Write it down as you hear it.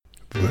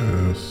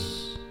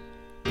This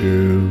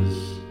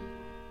is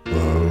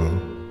the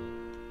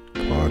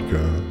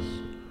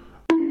podcast.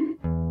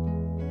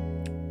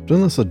 I've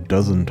done this a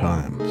dozen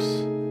times.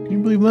 Can you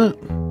believe that?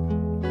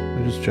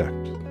 I just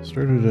checked.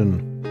 Started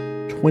in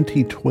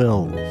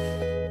 2012.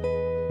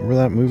 Remember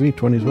that movie,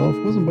 2012?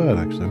 It wasn't bad,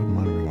 actually. I wouldn't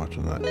mind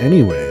rewatching that.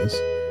 Anyways,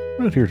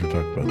 we're not here to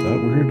talk about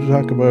that. We're here to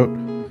talk about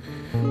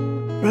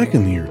back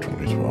in the year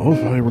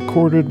 2012. I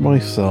recorded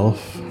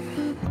myself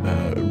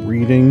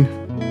reading,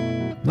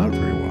 not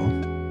very well,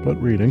 but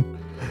reading,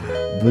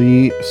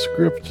 the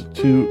script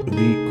to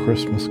the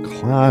Christmas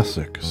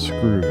classic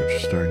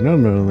Scrooged, starring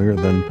none other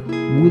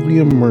than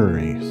William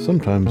Murray,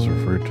 sometimes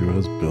referred to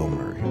as Bill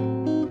Murray.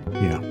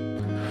 Yeah.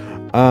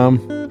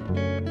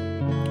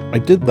 I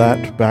did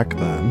that back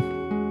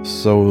then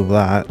so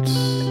that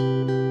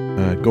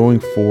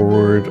going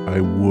forward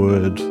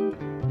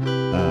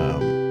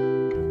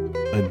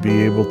I'd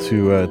be able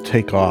to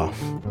take off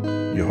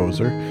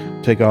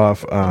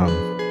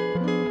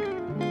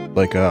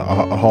like a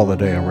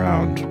holiday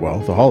around, well,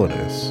 the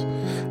holidays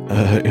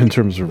in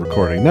terms of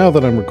recording. Now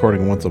that I'm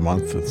recording once a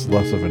month, it's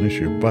less of an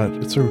issue, but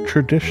it's a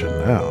tradition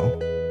now,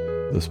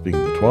 this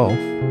being the 12th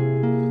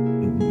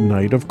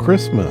night of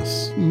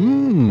Christmas.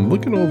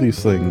 Look at all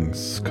these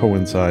things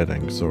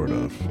coinciding, sort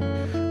of.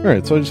 All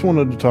right, so I just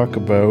wanted to talk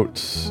about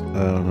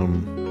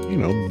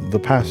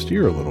the past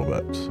year a little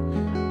bit.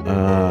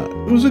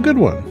 It was a good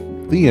one.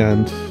 The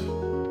end.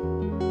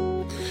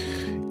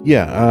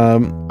 Yeah,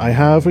 I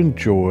have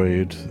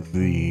enjoyed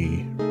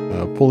the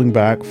pulling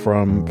back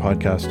from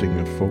podcasting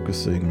and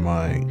focusing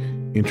my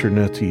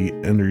internety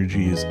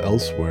energies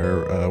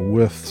elsewhere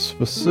with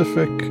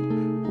specific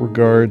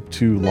regard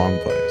to long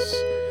plays.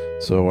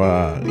 So,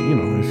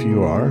 if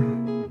you are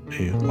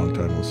a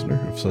long-time listener,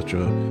 if such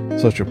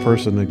a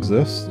person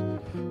exists,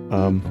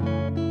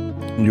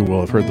 you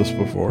will have heard this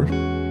before.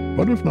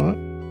 But if not,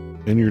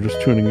 and you're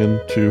just tuning in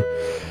to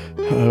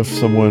have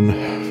someone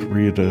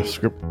read a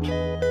script,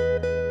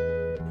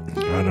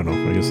 I don't know,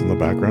 I guess in the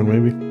background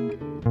maybe,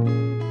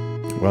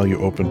 while you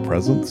open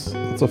presents.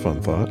 That's a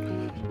fun thought.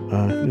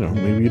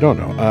 Maybe you don't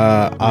know.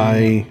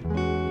 I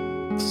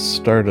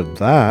started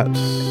that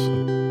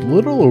a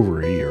little over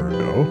a year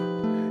ago,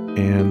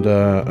 and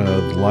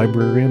the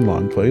Librarian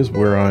Long Plays,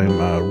 where I'm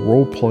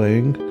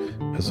role-playing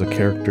as a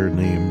character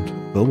named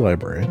the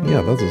Librarian.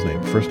 Yeah, that's his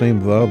name. First name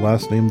the,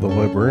 last name the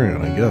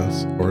Librarian, I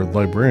guess. Or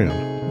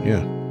Librarian.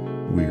 Yeah,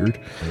 weird.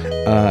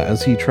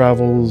 As he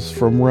travels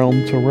from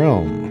realm to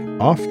realm,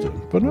 often,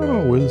 but not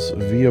always,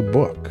 via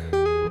book.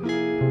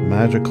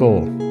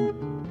 Magical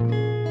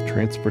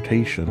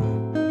transportation.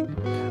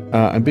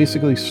 I'm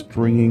basically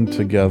stringing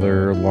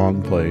together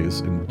long plays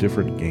in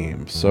different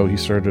games. So he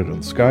started in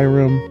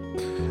Skyrim.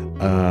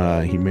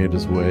 He made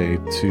his way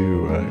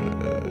to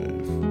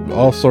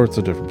all sorts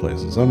of different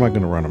places. I'm not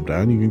going to run them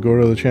down. You can go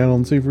to the channel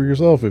and see for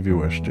yourself if you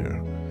wish to.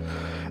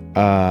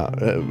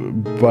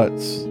 But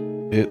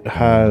it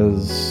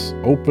has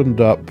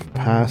opened up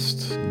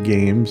past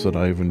games that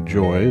I've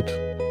enjoyed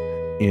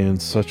in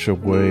such a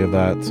way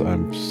that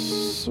I'm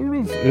sort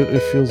of,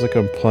 it feels like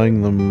I'm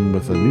playing them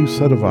with a new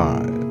set of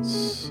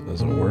eyes,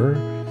 as it were.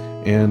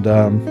 And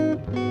I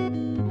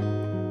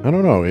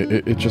don't know,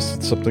 it's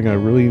just something I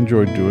really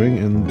enjoyed doing.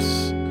 And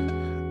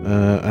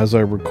as I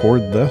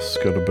record this,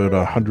 got about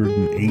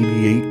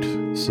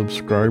 188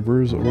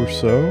 subscribers or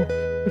so,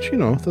 which,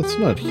 that's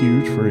not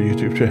huge for a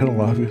YouTube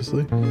channel,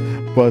 obviously.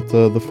 But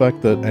the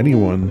fact that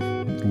anyone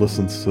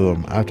listens to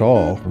them at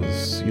all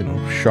is,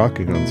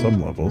 shocking on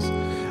some levels.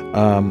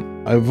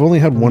 I've only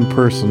had one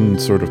person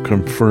sort of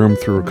confirm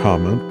through a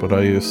comment, but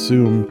I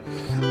assume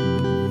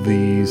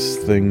these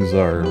things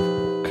are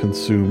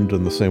consumed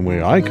in the same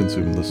way I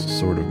consume this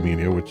sort of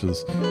media, which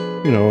is,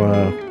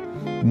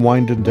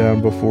 winding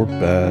down before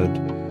bed.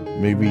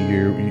 Maybe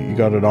you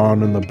got it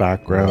on in the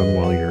background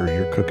while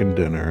you're cooking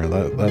dinner,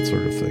 that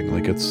sort of thing.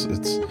 Like it's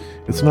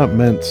not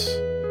meant.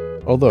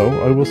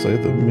 Although I will say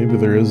that maybe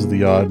there is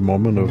the odd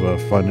moment of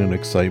fun and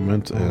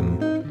excitement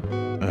and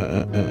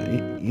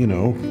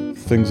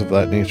things of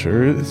that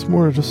nature. It's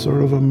more just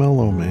sort of a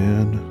mellow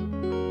man.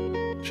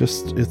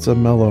 It's a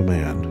mellow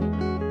man.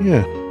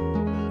 Yeah.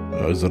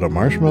 Is it a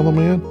marshmallow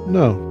man?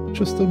 No,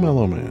 just a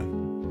mellow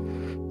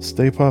man.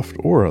 Stay Puffed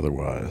or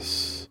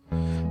otherwise.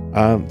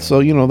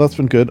 So that's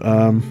been good.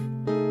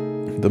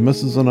 The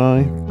missus and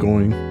I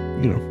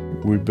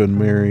we've been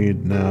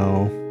married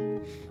now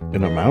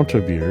an amount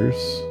of years,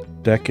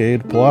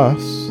 decade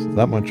plus,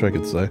 that much I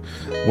could say.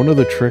 One of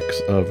the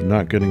tricks of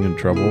not getting in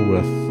trouble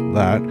with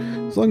that,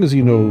 as long as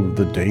you know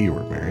the day you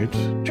were married,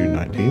 June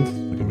 19th,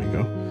 look at me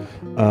go,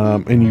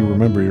 and you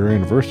remember your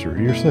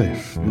anniversary, you're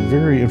safe.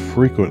 Very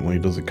infrequently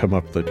does it come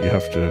up that you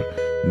have to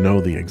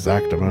know the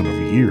exact amount of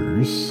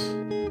years.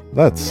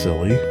 That's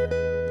silly.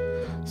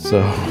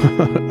 So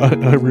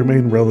I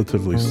remain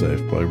relatively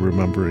safe by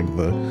remembering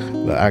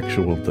the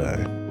actual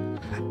day.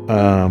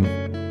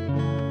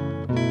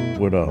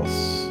 What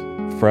else?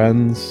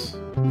 Friends,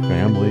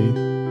 family,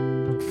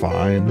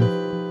 fine.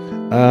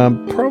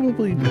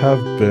 Probably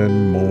have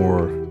been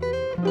more,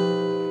 I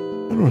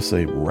don't want to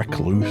say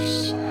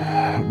recluse,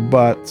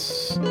 but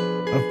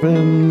I've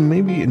been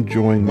maybe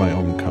enjoying my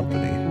own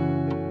company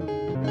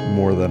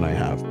more than I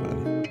have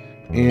been.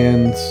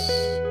 And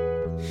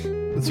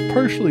it's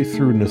partially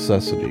through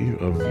necessity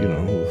of,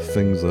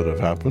 things that have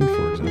happened,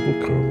 for example,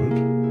 COVID,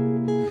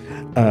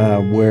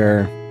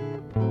 where,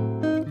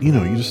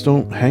 you just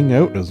don't hang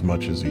out as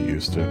much as you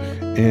used to.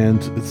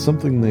 And it's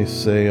something they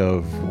say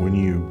of when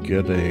you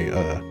get to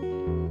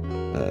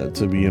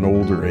be an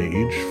older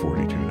age,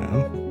 42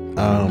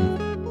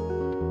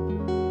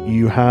 now,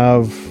 you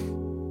have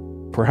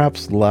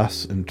perhaps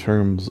less in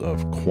terms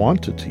of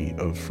quantity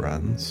of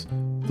friends.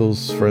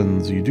 Those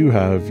friends you do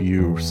have,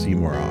 you see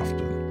more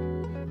often.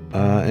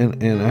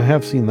 And I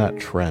have seen that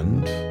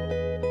trend.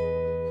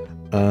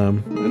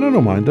 And I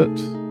don't mind it.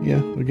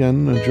 Yeah,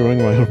 again, enjoying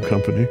my own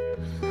company.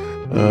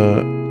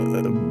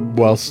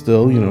 While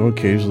still,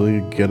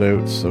 occasionally get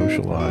out,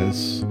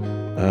 socialize.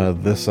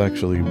 This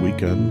actually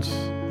weekend,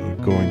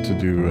 going to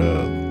do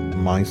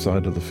my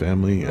side of the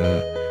family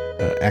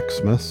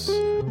Xmas.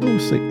 I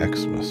always say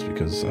Xmas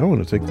because I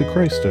want to take the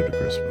Christ out of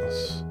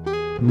Christmas.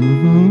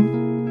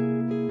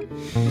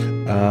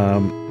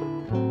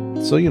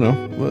 So, we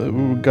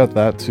got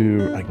that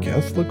to, I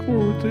guess, look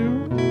forward to.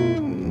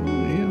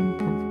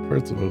 Yeah,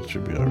 parts of it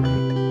should be alright.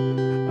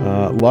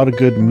 A lot of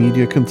good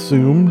media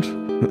consumed.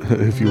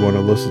 If you want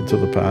to listen to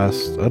the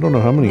past, I don't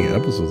know how many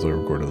episodes I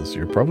recorded this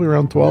year. Probably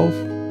around 12.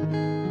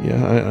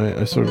 Yeah,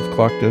 I sort of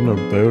clocked in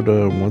about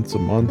once a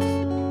month,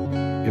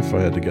 if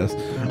I had to guess.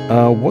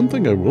 One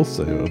thing I will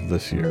say of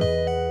this year,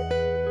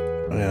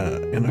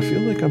 and I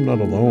feel like I'm not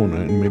alone,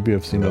 and maybe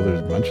I've seen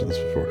others mention this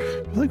before,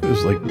 I feel like it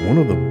was like one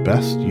of the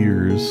best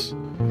years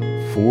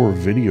for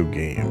video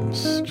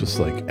games, just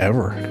like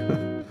ever.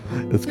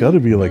 It's got to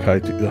be like high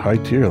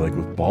tier, like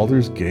with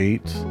Baldur's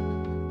Gate,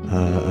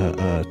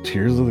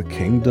 Tears of the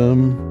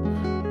Kingdom,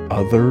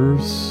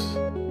 others.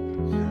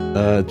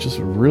 Just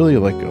really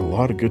like a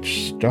lot of good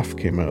stuff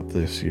came out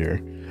this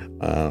year.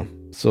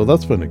 So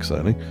that's been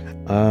exciting.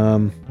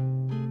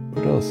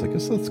 What else? I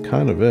guess that's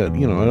kind of it.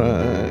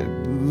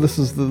 This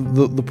is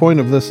the point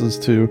of this is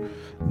to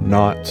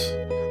not,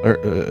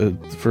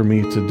 for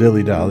me to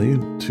dilly-dally,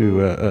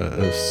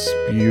 to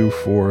spew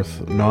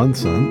forth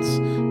nonsense.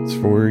 It's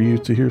for you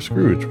to hear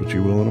Scrooge, which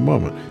you will in a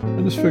moment.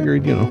 I just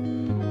figured,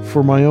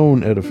 for my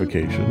own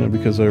edification, and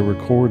because I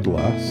record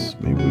less,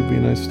 maybe it would be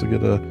nice to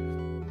get a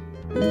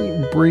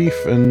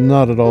brief and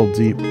not at all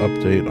deep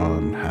update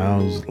on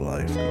how's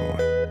life going.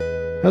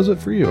 How's it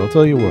for you? I'll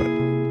tell you what.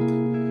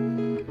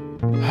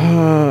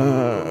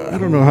 I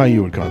don't know how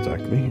you would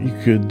contact me. You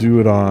could do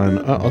it on,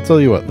 I'll tell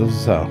you what, this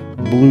is how.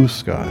 Blue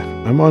Sky.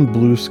 I'm on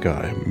Blue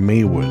Sky.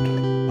 Maywood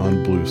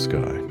on Blue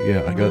Sky.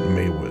 Yeah, I got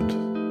Maywood.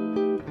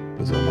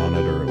 Because I'm on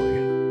it early.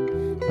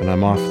 And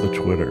I'm off the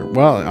Twitter.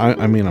 Well,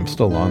 I mean, I'm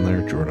still on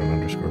there,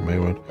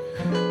 Jordan_Maywood.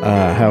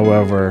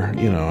 However,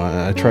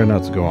 I try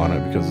not to go on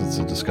it because it's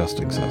a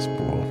disgusting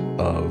cesspool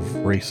of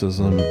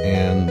racism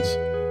and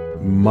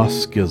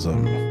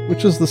muskism,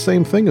 which is the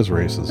same thing as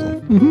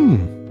racism.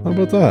 How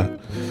about that?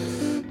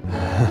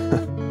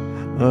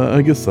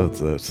 I guess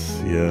that's it.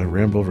 Yeah,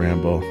 ramble.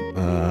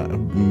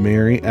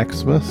 Merry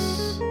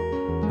Xmas.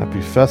 Happy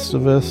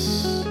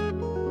Festivus.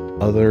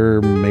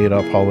 Other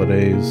made-up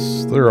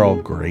holidays. They're all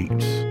great.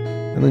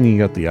 And then you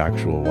got the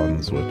actual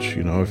ones, which,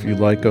 if you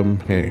like them,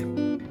 hey,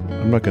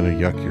 I'm not going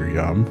to yuck your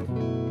yum.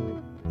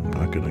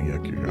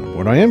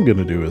 What I am going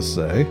to do is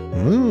say,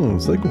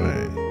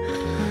 segue.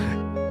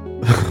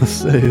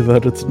 Say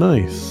that it's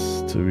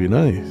nice to be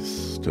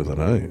nice to the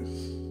nice.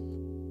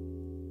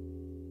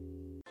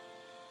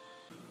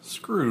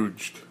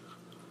 Scrooged,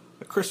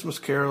 A Christmas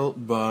Carol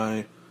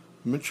by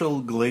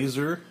Mitchell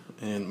Glazer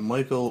and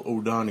Michael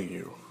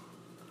O'Donoghue.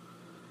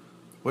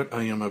 What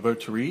I am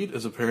about to read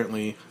is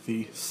apparently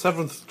the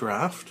 7th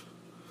draft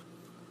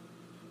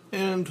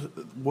and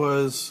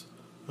was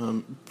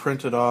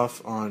printed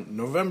off on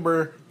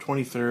November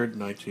 23rd,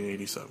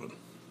 1987.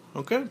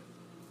 Okay.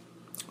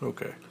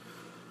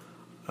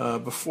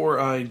 Before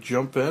I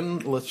jump in,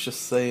 let's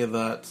just say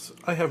that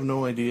I have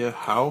no idea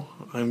how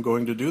I'm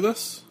going to do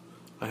this.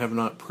 I have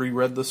not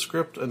pre-read the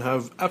script and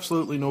have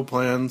absolutely no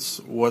plans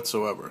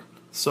whatsoever.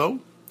 So,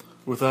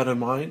 with that in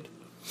mind,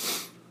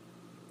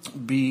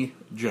 be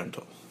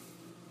gentle.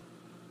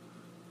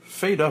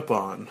 Fade up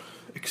on.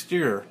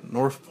 Exterior,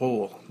 North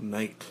Pole,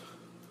 night.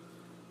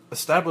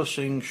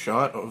 Establishing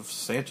shot of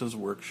Santa's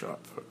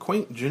workshop. A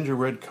quaint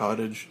gingerbread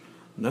cottage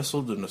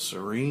nestled in a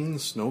serene,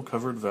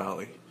 snow-covered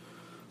valley.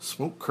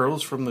 Smoke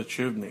curls from the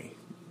chimney.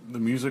 The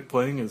music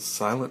playing is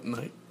Silent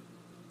Night.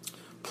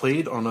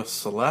 Played on a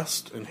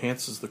celeste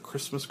enhances the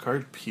Christmas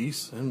card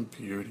peace and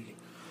beauty.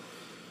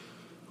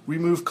 We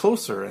move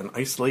closer and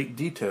isolate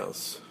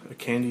details. A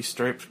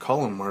candy-striped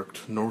column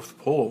marked North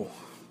Pole.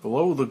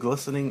 Below the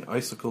glistening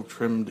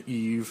icicle-trimmed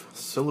eave,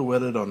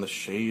 silhouetted on the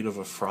shade of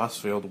a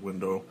frost-veiled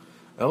window,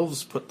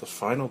 elves put the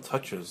final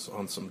touches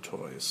on some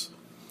toys.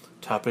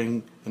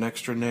 Tapping an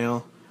extra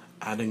nail,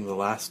 adding the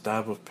last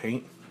dab of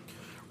paint.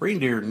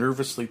 Reindeer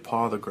nervously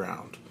paw the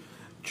ground,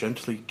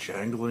 gently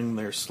jangling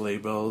their sleigh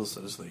bells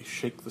as they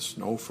shake the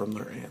snow from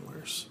their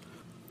antlers.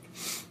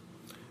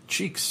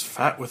 Cheeks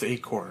fat with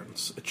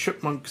acorns, a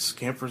chipmunk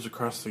scampers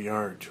across the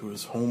yard to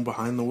his home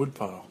behind the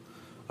woodpile.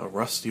 A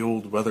rusty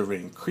old weather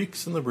vane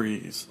creaks in the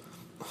breeze.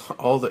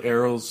 All the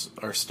arrows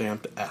are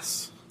stamped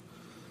S.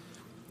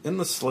 In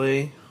the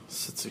sleigh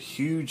sits a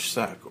huge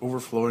sack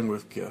overflowing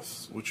with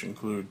gifts, which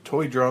include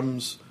toy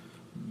drums,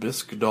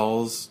 bisque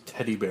dolls,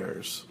 teddy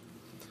bears.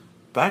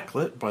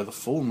 Backlit by the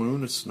full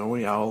moon, a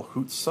snowy owl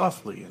hoots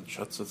softly and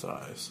shuts its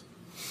eyes.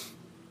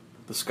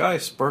 The sky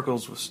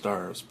sparkles with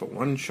stars, but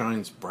one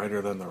shines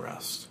brighter than the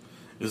rest.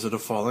 Is it a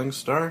falling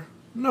star?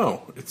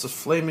 No, it's a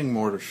flaming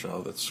mortar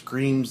shell that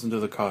screams into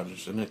the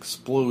cottage and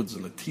explodes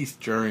in a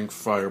teeth-jarring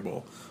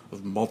fireball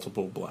of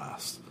multiple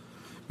blasts.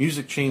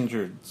 Music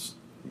changes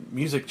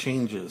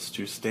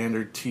to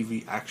standard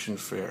TV action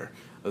fare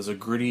as a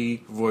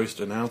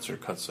gritty-voiced announcer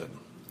cuts in.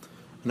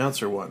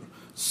 Announcer 1,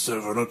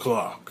 7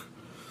 o'clock.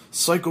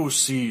 Psycho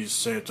sees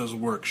Santa's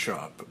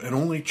workshop, and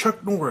only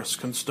Chuck Norris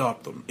can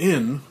stop them.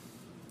 In...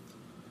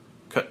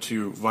 Cut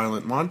to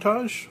violent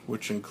montage,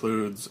 which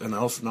includes an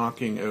elf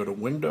knocking out a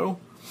window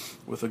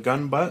with a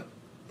gun butt,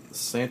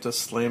 Santa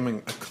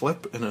slamming a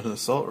clip in an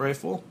assault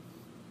rifle,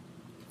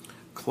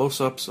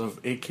 close-ups of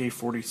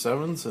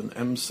AK-47s and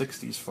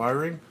M60s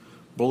firing,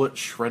 bullets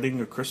shredding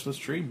a Christmas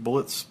tree,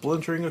 bullets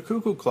splintering a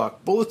cuckoo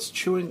clock, bullets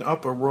chewing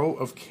up a row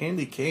of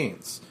candy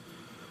canes.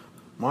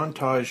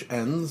 Montage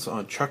ends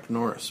on Chuck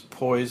Norris,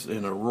 poised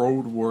in a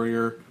Road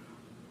Warrior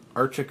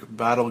Arctic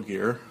battle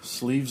gear,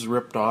 sleeves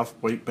ripped off,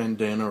 white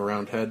bandana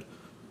around head,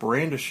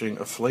 brandishing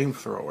a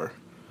flamethrower.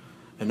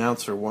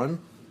 Announcer 1,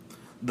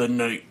 the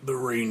night the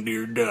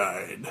reindeer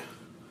died.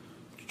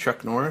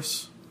 Chuck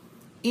Norris,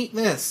 eat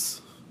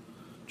this.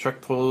 Chuck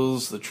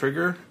pulls the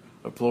trigger,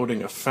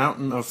 uploading a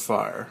fountain of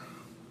fire.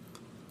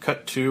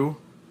 Cut to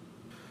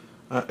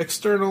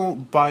external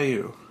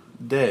bayou,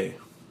 day.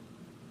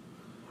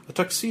 A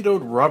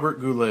tuxedoed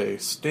Robert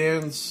Goulet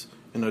stands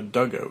in a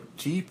dugout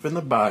deep in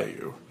the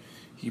bayou.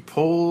 He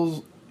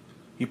pulls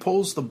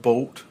the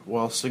boat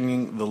while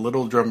singing The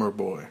Little Drummer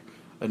Boy.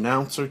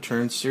 Announcer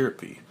turns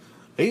syrupy.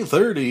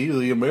 8:30,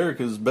 the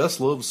America's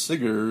Best Loved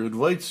Singer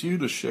invites you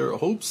to share a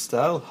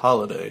Hope-style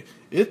holiday.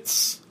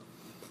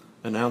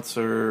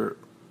 Announcer,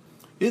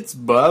 it's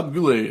Bob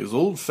Goulet's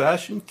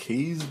old-fashioned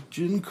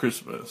Cajun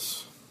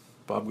Christmas.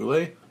 Bob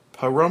Goulet,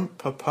 pa-rum,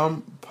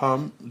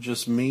 pa-pum-pum,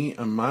 just me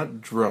and my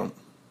drum.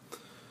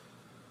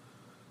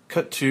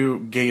 Cut to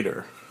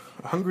Gator.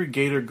 A hungry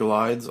gator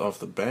glides off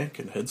the bank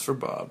and heads for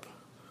Bob.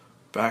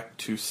 Back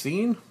to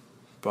scene.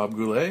 Bob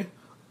Goulet,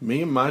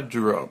 me and my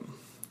drum.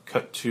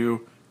 Cut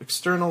to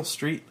external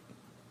street.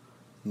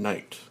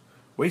 Night.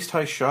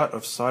 Waist-high shot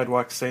of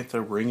sidewalk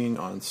Santa ringing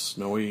on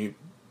snowy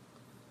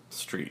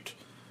street.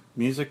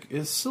 Music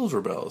is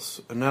Silver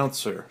Bells.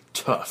 Announcer,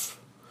 tough.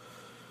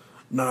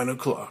 9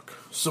 o'clock.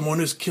 Someone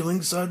is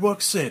killing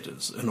sidewalk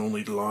Santas, and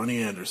only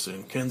Lonnie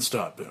Anderson can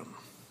stop him.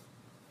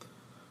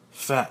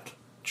 Fat.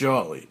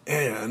 Jolly,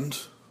 and...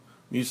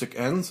 Music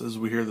ends as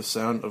we hear the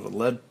sound of a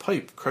lead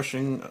pipe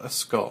crushing a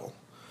skull.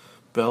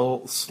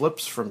 Bell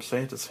slips from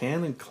Santa's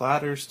hand and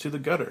clatters to the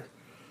gutter.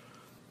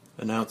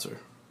 Announcer,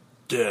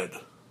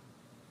 dead.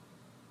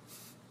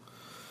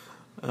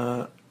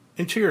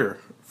 Interior,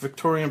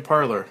 Victorian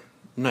parlor,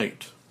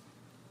 night.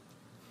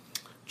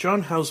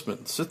 John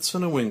Houseman sits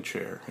in a wing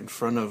chair in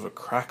front of a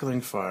crackling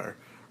fire,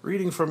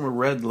 reading from a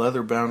red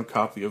leather-bound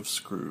copy of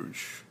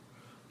Scrooge.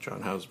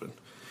 John Houseman.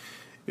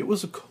 It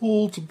was a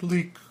cold,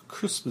 bleak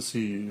Christmas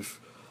Eve.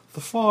 The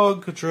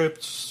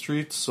fog-draped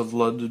streets of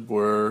London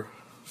were...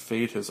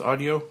 Fade his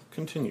audio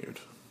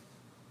continued.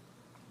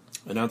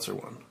 Announcer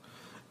 1.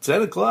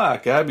 10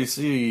 o'clock,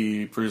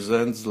 IBC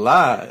presents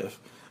live,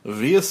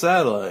 via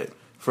satellite,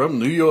 from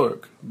New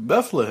York,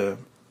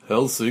 Bethlehem,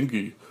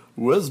 Helsinki,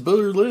 West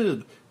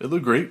Berlin, and the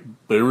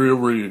Great Barrier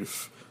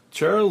Reef,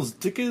 Charles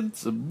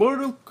Dickens'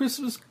 immortal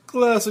Christmas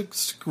classic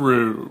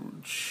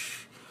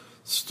Scrooge.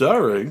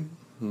 Starring...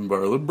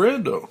 Marlon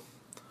Brando,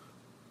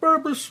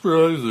 Barbara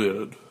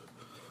Streisand,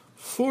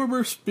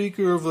 former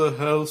Speaker of the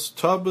House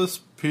Thomas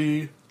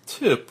P.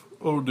 Tip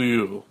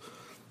O'Neill,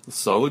 the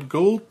Solid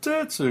Gold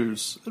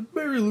Dancers, and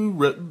Mary Lou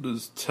Retton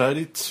as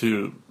Tiny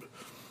Tim.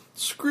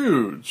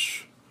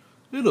 Scrooge,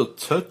 it'll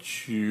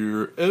touch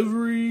your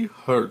every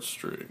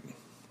heartstring.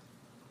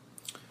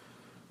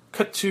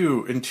 Cut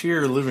to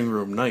interior living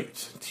room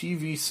night.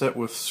 TV set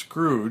with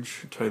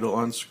Scrooge title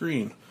on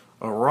screen.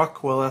 A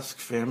Rockwell-esque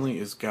family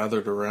is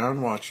gathered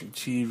around watching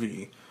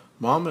TV.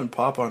 Mom and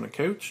Pop on a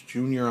couch,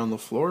 Junior on the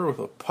floor with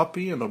a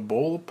puppy and a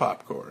bowl of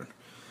popcorn.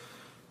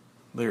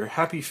 Their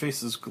happy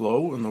faces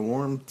glow in the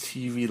warm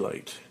TV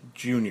light.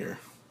 Junior.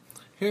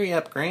 Hurry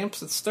up,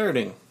 Gramps, it's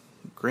starting.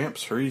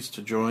 Gramps hurries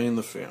to join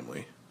the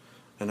family.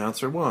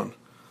 Announcer 1.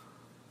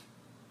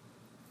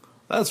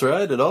 That's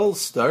right, it all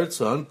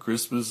starts on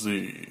Christmas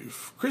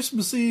Eve.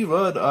 Christmas Eve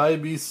on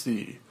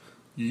IBC.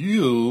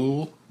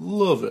 You'll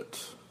love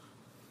it.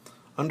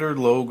 Under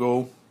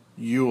logo,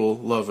 you'll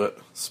love it,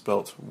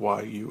 spelt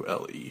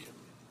Y-U-L-E.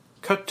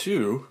 Cut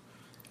to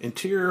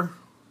interior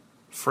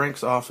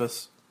Frank's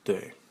office,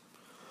 day.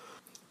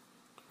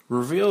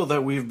 Reveal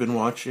that we've been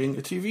watching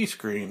a TV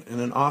screen in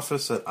an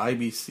office at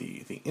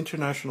IBC, the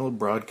International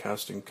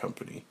Broadcasting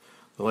Company.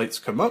 The lights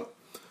come up.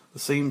 The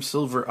same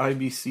silver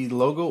IBC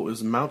logo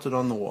is mounted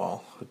on the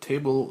wall. A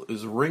table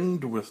is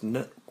ringed with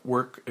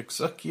network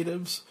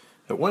executives.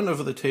 At one end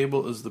of the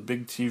table is the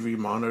big TV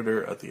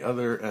monitor. At the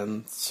other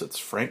end sits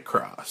Frank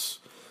Cross,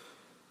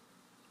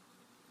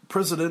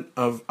 president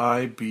of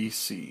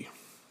IBC,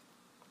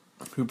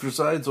 who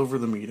presides over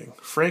the meeting.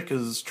 Frank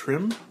is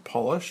trim,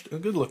 polished,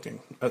 and good-looking.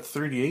 At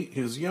 38, he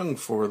is young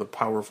for the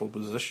powerful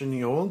position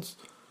he holds.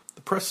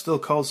 The press still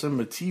calls him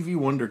a TV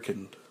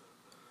wonderkind.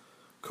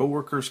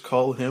 Co-workers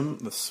call him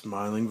the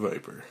Smiling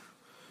Viper.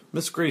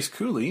 Miss Grace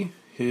Cooley,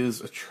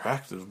 his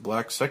attractive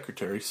black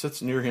secretary,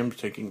 sits near him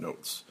taking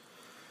notes.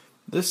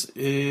 This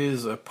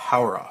is a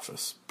power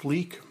office,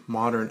 bleak,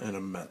 modern, and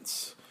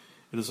immense.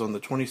 It is on the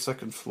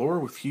 22nd floor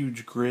with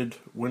huge grid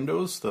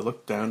windows that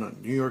look down on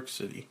New York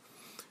City.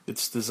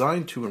 It's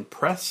designed to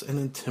impress and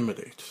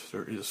intimidate.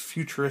 There is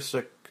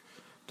futuristic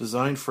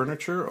design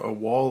furniture, a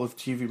wall of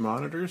TV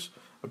monitors,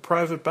 a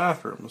private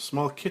bathroom, a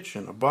small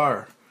kitchen, a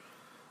bar.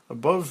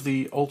 Above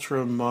the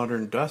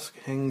ultra-modern desk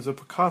hangs a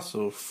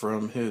Picasso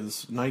from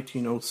his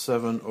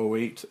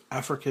 1907-08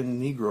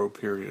 African Negro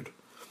period.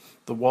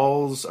 The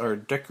walls are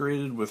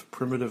decorated with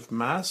primitive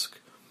masks,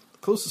 the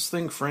closest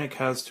thing Frank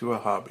has to a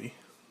hobby.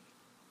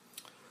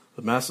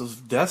 The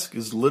massive desk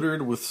is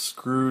littered with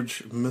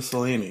Scrooged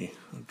miscellany,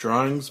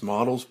 drawings,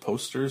 models,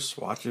 posters,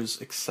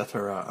 swatches,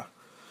 etc.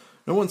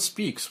 No one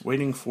speaks,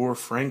 waiting for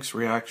Frank's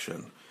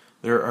reaction.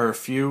 There are a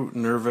few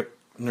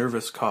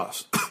nervous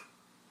coughs.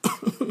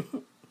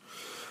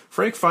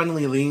 Frank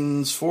finally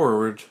leans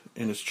forward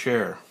in his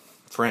chair.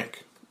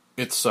 Frank,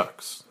 it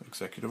sucks.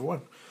 Executive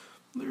 1.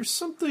 There's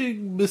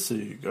something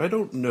missing. I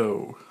don't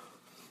know.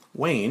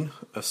 Wayne,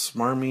 a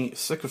smarmy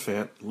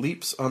sycophant,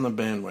 leaps on the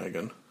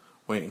bandwagon.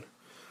 Wayne.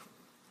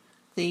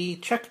 The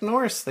Chuck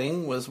Norris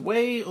thing was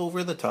way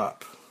over the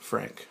top.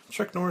 Frank.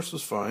 Chuck Norris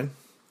was fine.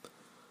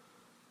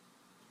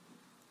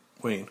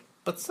 Wayne.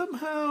 But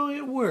somehow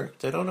it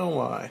worked. I don't know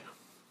why.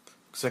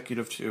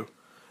 Executive 2.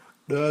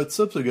 No, it's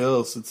something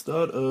else. It's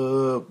not,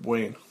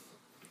 Wayne.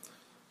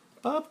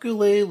 Bob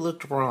Goulet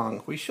looked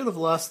wrong. We should have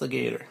lost the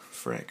gator.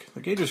 Frank.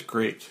 The gator's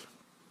great.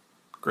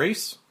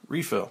 Grace,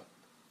 refill.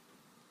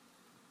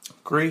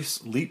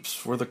 Grace leaps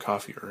for the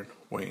coffee urn.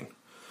 Wayne.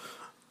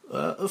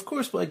 Of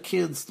course my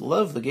kids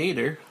love the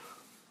gator.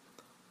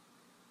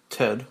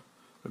 Ted,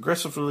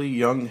 aggressively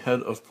young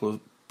head of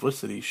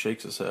publicity,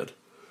 shakes his head.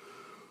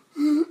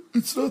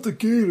 It's not the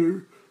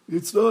gator.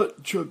 It's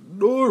not Chuck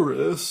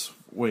Norris.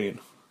 Wayne.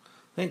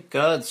 Thank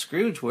God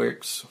Scrooge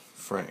works.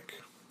 Frank.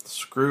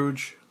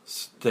 Scrooge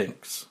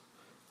stinks.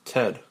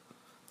 Ted,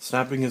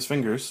 snapping his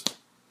fingers.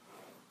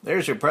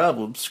 There's your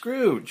problem,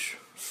 Scrooge.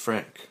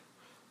 Frank.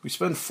 We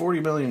spend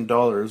 $40 million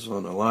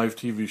on a live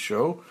TV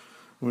show.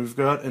 We've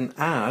got an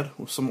ad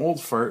with some old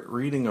fart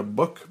reading a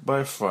book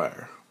by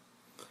fire.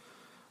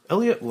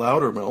 Elliot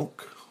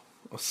Loudermilk,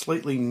 a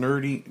slightly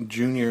nerdy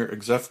junior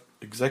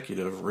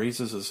executive,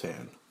 raises his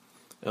hand.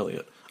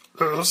 Elliot.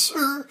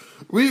 Sir,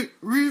 we've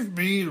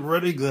been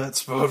running that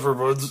spot for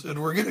months,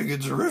 and we're getting a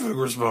terrific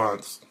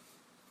response.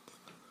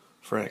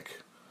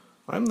 Frank.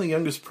 I'm the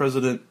youngest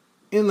president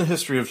in the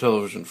history of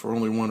television for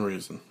only one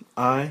reason.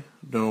 I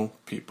know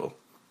people.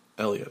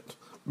 Elliot.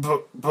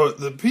 But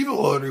the people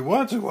already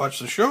want to watch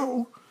the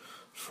show.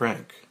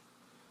 Frank,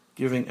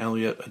 giving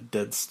Elliot a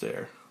dead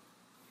stare.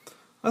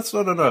 That's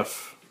not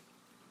enough.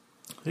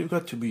 They've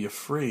got to be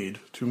afraid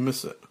to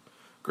miss it.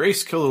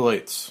 Grace, kill the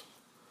lights.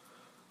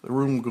 The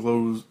room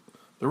goes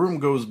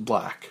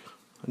black.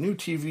 A new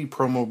TV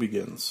promo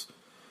begins.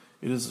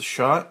 It is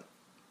shot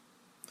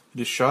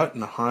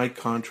in a high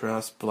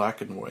contrast black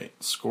and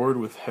white, scored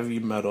with heavy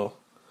metal,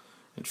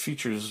 and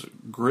features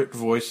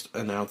grit-voiced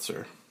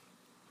announcer.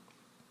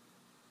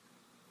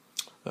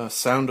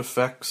 Sound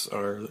effects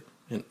are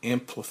an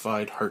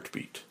amplified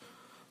heartbeat.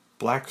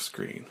 Black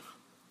screen.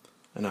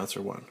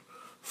 Announcer 1.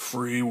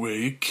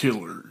 Freeway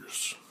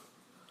killers.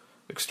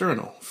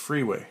 External.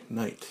 Freeway.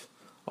 Night.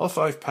 All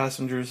 5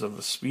 passengers of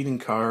a speeding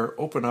car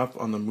open up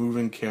on the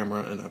moving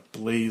camera in a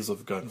blaze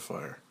of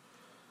gunfire.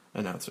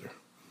 Announcer.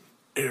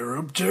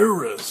 Arab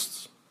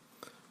terrorists.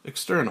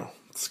 External.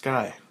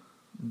 Sky.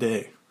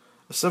 Day.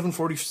 A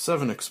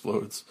 747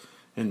 explodes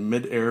in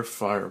mid-air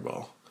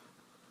fireball.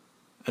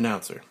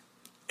 Announcer.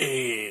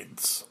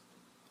 AIDS.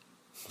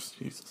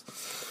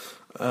 Jesus.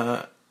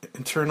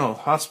 Internal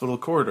hospital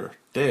corridor.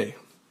 Day.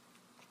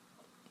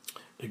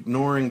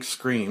 Ignoring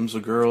screams, a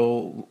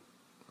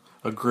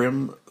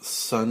grim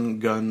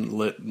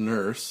sun-gun-lit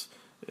nurse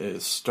in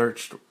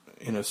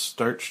a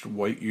starched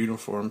white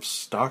uniform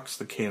stalks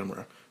the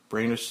camera,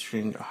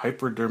 brandishing a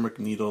hypodermic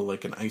needle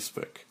like an ice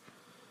pick.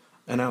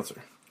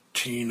 Announcer.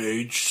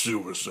 Teenage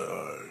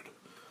suicide.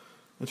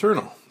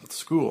 Internal.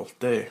 School.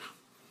 Day.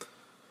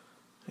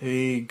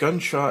 A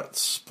gunshot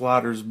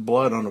splatters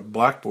blood on a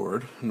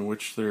blackboard in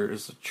which there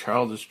is a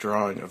childish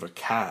drawing of a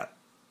cat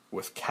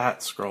with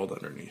cat scrawled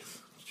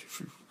underneath.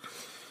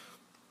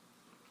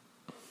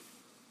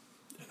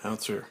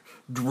 Announcer.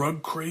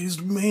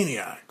 Drug-crazed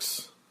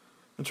maniacs.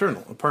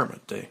 Internal,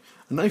 apartment, day.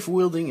 A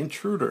knife-wielding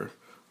intruder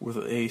with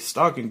a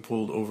stocking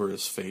pulled over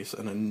his face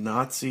and a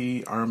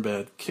Nazi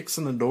armband kicks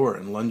in the door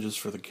and lunges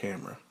for the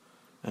camera.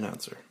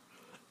 Announcer.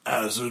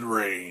 Acid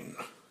rain.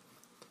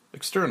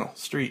 External,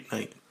 street,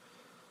 night.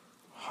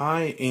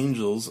 High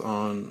angels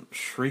on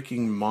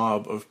shrieking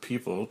mob of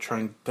people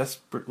trying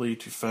desperately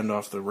to fend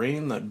off the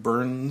rain that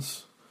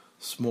burns,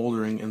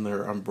 smoldering in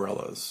their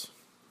umbrellas.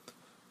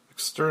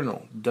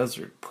 External,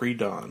 desert,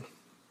 pre-dawn.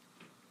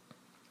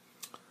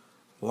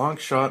 Long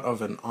shot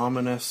of an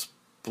ominous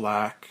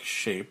black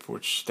shape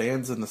which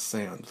stands in the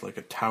sand like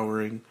a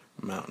towering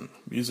mountain.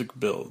 Music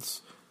builds.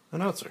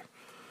 Announcer.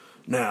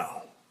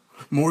 Now,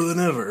 more than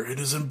ever, it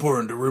is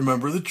important to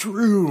remember the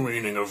true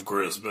meaning of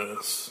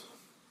Christmas.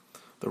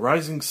 The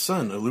rising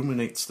sun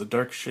illuminates the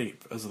dark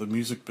shape as the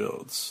music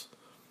builds.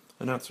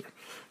 Announcer.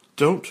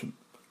 Don't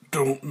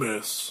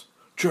miss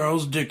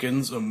Charles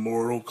Dickens'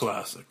 immortal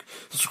classic,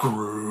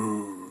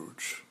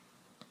 Scrooge.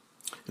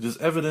 It is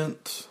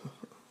evident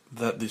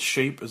that the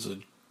shape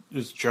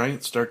is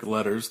giant stark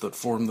letters that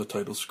form the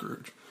title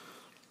Scrooge.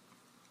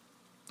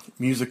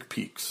 Music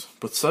peaks,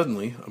 but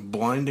suddenly a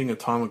blinding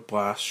atomic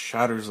blast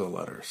shatters the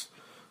letters.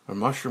 A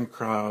mushroom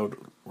cloud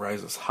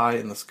rises high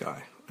in the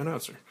sky.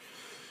 Announcer.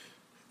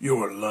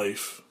 Your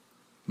life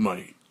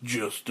might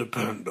just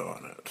depend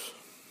on it.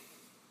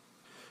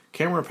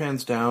 Camera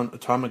pans down,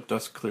 atomic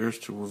dust clears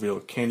to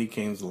reveal candy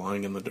canes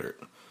lying in the dirt.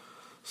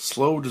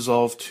 Slow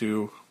dissolve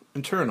to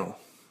internal.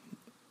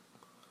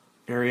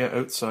 Area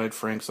outside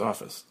Frank's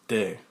office.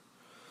 Day.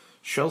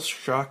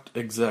 Shell-shocked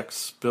execs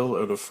spill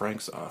out of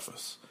Frank's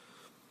office.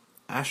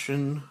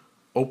 Ashen,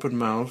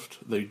 open-mouthed,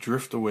 they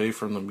drift away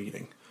from the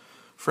meeting.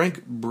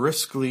 Frank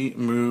briskly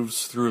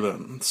moves through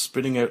them,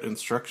 spitting out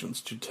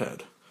instructions to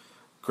Ted.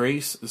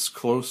 Grace is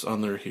close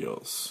on their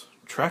heels.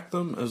 Track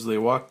them as they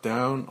walk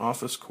down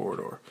office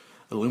corridor.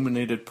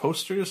 Illuminated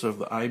posters of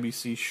the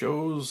IBC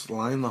shows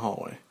line the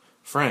hallway.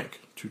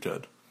 Frank, to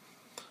Ted.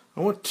 I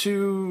want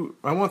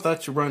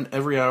that to run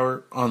every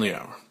hour on the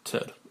hour.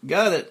 Ted.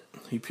 Got it.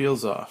 He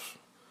peels off.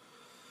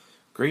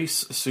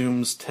 Grace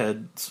assumes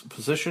Ted's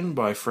position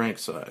by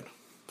Frank's side.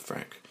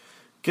 Frank.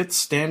 Get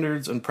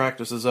standards and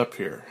practices up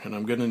here, and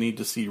I'm going to need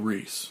to see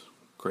Reese.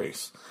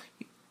 Grace.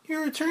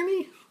 Your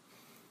attorney?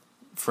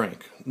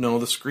 Frank. No,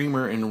 the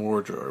screamer in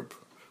wardrobe.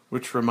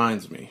 Which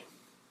reminds me.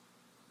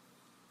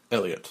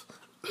 Elliot.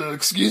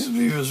 Excuse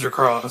me, Mr.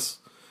 Cross.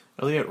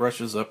 Elliot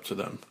rushes up to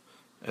them.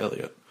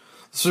 Elliot.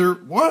 Sir,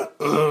 what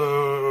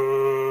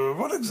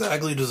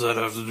exactly does that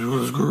have to do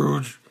with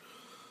Scrooge?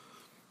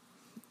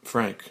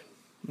 Frank.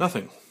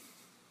 Nothing.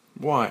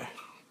 Why?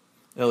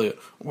 Elliot.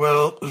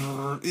 Well,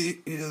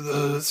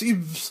 it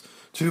seems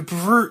to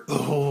pervert the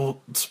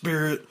whole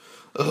spirit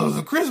of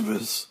the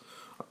Christmas.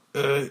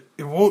 It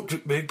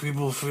won't make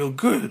people feel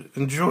good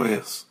and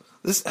joyous.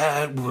 This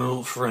ad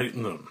will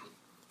frighten them.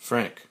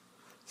 Frank.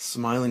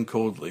 Smiling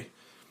coldly.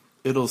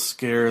 It'll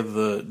scare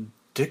the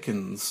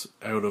dickens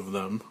out of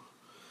them.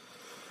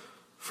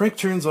 Frank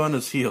turns on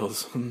his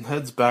heels and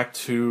heads back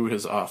to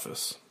his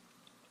office.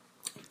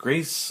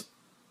 Grace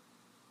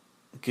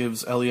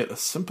gives Elliot a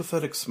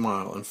sympathetic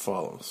smile and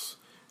follows.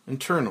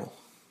 Internal.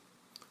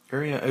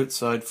 Area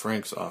outside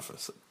Frank's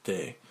office.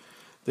 Day.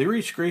 They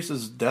reach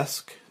Grace's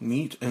desk,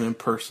 neat and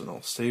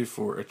impersonal, save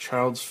for a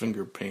child's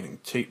finger painting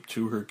taped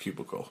to her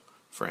cubicle.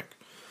 Frank.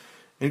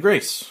 And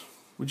Grace,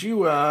 would you,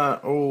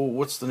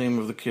 what's the name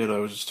of the kid I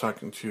was just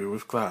talking to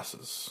with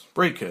glasses?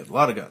 Bright kid,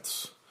 lot of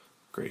guts.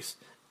 Grace.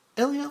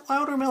 Elliot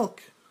Loudermilk.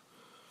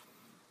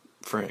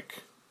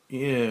 Frank.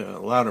 Yeah,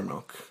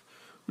 Loudermilk.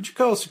 Would you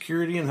call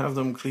security and have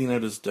them clean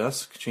out his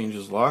desk, change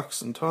his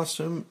locks, and toss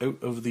him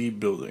out of the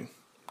building?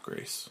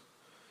 Grace.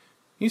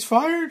 He's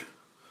fired?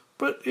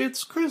 But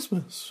it's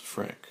Christmas.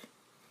 Frank.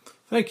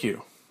 Thank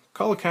you.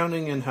 Call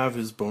accounting and have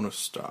his bonus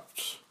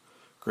stopped.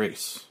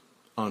 Grace.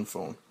 On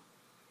phone.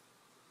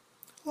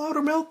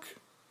 Loudermilk.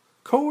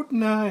 Code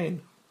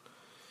 9.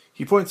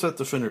 He points at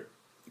the finger.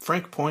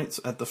 Frank points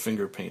at the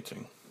finger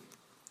painting.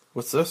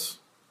 What's this?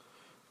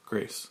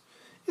 Grace.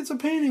 It's a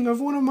painting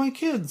of one of my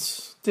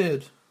kids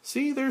did.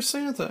 See, there's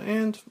Santa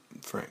and...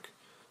 Frank.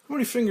 How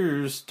many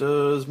fingers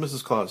does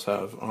Mrs. Claus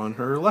have on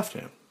her left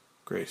hand?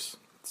 Grace.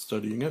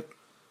 Studying it.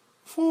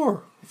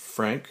 4.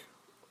 Frank.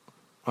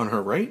 On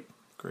her right?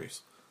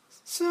 Grace.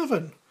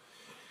 7.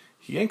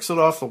 He yanks it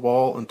off the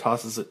wall and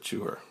tosses it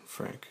to her.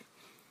 Frank.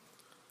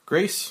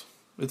 Grace,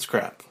 it's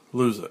crap.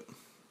 Lose it.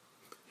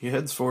 He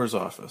heads for his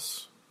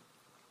office.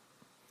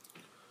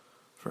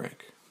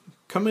 Frank.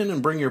 Come in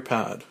and bring your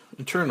pad.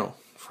 Internal.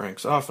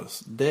 Frank's office.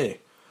 Day.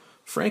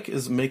 Frank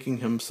is making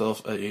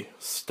himself a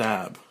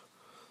stab.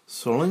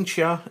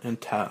 Solentia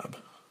and tab.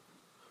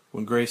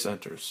 When Grace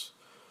enters.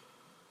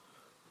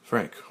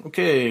 Frank.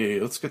 Okay,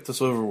 let's get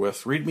this over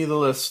with. Read me the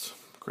list.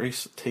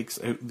 Grace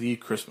takes out the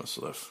Christmas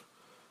list.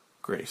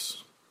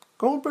 Grace.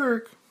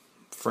 Goldberg.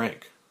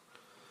 Frank.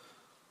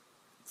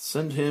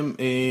 Send him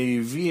a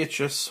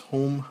VHS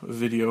home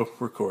video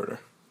recorder.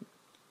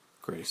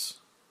 Grace.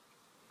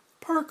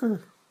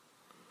 Parker.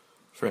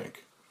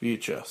 Frank.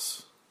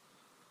 VHS.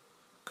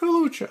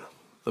 Kalucha.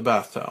 The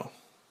bath towel.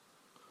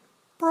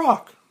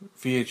 Brock,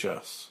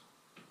 VHS.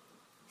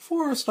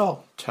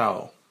 Forrestal,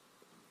 towel.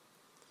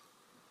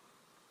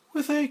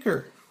 With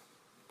Acre.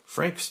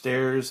 Frank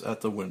stares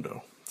at the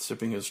window,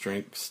 sipping his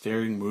drink,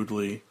 staring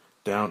moodily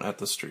down at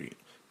the street.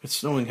 It's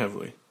snowing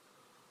heavily.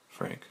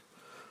 Frank.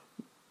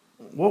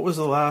 What was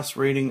the last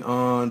rating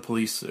on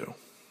Police Zoo?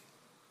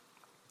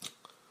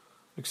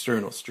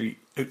 External street,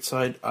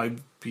 outside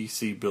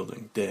IBC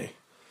building, day.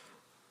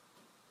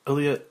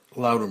 Elliot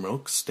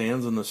Loudermilk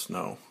stands in the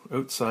snow,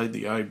 outside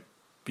the IBC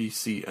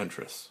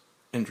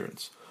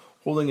entrance,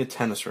 holding a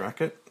tennis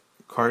racket.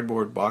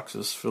 Cardboard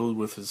boxes filled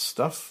with his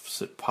stuff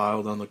sit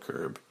piled on the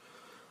curb.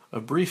 A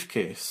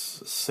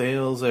briefcase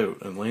sails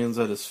out and lands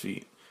at his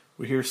feet.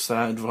 We hear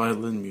sad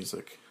violin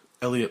music.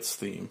 Elliot's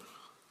theme.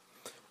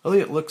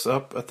 Elliot looks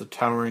up at the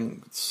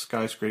towering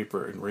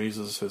skyscraper and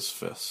raises his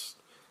fist.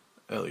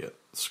 Elliot,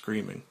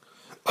 screaming.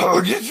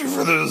 I'll get you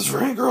for this,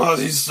 Frank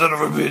Ross, you son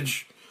of a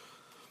bitch.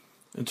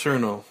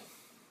 Internal.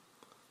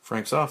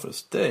 Frank's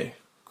office. Day.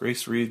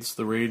 Grace reads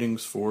the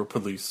ratings for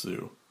Police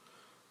Zoo.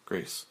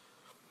 Grace.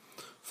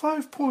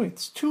 5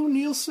 points. 2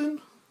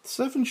 Nielsen,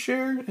 7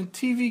 share, and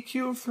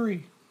TVQ of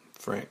 3.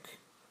 Frank.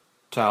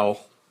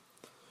 Towel.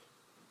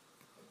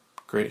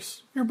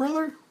 Grace. Your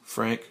brother?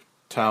 Frank.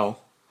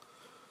 Towel.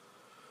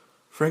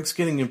 Frank's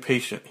getting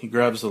impatient. He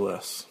grabs the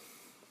list.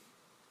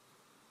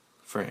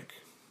 Frank.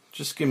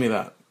 Just give me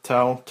that.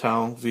 Towel,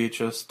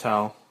 VHS,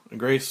 towel. And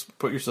Grace,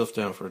 put yourself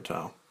down for a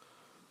towel.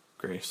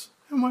 Grace.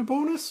 And my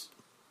bonus?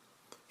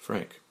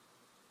 Frank.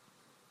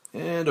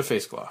 And a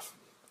face cloth.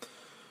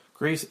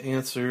 Grace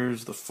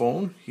answers the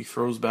phone. He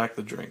throws back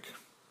the drink.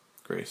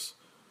 Grace.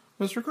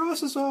 Mr.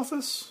 Cross's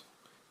office?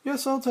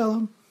 Yes, I'll tell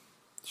him.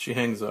 She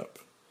hangs up.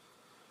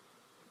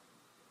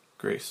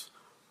 Grace.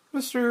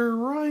 Mr.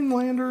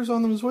 Rhinelander's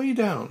on his way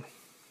down.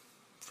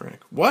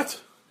 Frank.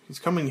 What? He's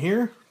coming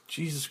here?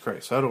 Jesus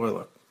Christ, how do I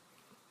look?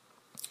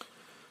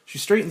 She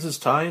straightens his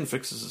tie and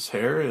fixes his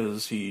hair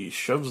as he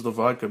shoves the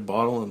vodka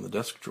bottle in the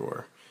desk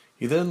drawer.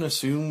 He then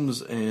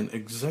assumes an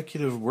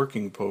executive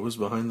working pose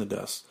behind the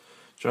desk,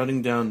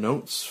 jotting down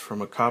notes from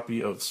a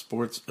copy of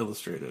Sports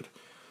Illustrated.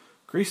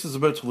 Grace is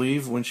about to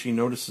leave when she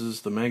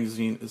notices the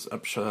magazine is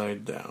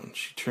upside down.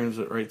 She turns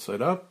it right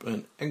side up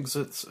and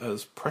exits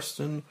as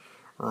Preston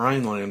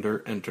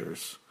Rhinelander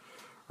enters.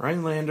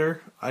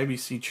 Rhinelander,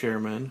 IBC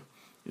chairman,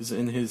 is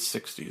in his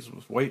 60s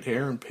with white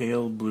hair and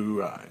pale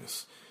blue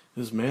eyes.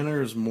 His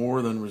manner is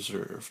more than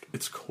reserved.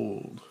 It's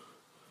cold.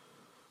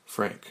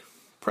 Frank.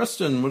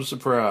 Preston, what a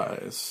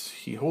surprise.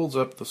 He holds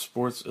up the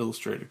Sports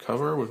Illustrated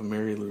cover with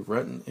Mary Lou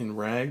Retton in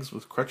rags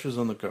with crutches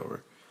on the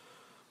cover.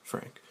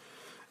 Frank.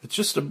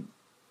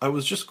 I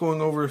was just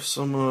going over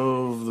some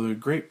of the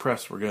great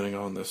press we're getting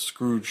on this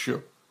Scrooged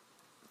show.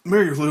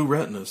 Mary Lou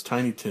Retton is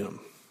Tiny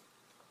Tim.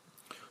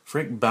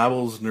 Frank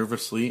babbles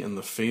nervously in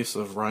the face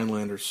of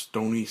Rhinelander's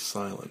stony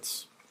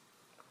silence.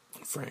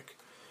 Frank.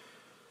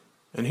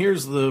 And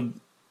here's the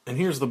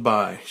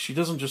buy. She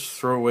doesn't just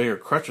throw away her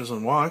crutches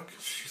and walk.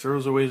 She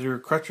throws away her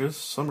crutches,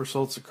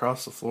 somersaults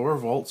across the floor,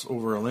 vaults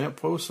over a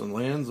lamppost, and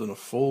lands in a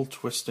full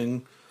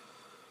twisting.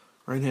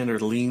 Rhinelander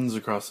leans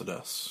across the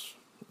desk.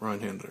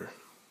 Rhinelander.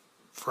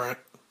 Frank.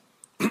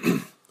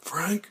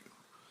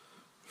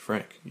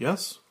 Frank.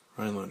 Yes?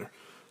 Rhinelander.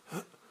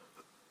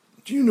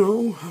 Do you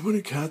know how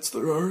many cats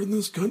there are in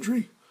this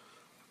country?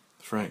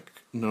 Frank.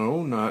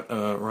 No, not,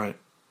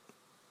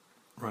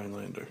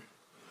 Rhinelander.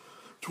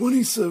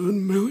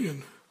 27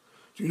 million.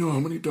 Do you know how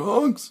many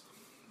dogs?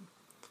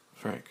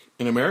 Frank.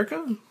 In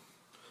America?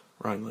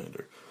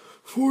 Rhinelander.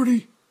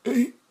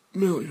 48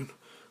 million.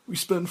 We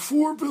spend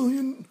 $4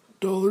 billion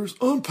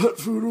on pet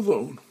food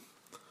alone.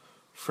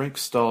 Frank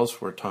stalls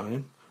for a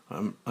time.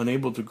 I'm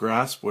unable to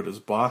grasp what his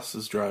boss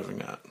is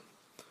driving at.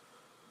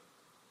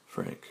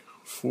 Frank.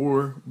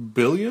 4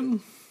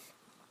 billion?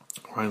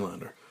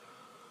 Rhinelander.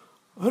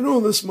 I know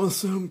this must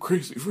sound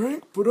crazy,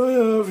 Frank, but I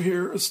have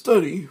here a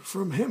study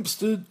from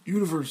Hampstead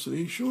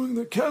University showing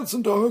that cats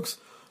and dogs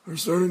are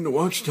starting to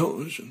watch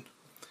television.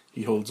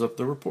 He holds up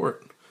the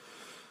report.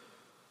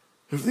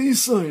 If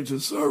these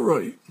scientists are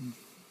right,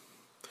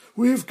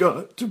 we've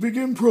got to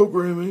begin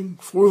programming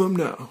for them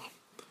now.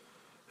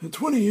 In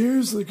 20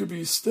 years, they could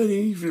be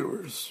steady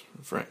viewers.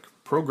 Frank.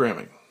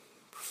 Programming.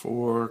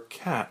 For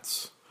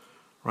cats.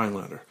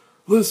 Rhinelander.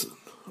 Listen,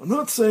 I'm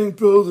not saying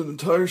build an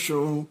entire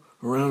show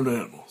around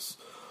animals.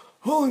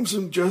 All I'm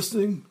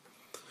suggesting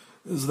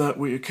is that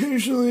we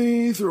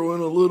occasionally throw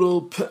in a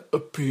little pet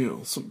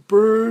appeal. Some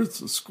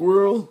birds, a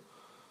squirrel.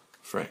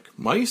 Frank.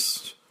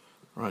 Mice?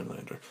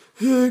 Rhinelander.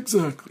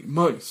 Exactly,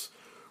 mice.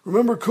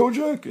 Remember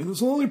Kojak and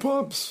his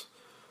lollipops?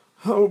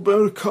 How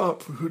about a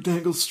cop who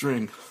dangles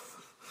string?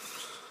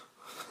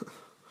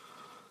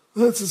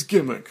 That's his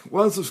gimmick.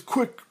 Lots of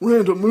quick,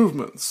 random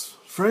movements.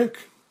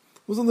 Frank,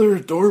 wasn't there a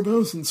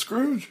dormouse in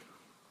Scrooge?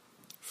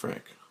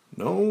 Frank.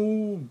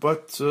 No,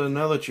 but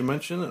now that you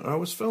mention it, I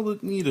always felt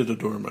it needed a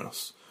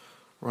dormouse.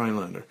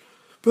 Rhinelander.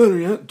 Better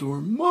yet,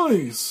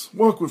 dormice.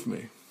 Walk with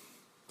me.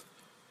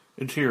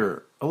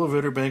 Interior.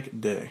 Elevator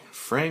bank day.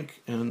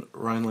 Frank and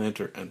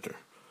Rhinelander enter.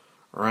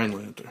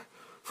 Rhinelander.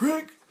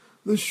 Frank,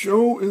 This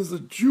show is the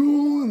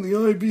jewel in the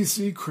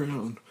IBC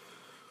crown.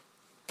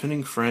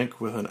 Pinning Frank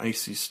with an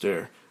icy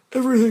stare.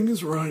 Everything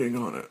is riding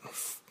on it.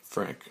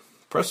 Frank.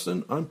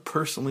 Preston, I'm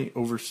personally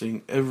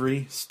overseeing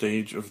every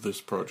stage of this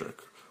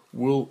project.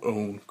 We'll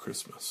own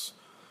Christmas.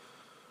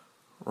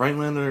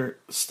 Rhinelander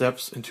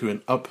steps into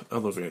an up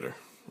elevator.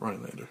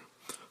 Rhinelander.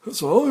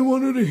 That's all I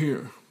wanted to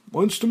hear.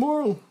 Lunch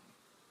tomorrow.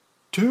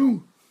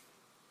 2.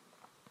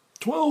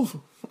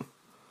 12.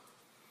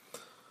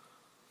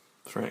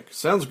 Frank.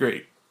 Sounds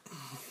great.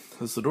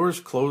 As the doors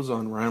close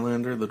on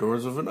Rhinelander, the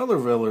doors of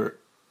another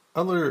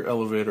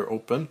elevator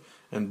open,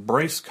 and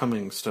Bryce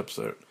Cummings steps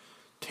out.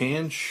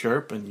 Tan,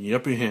 sharp, and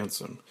yuppie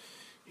handsome.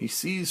 He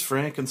sees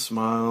Frank and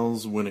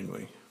smiles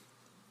winningly.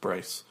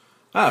 Bryce.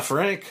 Ah,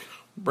 Frank.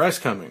 Bryce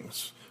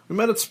Cummings. We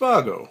met at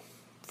Spago.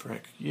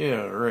 Frank.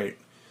 Yeah, right.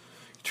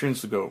 He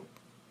turns to go.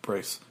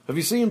 Bryce. Have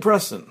you seen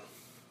Preston?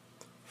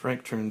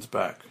 Frank turns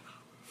back.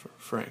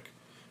 Frank.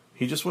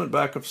 He just went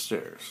back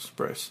upstairs.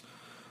 Bryce.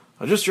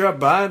 I just dropped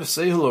by to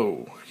say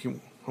hello.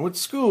 I went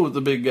to school with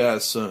the big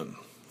guy's son.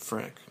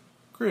 Frank.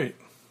 Great.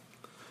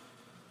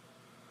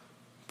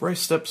 Bryce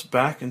steps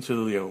back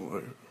into the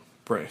elevator.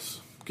 Bryce.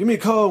 Give me a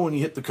call when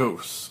you hit the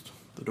coast.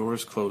 The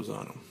doors close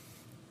on him.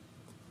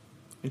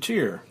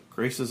 Interior.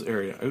 Grace's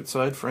area.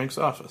 Outside Frank's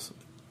office.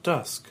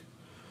 Dusk.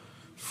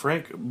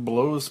 Frank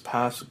blows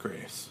past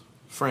Grace.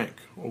 Frank.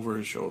 Over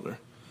his shoulder.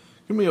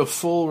 Give me a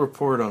full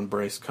report on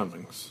Bryce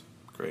Cummings.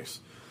 Grace.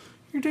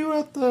 You're due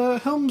at the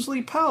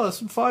Helmsley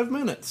Palace in 5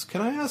 minutes.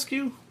 Can I ask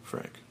you?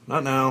 Frank.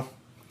 Not now.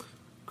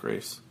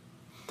 Grace.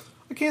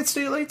 I can't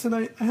stay late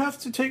tonight. I have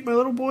to take my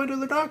little boy to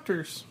the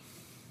doctor's.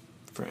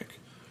 Frank.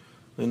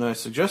 Then I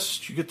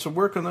suggest you get to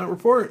work on that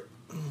report.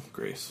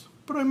 Grace.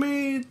 But I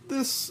made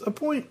this a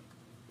point.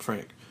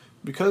 Frank.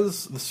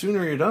 Because the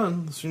sooner you're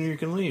done, the sooner you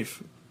can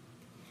leave.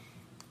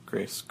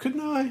 Grace. Couldn't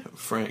I?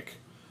 Frank.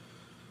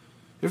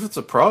 If it's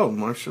a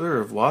problem, I'm sure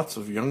there are lots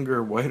of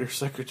younger, whiter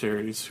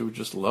secretaries who would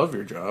just love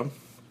your job.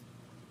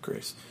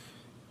 Grace.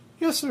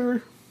 Yes,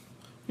 sir.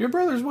 Your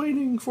brother's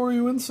waiting for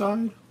you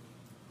inside.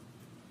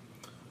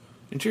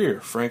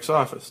 Interior, Frank's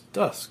office.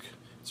 Dusk.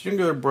 His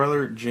younger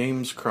brother,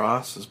 James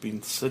Cross, has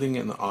been sitting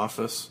in the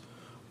office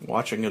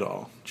watching it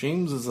all.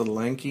 James is a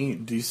lanky,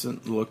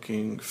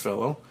 decent-looking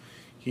fellow.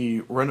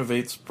 He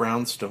renovates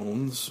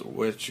brownstones,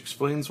 which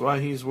explains why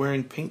he's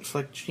wearing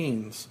paint-flecked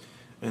jeans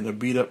and a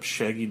beat-up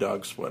shaggy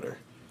dog sweater.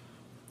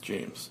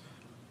 James.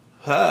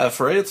 Hi,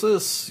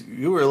 Francis.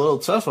 You were a little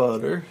tough on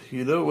her.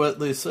 You know what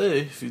they say,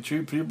 if you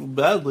treat people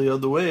badly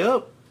on the way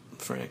up.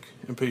 Frank,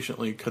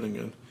 impatiently cutting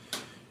in.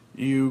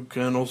 You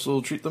can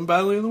also treat them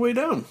badly on the way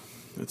down.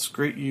 It's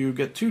great you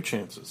get 2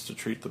 chances to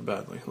treat them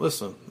badly.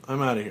 Listen,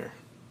 I'm out of here.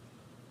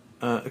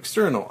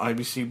 External,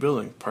 IBC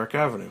building, Park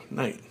Avenue,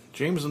 night.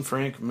 James and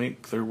Frank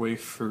make their way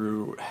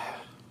through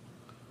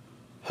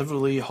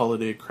heavily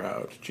holiday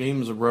crowd.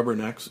 James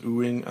rubbernecks,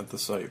 oohing at the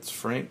sights.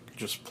 Frank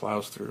just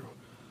plows through.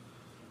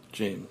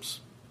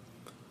 James.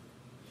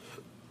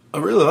 I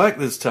really like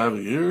this time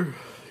of year.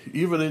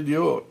 Even in New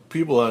York,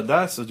 people are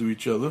nicer to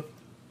each other.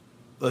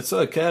 I saw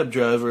a cab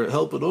driver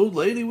help an old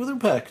lady with her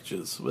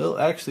packages. Well,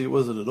 actually, it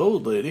wasn't an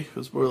old lady. It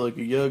was more like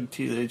a young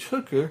teenage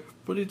hooker,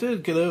 but he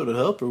did get out and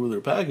help her with her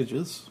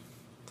packages.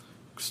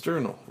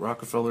 External,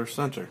 Rockefeller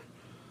Center,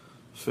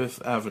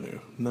 5th Avenue,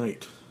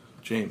 night.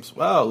 James.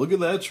 Wow, look at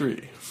that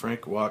tree.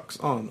 Frank walks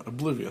on,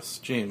 oblivious.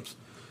 James.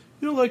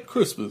 You don't like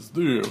Christmas,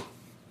 do you?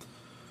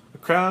 A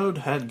crowd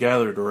had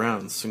gathered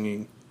around,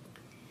 singing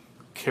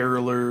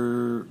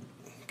Carolers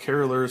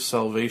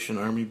Salvation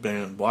Army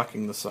Band,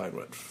 blocking the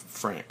sidewalk.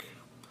 Frank.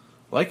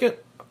 Like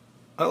it?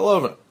 I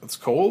love it. It's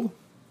cold.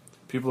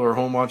 People are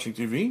home watching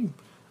TV.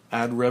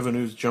 Ad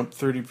revenues jumped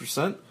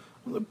 30%.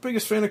 I'm the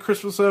biggest fan of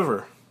Christmas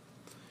ever.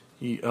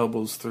 He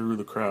elbows through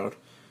the crowd.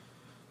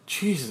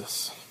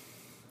 Jesus.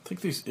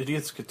 Think these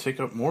idiots could take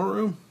up more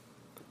room?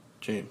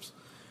 James.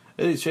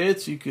 Any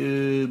chance you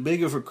could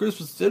make it for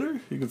Christmas dinner?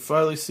 You could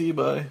finally see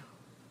by...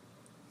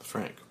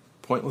 Frank.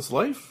 Pointless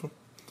life?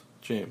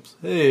 James.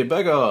 Hey,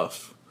 back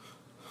off.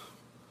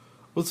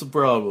 What's the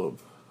problem?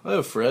 I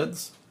have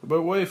friends. My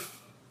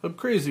wife, I'm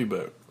crazy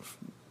about.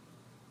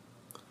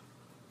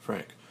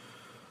 Frank.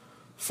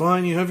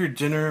 Fine, you have your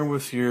dinner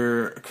with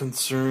your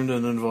concerned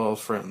and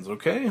involved friends,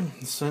 okay?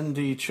 Send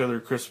each other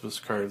Christmas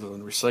cards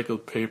on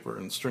recycled paper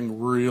and string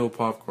real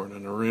popcorn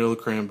and real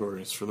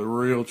cranberries for the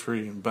real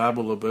tree and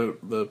babble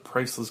about the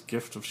priceless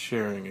gift of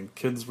sharing and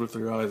kids with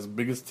their eyes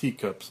big as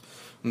teacups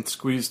and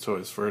squeeze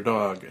toys for a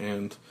dog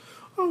and,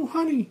 oh,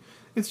 honey,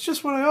 it's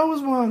just what I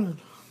always wanted.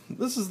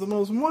 This is the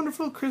most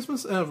wonderful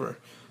Christmas ever.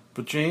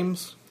 But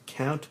James,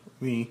 count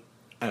me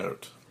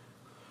out.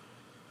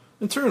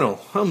 Internal,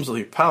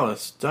 Helmsley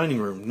Palace, dining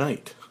room,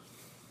 night.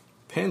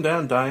 Pan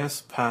down dais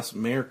past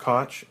Mayor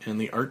Koch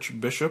and the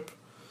Archbishop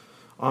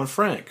on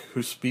Frank,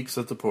 who speaks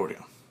at the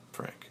podium.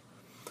 Frank.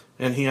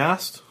 And he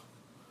asked,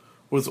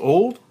 was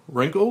old,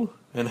 wrinkled,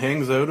 and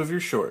hangs out of your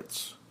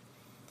shorts.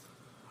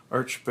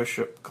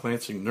 Archbishop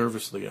glancing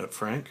nervously at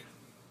Frank.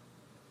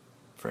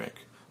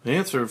 Frank. The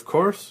answer, of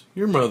course,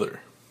 your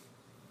mother.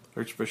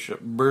 Archbishop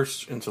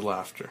bursts into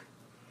laughter.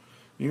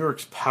 New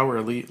York's power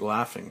elite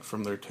laughing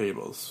from their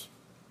tables.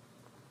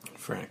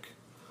 Frank.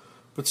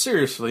 But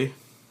seriously,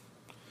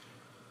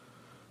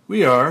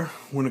 we are,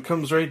 when it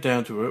comes right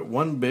down to it,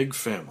 one big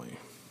family.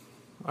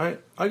 I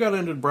got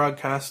into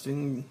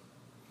broadcasting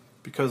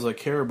because I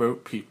care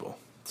about people.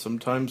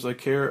 Sometimes I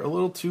care a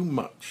little too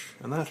much,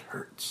 and that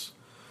hurts.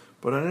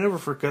 But I never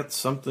forget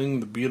something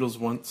the Beatles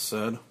once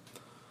said.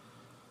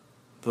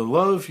 The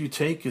love you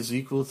take is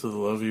equal to the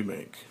love you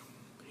make.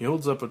 He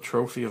holds up a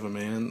trophy of a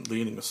man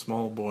leading a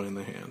small boy in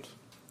the hand.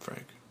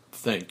 Frank.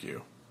 Thank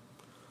you.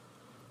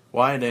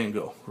 Wide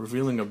angle,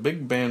 revealing a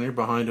big banner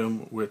behind him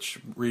which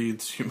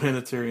reads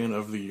Humanitarian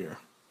of the Year.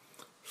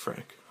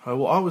 Frank. I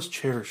will always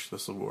cherish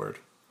this award.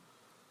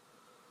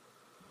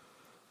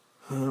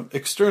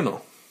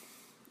 External.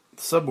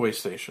 Subway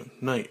station.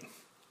 Night.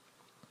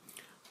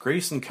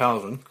 Grace and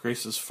Calvin,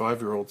 Grace's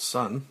 5-year-old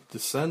son,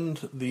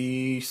 descend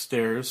the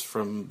stairs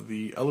from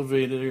the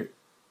elevated.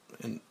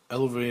 Does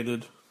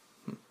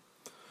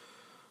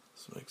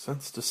that make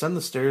sense? Descend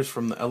the stairs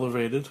from the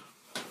elevated.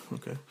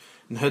 Okay.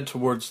 And head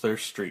towards their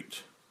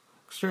street.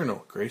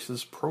 External.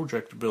 Grace's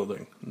project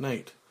building.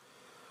 Night.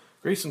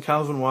 Grace and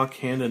Calvin walk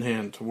hand in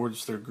hand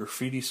towards their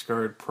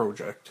graffiti-scarred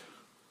project.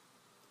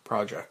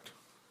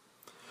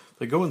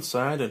 They go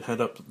inside and head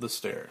up the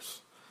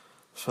stairs.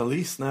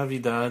 Feliz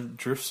Navidad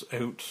drifts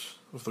out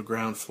of the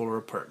ground floor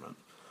apartment.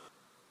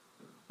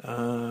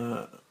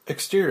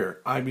 Exterior,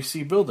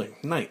 IBC building,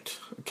 night.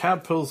 A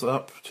cab pulls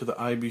up to the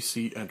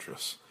IBC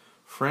entrance.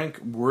 Frank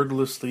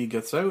wordlessly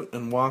gets out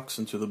and walks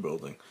into the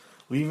building,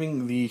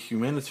 leaving the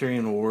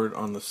humanitarian award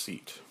on the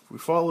seat. We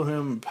follow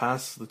him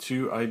past the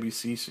 2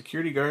 IBC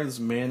security guards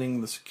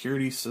manning the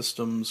security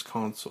systems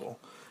console,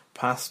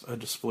 past a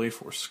display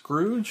for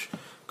Scrooge,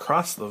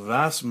 across the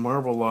vast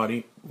marble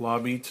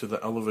lobby to the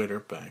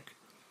elevator bank.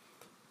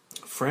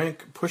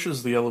 Frank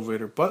pushes the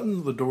elevator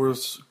button, the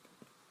doors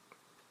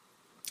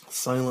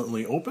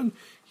silently open,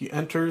 he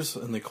enters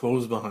and they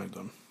close behind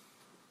him.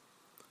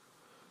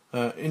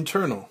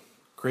 Internal,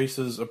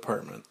 Grace's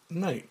apartment,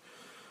 night.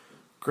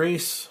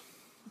 Grace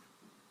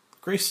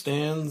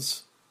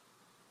stands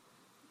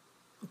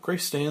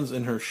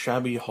in her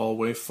shabby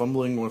hallway,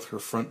 fumbling with her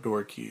front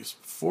door keys.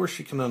 Before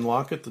she can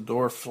unlock it, the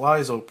door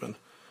flies open.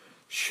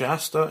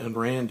 Shasta and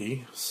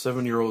Randy,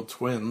 7-year-old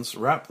twins,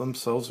 wrap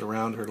themselves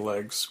around her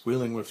legs,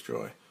 squealing with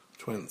joy.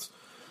 Twins.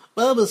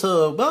 Baba's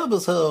home!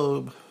 Baba's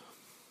home!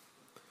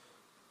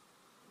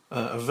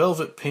 A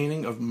velvet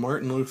painting of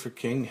Martin Luther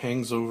King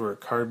hangs over a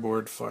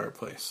cardboard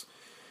fireplace.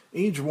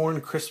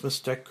 Age-worn Christmas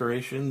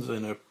decorations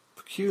and a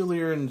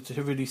peculiar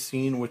nativity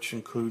scene which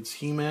includes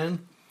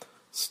He-Man,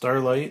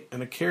 Starlight,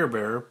 and a Care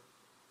Bear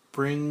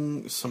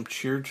bring some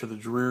cheer to the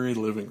dreary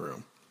living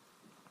room.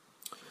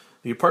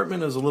 The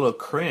apartment is a little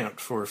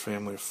cramped for a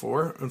family of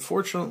 4.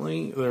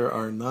 Unfortunately, there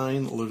are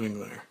 9 living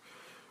there.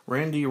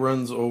 Randy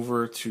runs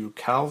over to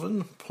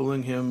Calvin,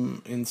 pulling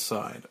him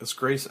inside. As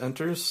Grace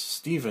enters,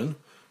 Stephen,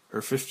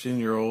 her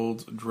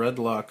 15-year-old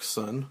dreadlock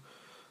son,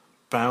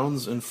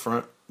 bounds in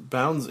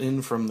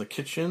from the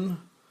kitchen,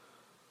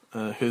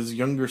 his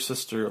younger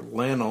sister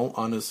Lannel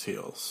on his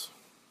heels.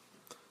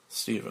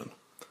 Stephen.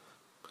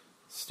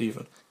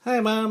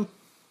 Hi, Mom.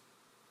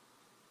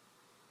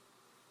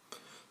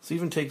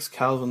 Stephen takes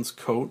Calvin's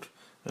coat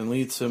and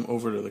leads him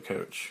over to the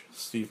couch.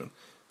 Stephen.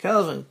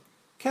 Calvin,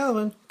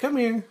 come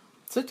here.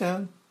 Sit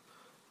down.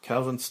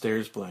 Calvin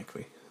stares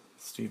blankly.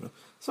 Stephen.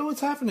 So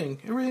what's happening?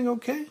 Everything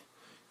okay?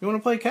 You want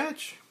to play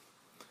catch?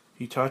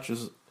 He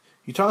tosses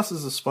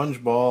a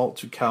sponge ball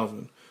to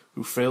Calvin,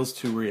 who fails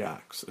to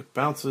react. It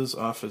bounces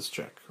off his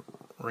cheek.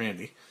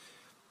 Randy.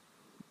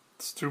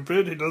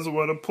 Stupid, he doesn't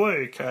want to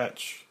play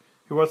catch.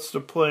 He wants to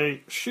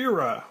play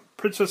She-Ra,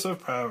 Princess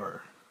of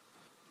Power.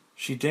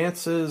 She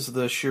dances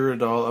the She-Ra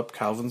doll up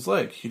Calvin's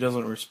leg. He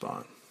doesn't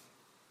respond.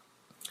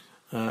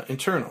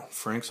 Internal,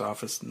 Frank's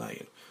office,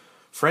 night.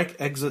 Frank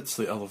exits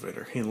the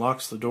elevator. He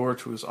locks the door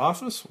to his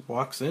office,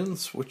 walks in,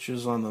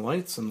 switches on the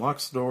lights, and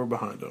locks the door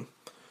behind him.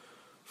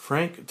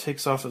 Frank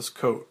takes off his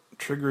coat,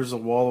 triggers a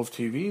wall of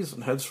TVs,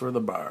 and heads for the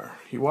bar.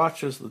 He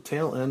watches the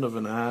tail end of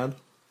an ad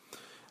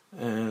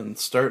and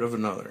start of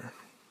another.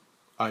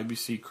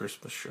 IBC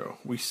Christmas show.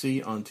 We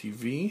see on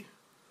TV.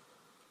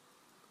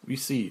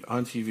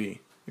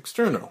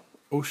 External.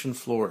 Ocean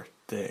floor.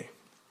 Day.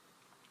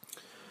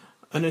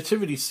 A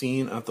nativity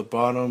scene at the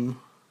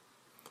bottom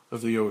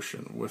of the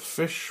ocean with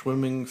fish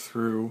swimming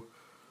through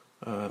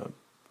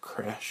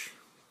creche.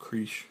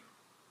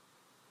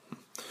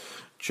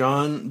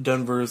 John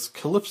Denver's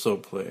Calypso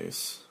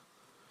plays.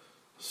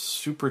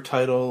 Super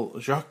title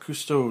Jacques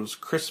Cousteau's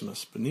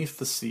Christmas Beneath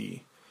the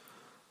Sea.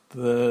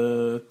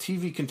 The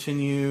TV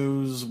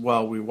continues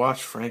while we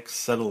watch Frank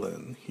settle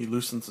in. He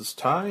loosens his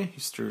tie,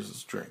 he stirs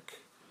his drink.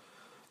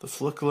 The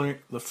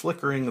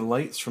flickering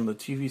lights from the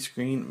TV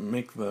screen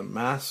make the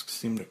mask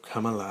seem to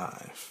come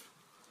alive.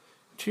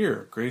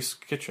 Interior, Grace's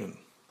kitchen,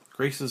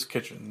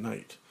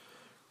 night.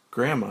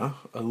 Grandma,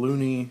 a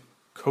loony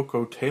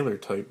Coco Taylor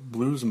type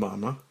blues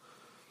mama,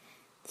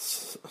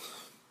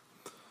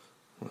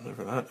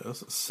 whatever that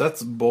is,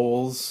 sets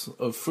bowls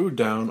of food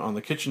down on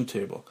the kitchen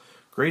table.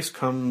 Grace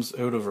comes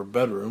out of her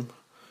bedroom,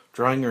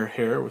 drying her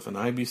hair with an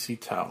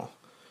IBC towel.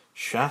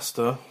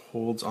 Shasta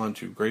holds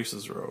onto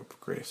Grace's robe.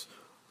 Grace.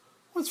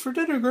 What's for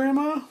dinner,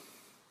 Grandma?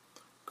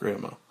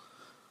 Grandma.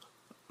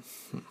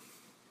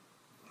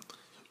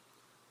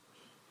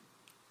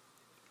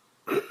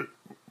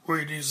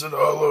 Wheaties and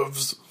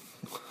olives.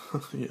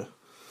 Yeah.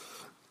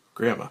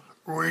 Grandma.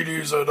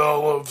 Wheaties and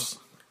olives.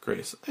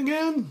 Grace.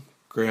 Again?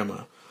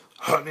 Grandma.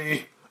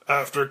 Honey,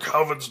 after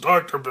Calvin's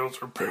doctor bills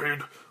are paid,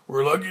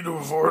 we're lucky to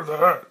afford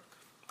that.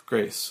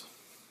 Grace.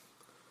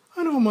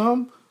 I know,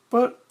 Mom,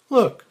 but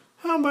look,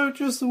 how about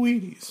just the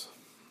Wheaties?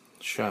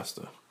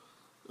 Shasta.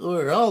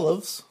 Or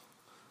olives.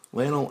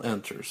 Lionel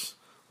enters.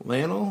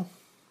 Lionel?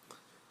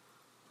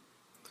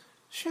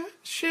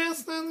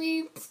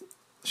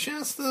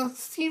 Shasta,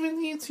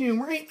 Stephen needs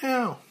you right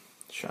now.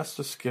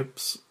 Shasta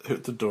skips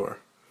out the door.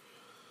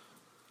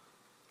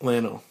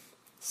 Lionel.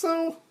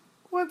 So,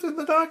 what did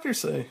the doctor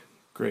say?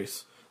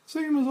 Grace.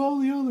 Same as all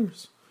the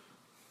others.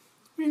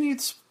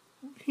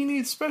 He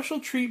needs special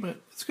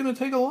treatment. It's going to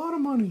take a lot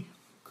of money.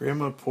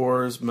 Grandma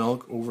pours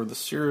milk over the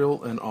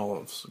cereal and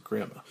olives.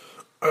 Grandma.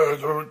 I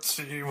don't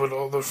see what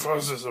all the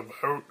fuss is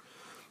about.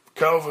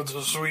 Calvin's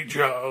a sweet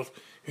child.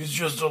 He's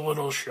just a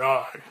little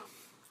shy.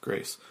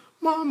 Grace.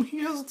 Mom, he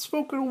hasn't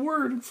spoken a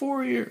word in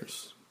 4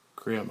 years.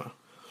 Grandma.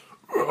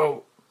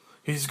 Well,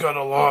 he's got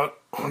a lot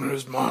on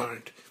his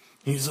mind.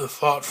 He's a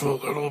thoughtful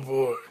little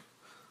boy.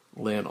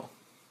 Lionel.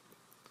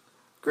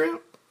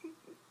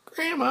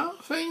 Grandma,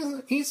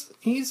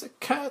 he's a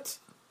cat.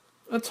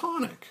 A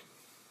tonic.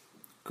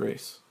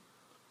 Grace.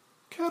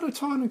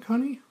 Catatonic,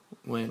 honey.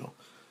 Lionel.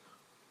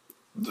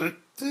 Did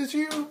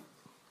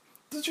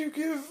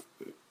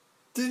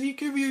he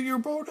give you your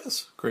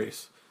bonus?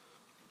 Grace.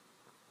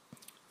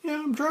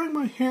 Yeah, I'm drying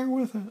my hair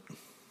with it.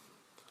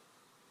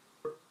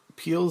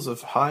 Peals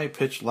of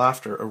high-pitched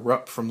laughter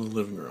erupt from the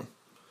living room.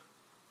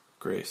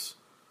 Grace.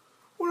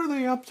 What are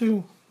they up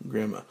to?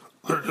 Grandma.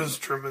 They're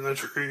just trimming the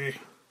tree.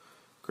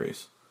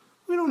 Grace.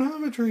 We don't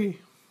have a tree.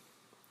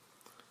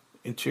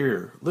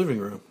 Interior, living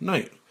room,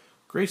 night.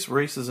 Grace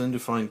races in to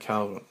find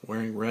Calvin,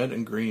 wearing red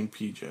and green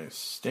PJs,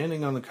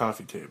 standing on the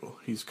coffee table.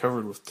 He's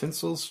covered with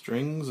tinsel,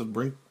 strings of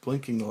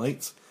blinking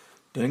lights,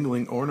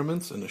 dangling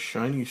ornaments, and a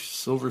shiny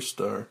silver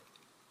star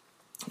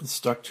is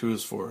stuck to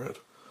his forehead.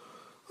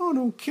 Oh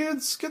no,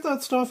 kids, get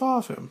that stuff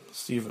off him.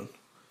 Stephen.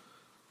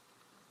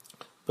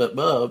 But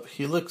Bub,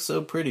 he looks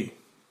so pretty.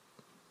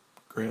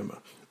 Grandma.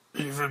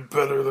 Even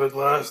better than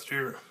last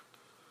year.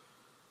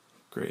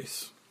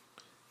 Grace.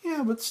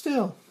 Yeah, but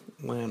still.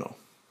 Lionel.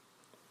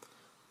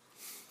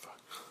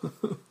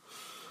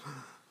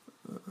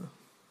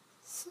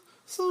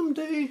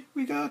 Someday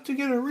we got to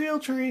get a real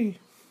tree.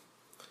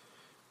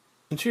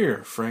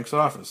 Interior, Frank's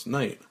office,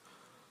 night.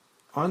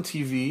 On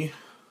TV,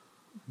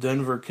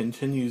 Denver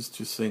continues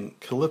to sing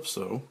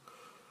Calypso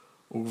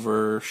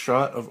over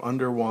shot of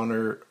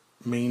underwater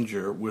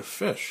manger with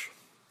fish.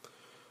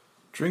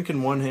 Drink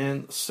in one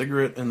hand,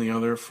 cigarette in the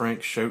other,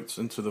 Frank shouts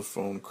into the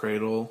phone,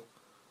 cradle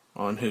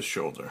on his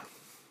shoulder.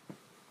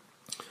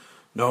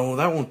 No,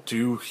 that won't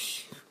do.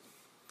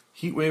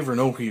 Heat wave or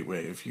no heat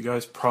wave, you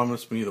guys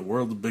promised me the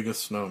world's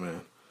biggest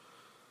snowman.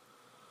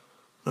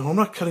 No, I'm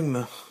not cutting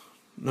to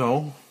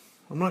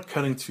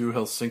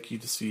Helsinki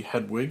to see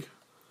Hedwig,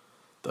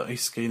 the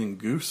ice skating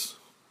goose.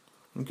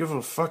 I don't give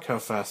a fuck how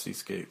fast he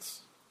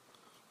skates.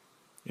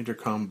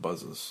 Intercom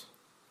buzzes.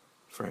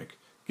 Frank,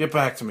 get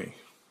back to me.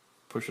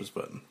 Pushes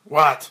button.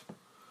 What?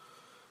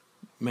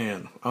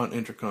 Man, on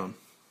intercom.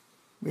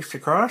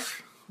 Mr.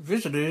 Cross,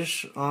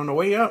 visitors on the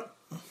way up.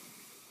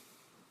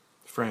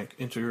 Frank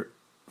into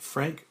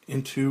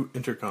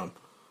intercom.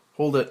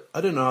 Hold it, I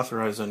didn't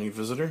authorize any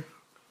visitor.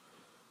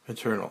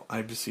 Internal,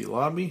 IBC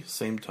lobby,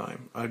 same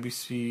time.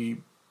 IBC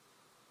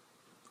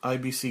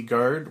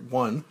guard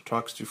 1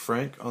 talks to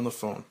Frank on the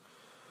phone.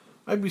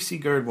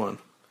 IBC guard 1.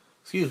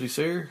 Excuse me,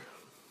 sir.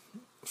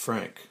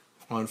 Frank,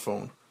 on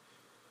phone.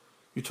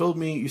 You told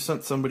me you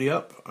sent somebody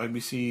up,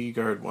 IBC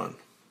guard 1.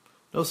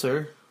 No,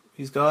 sir.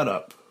 He's got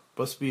up.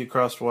 Must be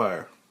across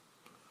wire.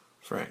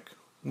 Frank,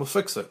 we'll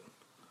fix it.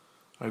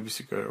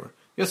 IBC guard 1.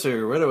 Yes,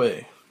 sir, right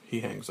away.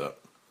 He hangs up.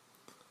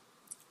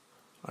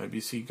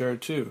 IBC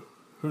guard 2.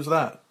 Who's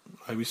that?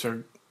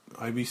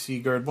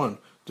 IBC guard 1.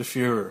 De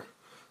Fuhrer.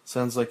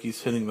 Sounds like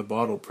he's hitting the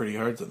bottle pretty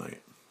hard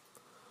tonight.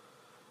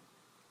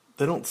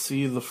 They don't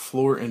see the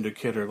floor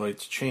indicator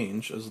lights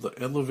change as the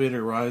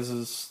elevator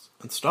rises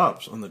and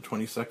stops on the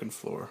 22nd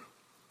floor.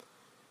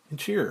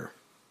 Interior.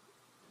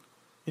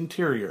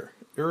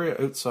 Area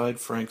outside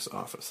Frank's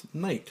office.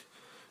 Night.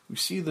 We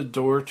see the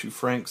door to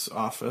Frank's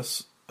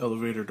office.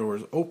 Elevator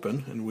doors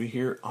open and we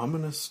hear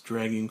ominous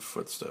dragging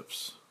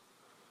footsteps.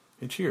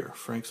 Interior.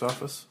 Frank's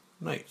office.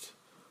 Night.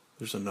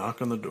 There's a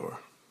knock on the door.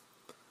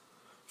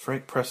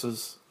 Frank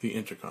presses the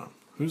intercom.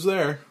 Who's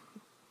there?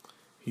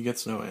 He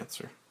gets no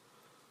answer.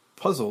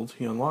 Puzzled,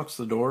 he unlocks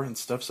the door and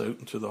steps out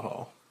into the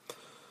hall.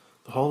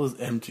 The hall is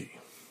empty.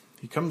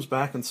 He comes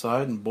back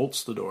inside and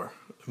bolts the door.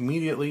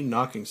 Immediately,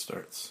 knocking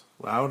starts,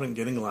 loud and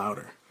getting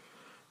louder.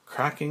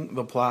 cracking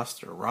the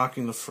plaster,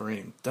 rocking the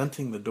frame,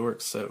 denting the door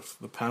itself.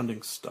 The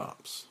pounding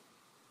stops.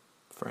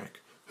 Frank.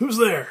 Who's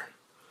there?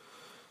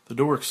 The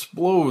door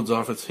explodes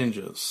off its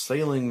hinges,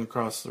 sailing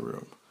across the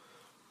room.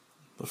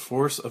 The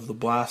force of the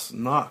blast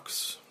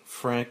knocks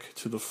Frank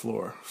to the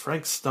floor.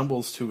 Frank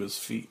stumbles to his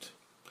feet,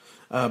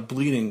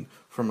 bleeding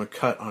from a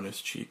cut on his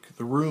cheek.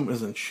 The room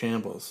is in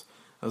shambles.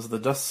 As the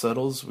dust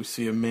settles, we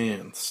see a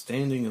man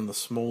standing in the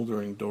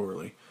smoldering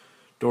doorway,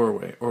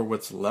 or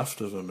what's left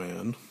of a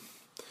man.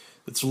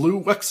 It's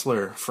Lou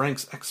Wexler,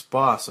 Frank's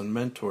ex-boss and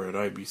mentor at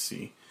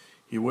IBC.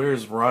 He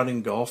wears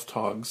rotting golf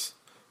togs,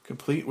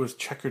 complete with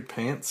checkered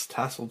pants,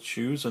 tasseled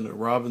shoes, and a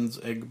robin's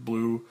egg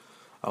blue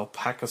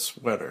alpaca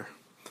sweater.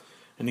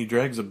 And he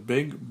drags a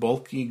big,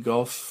 bulky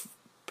golf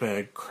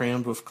bag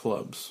crammed with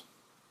clubs.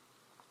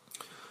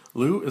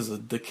 Lou is a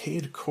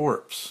decayed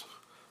corpse,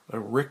 a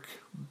Rick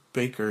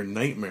Baker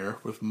nightmare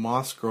with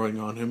moss growing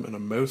on him and a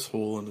mouse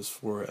hole in his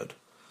forehead.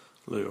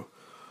 Lou.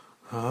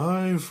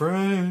 Hi,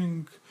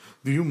 Frank.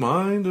 Do you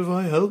mind if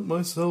I help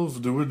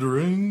myself to a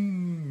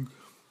drink?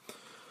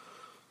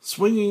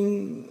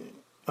 Swinging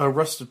a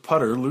rusted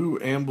putter, Lou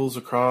ambles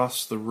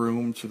across the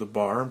room to the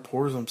bar and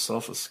pours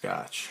himself a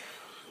scotch.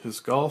 His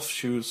golf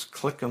shoes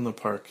click on the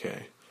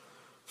parquet.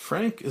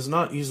 Frank is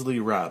not easily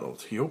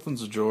rattled. He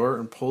opens a drawer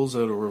and pulls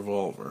out a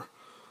revolver.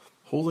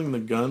 Holding the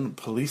gun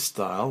police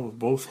style with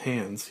both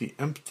hands, he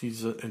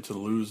empties it into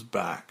Lou's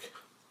back.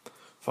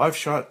 Five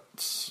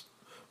shots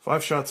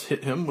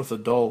hit him with a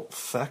dull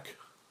feck,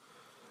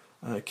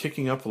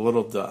 kicking up a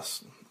little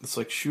dust. It's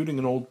like shooting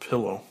an old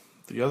pillow.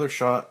 The other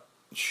shot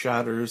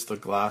shatters the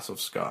glass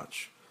of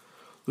scotch.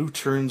 Lou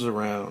turns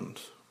around,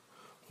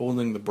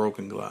 holding the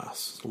broken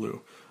glass.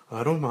 Lou.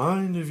 I don't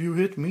mind if you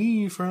hit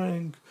me,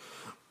 Frank,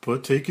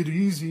 but take it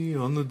easy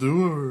on the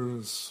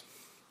doers.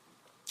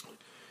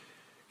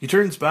 He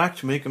turns back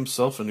to make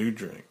himself a new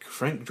drink.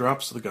 Frank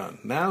drops the gun.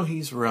 Now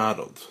he's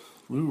rattled.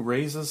 Lou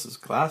raises his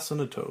glass in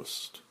a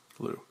toast.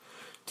 Lou.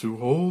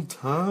 To old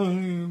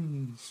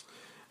times.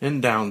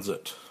 And downs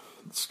it.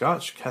 The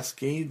scotch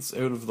cascades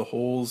out of the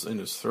holes in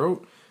his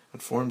throat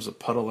and forms a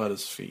puddle at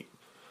his feet.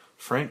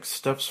 Frank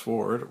steps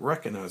forward,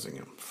 recognizing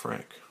him.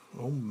 Frank.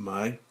 Oh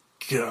my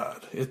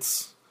God.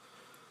 It's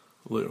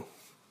Lou.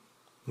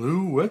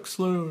 Lou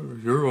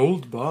Wexler, your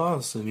old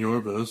boss and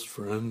your best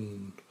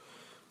friend.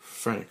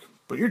 Frank.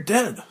 But you're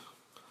dead.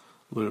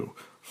 Lou.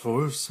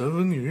 For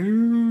 7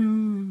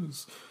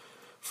 years.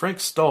 Frank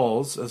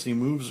stalls as he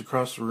moves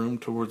across the room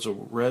towards a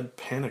red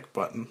panic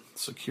button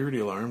security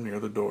alarm near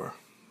the door.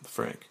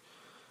 Frank.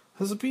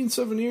 Has it been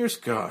 7 years?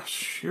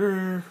 Gosh,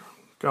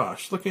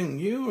 looking at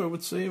you, I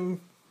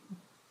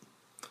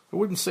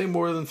wouldn't say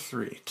more than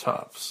 3,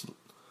 tops.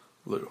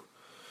 Lou.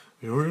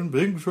 You're in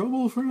big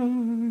trouble,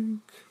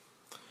 Frank.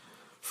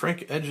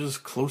 Frank edges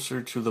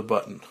closer to the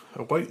button.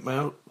 A white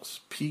mouse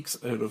peeks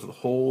out of the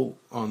hole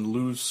on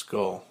Lou's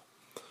skull.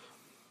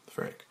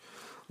 Frank.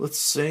 Let's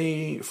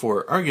say,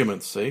 for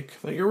argument's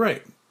sake, that you're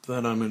right,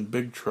 that I'm in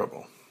big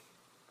trouble.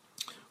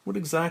 What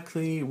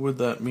exactly would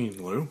that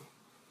mean, Lou?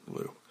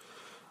 Lou.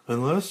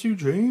 Unless you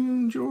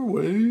change your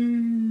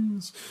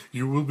ways,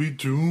 you will be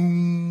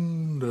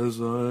doomed as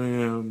I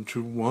am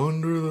to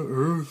wander the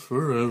earth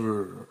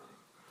forever.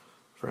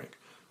 Frank.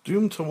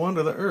 Doomed to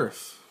wander the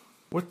earth?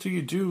 What do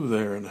you do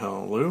there in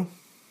hell, Lou?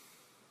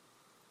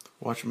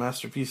 Watch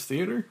Masterpiece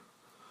Theater?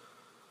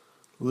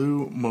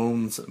 Lou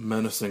moans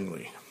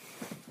menacingly.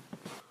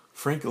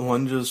 Frank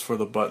lunges for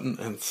the button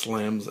and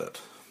slams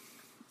it.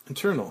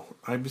 Internal,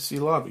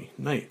 IBC lobby,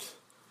 night.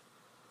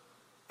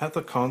 At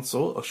the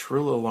console, a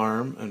shrill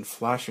alarm and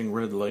flashing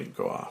red light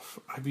go off.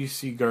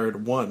 IBC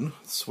Guard 1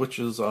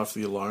 switches off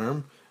the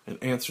alarm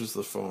and answers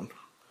the phone.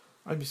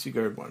 IBC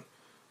Guard 1.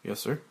 Yes,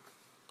 sir?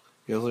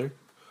 Yes, sir?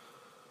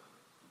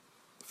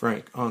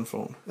 Frank, on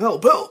phone.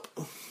 Help, help!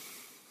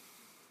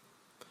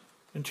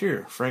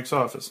 Interior, Frank's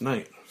office,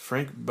 night.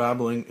 Frank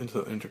babbling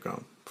into the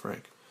intercom.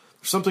 Frank.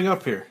 There's something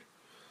up here.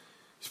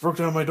 He's broke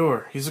down my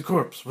door. He's a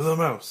corpse with a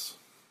mouse.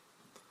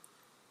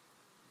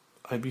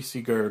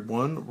 IBC Guard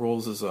 1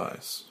 rolls his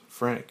eyes.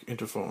 Frank,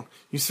 interphone.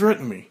 He's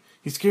threatening me.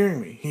 He's scaring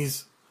me.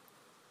 He's...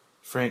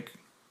 Frank,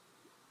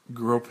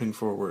 groping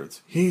for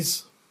words.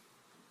 He's...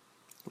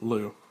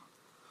 Lou.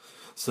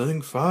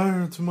 Setting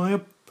fire to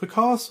my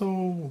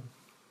Picasso.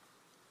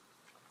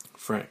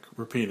 Frank,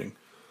 repeating.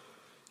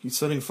 He's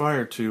setting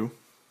fire to...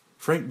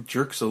 Frank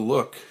jerks a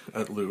look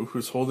at Lou,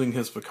 who's holding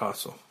his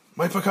Picasso.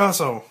 My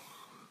Picasso!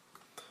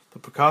 The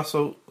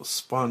Picasso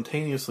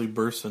spontaneously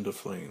bursts into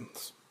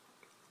flames.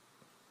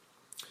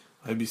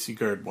 IBC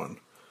Guard 1.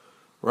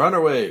 We're on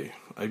our way.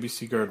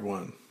 IBC Guard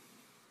 1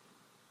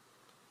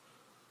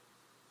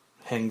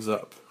 hangs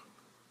up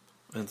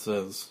and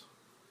says,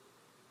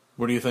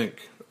 what do you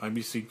think?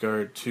 IBC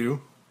Guard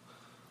 2.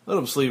 Let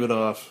him sleep it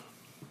off.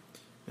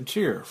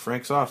 Interior,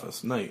 Frank's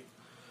office, night.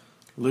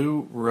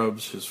 Lou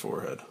rubs his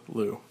forehead.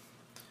 Lou.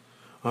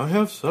 I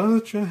have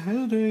such a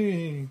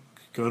headache.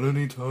 Got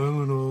any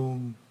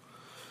Tylenol?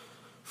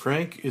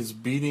 Frank is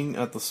beating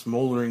at the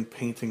smoldering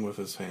painting with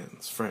his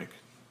hands. Frank.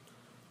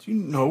 Do you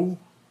know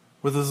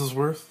what this is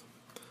worth?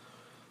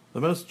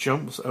 The mouse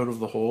jumps out of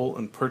the hole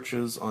and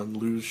perches on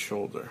Lou's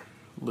shoulder.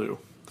 Lou.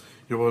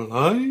 You're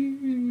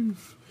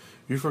alive!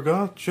 You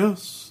forgot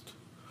just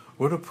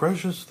what a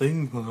precious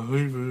thing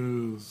life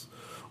is.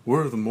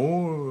 Worth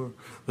more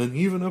than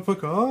even a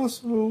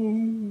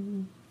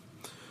Picasso.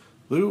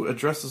 Lou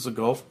addresses a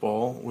golf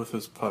ball with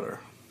his putter.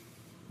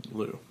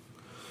 Lou.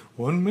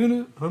 1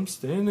 minute, I'm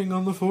standing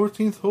on the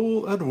 14th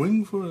hole at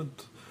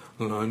Wingfoot,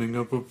 lining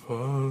up a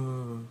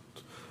putt.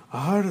 A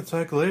heart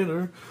attack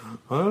later,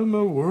 I'm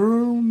a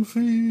worm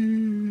feast.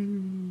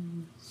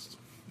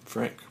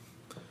 Frank.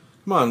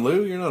 Come on,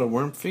 Lou, you're not a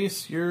worm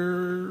feast,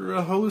 you're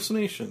a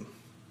hallucination.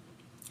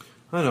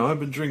 I know, I've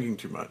been drinking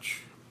too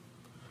much.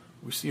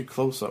 We see a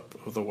close-up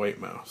of the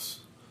white mouse.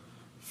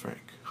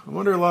 Frank. I'm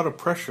under a lot of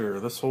pressure,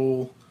 this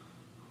whole...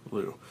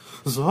 Lou.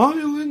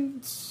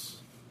 Silence!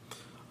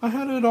 I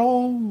had it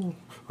all.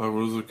 I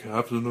was a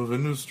captain of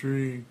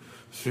industry,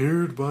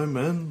 feared by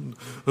men,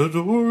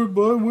 adored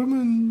by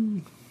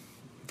women.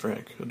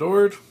 Frank.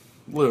 Adored?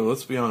 Lou,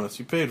 let's be honest,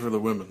 you paid for the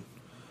women.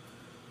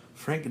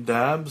 Frank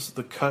dabs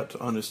the cut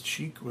on his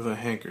cheek with a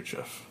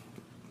handkerchief.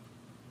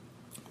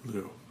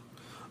 Lou.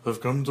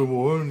 I've come to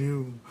warn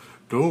you.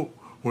 Don't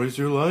waste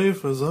your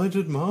life as I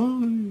did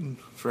mine.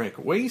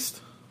 Frank. Waste?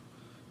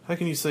 How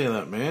can you say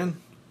that, man?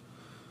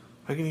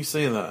 How can you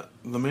say that?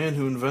 The man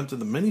who invented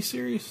the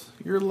miniseries?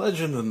 You're a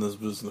legend in this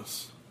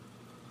business.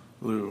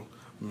 Lou.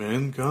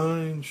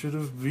 Mankind should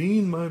have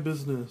been my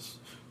business.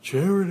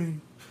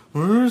 Charity,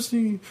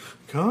 mercy,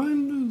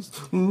 kindness,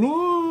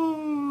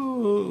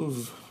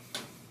 love.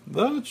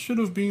 That should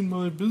have been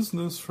my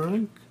business,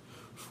 Frank.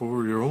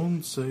 For your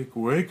own sake,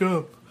 wake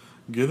up.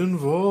 Get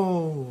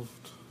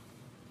involved.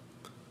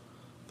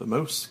 The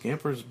mouse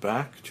scampers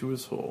back to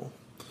his hole.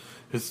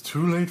 It's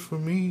too late for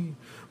me,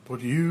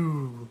 but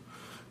you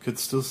could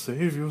still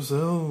save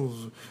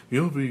yourselves.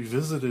 You'll be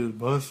visited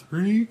by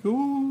 3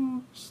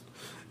 ghosts.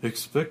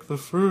 Expect the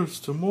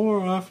first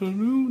tomorrow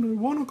afternoon at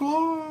 1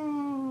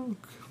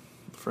 o'clock.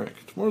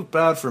 Frank. Tomorrow's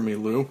bad for me,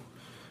 Lou. In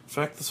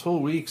fact, this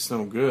whole week's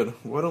no good.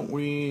 Why don't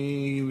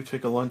we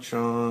take a lunch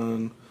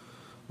on...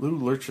 Lou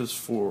lurches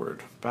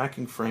forward,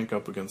 backing Frank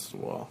up against the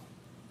wall.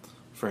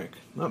 Frank.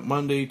 Not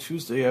Monday,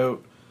 Tuesday's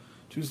out.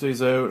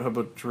 How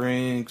about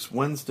drinks?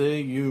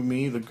 Wednesday, you,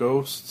 me, the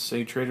ghosts,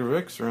 say Trader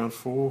Vic's around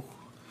 4.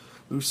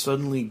 Lou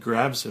suddenly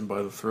grabs him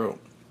by the throat.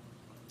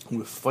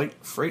 With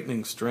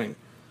frightening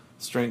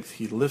strength,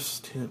 he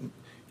lifts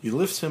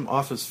him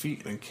off his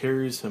feet and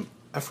carries him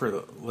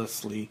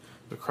effortlessly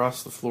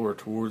across the floor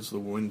towards the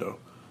window.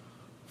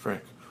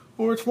 Frank.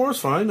 Or tomorrow's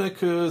fine. I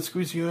could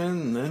squeeze you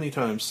in any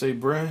time. Say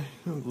Bray.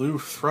 Lou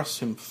thrusts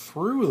him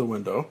through the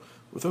window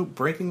without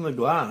breaking the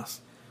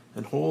glass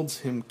and holds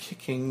him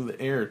kicking the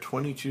air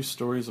 22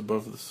 stories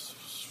above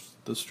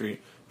the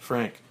street.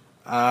 Frank.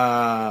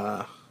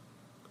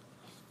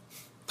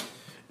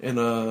 In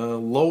a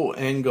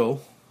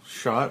low-angle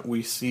shot,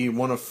 we see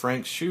one of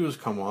Frank's shoes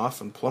come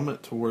off and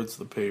plummet towards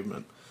the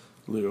pavement.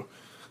 Lou.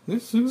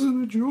 This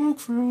isn't a joke,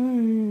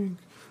 Frank.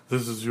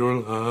 This is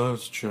your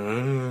last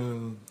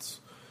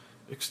chance.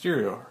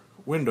 Exterior.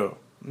 Window.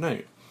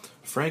 Night.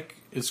 Frank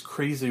is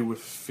crazy with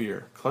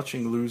fear,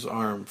 clutching Lou's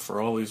arm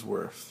for all he's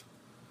worth.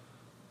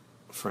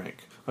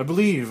 Frank. I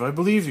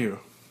believe you.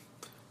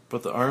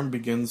 But the arm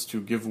begins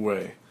to give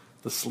way.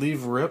 The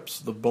sleeve rips,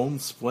 the bone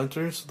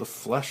splinters, the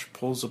flesh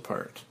pulls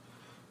apart.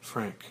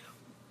 Frank.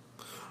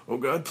 Oh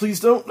God, please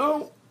don't,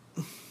 no!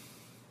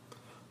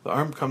 The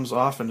arm comes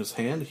off in his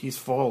hand. He's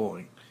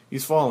falling,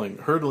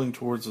 hurtling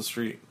towards the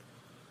street.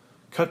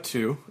 Cut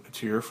to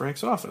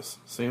Frank's office.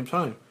 Same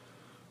time.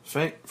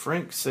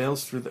 Frank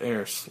sails through the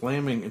air,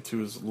 slamming into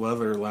his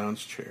leather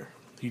lounge chair.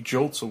 He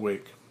jolts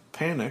awake.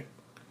 Panic,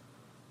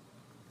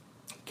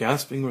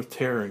 gasping with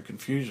terror and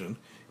confusion,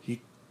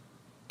 he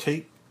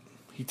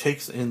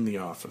takes in the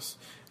office.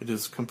 It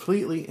is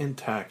completely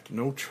intact,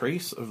 no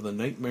trace of the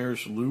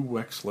nightmarish Lou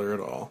Wexler at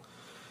all.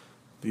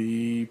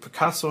 The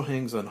Picasso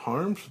hangs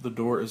unharmed, the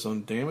door is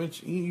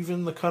undamaged,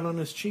 even the cut on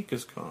his cheek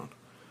is gone.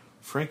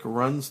 Frank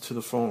runs to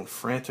the phone,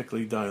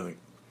 frantically dialing.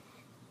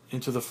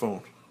 Into the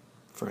phone.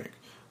 Frank.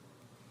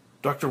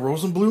 Dr.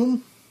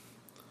 Rosenblum?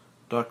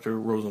 Dr.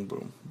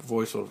 Rosenblum.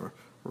 Voiceover.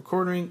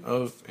 Recording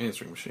of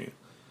answering machine.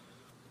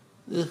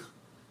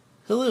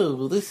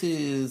 Hello, this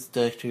is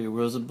Dr.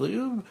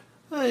 Rosenblum.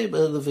 I'm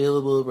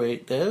unavailable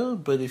right now,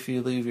 but if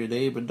you leave your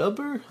name and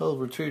number, I'll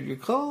return your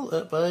call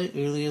at my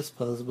earliest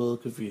possible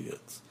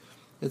convenience.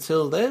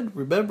 Until then,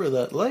 remember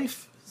that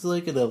life is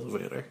like an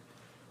elevator,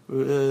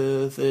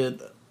 with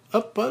an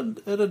up button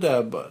and a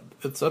down button.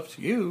 It's up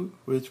to you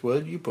which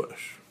one you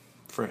push.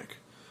 Frank.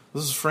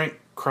 This is Frank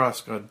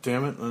Cross,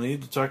 goddammit. I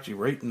need to talk to you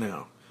right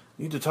now.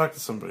 I need to talk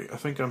to somebody. I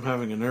think I'm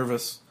having a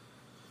nervous...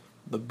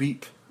 The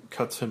beep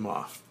cuts him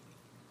off.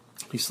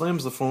 He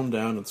slams the phone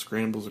down and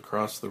scrambles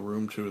across the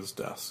room to his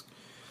desk.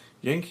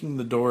 Yanking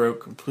the door out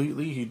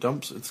completely, he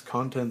dumps its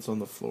contents on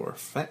the floor.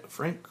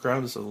 Frank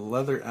grabs a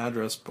leather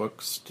address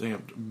book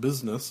stamped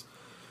business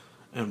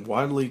and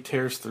wildly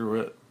tears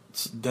through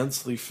its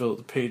densely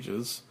filled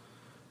pages,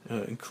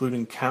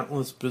 including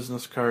countless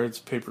business cards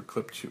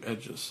paper-clipped to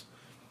edges.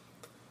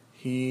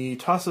 He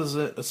tosses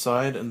it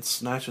aside and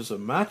snatches a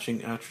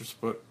matching address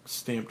book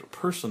stamped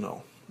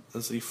personal.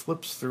 As he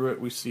flips through it,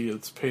 we see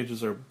its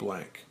pages are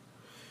blank.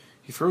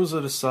 He throws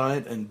it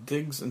aside and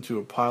digs into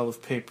a pile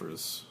of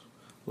papers.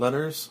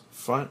 Papers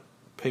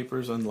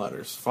and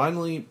letters,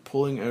 finally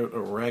pulling out a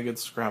ragged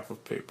scrap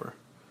of paper.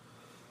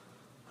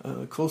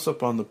 Close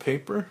up on the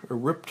paper, a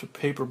ripped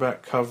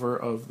paperback cover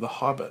of The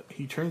Hobbit.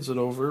 He turns it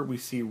over, we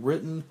see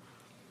written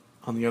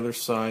on the other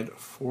side,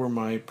 "For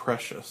my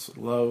precious,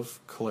 love,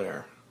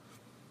 Claire."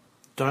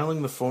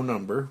 Dialing the phone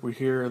number, we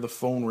hear the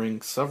phone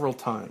ring several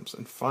times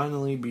and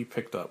finally be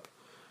picked up.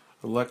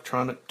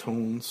 Electronic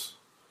tones.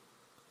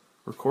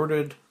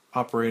 Recorded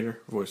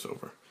operator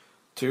voiceover.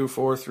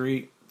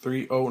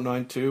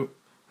 243-3092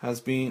 has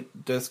been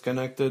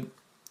disconnected.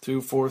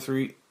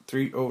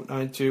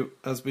 243-3092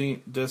 has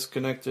been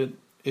disconnected.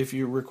 If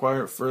you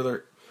require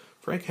further...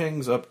 Frank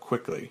hangs up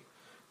quickly.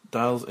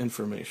 Dials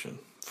information.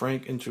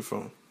 Frank into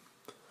phone.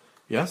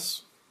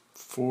 Yes?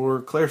 For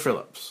Claire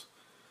Phillips.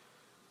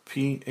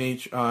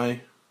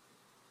 PHI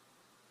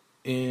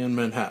in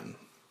Manhattan.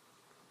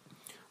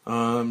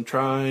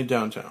 Try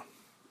downtown.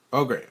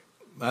 Oh, great.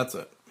 That's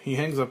it. He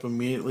hangs up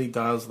immediately,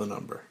 dials the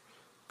number.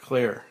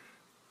 Claire.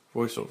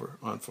 Voiceover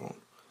on phone.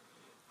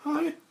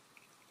 Hi.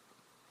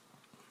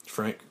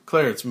 Frank.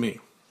 Claire, it's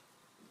me.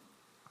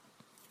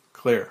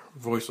 Claire.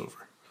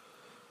 Voiceover.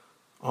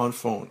 On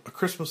phone. A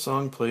Christmas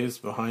song plays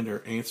behind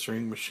her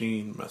answering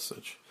machine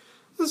message.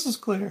 This is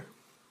Claire.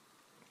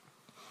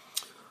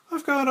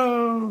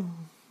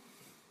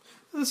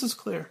 This is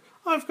Claire.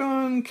 I've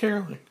gone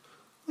caroling.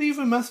 Leave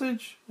a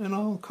message and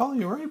I'll call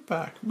you right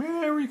back.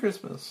 Merry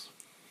Christmas.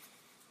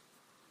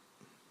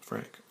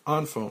 Frank.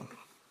 On phone.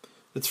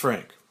 It's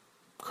Frank.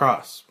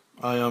 Cross.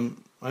 I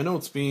know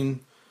it's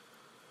been...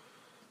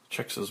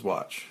 Checks his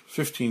watch.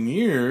 15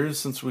 years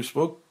since we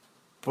spoke,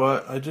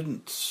 but I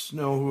didn't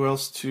know who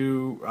else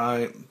to...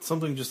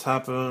 Something just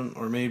happened,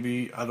 or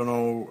maybe, I don't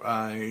know,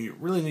 I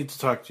really need to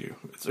talk to you.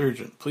 It's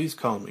urgent. Please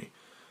call me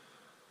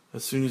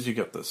as soon as you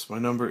get this. My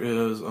number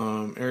is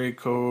area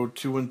code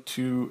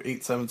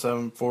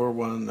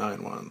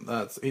 212-877-4191.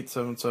 That's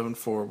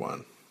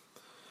 87741.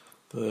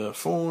 The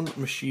phone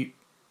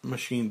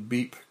machine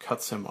beep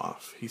cuts him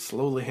off. He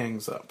slowly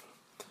hangs up.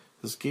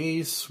 His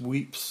gaze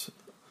sweeps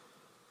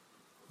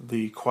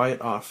the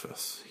quiet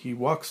office. He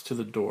walks to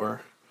the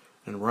door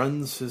and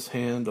runs his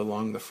hand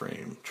along the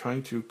frame,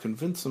 trying to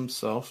convince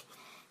himself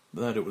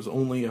that it was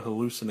only a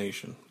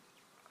hallucination.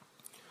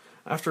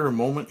 After a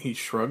moment, he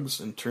shrugs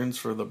and turns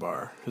for the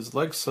bar. His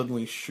legs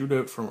suddenly shoot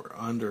out from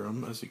under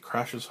him as he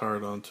crashes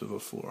hard onto the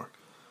floor.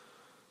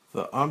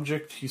 The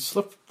object he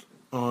slipped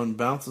on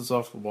bounces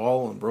off the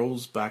wall and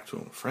rolls back to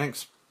him.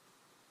 Frank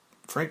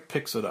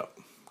picks it up.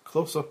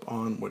 Close up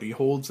on what he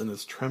holds in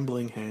his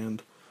trembling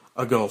hand,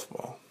 a golf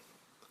ball.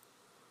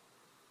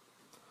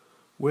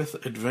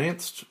 With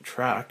advanced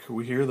track,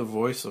 we hear the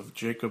voice of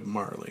Jacob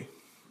Marley.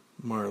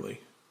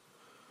 Marley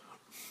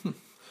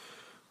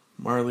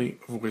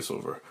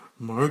voiceover.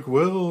 Mark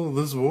well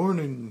this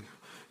warning.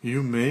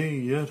 You may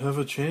yet have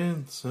a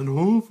chance and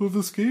hope of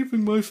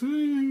escaping my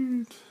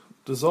fate.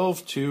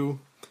 Dissolve to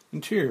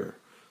interior.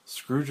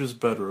 Scrooge's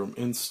bedroom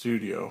in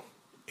studio.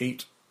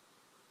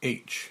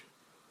 8H.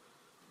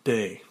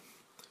 Day.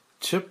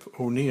 Tip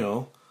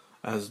O'Neill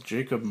as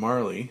Jacob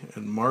Marley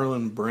and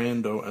Marlon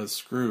Brando as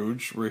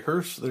Scrooge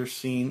rehearse their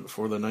scene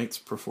for the night's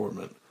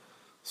performance.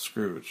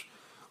 Scrooge.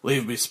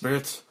 Leave me,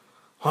 spirits.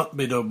 Haunt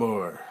me no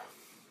more.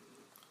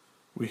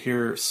 We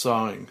hear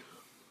sawing.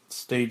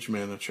 Stage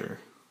manager.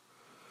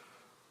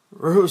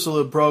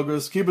 Rehearsal in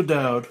progress. Keep it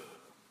down.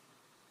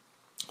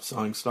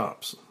 Sawing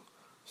stops.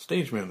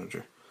 Stage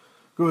manager.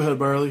 Go ahead,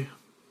 Marley.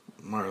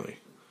 Marley.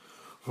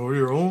 For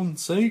your own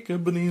sake,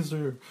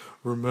 Ebenezer,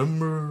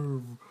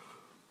 remember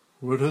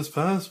what has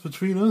passed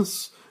between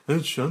us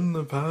and shun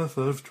the path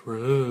I've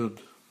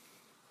tread.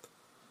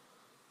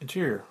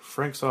 Interior.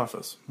 Frank's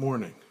office.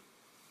 Morning.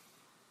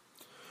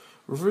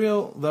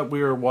 Reveal that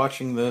we are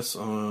watching this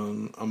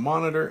on a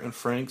monitor in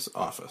Frank's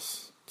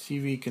office.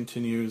 TV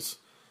continues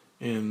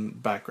in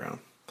background.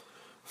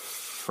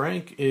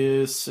 Frank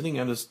is sitting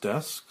at his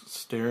desk,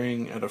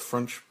 staring at a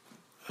front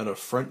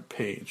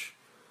page.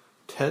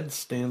 Ted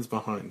stands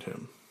behind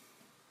him.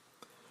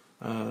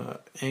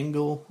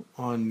 Angle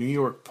on New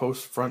York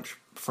Post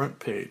front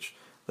page.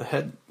 The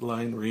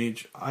headline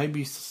reads,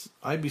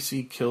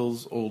 IBC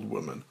kills old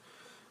woman.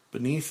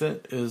 Beneath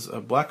it is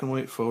a black and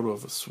white photo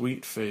of a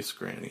sweet-faced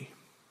granny.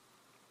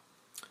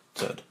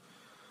 Ted.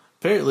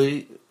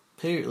 Apparently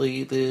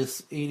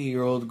this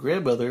 80-year-old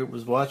grandmother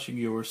was watching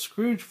your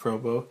Scrooge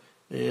promo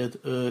and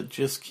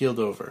just keeled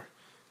over.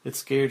 It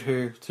scared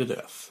her to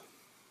death.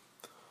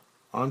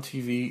 On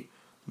TV,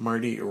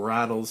 Marty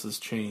rattles his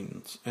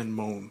chains and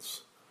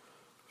moans.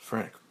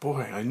 Frank.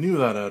 Boy, I knew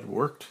that ad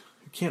worked.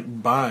 You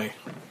can't buy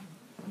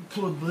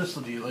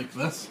publicity like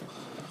this.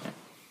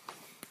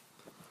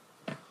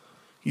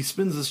 He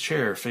spins his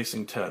chair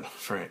facing Ted.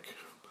 Frank.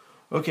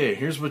 Okay,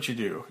 here's what you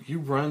do. You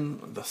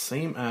run the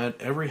same ad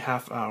every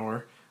half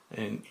hour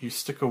and you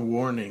stick a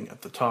warning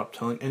at the top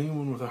telling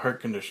anyone with a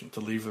heart condition to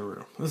leave the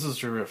room. This is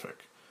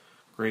terrific.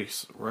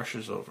 Grace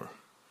rushes over.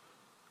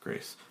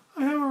 Grace,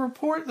 I have a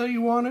report that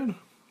you wanted.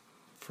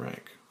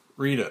 Frank,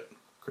 read it.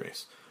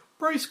 Grace,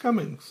 Bryce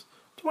Cummings,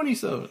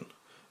 27,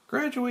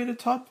 graduated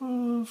top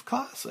of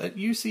class at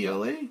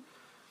UCLA,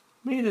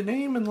 made a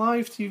name in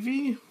live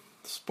TV,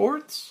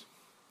 sports,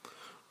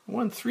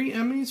 won 3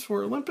 Emmys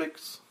for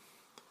Olympics,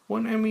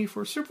 1 Emmy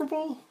for Super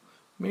Bowl,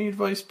 made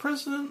vice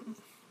president.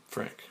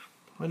 Frank,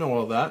 I know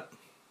all that.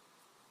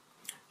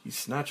 He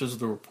snatches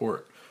the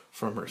report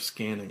from her,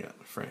 scanning it.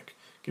 Frank,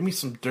 give me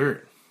some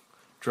dirt.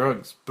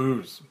 Drugs,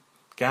 booze,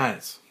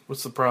 guys,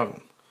 what's the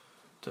problem?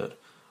 Ted,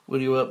 what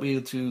do you want me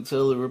to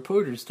tell the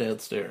reporters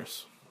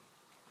downstairs?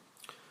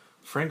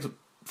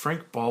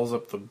 Frank balls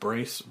up the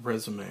Bryce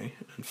resume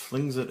and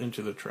flings it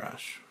into the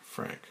trash.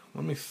 Frank,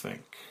 let me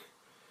think.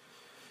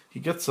 He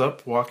gets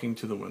up, walking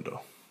to the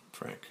window.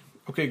 Frank,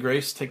 okay,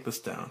 Grace, take this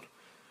down.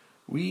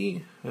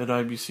 We at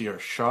IBC are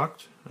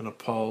shocked and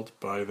appalled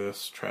by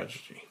this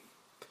tragedy.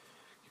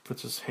 He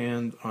puts his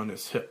hand on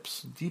his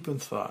hips, deep in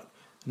thought.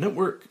 The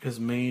network is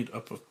made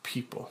up of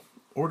people,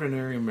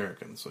 ordinary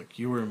Americans like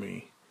you or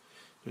me.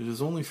 It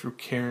is only through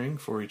caring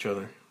for each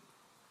other.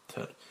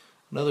 Ted,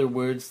 in other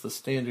words, the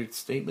standard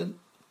statement?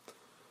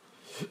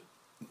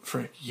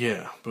 Frank,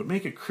 yeah, but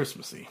make it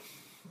Christmassy.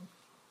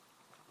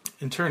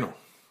 Internal.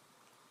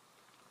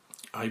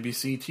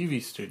 IBC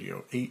TV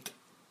studio,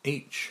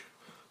 8H.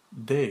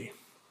 Day.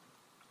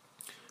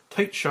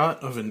 Tight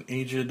shot of an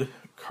aged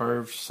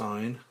carved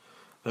sign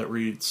that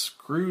reads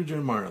Scrooged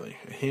and Marley.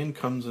 A hand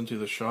comes into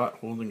the shot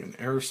holding an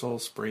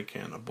aerosol spray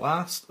can. A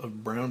blast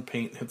of brown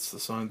paint hits the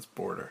sign's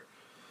border.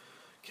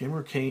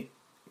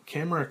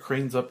 Camera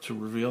cranes up to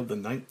reveal the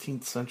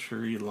 19th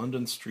century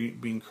London street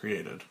being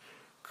created.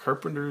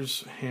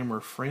 Carpenters hammer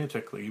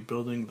frantically,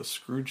 building the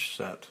Scrooge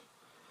set.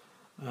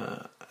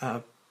 A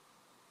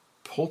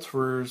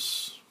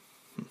poulterer's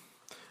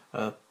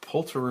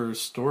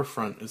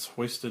storefront is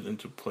hoisted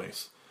into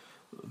place.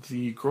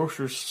 The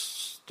grocer's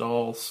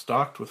stall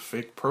stocked with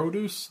fake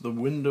produce. The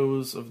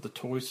windows of the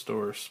toy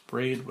store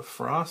sprayed with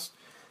frost.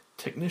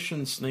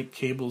 Technicians snake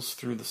cables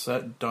through the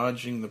set,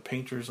 dodging the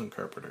painters and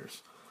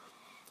carpenters.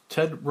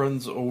 Ted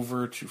runs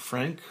over to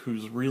Frank,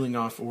 who's reeling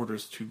off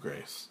orders to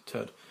Grace.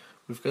 Ted,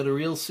 we've got a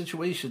real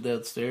situation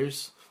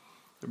downstairs.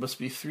 There must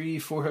be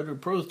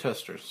 400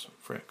 protesters.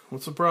 Frank,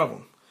 what's the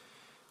problem?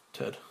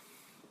 Ted,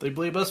 they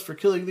blame us for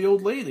killing the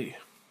old lady.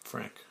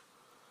 Frank,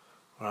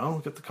 well,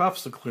 get the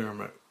cops to clear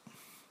them out.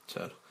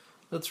 Ted,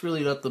 that's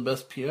really not the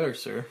best PR,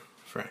 sir.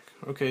 Frank,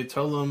 okay,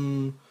 tell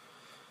them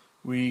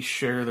we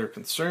share their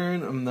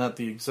concern and that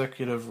the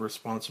executive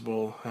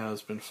responsible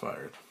has been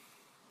fired.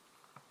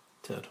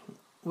 Ted,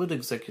 what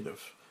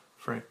executive?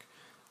 Frank,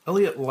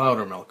 Elliot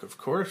Loudermilk, of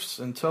course,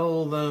 and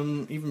tell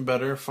them, even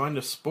better, find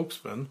a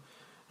spokesman,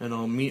 and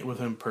I'll meet with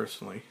him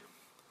personally.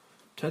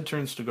 Ted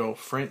turns to go.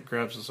 Frank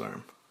grabs his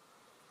arm.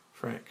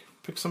 Frank,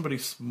 pick somebody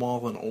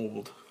small and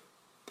old.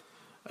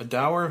 A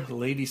dour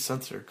lady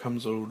censor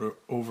comes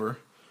over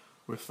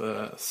with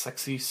a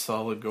sexy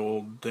solid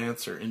gold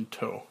dancer in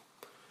tow.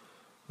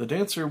 The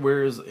dancer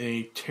wears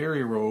a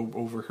terry robe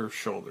over her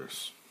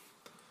shoulders.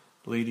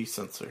 Lady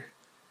censor,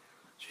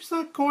 she's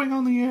not going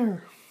on the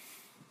air.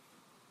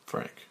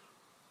 Frank,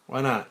 why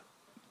not?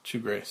 To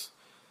Grace,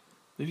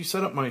 did you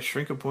set up my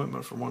shrink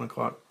appointment for 1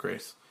 o'clock,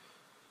 Grace?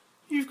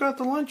 You've got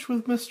the lunch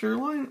with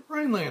Mr.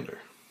 Rhinelander.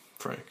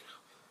 Frank,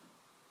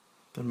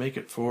 then make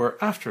it for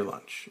after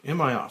lunch, in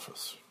my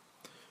office.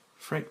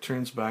 Frank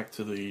turns back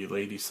to the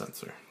lady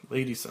censor.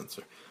 Lady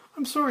censor,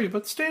 I'm sorry,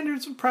 but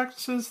standards and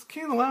practices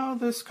can't allow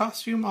this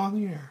costume on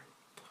the air.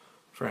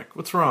 Frank,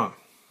 what's wrong?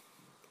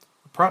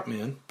 A prop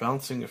man,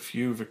 balancing a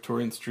few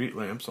Victorian street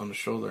lamps on his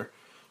shoulder,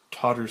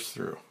 totters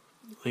through.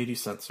 Lady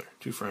censor,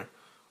 to Frank,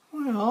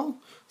 well,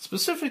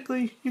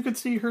 specifically, you could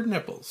see her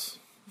nipples.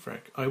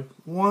 Frank, I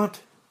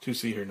want to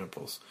see her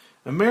nipples.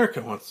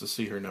 America wants to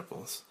see her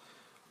nipples.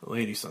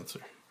 Lady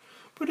censor,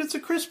 but it's a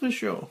Christmas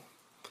show.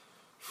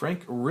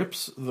 Frank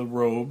rips the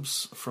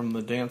robes from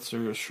the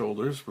dancer's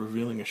shoulders,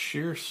 revealing a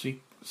sheer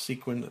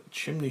sequined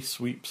chimney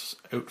sweep's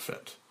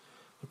outfit.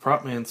 The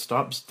prop man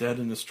stops dead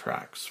in his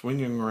tracks,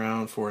 swinging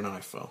around for an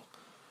eyeful.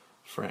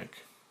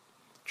 Frank,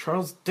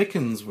 Charles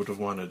Dickens would have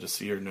wanted to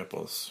see her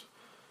nipples.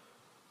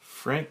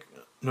 Frank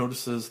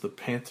notices the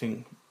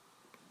panting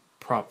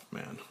prop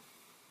man.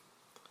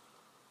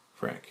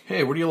 Frank,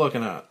 hey, what are you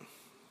looking at?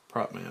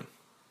 Prop man,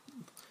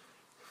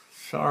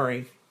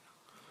 sorry.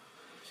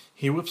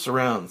 He whips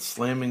around,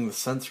 slamming the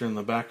sensor in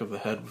the back of the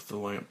head with the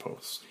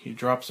lamppost. He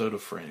drops out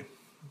of frame.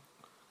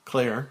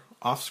 Claire,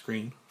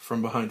 off-screen,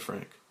 from behind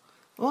Frank.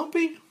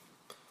 Lumpy?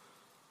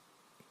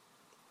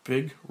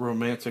 Big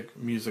romantic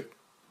music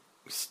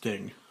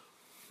sting.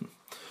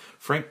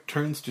 Frank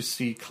turns to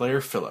see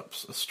Claire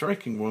Phillips, a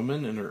striking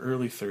woman in her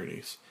early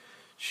 30s.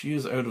 She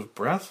is out of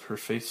breath, her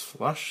face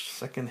flushed,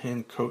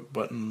 second-hand coat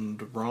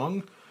buttoned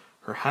wrong,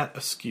 her hat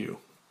askew.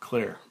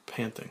 Claire,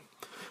 panting.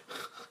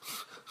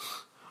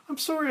 I'm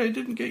sorry I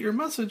didn't get your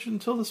message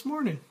until this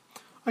morning.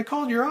 I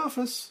called your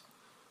office,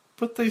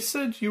 But they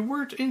said you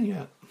weren't in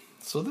yet.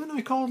 So then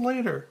I called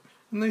later,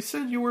 and they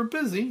said you were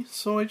busy,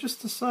 so I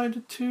just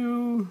decided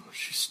to...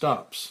 She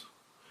stops,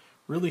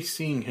 really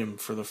seeing him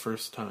for the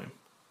first time.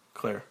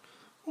 Claire.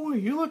 Boy,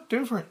 you look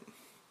different.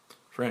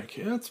 Frank.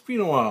 Yeah, it's been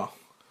a while.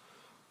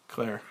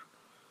 Claire.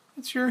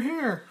 It's your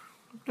hair.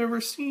 I've never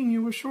seen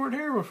you with short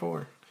hair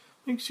before.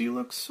 Makes you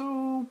look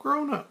so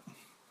grown up.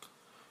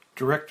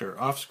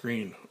 Director, off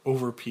screen,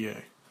 over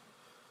PA.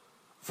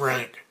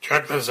 Frank,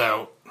 check this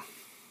out.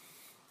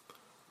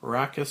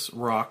 Raucous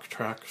rock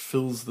track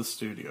fills the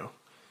studio.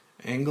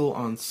 Angle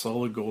on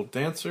solid gold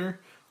dancer,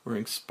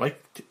 wearing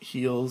spiked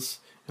heels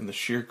and the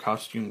sheer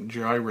costume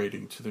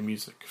gyrating to the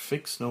music.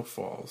 Fake snow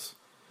falls.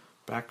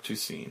 Back to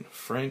scene.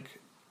 Frank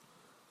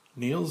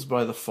kneels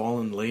by the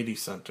fallen lady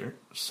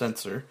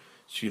censor.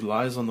 She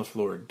lies on the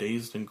floor,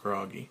 dazed and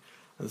groggy,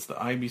 as the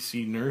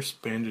IBC nurse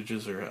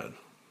bandages her head.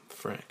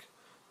 Frank.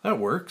 That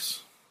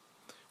works.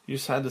 You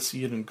just had to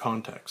see it in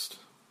context.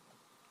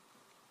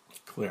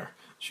 Claire.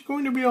 Is she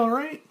going to be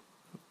alright?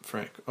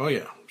 Frank. Oh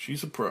yeah,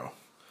 she's a pro.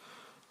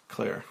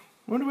 Claire.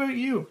 What about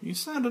you? You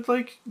sounded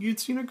like you'd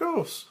seen a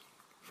ghost.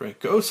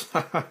 Frank. Ghost?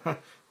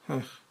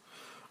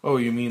 Oh,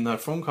 you mean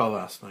that phone call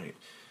last night?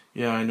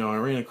 Yeah, I know. I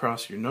ran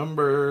across your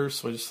number,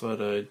 so I just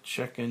thought I'd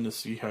check in to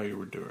see how you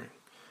were doing.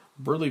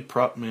 Burly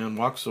prop man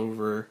walks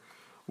over,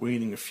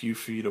 waiting a few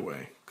feet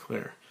away.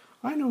 Claire.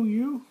 I know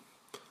you.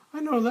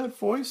 I know that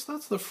voice.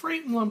 That's the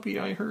freight lumpy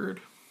I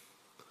heard.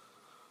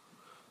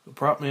 The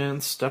prop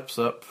man steps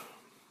up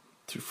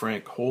to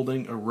Frank,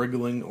 holding a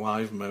wriggling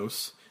live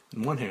mouse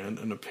in one hand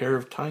and a pair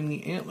of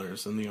tiny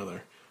antlers in the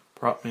other.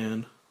 Prop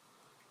man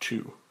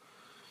 2.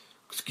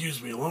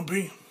 Excuse me,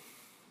 Lumpy.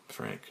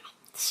 Frank.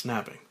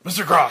 Snapping.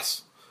 Mr.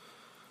 Cross!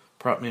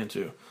 Prop man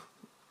 2.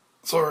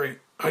 Sorry,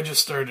 I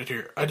just started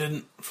here. I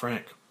didn't...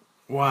 Frank.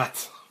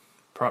 What?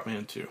 Prop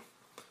man 2.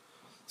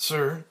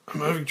 Sir,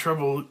 I'm having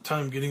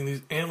time getting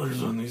these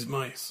antlers on these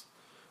mice.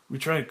 We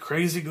tried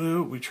crazy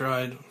glue. We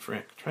tried...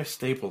 Frank. Try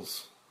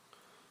staples.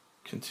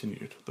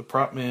 Continued. The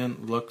prop man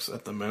looks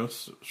at the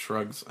mouse,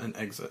 shrugs, and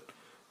exit.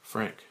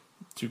 Frank.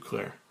 To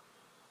Claire.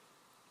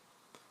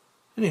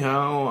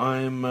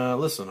 Anyhow,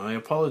 listen, I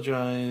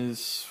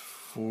apologize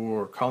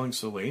for calling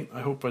so late.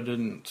 I hope I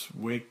didn't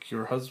wake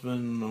your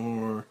husband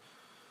or...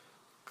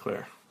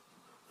 Claire.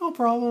 No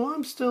problem,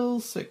 I'm still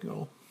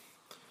signal.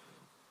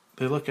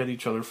 They look at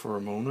each other for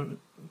a moment.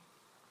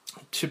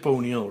 Tip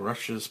O'Neill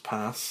rushes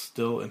past,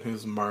 still in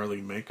his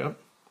Marley makeup.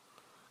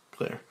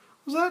 Claire.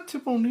 Was that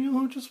Tip O'Neill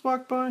who just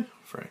walked by?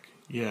 Frank.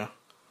 Yeah.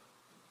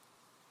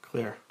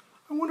 Claire.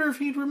 I wonder if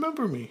he'd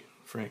remember me.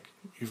 Frank.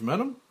 You've met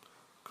him?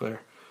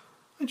 Claire.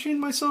 I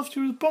chained myself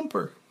to his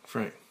bumper.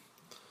 Frank.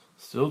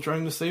 Still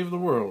trying to save the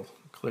world.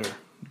 Claire.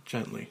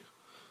 Gently.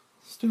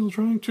 Still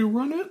trying to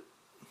run it?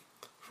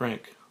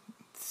 Frank.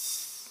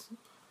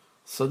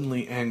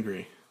 Suddenly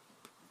angry.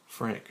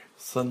 Frank.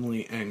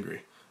 Suddenly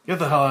angry. Get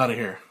the hell out of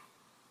here.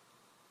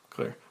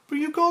 Claire. But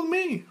you called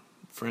me.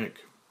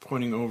 Frank.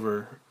 Pointing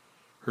over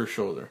her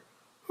shoulder.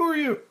 Who are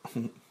you?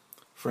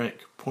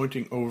 Frank.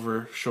 Pointing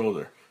over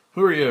shoulder.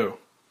 Who are you?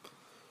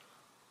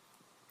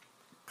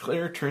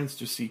 Claire turns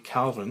to see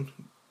Calvin,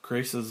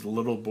 Grace's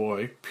little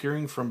boy,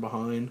 peering from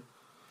behind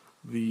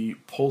the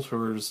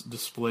Poulterer's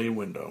display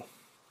window.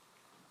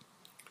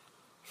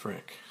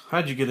 Frank.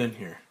 How'd you get in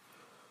here?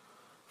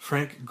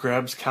 Frank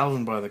grabs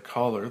Calvin by the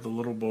collar. The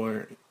little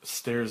boy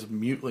stares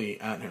mutely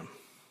at him.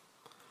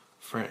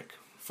 Frank.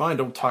 Fine,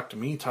 don't talk to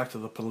me. Talk to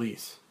the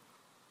police.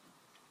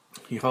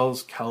 He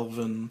hauls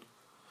Calvin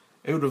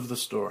out of the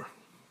store.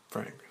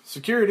 Frank.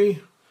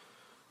 Security.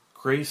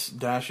 Grace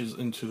dashes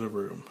into the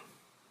room.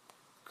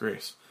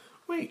 Grace.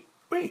 Wait,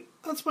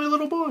 that's my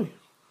little boy.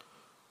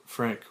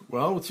 Frank.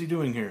 Well, what's he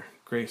doing here?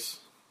 Grace.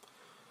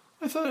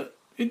 I thought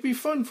it'd be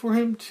fun for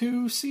him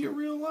to see it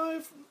real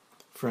live.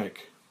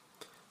 Frank.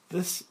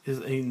 This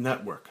is a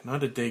network,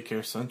 not a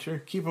daycare center.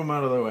 Keep him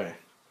out of the way.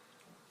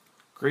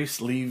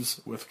 Grace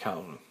leaves with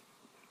Calvin.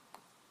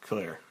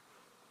 Claire.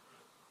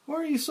 Why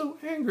are you so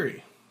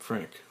angry?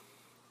 Frank.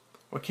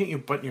 Why can't you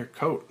button your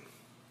coat?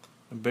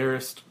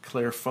 Embarrassed,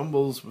 Claire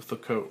fumbles with the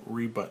coat,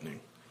 rebuttoning.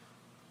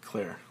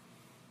 Claire.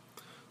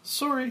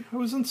 Sorry, I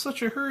was in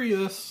such a hurry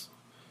It's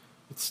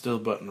still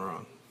buttoned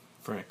wrong.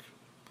 Frank.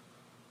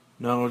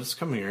 No, just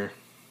come here.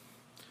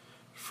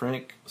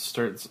 Frank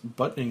starts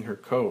buttoning her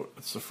coat.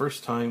 It's the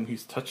first time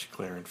he's touched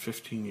Claire in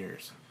 15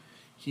 years.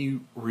 He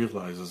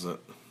realizes it.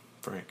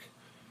 Frank.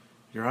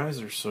 Your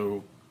eyes are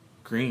so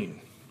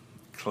green.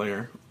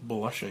 Claire,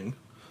 blushing.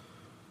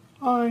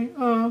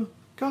 I,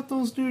 got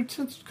those new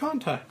tinted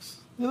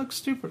contacts. They look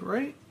stupid,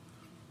 right?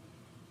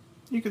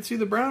 You can see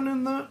the brown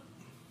in that?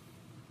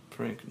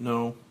 Frank.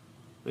 No.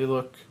 They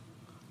look...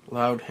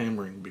 Loud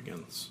hammering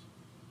begins.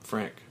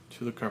 Frank.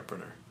 To the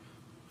carpenter.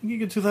 Think you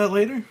can do that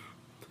later?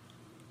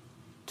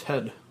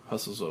 Ted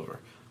hustles over.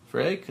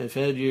 Frank, I've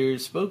had your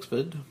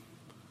spokesman.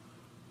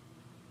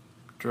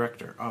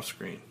 Director, off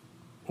screen.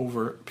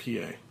 Over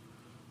PA.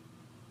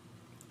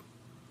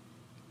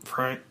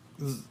 Frank.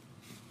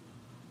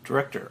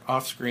 Director,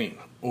 off screen.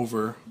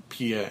 Over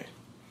PA.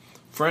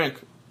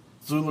 Frank,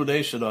 Zulu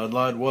Nation on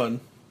line 1.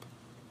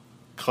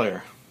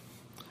 Claire.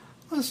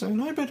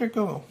 Listen, I better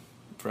go.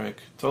 Frank.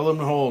 Tell them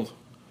to hold.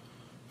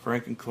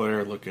 Frank and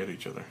Claire look at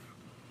each other.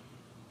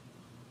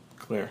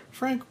 Claire.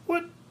 Frank,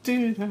 what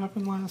did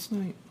happen last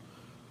night?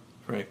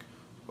 Frank.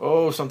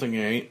 Oh, something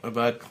you ate. A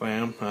bad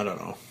clam. I don't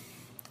know.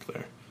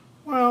 Claire.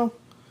 Well,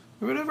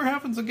 if it ever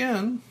happens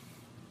again...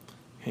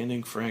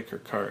 Handing Frank her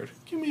card.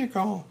 Give me a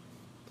call.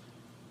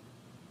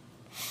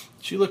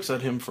 She looks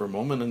at him for a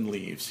moment and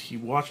leaves. He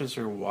watches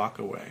her walk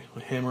away.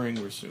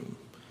 Hammering resume.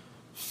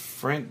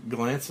 Frank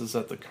glances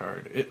at the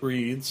card. It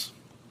reads,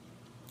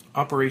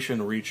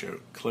 Operation Reach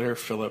Out, Claire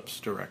Phillips,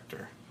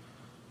 Director.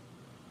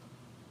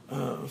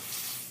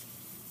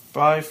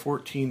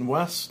 514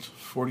 West,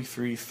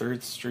 43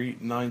 3rd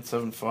Street,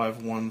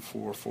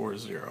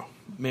 9751440.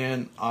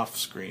 Man off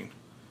screen.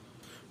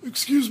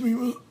 Excuse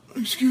me,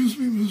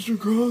 Mr.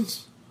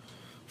 Cross.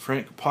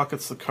 Frank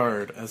pockets the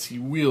card as he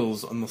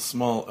wheels on the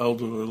small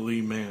elderly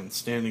man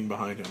standing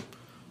behind him.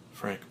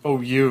 Frank,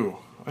 oh, you.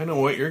 I know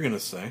what you're going to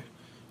say.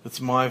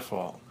 It's my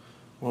fault.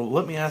 Well,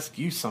 let me ask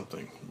you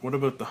something. What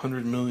about the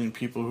 100 million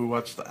people who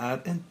watched the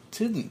ad and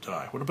didn't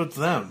die? What about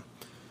them?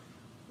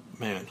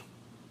 Man.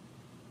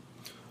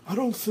 I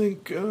don't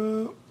think,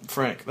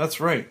 Frank,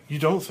 that's right. You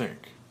don't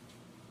think.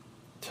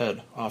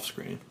 Ted, off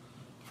screen.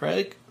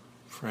 Frank?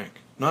 Frank,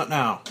 not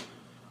now.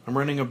 I'm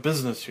running a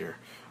business here.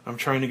 I'm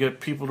trying to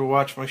get people to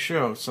watch my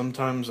show.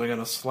 Sometimes I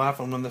gotta slap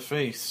them in the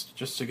face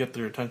just to get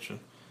their attention.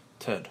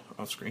 Ted,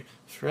 off screen.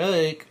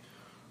 Frank.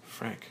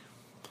 Frank.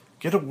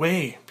 Get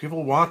away.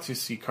 People want to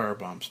see car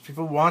bombs.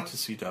 People want to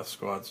see death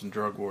squads and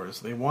drug wars.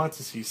 They want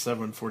to see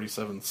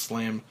 747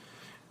 slam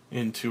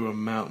into a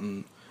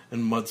mountain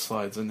and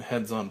mudslides and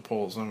heads on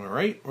poles. Am I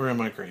right or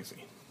am I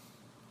crazy?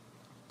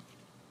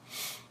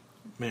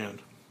 Man.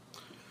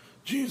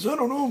 Geez, I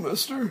don't know,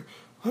 mister.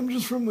 I'm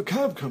just from the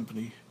cab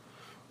company.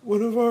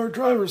 One of our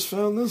drivers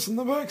found this in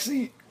the back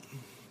seat.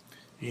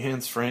 He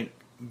hands Frank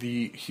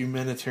the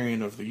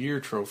Humanitarian of the Year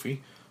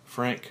trophy.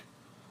 Frank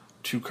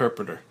to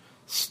Carpenter.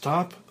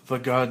 Stop the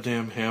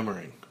goddamn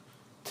hammering.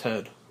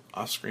 Ted,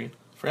 off screen.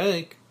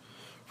 Frank.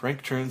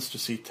 Frank turns to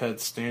see Ted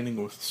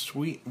standing with a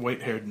sweet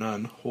white-haired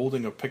nun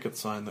holding a picket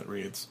sign that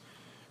reads,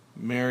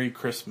 Merry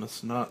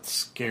Christmas, not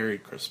Scary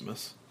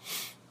Christmas.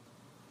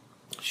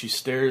 She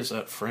stares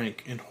at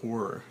Frank in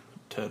horror.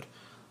 Ted.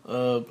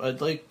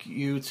 I'd like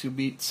you to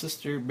meet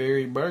Sister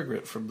Mary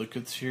Margaret from the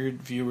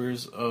Concerned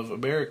Viewers of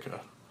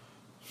America.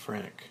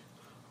 Frank.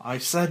 I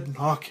said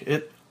knock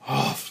it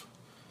off.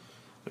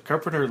 The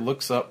carpenter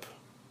looks up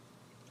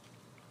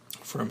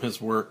from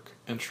his work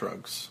and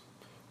shrugs.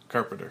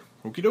 Carpenter.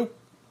 Okie doke.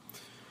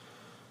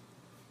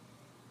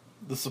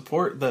 The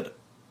support that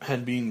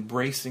had been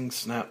bracing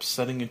snaps,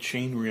 setting a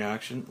chain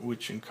reaction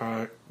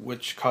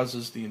which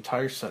causes the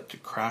entire set to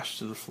crash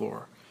to the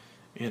floor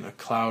in a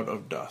cloud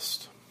of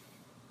dust.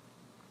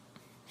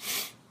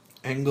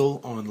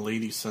 Angle on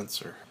Lady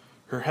Censor.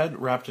 Her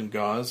head wrapped in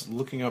gauze,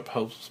 looking up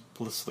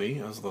helplessly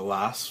as the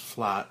last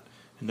flat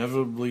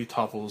inevitably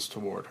topples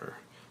toward her.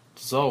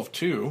 Dissolve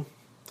to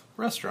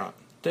restaurant.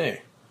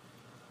 Day.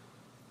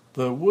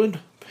 The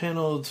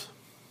wood-paneled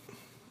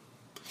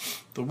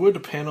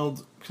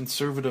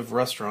conservative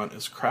restaurant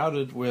is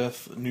crowded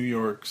with New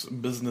York's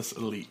business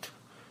elite.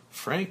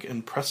 Frank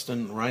and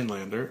Preston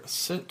Rhinelander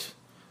sit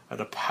at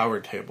a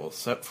power table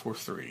set for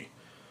 3.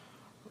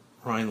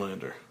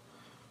 Rhinelander.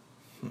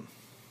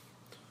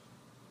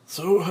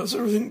 So, how's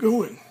everything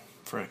going?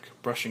 Frank,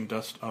 brushing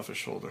dust off his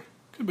shoulder.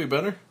 Could be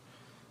better.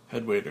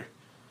 Head waiter.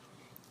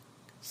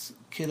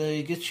 Can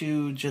I get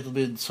you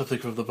gentlemen something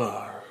from the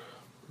bar?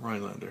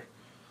 Rhinelander.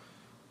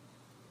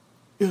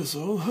 Yes,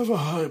 I'll have a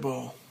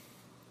highball.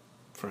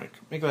 Frank,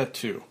 make that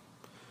 2.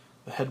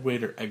 The head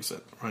waiter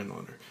exit.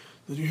 Rhinelander.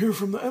 Did you hear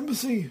from the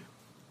embassy?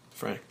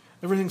 Frank,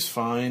 everything's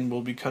fine.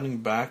 We'll be cutting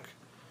back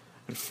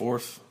and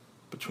forth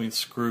between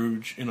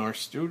Scrooge in our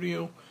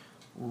studio,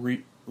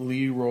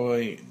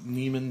 Leroy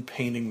Neiman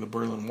painting the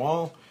Berlin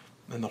Wall,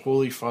 and the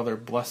Holy Father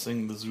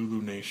blessing the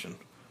Zulu Nation.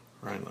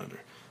 Rhinelander.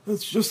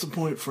 That's just the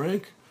point,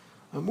 Frank.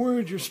 I'm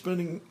worried you're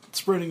spreading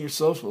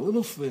yourself a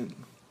little thin.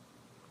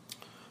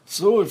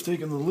 So I've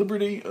taken the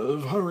liberty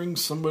of hiring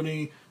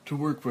somebody to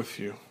work with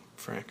you.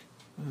 Frank.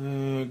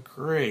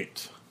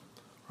 Great.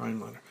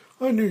 Rhinelander.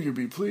 I knew you'd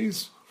be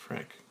pleased.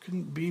 Frank.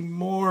 Couldn't be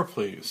more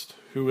pleased.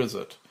 Who is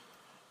it?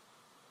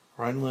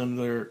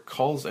 Rhinelander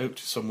calls out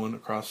to someone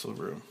across the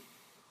room.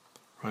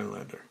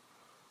 Rhinelander.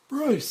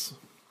 Bryce.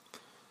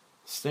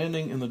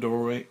 Standing in the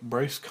doorway,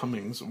 Bryce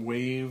Cummings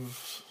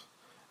waves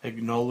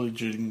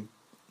acknowledgingly.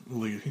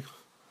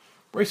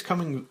 Bryce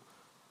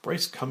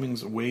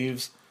Cummings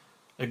waves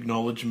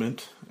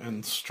acknowledgement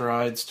and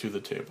strides to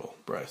the table.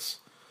 Bryce.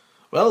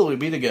 Well, we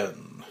meet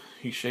again.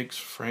 He shakes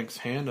Frank's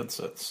hand and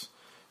sits.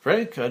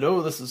 Frank, I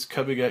know this is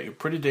coming at you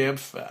pretty damn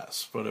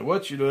fast, but I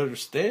want you to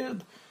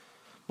understand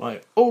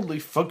my only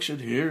function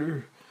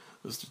here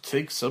is to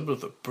take some of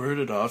the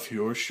burden off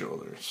your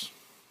shoulders.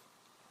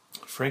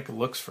 Frank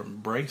looks from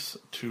Bryce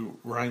to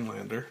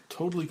Rhinelander,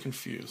 totally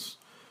confused.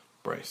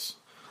 Bryce.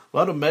 A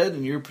lot of men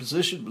in your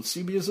position would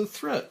see me as a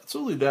threat. It's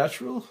only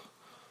natural.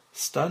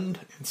 Stunned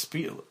and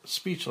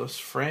speechless,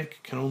 Frank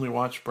can only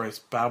watch Bryce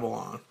babble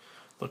on.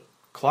 The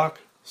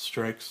clock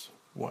strikes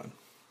 1.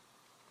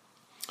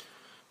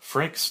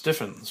 Frank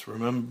stiffens,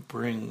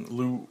 remembering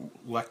Lou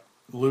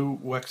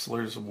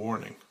Wexler's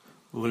warning.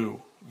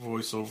 Lou,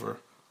 voiceover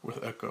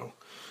with echo.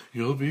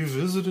 You'll be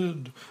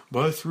visited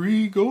by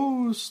 3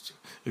 ghosts.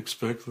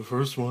 Expect the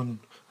first one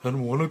at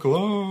 1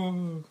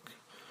 o'clock.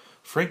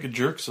 Frank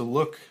jerks a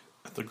look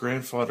at the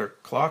grandfather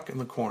clock in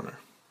the corner.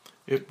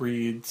 It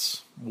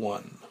reads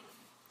 1.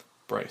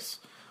 Bryce.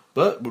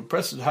 But would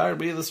Preston hire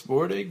me this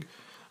morning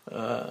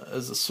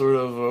as a sort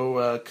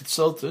of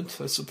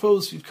consultant? I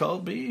suppose he'd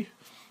call me.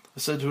 I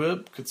said to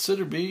him,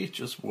 consider me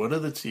just one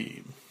of the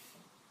team.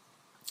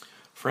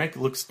 Frank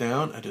looks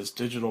down at his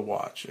digital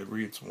watch. It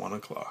reads 1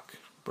 o'clock.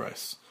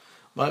 Bryce.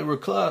 My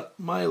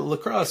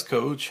lacrosse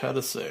coach had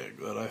a saying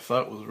that I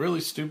thought was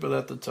really stupid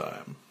at the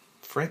time.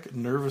 Frank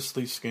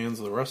nervously scans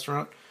the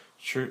restaurant,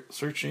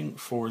 searching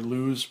for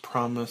Lou's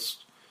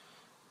promised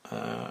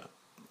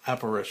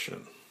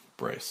apparition.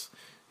 Bryce.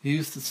 He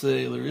used to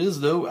say, there is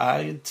no I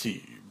in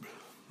team.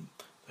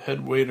 The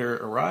head waiter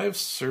arrives,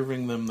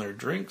 serving them their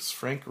drinks.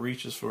 Frank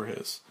reaches for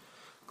his.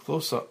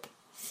 Close up,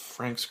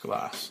 Frank's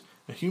glass.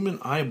 A human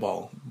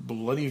eyeball,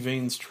 bloody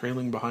veins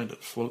trailing behind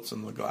it, floats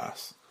in the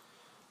glass.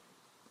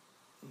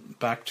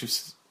 Back to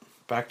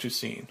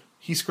scene.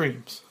 He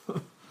screams.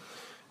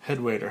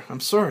 Head waiter. I'm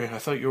sorry, I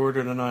thought you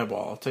ordered an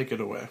eyeball. I'll take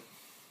it away.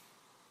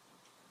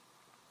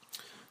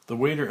 The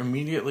waiter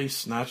immediately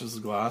snatches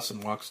the glass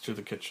and walks to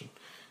the kitchen.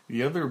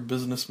 The other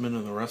businessmen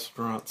in the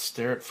restaurant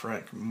stare at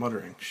Frank,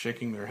 muttering,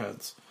 shaking their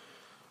heads.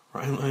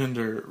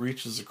 Rhinelander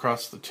reaches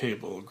across the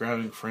table,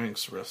 grabbing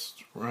Frank's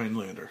wrist.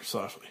 Rhinelander,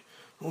 softly.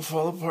 Don't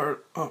fall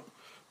apart.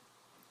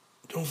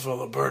 Don't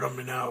fall apart on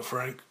me now,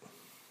 Frank.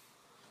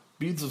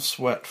 Beads of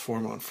sweat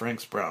form on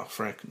Frank's brow.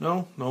 Frank,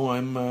 no,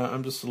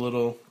 I'm just a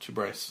little too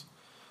Bryce.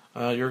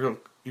 Your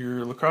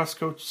lacrosse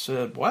coach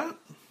said what?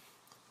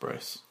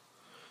 Bryce.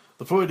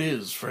 The point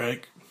is,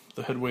 Frank.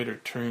 The head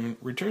waiter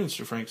returns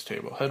to Frank's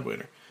table. Head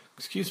waiter.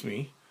 Excuse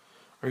me.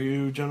 Are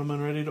you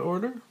gentlemen ready to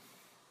order?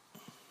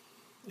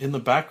 In the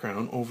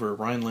background, over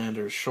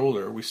Rhinelander's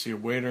shoulder, we see a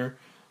waiter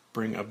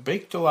bring a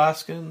baked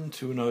Alaskan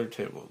to another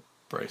table.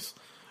 Bryce.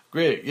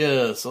 Great,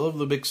 yes, I love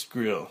the mixed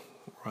grill.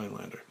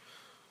 Rhinelander.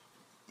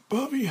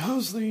 Bobby,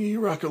 how's the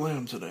rack of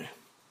lamb today?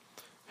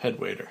 Head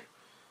waiter.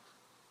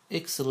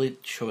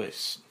 Excellent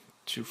choice.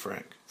 To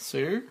Frank.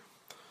 Sir?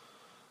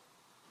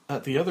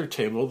 At the other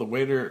table, the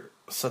waiter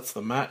sets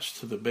the match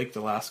to the baked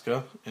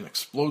Alaska and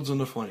explodes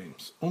into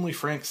flames. Only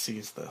Frank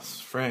sees this.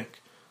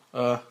 Frank.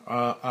 Head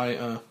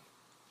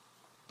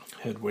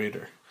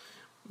waiter.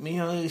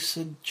 May I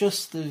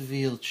suggest the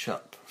veal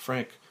chop?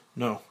 Frank.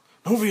 No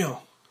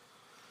veal.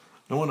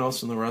 No one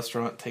else in the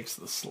restaurant takes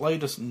the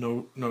slightest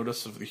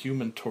notice of the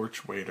Human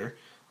Torch waiter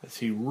as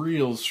he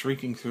reels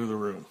shrieking through the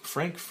room.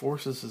 Frank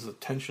forces his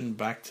attention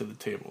back to the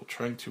table,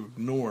 trying to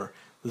ignore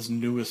this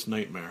newest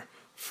nightmare.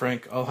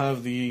 Frank, I'll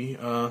have the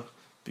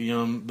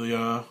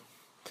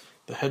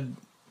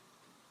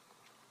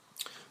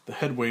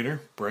head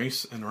waiter,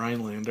 Bryce, and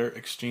Rhinelander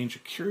exchange a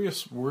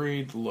curious,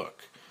 worried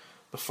look.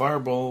 The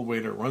fireball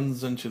waiter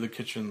runs into the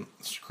kitchen,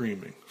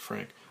 screaming.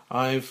 Frank,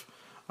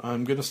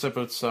 I'm gonna step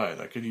outside.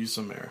 I could use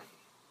some air.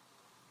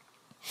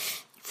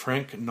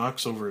 Frank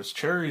knocks over his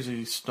chair as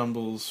he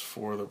stumbles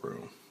for the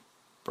room.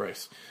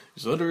 Bryce,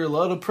 he's under a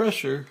lot of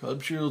pressure. I'm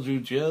sure he'll do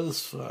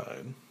just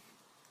fine.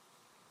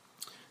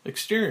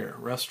 Exterior,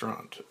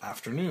 restaurant,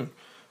 afternoon.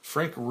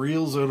 Frank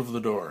reels out of the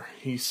door.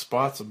 He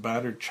spots a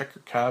battered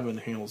checker cab and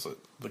hails it.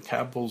 The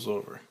cab pulls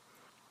over.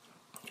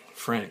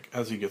 Frank,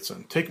 as he gets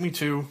in, take me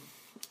to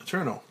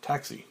Eterno,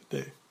 taxi,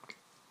 day.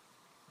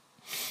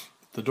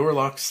 The door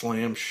lock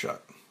slams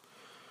shut.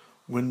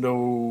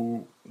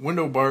 Window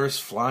bars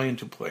fly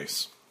into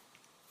place.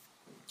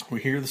 We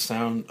hear the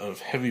sound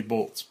of heavy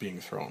bolts being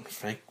thrown.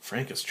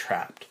 Frank is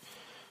trapped.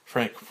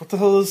 Frank, what the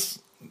hell is...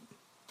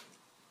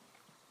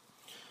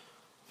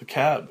 The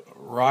cab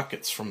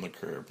rockets from the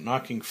curb,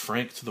 knocking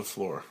Frank to the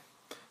floor.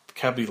 The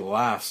cabbie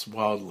laughs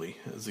wildly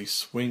as he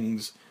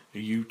swings a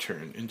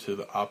U-turn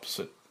into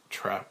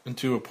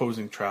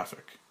opposing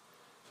traffic.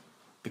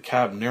 The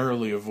cab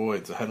narrowly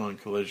avoids a head-on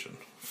collision.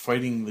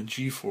 Fighting the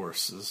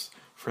G-forces,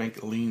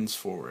 Frank leans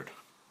forward.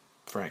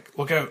 Frank,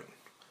 look out!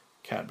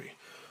 Cabbie.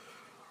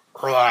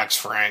 Relax,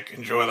 Frank.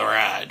 Enjoy the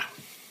ride.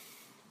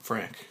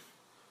 Frank.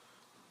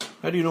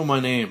 How do you know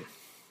my name?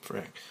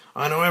 Frank.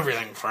 I know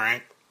everything,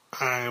 Frank.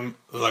 I'm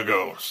the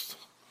ghost.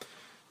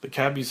 The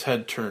cabbie's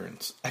head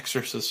turns,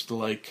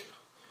 exorcist-like,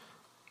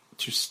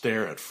 to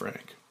stare at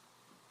Frank.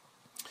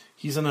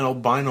 He's an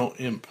albino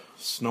imp,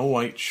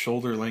 snow-white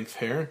shoulder-length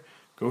hair,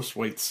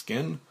 ghost-white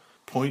skin,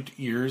 point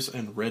ears,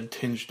 and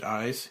red-tinged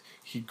eyes.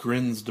 He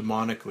grins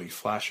demonically,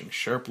 flashing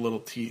sharp little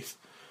teeth.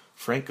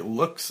 Frank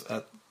looks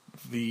at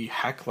the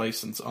hack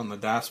license on the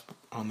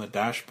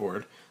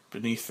dashboard.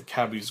 Beneath the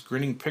cabbie's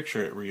grinning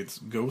picture, it reads,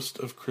 Ghost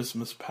of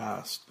Christmas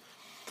Past.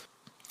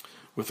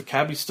 With the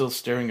cabbie still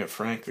staring at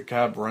Frank, the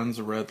cab runs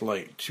a red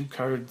light. Two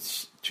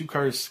cars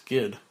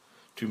skid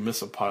to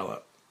miss a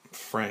pileup.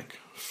 Frank,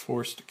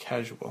 forced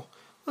casual.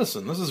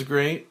 Listen, this is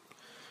great.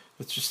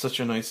 It's just such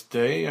a nice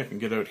day. I can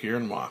get out here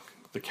and walk.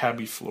 The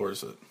cabbie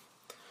floors it.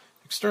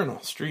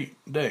 External, street,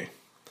 day.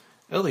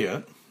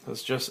 Elliot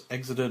has just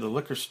exited a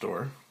liquor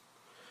store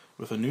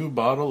with a new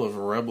bottle of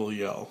Rebel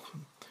Yell.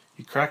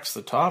 He cracks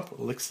the top,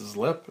 licks his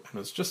lip, and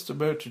is just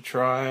about to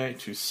try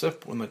to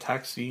sip when the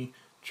taxi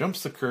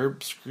jumps the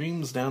curb,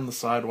 screams down the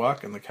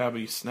sidewalk, and the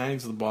cabbie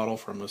snags the bottle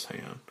from his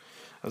hand.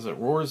 As it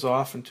roars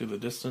off into the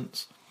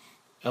distance,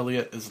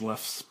 Elliot is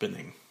left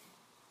spinning.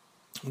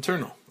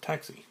 Internal,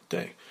 taxi,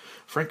 day.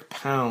 Frank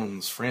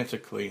pounds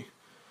frantically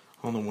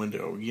on the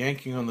window,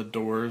 yanking on the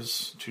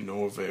doors to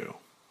no avail.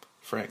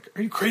 Frank,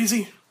 are you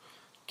crazy?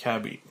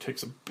 Cabbie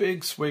takes a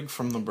big swig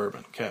from the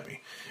bourbon.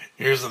 Cabbie,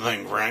 here's the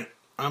thing, Frank.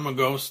 I'm a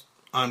ghost.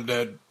 I'm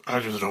dead. I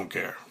just don't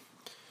care.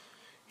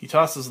 He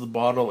tosses the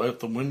bottle out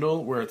the window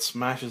where it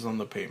smashes on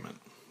the pavement.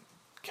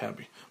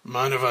 Cabbie,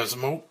 mind if I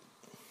smoke?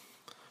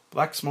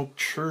 Black smoke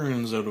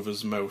churns out of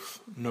his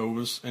mouth,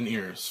 nose, and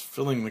ears,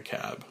 filling the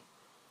cab.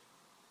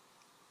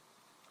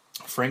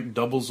 Frank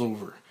doubles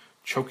over,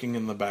 choking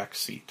in the back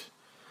seat.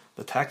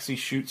 The taxi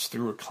shoots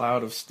through a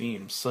cloud of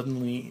steam,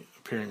 suddenly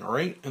appearing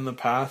right in the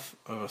path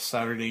of a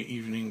Saturday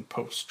evening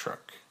post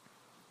truck.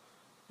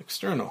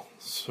 External,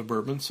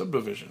 suburban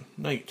subdivision,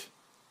 night,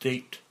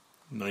 date,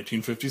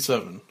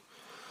 1957.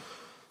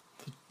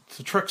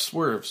 The truck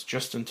swerves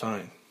just in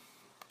time.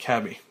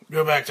 Cabbie,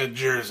 go back to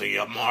Jersey,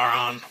 you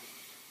moron.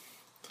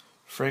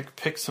 Frank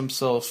picks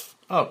himself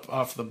up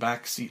off the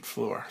back seat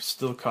floor,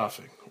 still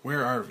coughing.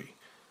 Where are we?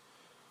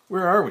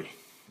 Where are we?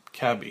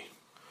 Cabbie,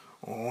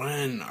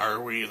 when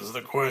are we is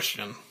the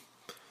question.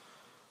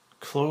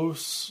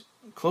 Close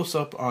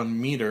up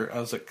on meter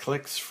as it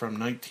clicks from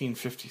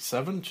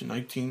 1957 to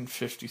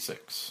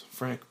 1956.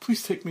 Frank,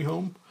 please take me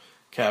home.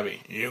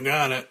 Cabbie, you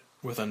got it.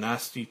 With a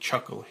nasty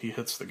chuckle, he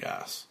hits the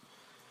gas.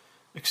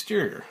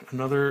 Exterior,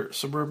 another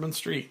suburban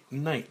street,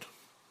 night.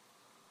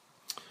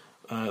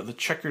 The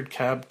checkered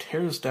cab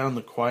tears down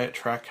the quiet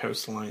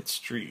Trackhouse-lined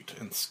street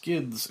and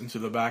skids into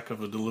the back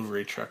of a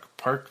delivery truck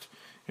parked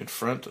in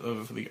front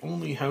of the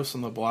only house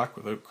on the block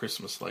without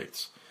Christmas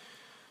lights.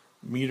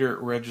 Meter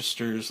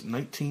registers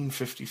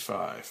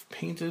 1955.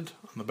 Painted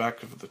on the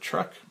back of the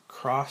truck,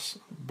 Cross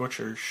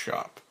Butcher's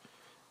Shop.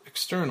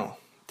 External,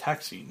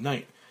 taxi,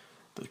 night.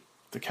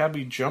 The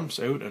cabbie jumps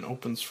out and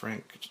opens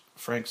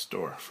Frank's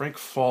door. Frank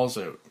falls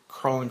out,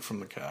 crawling from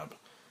the cab.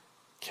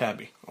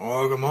 Cabbie,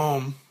 welcome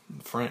home.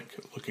 Frank,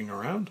 looking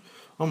around.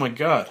 Oh my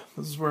God,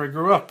 this is where I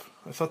grew up.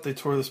 I thought they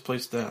tore this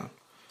place down.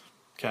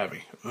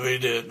 Cabbie, they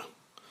did.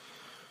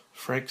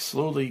 Frank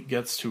slowly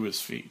gets to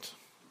his feet.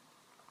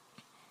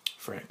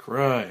 Frank,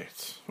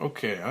 right.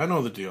 Okay, I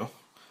know the deal.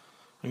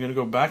 I'm going to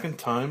go back in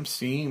time,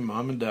 see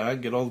Mom and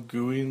Dad get all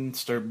gooey and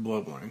start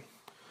blubbering.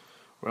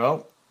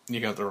 Well, you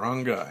got the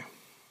wrong guy.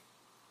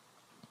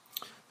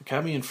 The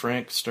cabbie and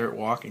Frank start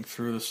walking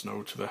through the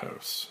snow to the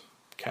house.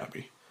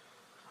 Cabbie,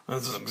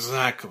 that's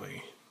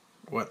exactly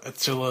what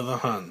Attila the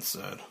Hun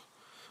said.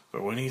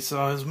 But when he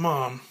saw his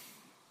mom...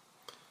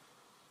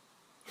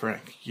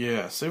 Frank,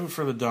 yeah, save it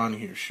for the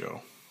Donahue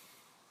show.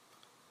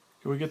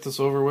 Can we get this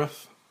over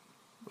with?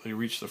 They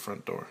reach the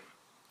front door.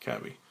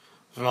 Cabbie,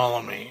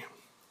 follow me.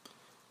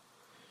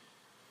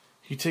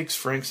 He takes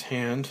Frank's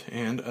hand,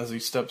 and as he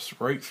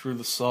steps right through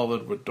the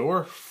solid wood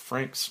door,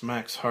 Frank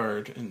smacks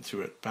hard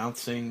into it,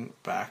 bouncing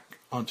back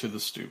onto the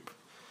stoop.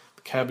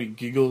 The cabbie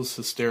giggles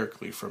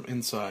hysterically from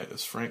inside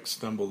as Frank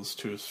stumbles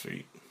to his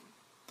feet.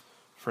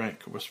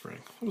 Frank, whispering,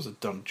 that was a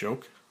dumb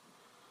joke.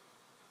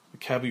 The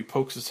cabbie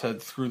pokes his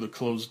head through the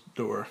closed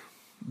door,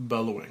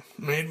 bellowing,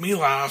 made me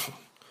laugh.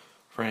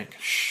 Frank,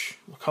 shh,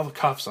 we'll call the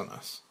cops on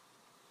us.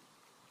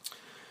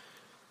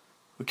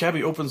 The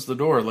cabbie opens the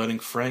door, letting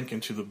Frank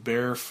into the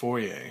bare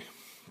foyer.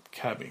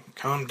 Cabbie,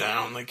 calm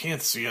down, they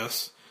can't see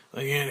us,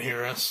 they can't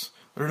hear us,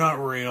 they're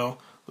not real,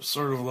 they're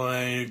sort of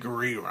like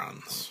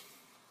reruns.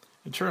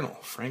 Internal,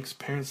 Frank's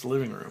parents'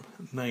 living room,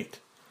 night.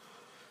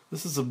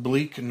 This is a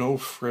bleak,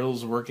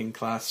 no-frills,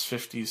 working-class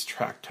 50s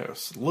tract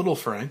house. Little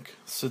Frank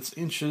sits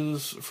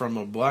inches from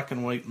a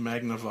black-and-white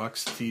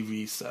Magnavox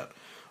TV set,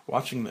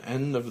 watching the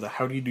end of the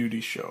Howdy Doody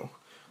show.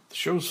 The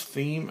show's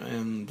theme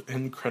and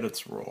end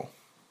credits roll.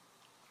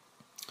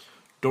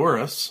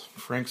 Doris,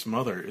 Frank's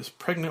mother, is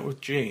pregnant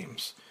with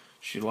James.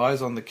 She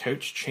lies on the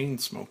couch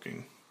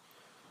chain-smoking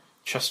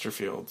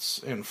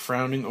Chesterfields and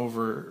frowning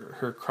over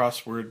her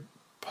crossword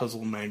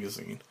puzzle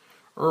magazine.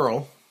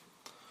 Earl,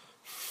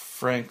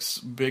 Frank's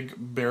big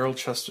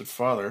barrel-chested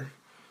father,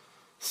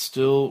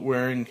 still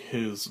wearing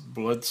his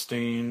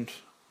blood-stained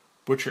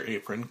butcher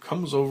apron,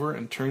 comes over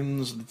and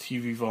turns down the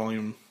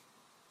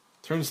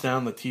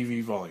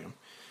TV volume.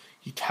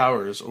 He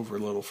towers over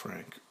little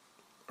Frank.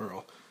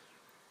 Earl,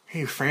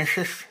 hey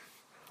Francis,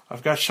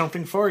 I've got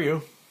something for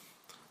you.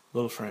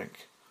 Little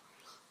Frank,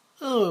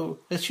 Oh,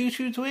 a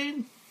choo-choo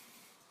Dwayne?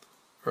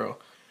 Earl,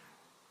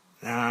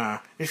 nah,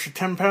 it's a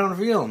 10-pound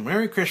veal.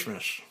 Merry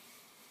Christmas.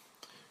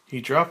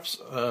 He drops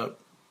a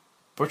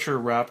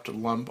butcher-wrapped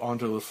lump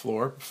onto the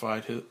floor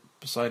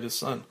beside his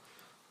son.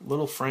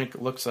 Little Frank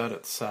looks at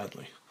it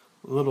sadly.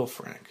 Little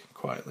Frank,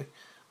 quietly.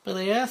 But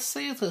I asked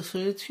Santa for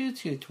a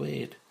toot-toot,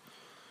 Wade.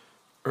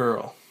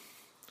 Earl.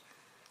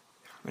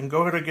 Then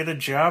go to get a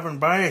job and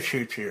buy a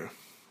toot-toot.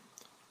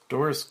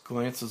 Doris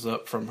glances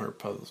up from her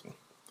puzzle.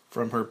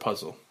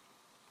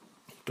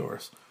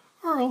 Doris.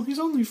 Earl, he's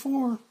only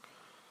 4.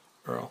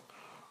 Earl.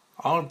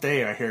 All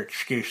day I hear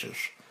excuses.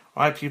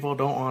 Why people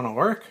don't want to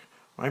work?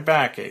 My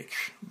back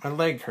aches. My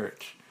leg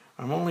hurts.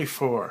 I'm only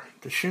 4.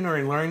 The sooner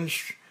he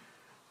learns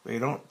they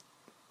don't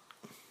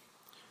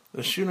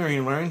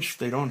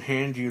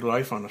hand you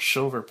life on a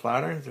silver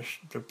platter,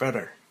 the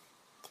better.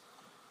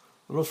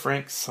 Little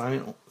Frank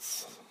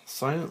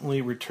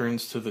silently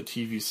returns to the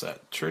TV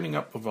set, turning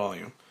up the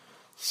volume.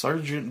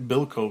 Sergeant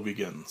Bilko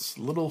begins.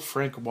 Little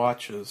Frank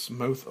watches,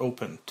 mouth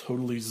open,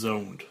 totally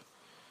zoned.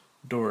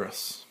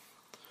 Doris.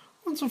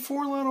 What's a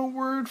 4-letter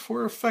word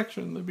for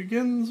affection that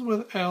begins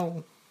with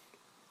L?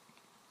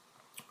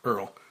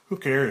 Earl. Who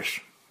cares?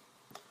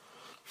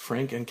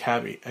 Frank and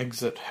Cabby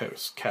exit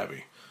house.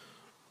 Cabby.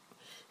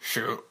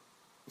 So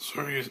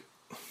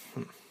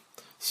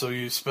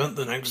you spent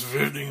the next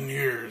 15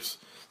 years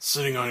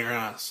sitting on your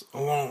ass,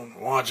 alone,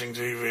 watching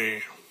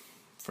TV.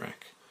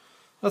 Frank.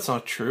 That's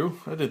not true.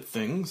 I did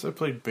things. I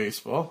played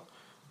baseball.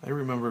 I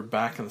remember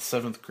back in the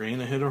 7th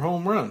grade I hit a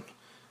home run.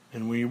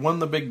 And we won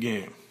the big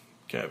game.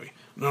 Cabby.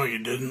 No, you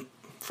didn't.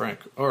 Frank.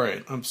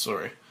 Alright, I'm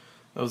sorry.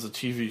 That was a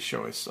TV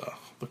show I saw.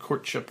 The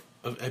Courtship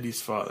of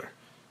Eddie's Father.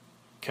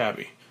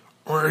 Cabby.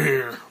 We're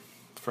here.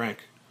 Frank.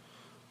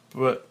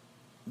 But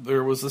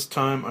there was this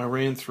time I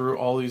ran through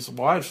all these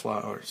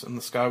wildflowers, and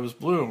the sky was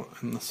blue,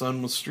 and the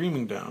sun was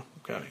streaming down.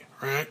 Cabby.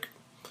 Frank.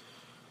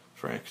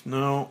 Frank.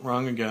 No,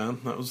 wrong again.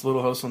 That was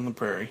Little House on the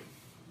Prairie.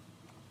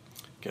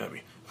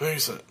 Cabby.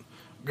 Face it.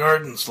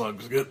 Garden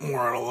slugs get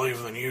more out of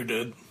life than you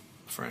did.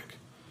 Frank.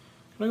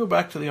 Can I go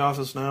back to the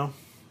office now?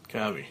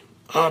 Cabby.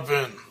 Hop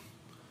in.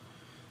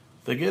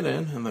 They get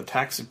in, and the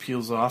taxi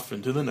peels off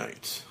into the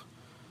night.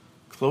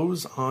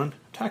 Close on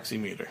taxi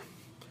meter.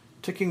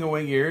 Ticking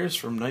away years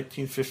from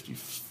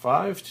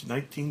 1955 to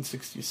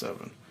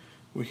 1967.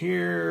 We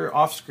hear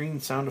off-screen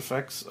sound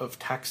effects of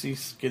taxis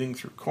skidding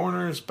through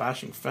corners,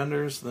 bashing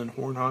fenders, then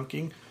horn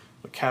honking,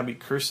 the cabbie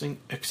cursing,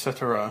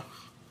 etc.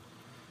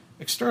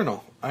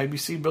 External,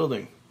 IBC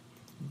building.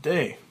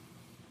 Date,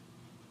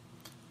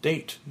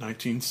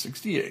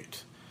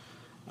 1968.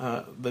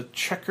 The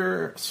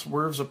checker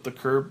swerves up the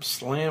curb,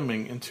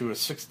 slamming into a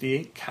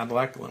 68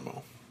 Cadillac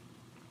limo.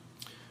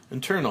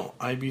 Internal,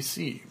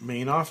 IBC,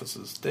 main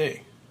offices,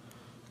 day.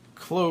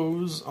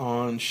 Clothes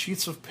on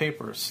sheets of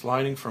paper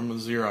sliding from a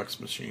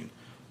Xerox machine.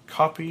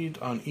 Copied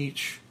on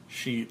each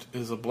sheet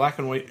is a black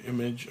and white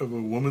image of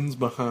a woman's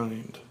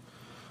behind.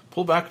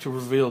 Pull back to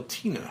reveal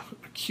Tina,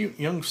 a cute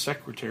young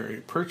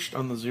secretary perched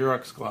on the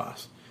Xerox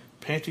glass,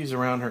 panties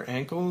around her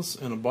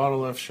ankles and a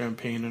bottle of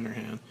champagne in her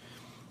hand.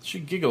 She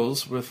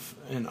giggles with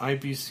an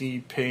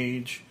IBC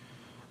page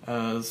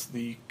as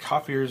the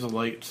copier's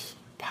light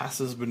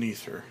passes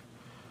beneath her.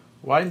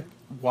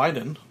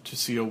 Widen to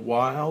see a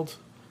wild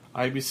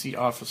IBC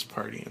office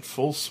party in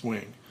full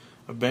swing.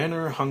 A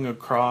banner hung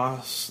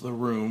across the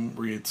room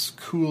reads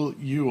Cool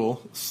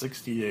Yule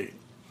 68.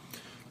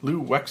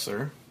 Lou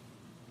Wexler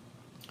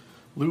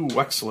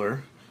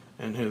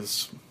in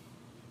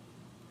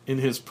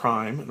his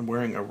prime and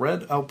wearing a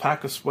red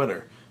alpaca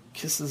sweater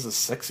kisses a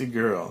sexy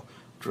girl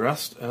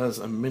dressed as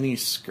a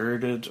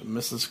mini-skirted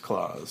Mrs.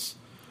 Claus.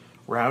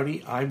 Rowdy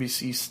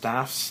IBC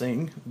staff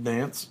sing,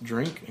 dance,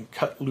 drink, and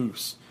cut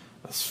loose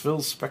as Phil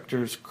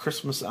Spector's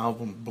Christmas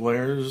album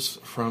blares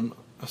from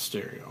a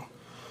stereo.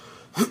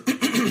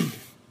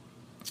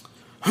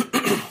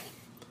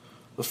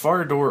 The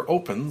far door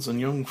opens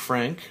and young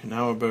Frank,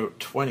 now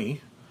about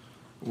 20,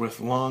 with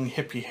long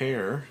hippie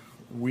hair,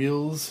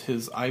 wheels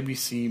his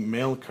IBC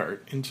mail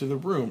cart into the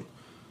room.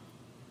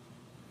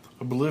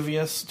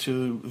 Oblivious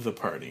to the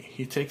party,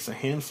 he takes a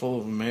handful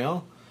of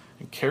mail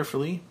and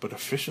carefully but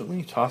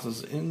efficiently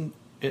tosses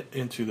it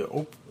into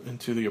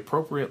the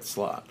appropriate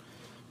slot.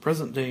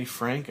 Present-day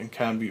Frank and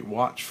Cabby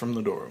watch from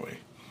the doorway.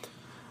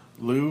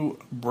 Lou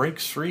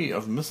breaks free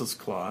of Mrs.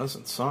 Claus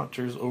and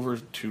saunters over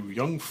to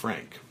young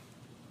Frank.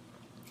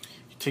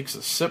 He takes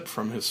a sip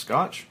from his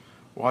scotch,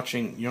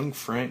 watching young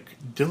Frank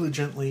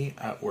diligently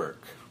at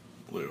work.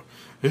 Lou.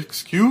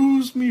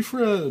 Excuse me,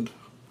 Fred.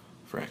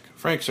 Frank.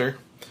 Frank, sir.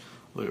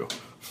 Lou.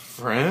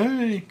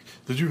 Frank,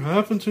 did you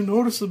happen to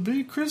notice a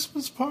big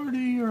Christmas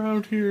party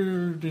around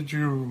here, did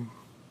you?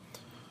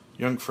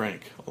 Young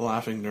Frank,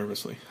 laughing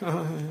nervously.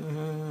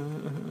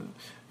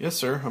 Yes,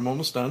 sir, I'm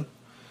almost done.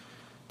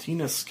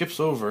 Tina skips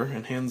over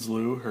and hands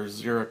Lou her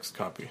Xerox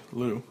copy.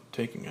 Lou,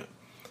 taking it.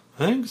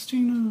 Thanks,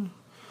 Tina.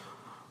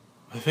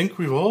 I think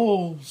we've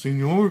all seen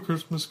your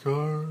Christmas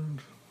card.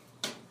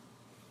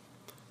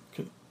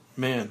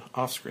 Man,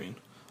 off screen.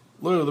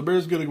 Lou, the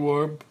beer's getting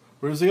warm.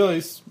 Where's the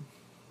ice?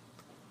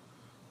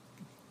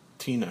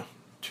 Tina,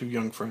 to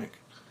young Frank.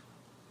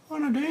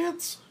 Wanna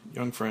dance?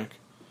 Young Frank.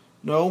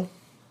 No,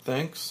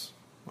 thanks.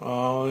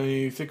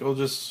 I think I'll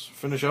just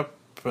finish up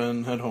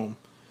and head home.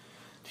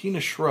 Tina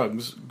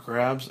shrugs,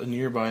 grabs a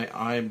nearby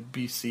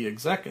IBC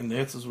exec, and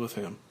dances with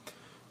him.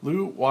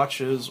 Lou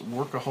watches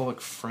workaholic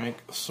Frank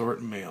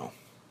sort mail.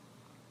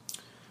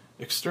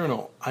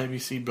 External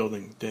IBC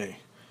building day.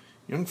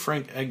 Young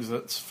Frank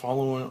exits,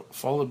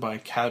 followed by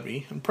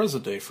Cabby and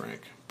present day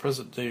Frank.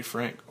 Present day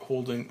Frank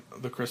holding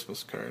the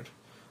Christmas card.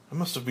 I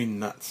must have been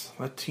nuts.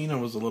 That Tina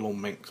was a little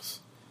minx.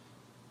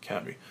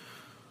 Cabby.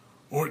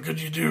 What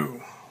could you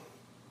do?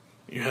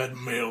 You had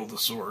mail to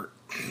sort.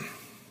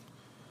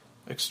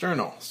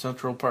 External,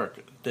 Central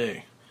Park,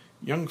 day.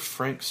 Young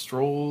Frank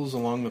strolls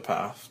along the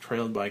path,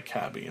 trailed by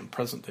Cabby and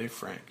present-day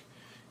Frank.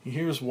 He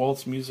hears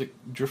waltz music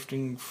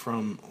drifting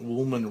from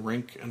Woolman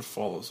Rink and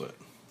follows it.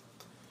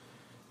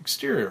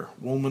 Exterior,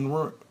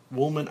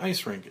 Woolman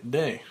Ice Rink,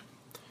 day.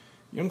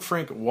 Young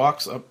Frank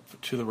walks up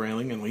to the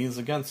railing and leans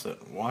against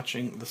it,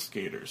 watching the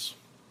skaters.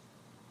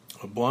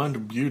 A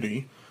blonde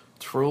beauty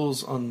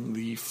twirls on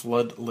the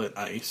flood-lit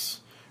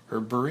ice. Her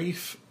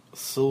brief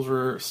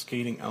silver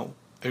skating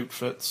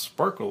outfit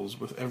sparkles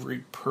with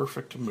every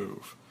perfect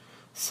move.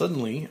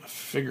 Suddenly, a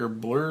figure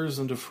blurs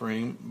into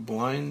frame,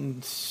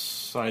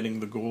 blindsiding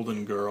the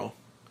golden girl.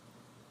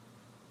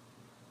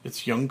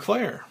 It's young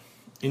Claire,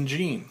 in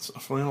jeans, a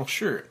flannel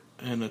shirt,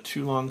 and a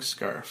too-long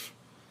scarf.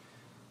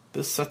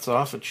 This sets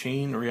off a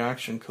chain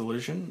reaction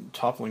collision,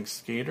 toppling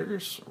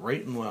skaters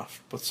right and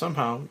left, but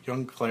somehow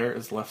young Claire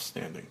is left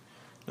standing,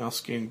 now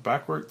skating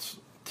backwards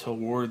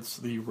towards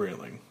the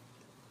railing.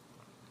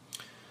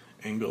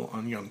 Angle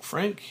on young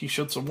Frank, he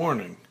shouts a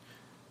warning,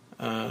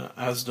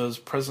 as does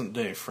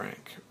present-day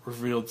Frank,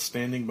 revealed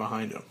standing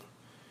behind him.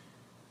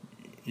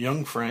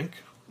 Young Frank,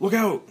 look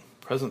out!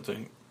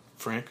 Present-day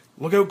Frank,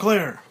 look out,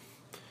 Claire!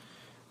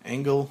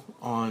 Angle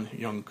on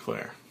young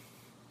Claire.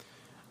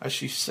 As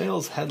she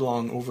sails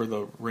headlong over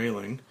the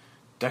railing,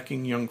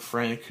 decking young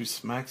Frank, who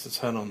smacks his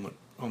head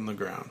on the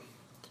ground.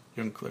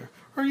 Young Claire,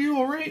 are you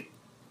all right?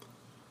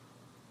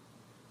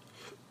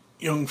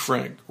 Young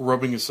Frank,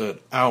 rubbing his head,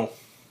 ow.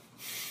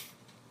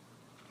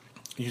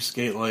 You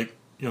skate like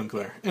young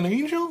Claire. An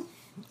angel?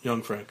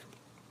 Young Frank.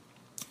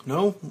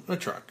 No, a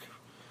truck.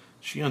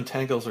 She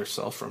untangles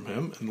herself from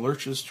him and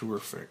lurches to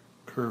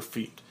her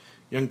feet.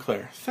 Young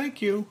Claire.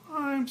 Thank you.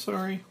 I'm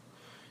sorry.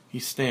 He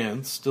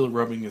stands, still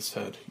rubbing his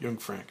head. Young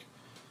Frank.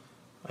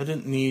 I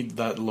didn't need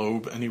that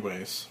lobe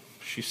anyways.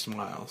 She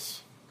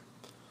smiles.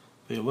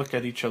 They look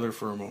at each other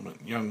for a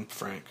moment. Young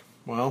Frank.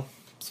 Well,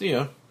 see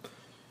ya.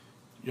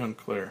 Young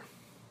Claire.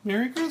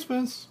 Merry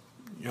Christmas.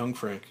 Young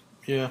Frank.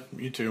 Yeah,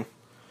 you too.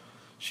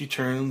 She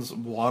turns,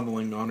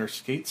 waddling on her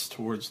skates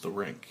towards the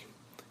rink.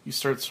 He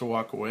starts to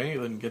walk away,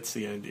 then gets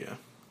the idea.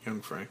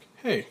 Young Frank.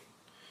 Hey, you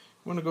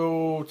want to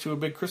go to a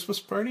big Christmas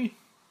party?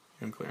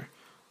 Young Claire.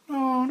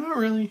 No, not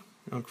really.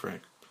 Young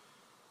Frank.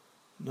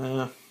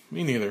 Nah,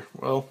 me neither.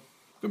 Well,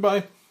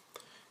 goodbye.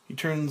 He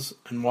turns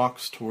and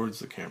walks towards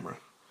the camera.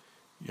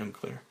 Young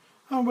Claire.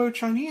 How about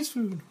Chinese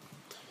food?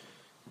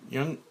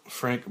 Young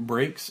Frank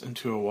breaks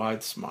into a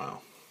wide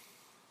smile.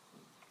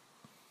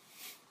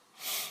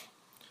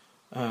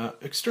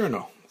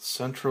 External,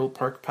 Central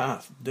Park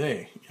Path,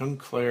 day. Young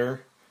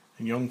Claire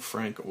and young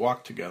Frank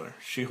walk together.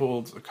 She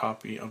holds a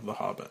copy of The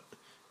Hobbit.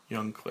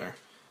 Young Claire.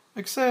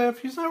 Except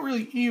he's not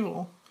really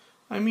evil.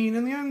 I mean,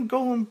 in the end,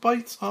 Gollum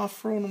bites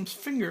off Frodom's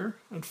finger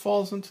and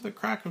falls into the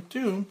crack of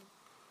doom.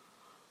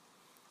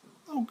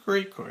 Oh,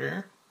 great,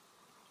 Claire.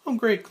 Oh,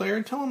 great,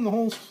 Claire. Tell him the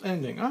whole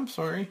ending. I'm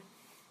sorry.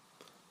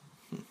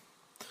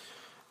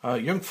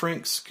 Young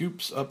Frank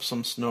scoops up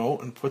some snow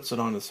and puts it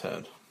on his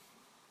head.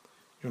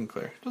 Young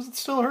Claire. Does it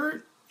still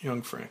hurt?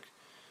 Young Frank.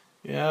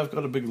 Yeah, I've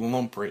got a big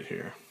lump right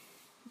here.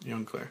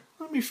 Young Claire.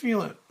 Let me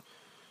feel it.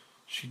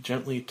 She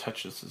gently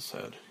touches his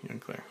head. Young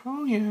Claire.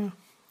 Oh, yeah.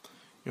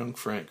 Young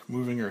Frank,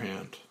 moving her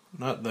hand.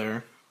 Not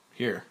there.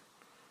 Here.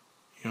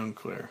 Young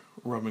Claire,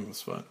 rubbing the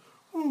spot.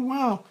 Oh,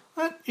 wow,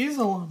 that is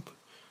a lump.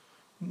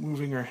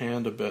 Moving her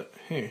hand a bit.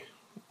 Hey,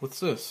 what's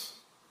this?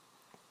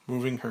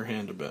 Moving her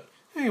hand a bit.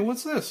 Hey,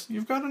 what's this?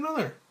 You've got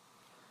another.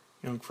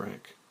 Young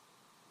Frank,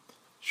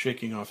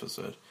 shaking off his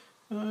head.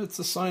 It's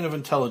a sign of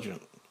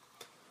intelligence.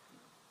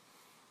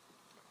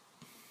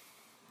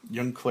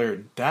 Young Claire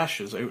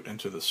dashes out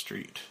into the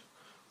street,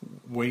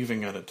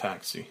 waving at a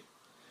taxi.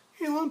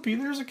 Hey, Lumpy,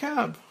 there's a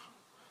cab.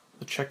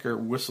 The checker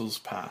whistles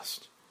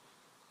past.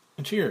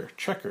 Interior,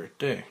 checker,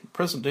 day.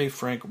 Present-day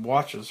Frank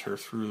watches her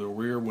through the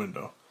rear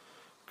window.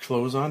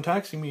 Close on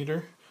taxi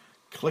meter,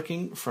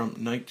 clicking from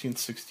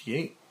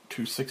 1968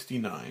 to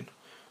 69,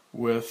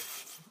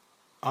 with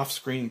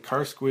off-screen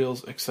car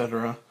squeals,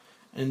 etc.,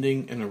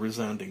 ending in a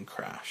resounding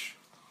crash.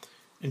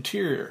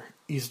 Interior,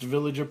 East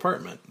Village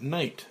apartment,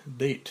 night,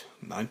 date,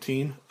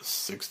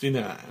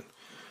 1969.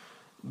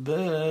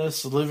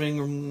 This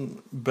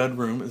living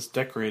bedroom is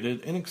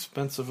decorated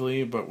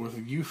inexpensively but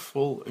with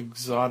youthful,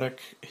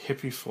 exotic,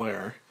 hippie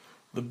flair.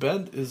 The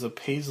bed is a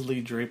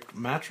paisley draped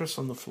mattress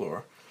on the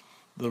floor.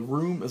 The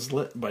room is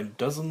lit by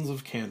dozens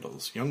of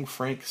candles. Young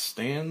Frank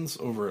stands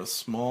over a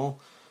small,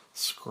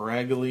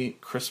 scraggly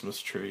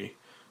Christmas tree,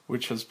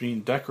 which has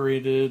been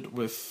decorated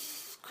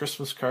with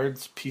Christmas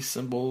cards, peace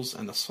symbols,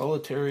 and a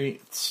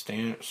solitary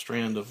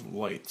strand of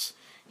lights.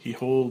 He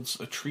holds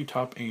a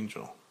treetop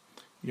angel.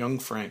 Young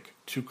Frank,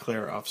 to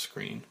Claire off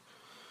screen.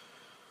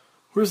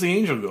 Where's the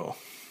angel go?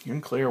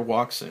 Young Claire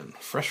walks in,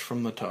 fresh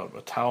from the tub,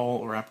 a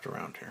towel wrapped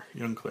around her.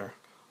 Young Claire,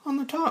 on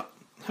the top.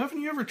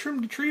 Haven't you ever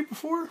trimmed a tree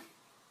before?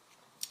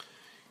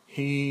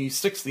 He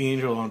sticks the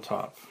angel on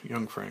top.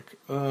 Young Frank,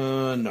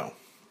 no.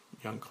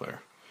 Young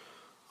Claire,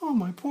 oh,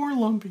 my poor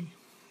Lumpy.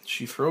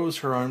 She throws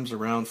her arms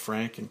around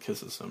Frank and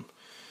kisses him.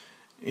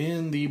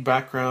 In the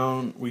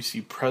background, we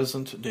see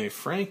present-day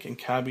Frank and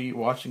Cabby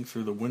watching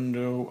through the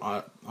window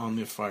on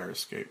the fire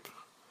escape.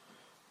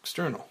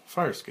 External,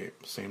 fire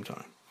escape, same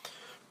time.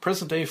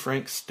 Present-day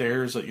Frank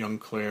stares at young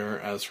Claire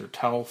as her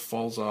towel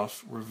falls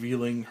off,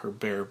 revealing her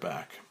bare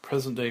back.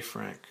 Present-day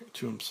Frank,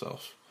 to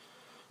himself,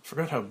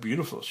 forgot how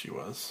beautiful she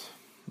was.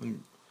 The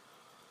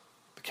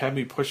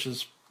Cabby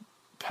pushes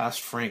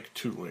past Frank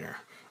to Lear.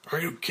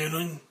 Are you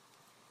kidding?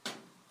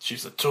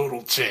 She's a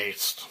total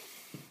taste.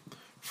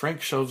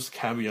 Frank shoves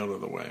Cabby out of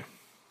the way.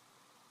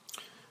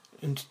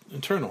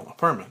 Internal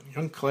apartment.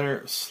 Young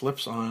Claire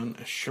slips on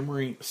a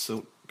shimmery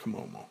silk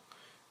kimono.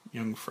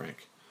 Young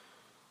Frank,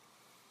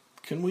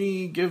 can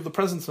we give the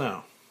presents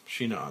now?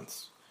 She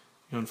nods.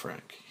 Young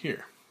Frank,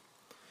 here.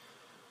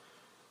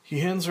 He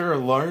hands her a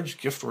large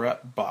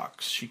gift-wrap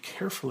box. She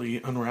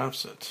carefully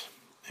unwraps it.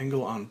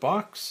 Angle on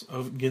box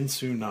of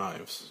Ginsu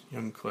knives.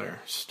 Young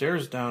Claire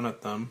stares down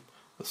at them,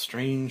 a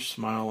strange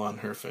smile on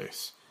her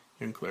face.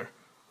 Young Claire,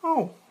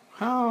 oh,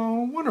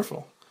 how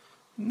wonderful.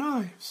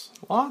 Knives.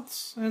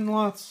 Lots and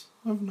lots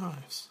of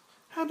knives.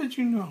 How did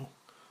you know?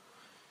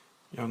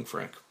 Young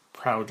Frank,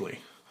 proudly.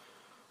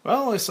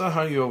 Well, I saw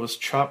how you always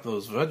chop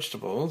those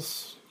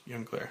vegetables.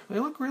 Young Claire, they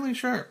look really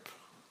sharp.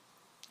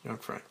 Young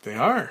Frank, they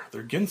are.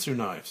 They're Ginsu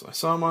knives. I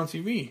saw them on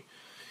TV.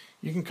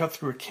 You can cut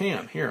through a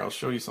can. Here, I'll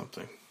show you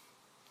something.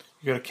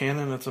 You got a can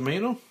and a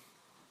tomato?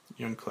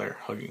 Young Claire,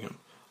 hugging him.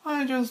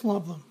 I just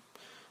love them.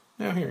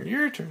 Now here,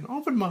 your turn.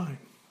 Open mine.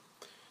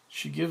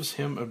 She gives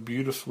him a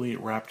beautifully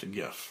wrapped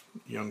gift.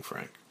 Young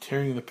Frank,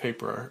 tearing the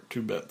paper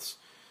to bits.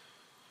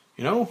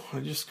 You know, I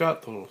just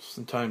got those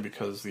in time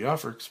because the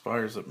offer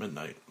expires at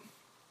midnight.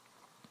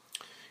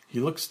 He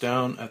looks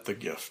down at the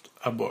gift.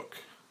 A book.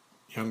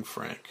 Young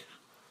Frank.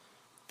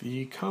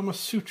 The Kama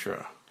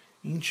Sutra.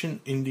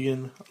 Ancient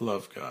Indian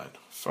Love Guide.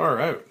 Far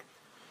out.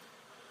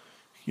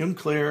 Young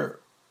Claire.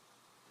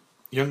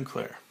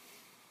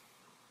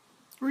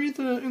 Read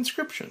the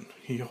inscription.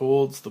 He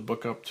holds the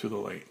book up to the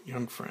light.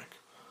 Young Frank.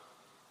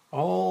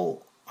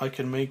 All I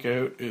can make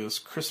out is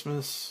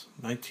Christmas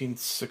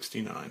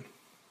 1969.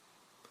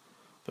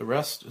 The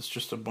rest is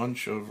just a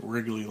bunch of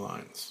wriggly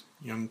lines.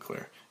 Young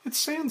Claire. It's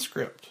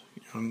Sanskrit.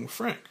 Young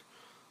Frank.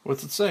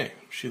 What's it say?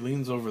 She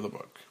leans over the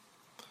book.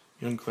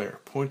 Young Claire,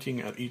 pointing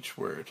at each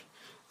word.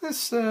 This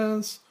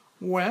says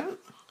wet,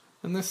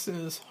 and this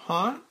is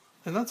hot,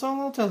 and that's all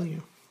I'll tell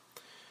you.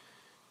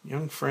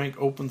 Young Frank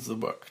opens the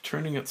book,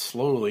 turning it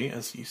slowly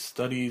as he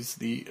studies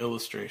the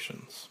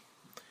illustrations.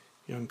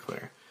 Young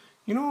Claire.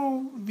 You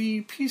know,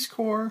 the Peace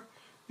Corps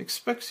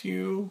expects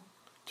you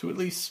to at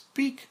least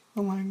speak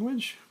the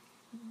language.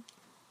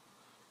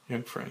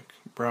 Young Frank,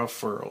 brow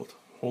furrowed,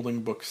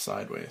 holding book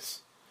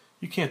sideways.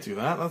 You can't do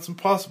that. That's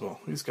impossible.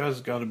 These guys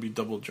have got to be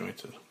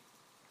double-jointed.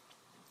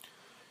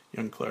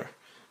 Young Claire.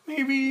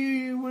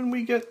 Maybe when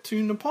we get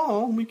to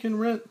Nepal, we can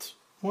rent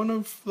one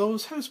of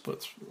those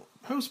houseboats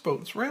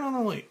right on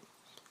the lake.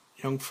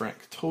 Young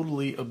Frank,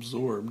 totally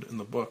absorbed in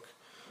the book.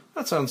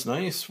 That sounds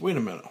nice. Wait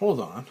a minute.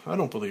 Hold on. I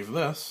don't believe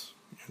this.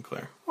 Young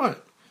Claire.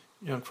 What?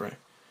 Young Frank.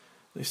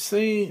 They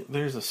say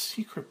there's a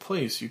secret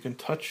place you can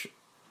touch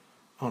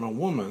on a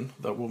woman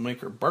that will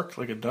make her bark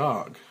like a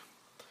dog.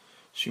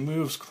 She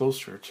moves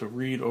closer to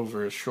read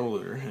over his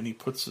shoulder, and he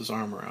puts his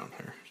arm around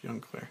her. Young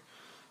Claire.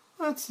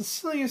 That's the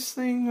silliest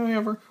thing I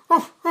ever...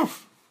 Roof,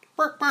 roof,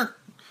 bark,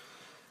 bark.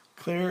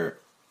 Claire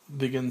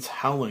begins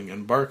howling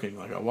and barking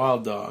like a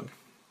wild dog.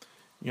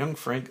 Young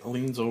Frank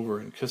leans over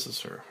and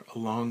kisses her, a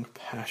long,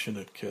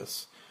 passionate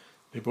kiss.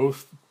 They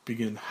both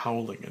begin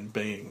howling and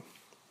baying.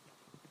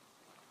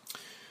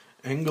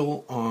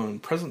 Angle on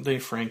present-day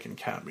Frank and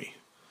Cabby,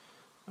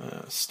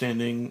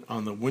 standing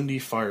on the windy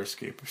fire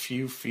escape a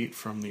few feet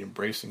from the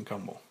embracing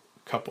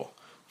couple.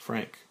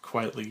 Frank,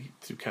 quietly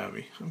to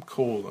Cabby. I'm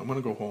cold. I'm going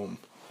to go home.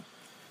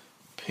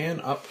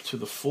 Pan up to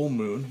the full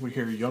moon. We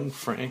hear young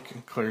Frank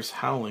and Claire's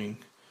howling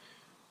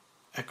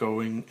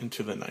echoing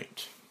into the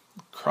night.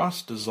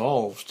 Cross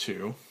dissolve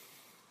to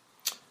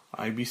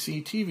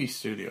IBC TV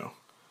studio.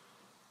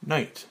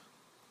 Night.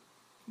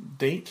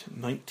 Date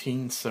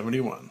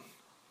 1971.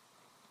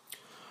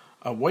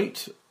 A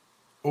white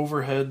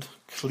overhead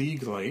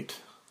Klieg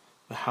light.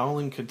 The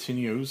howling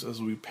continues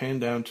as we pan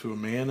down to a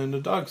man in a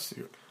dog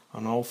suit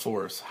on all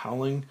fours,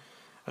 howling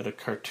at a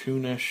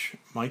cartoonish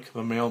Mike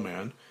the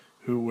Mailman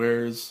who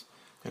wears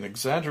an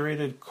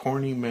exaggerated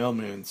corny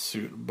mailman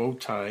suit,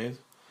 bow-tied,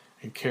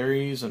 and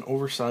carries an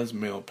oversized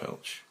mail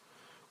pouch.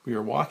 We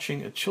are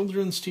watching a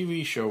children's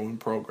TV show in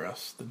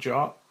progress.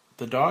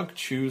 The dog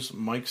chews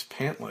Mike's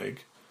pant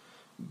leg,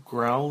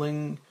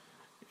 growling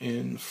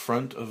in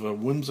front of a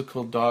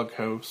whimsical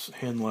doghouse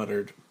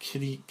hand-lettered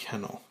kitty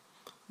kennel.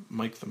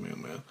 Mike the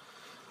Mailman.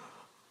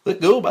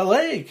 Let go my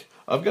leg!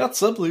 I've got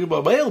something in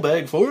my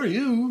mailbag for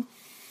you!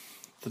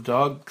 The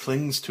dog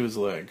clings to his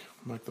leg.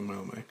 Mike the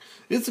mailman.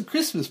 It's a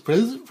Christmas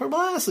present for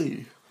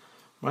Lassie.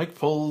 Mike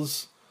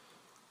pulls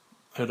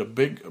out a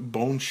big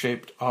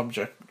bone-shaped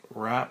object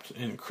wrapped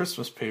in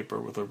Christmas paper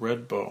with a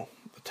red bow.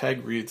 The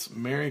tag reads,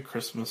 Merry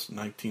Christmas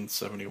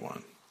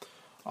 1971.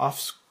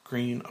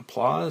 Off-screen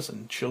applause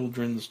and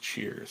children's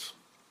cheers.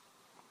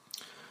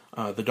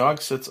 The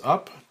dog sits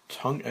up,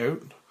 tongue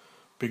out,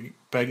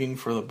 begging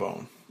for the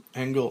bone.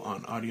 Angle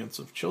on audience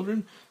of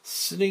children,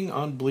 sitting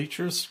on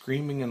bleachers,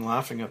 screaming and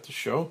laughing at the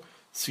show.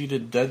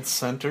 Seated dead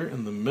center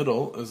in the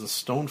middle is a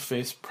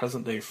stone-faced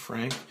present-day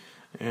Frank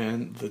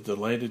and the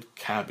delighted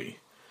cabbie.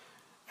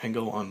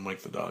 Angle on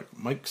Mike the dog.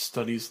 Mike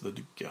studies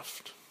the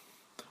gift.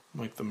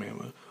 Mike the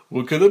mailman.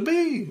 What could it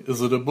be?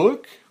 Is it a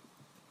book?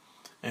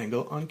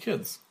 Angle on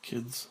kids.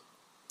 Kids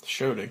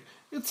shouting,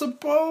 It's a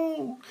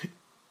bone!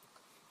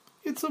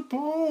 It's a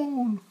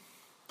bone!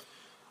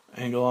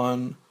 Angle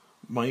on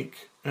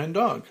Mike and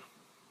dog.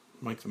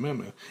 Mike the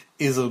mailman.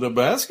 Is it a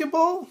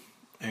basketball?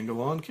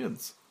 Angle on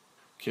kids.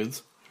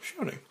 Kids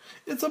shouting,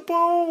 It's a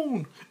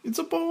bone! It's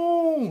a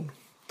bone!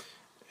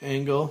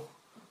 Angle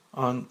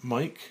on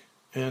Mike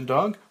and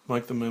dog.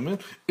 Mike the mailman.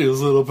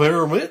 Is it a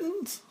pair of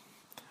mittens?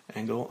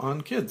 Angle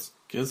on kids.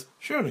 Kids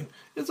shouting,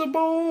 It's a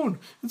bone!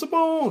 It's a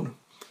bone!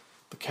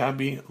 The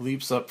cabbie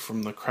leaps up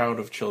from the crowd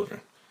of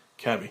children.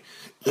 Cabbie.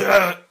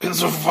 Yeah,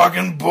 it's a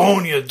fucking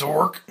bone, you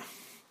dork!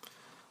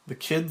 The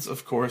kids,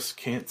 of course,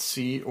 can't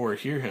see or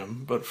hear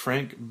him, but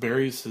Frank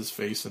buries his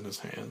face in his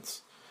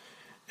hands.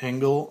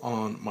 Angle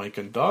on Mike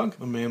and dog.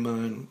 The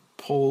mailman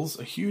pulls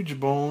a huge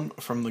bone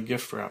from the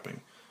gift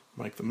wrapping.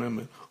 Mike the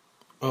mailman.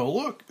 Oh,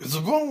 look, it's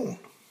a bone!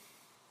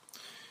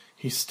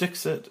 He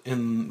sticks it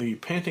in the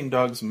panting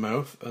dog's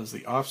mouth as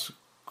the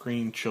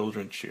off-screen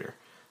children cheer.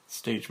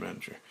 Stage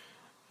manager.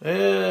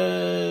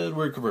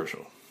 We're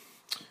commercial.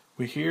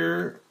 We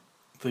hear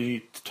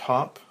the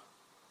top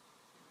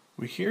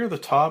of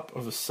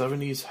a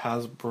 70s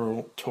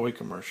Hasbro toy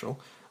commercial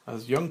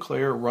as young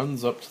Claire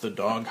runs up to the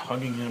dog,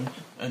 hugging him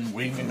and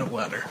waving a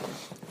letter.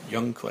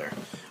 Young Claire.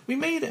 We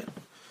made it.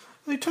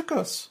 They took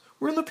us.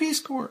 We're in the Peace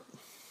Corps.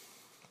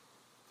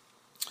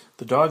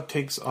 The dog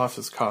takes off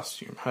his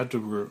costume head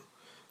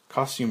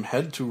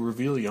to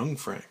reveal young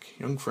Frank.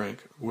 Young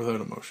Frank,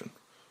 without emotion.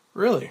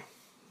 Really?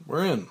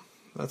 We're in.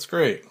 That's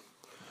great.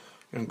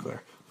 Young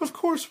Claire. Of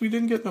course we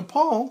didn't get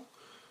Nepal.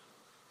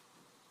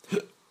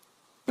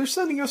 They're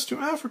sending us to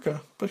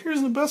Africa, but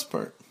here's the best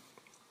part.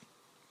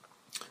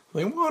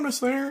 They want us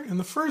there in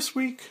the first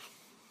week.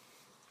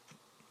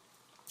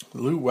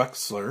 Lou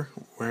Wexler,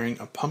 wearing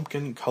a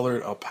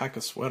pumpkin-colored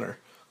alpaca sweater,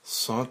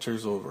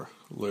 saunters over.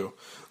 Lou.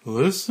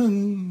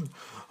 Listen,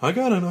 I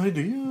got an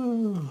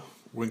idea.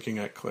 Winking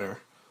at Claire.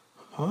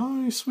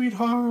 Hi,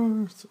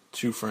 sweetheart.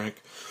 To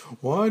Frank.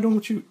 Why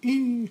don't you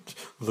eat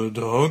the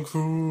dog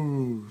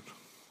food?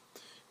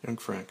 Young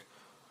Frank.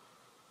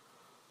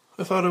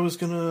 I thought I was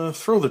going to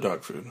throw the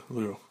dog food.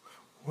 Lou.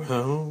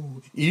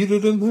 Well, eat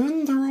it and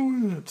then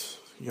throw it.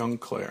 Young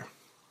Claire.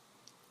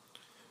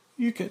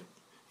 You can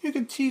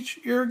teach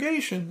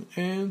irrigation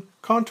and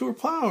contour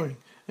plowing,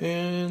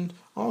 and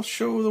I'll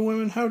show the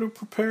women how to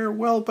prepare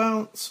well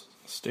bounce.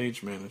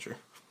 Stage manager.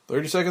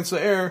 30 seconds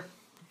to air.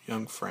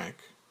 Young Frank.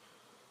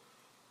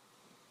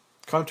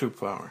 Contour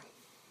plowing.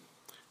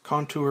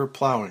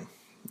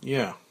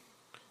 Yeah.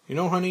 You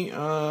know, honey,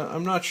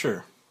 I'm not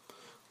sure.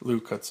 Lou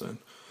cuts in.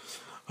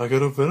 I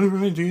got a better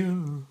idea.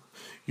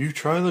 You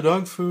try the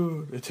dog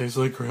food. It tastes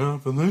like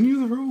crap, and then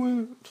you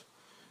throw it.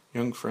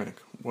 Young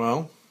Frank.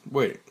 Well,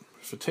 wait.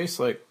 If it tastes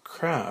like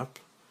crap,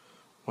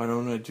 why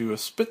don't I do a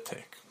spit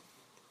take?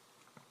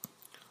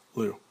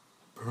 Lou.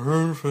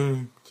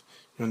 Perfect.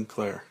 Young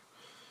Claire.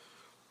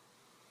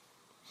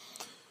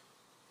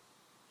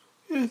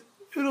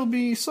 It'll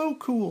be so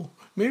cool.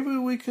 Maybe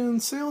we can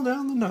sail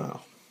down the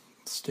Nile.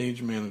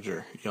 Stage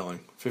manager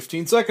yelling.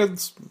 15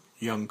 seconds.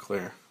 Young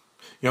Claire.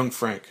 Young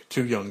Frank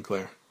to young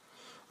Claire.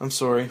 I'm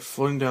sorry,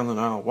 floating down the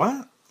Nile.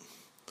 What?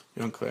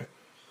 Young Claire.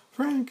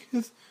 Frank,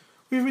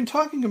 we've been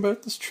talking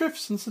about this trip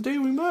since the day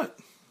we met.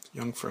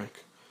 Young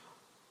Frank.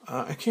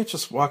 I can't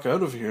just walk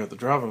out of here at the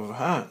drop of a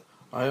hat.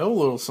 I owe a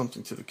little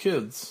something to the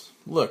kids.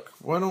 Look,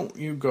 why don't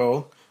you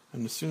go,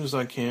 and as soon as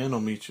I can, I'll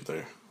meet you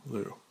there.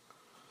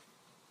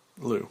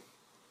 Lou.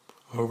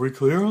 Are we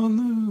clear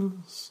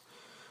on this?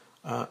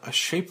 A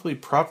shapely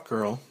prop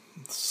girl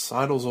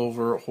sidles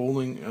over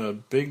holding a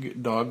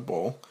big dog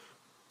bowl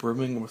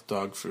brimming with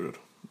dog food.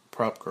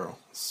 Prop girl,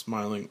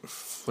 smiling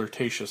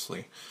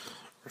flirtatiously.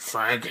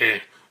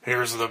 Frankie,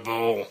 here's the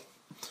bowl.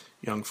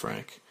 Young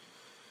Frank.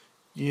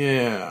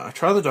 Yeah, I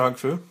try the dog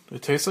food.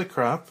 It tastes like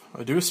crap.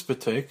 I do a spit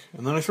take,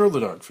 and then I throw the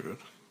dog food.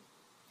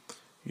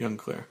 Young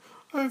Claire.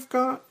 I've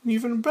got an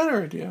even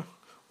better idea.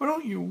 Why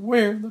don't you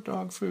wear the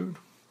dog food?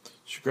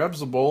 She grabs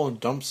the bowl and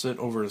dumps it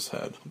over his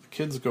head. The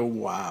kids go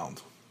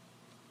wild.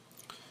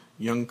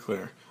 Young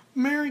Claire.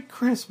 Merry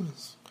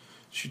Christmas.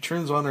 She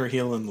turns on her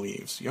heel and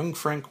leaves. Young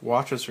Frank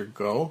watches her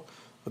go,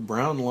 the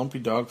brown lumpy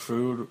dog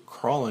food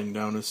crawling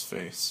down his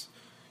face.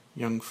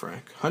 Young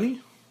Frank.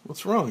 Honey,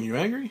 what's wrong? You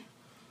angry?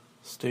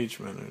 Stage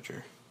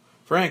manager.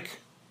 Frank,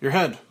 your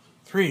head.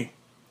 3,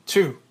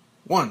 2,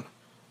 1.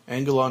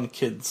 Angle-on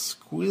kid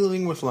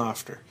squealing with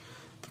laughter.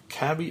 The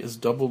cabbie is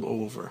doubled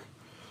over,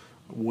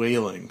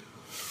 wailing.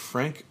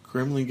 Frank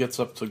grimly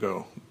gets up to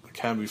go. The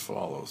cabbie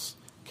follows,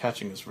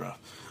 catching his breath.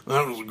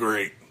 That was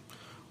great.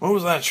 What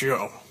was that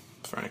show?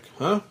 Frank.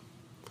 Huh?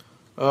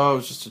 Oh, it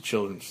was just a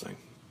children's thing.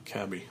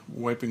 Cabbie,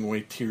 wiping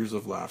away tears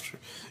of laughter.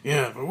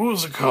 Yeah, but what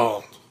was it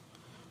called?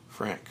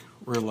 Frank,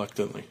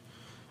 reluctantly.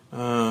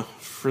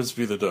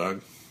 Frisbee the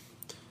dog.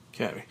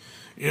 Cabbie.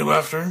 You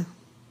left her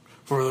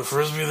for the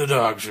Frisbee the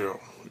dog show.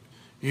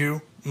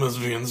 You must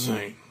be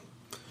insane.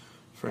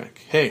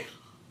 Frank. Hey,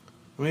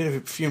 I made a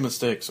few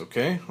mistakes,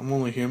 okay? I'm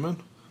only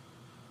human.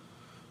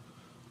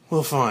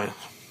 Well, fine.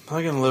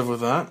 I can live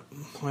with that.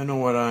 I know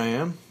what I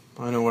am.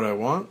 I know what I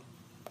want.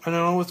 I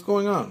know what's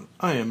going on.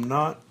 I am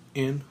not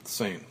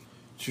insane.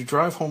 To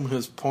drive home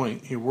his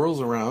point, he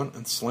whirls around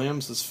and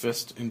slams his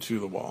fist into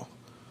the wall.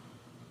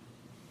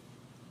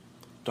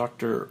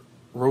 Dr.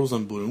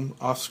 Rosenblum,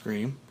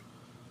 off-screen.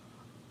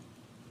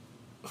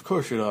 Of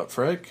course you're not,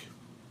 Frank.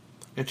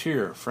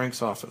 Interior,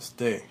 Frank's office.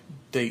 Day.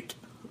 Date.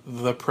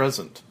 The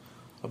present.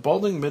 A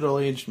balding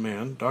middle-aged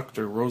man,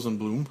 Dr.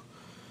 Rosenblum,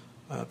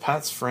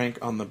 pats Frank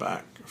on the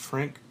back.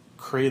 Frank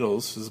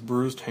cradles his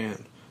bruised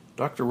hand.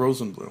 Dr.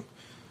 Rosenblum.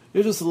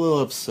 You're just a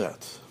little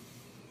upset.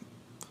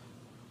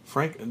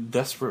 Frank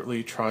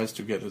desperately tries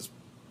to get his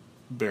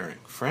bearing.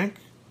 Frank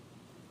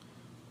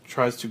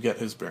tries to get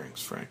his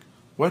bearings. Frank.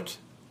 What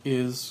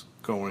is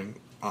going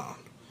on?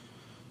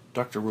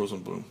 Dr.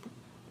 Rosenblum,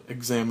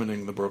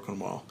 examining the broken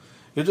wall.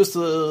 You're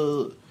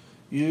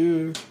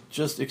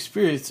just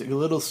experiencing a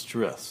little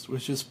stress,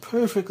 which is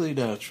perfectly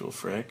natural,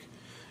 Frank.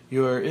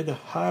 You are in a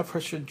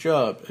high-pressure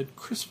job, and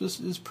Christmas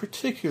is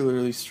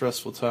particularly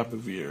stressful time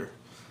of year.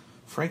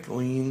 Frank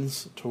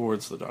leans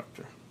towards the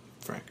doctor.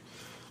 Frank.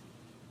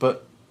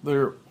 But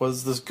there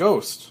was this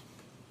ghost.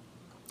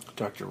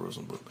 Dr.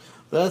 Rosenblum.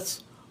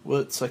 That's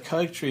what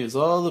psychiatry is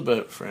all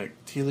about, Frank.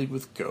 Dealing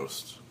with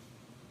ghosts.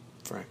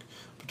 Frank.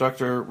 But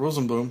Dr.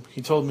 Rosenblum,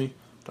 he told me...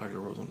 Dr.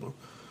 Rosenblum.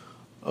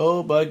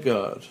 Oh, by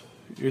God.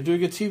 You're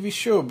doing a TV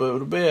show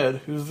about a man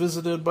who's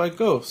visited by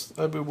ghosts.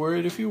 I'd be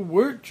worried if you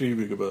weren't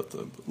dreaming about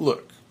them.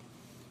 Look.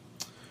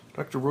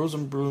 Dr.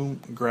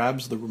 Rosenblum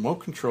grabs the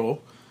remote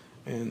control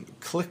and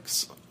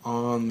clicks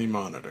on the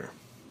monitor.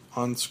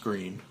 On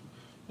screen.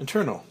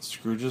 Internal.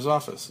 Scrooge's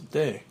office.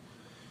 Day.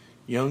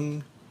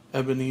 Young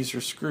Ebenezer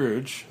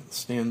Scrooge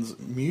stands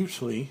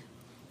mutely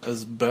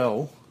as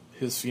Belle,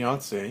 his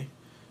fiancée,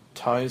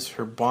 ties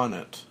her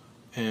bonnet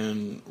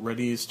and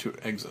readies to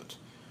exit.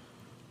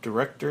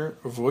 Director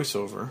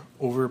voiceover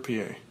over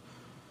PA.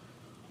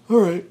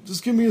 Alright,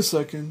 just give me a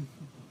second.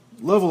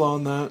 Level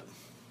on that.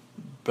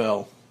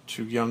 Belle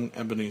to young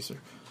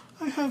Ebenezer.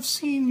 I have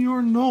seen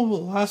your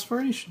noble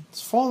aspirations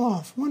fall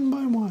off one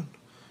by one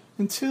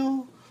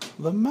until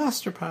the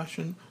master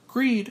passion,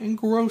 greed,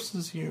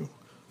 engrosses you.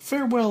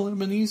 Farewell,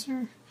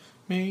 Ebenezer.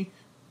 May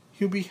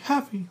you be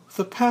happy with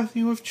the path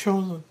you have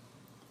chosen.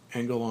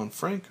 Angle on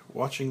Frank,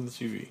 watching the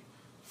TV.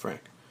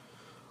 Frank.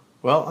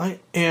 Well, I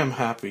am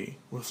happy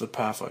with the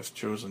path I've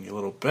chosen, you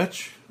little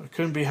bitch. I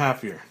couldn't be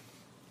happier.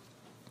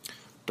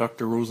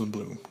 Dr.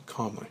 Rosenblum,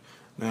 calmly.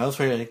 Now,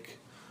 Frank,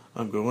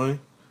 I'm going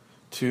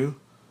to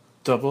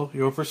double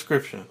your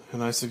prescription,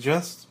 and I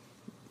suggest...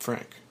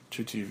 Frank,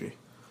 to TV.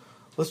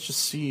 Let's just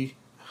see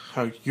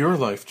how your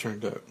life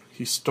turned out.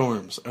 He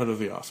storms out of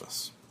the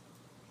office.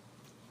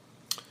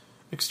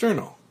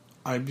 External.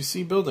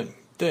 IBC building.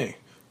 Day.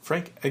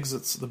 Frank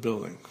exits the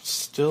building,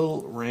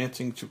 still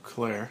ranting to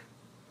Claire.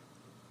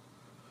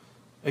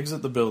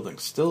 Exit the building,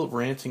 still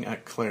ranting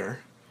at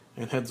Claire,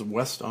 and heads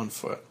west on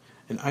foot.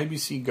 An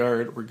IBC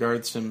guard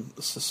regards him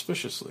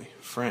suspiciously.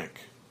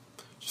 Frank.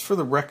 Just for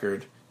the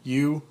record,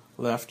 you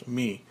left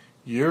me.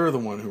 You're the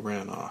one who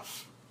ran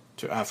off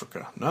to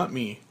Africa, not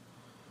me.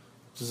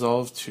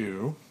 Dissolved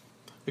to...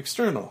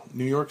 External.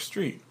 New York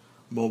Street.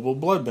 Mobile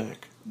blood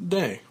bank.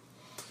 Day.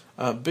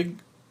 Big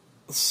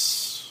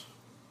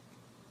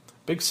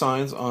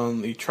signs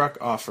on the truck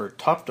offer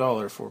top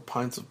dollar for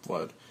pints of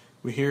blood.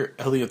 We hear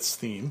Elliot's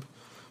theme,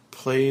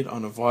 played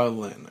on a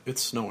violin.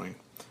 It's snowing.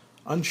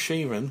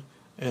 Unshaven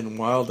and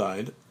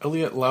wild-eyed,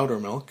 Elliot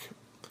Loudermilk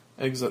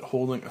exit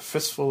holding a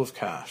fistful of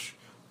cash.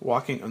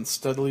 Walking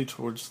unsteadily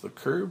towards the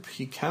curb,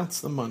 he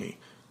counts the money,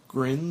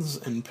 grins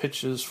and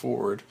pitches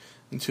forward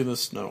into the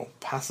snow,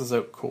 passes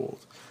out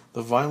cold.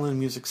 The violin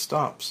music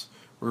stops.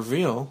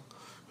 Reveal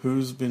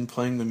who's been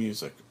playing the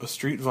music. A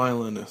street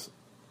violinist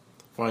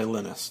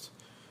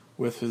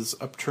with his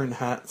upturned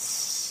hat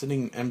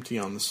sitting empty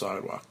on the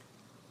sidewalk.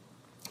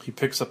 He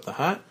picks up the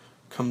hat,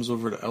 comes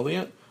over to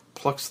Elliot,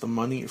 plucks the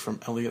money from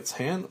Elliot's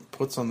hand,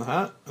 puts on the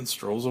hat, and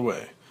strolls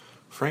away.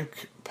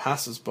 Frank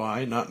passes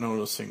by, not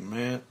noticing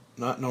the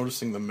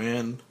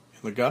man in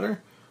the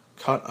gutter,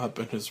 caught up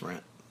in his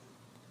rant.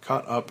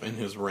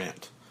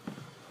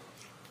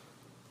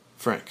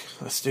 Frank,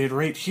 I stayed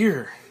right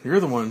here. You're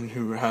the one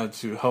who had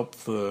to help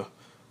the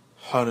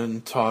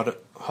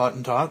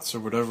Hottentots, or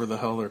whatever the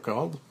hell they're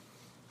called.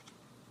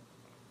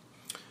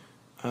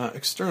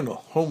 External,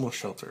 homeless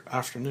shelter,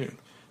 afternoon.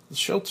 The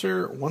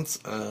shelter,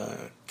 once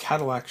a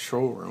Cadillac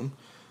showroom,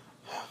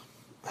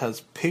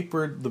 has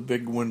papered the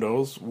big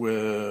windows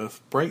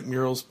with bright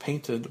murals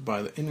painted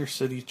by the inner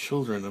city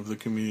children of the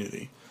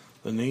community.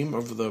 The name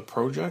of the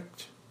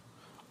project,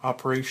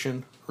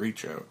 Operation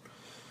Reach Out,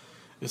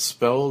 is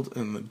spelled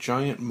in the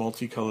giant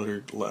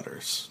multicolored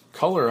letters.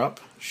 Color up,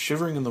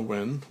 shivering in the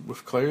wind,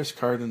 with Claire's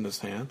card in his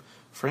hand,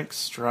 Frank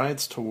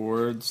strides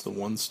towards the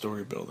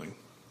one-story building.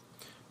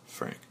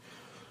 Frank: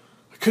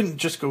 I couldn't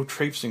just go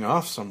traipsing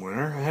off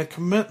somewhere. I had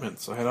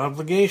commitments. I had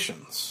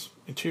obligations.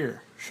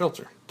 Interior,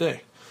 shelter,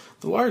 day.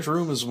 The large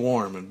room is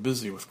warm and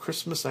busy with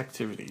Christmas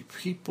activity.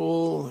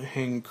 People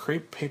hang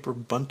crepe paper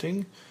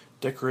bunting,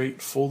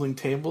 decorate folding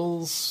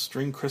tables,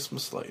 string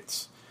Christmas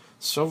lights.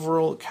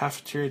 Several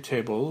cafeteria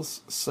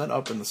tables set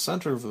up in the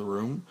center of the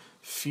room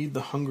feed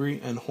the hungry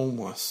and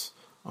homeless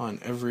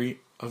of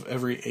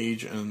every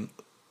age and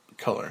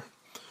color.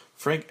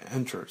 Frank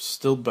enters,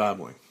 still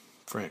babbling.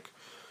 Frank: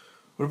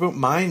 What about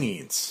my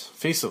needs?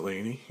 Face it,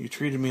 lady, you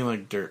treated me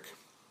like dirt.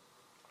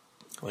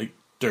 Like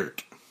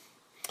dirt.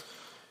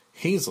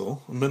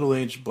 Hazel, a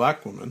middle-aged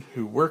black woman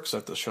who works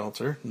at the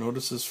shelter,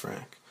 notices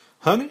Frank.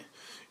 Honey,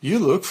 you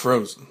look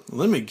frozen.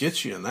 Let me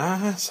get you a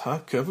nice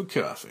hot cup of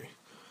coffee.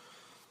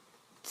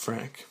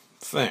 Frank: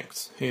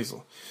 Thanks.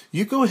 Hazel: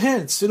 You go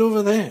ahead, sit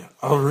over there.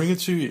 I'll bring it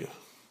to you.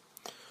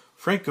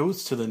 Frank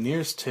goes to the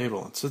nearest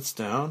table and sits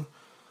down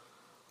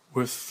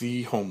with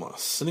the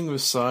homeless. Sitting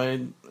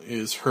beside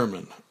is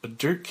Herman, a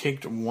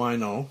dirt-caked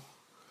wino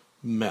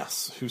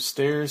mess who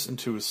stares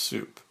into his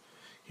soup.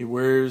 He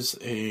wears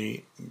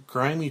a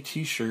grimy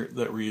t-shirt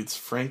that reads,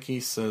 Frankie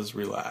says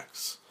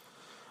relax.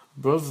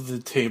 Above the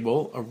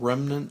table, a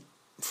remnant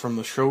from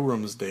the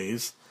showroom's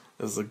days,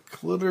 is a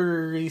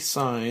glittery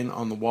sign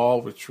on the wall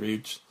which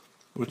reads,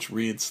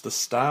 the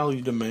style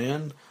you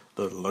demand,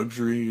 the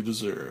luxury you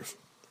deserve.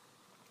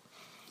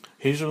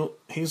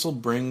 Hazel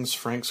brings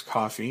Frank's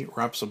coffee,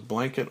 wraps a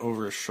blanket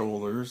over his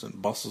shoulders,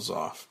 and bustles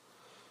off.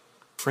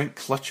 Frank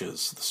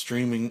clutches the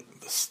steaming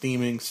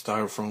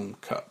styrofoam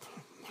cup.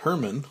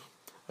 Herman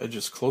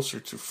edges closer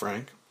to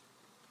Frank.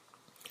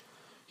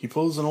 He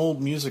pulls an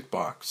old music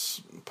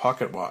box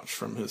pocket watch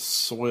from his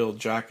soiled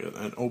jacket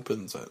and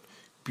opens it.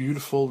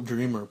 Beautiful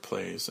Dreamer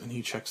plays, and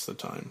he checks the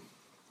time.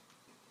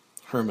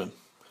 Herman: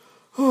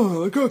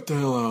 Oh, the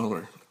cocktail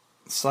hour.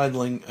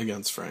 Sidling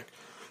against Frank.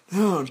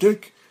 Now,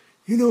 Dick,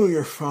 you know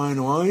your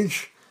fine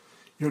wines,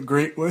 your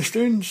Great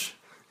Westerns,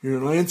 your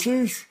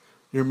Lancers,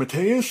 your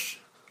Mateus.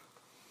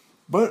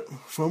 But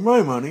for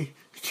my money,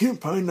 you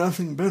can't find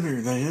nothing better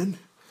than...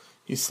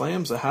 He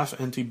slams a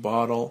half-empty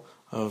bottle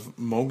of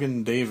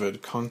Mogan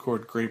David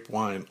Concord grape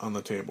wine on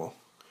the table.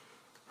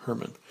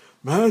 Herman: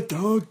 Mad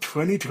Dog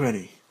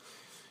 2020.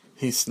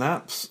 He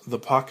snaps the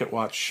pocket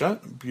watch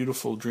shut.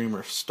 Beautiful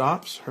Dreamer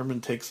stops.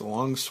 Herman takes a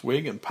long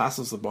swig and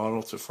passes the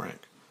bottle to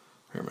Frank.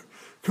 Herman: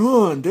 Come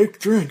on, Dick,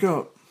 drink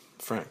up.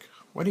 Frank: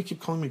 Why do you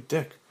keep calling me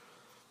Dick?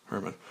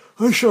 Herman: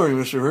 I'm sorry,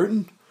 Mr.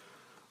 Burton.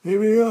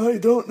 Maybe I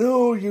don't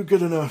know you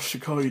good enough to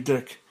call you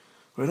Dick.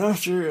 But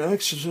after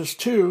Exorcist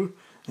 2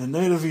 and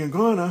Night of the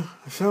Iguana,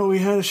 I felt we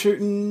had a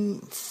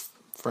certain...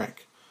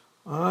 Frank: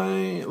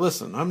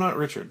 Listen, I'm not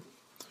Richard.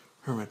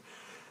 Herman: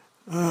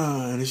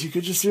 and as you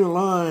could just do a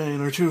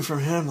line or two from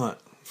Hamlet.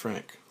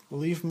 Frank: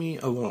 Leave me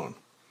alone.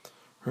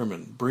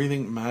 Herman,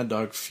 breathing Mad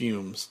Dog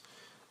fumes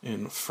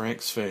in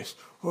Frank's face.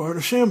 Or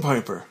the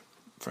Sandpiper.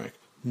 Frank: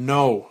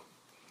 No.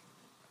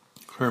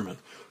 Herman: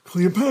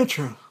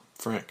 Cleopatra.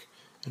 Frank,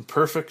 in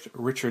perfect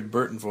Richard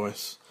Burton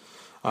voice.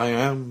 I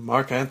am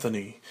Mark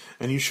Antony,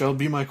 and you shall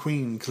be my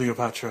queen,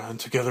 Cleopatra, and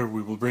together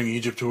we will bring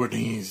Egypt to her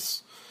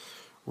knees.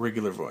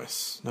 Regular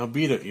voice. Now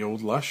beat it, you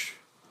old lush.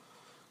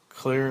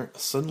 Claire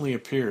suddenly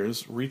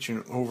appears,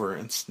 reaching over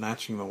and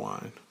snatching the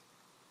wine.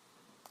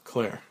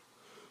 Claire: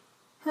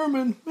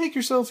 Herman, make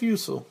yourself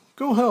useful.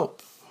 Go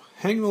help.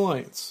 Hang the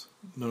lights.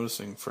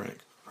 Noticing Frank.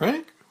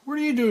 Frank, what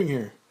are you doing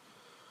here?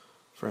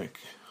 Frank: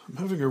 I'm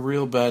having a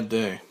real bad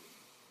day.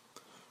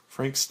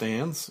 Frank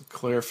stands.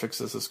 Claire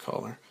fixes his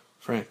collar.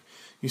 Frank: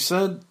 You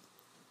said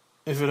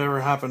if it ever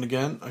happened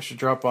again, I should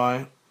drop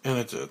by, and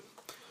it did.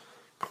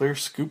 Claire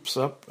scoops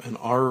up an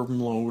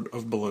armload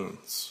of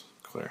balloons.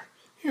 Claire: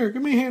 Here,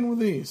 give me a hand with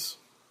these.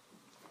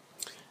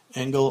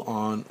 Angle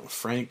on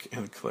Frank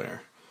and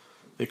Claire.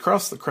 They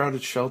cross the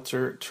crowded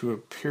shelter to a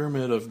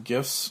pyramid of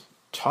gifts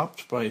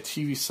topped by a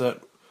TV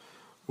set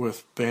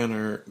with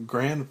banner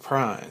Grand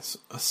Prize.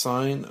 A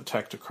sign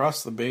tacked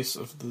across the base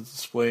of the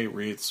display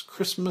reads,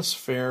 Christmas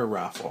Fair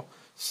Raffle.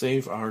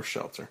 Save our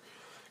shelter.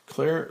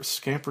 Claire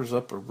scampers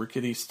up a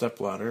rickety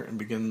stepladder and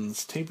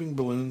begins taping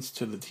balloons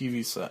to the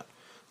TV set.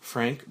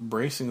 Frank,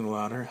 bracing the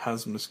ladder,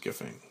 has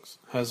misgivings.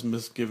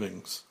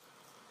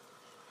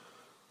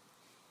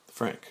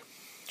 Frank: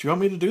 Do you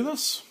want me to do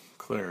this?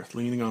 Claire,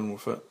 leaning on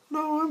with it.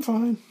 No, I'm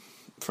fine.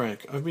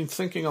 Frank: I've been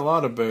thinking a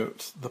lot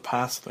about the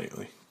past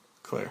lately.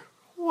 Claire: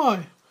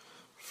 Why?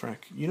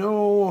 Frank: You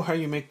know how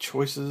you make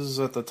choices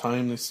at the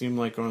time they seem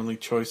like only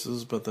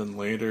choices, but then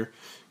later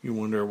you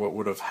wonder what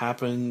would have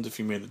happened if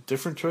you made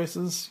different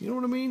choices? You know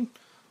what I mean?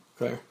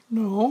 Claire: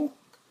 No.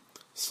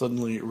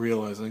 Suddenly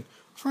realizing,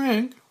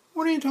 Frank,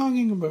 what are you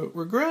talking about?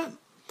 Regret?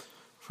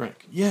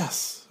 Frank,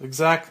 yes,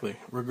 exactly,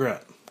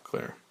 regret.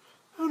 Claire,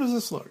 how does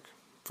this look?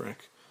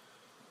 Frank,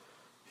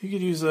 you could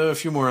use a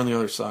few more on the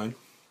other side.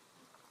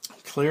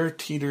 Claire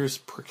teeters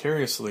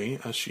precariously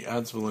as she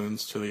adds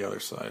balloons to the other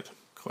side.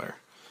 Claire,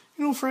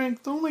 you know,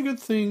 Frank, the only good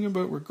thing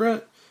about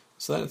regret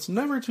is that it's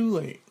never too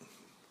late.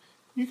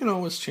 You can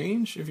always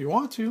change if you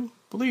want to.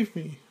 Believe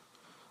me.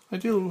 I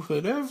deal with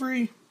it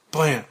every...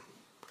 Blam!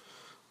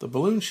 The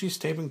balloon she's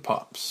taping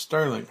pops,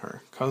 startling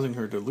her, causing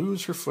her to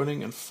lose her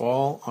footing and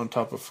fall on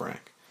top of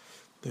Frank.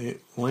 They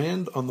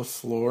land on the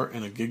floor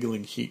in a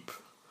giggling heap.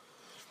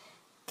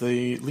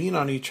 They lean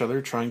on each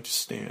other, trying to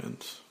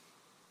stand.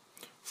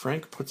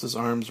 Frank puts his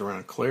arms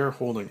around Claire,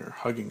 holding her,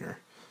 hugging her.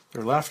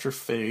 Their laughter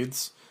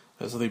fades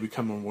as they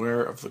become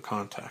aware of the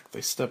contact.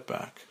 They step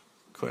back.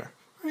 Claire,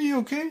 are you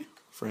okay?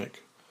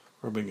 Frank,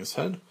 rubbing his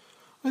head.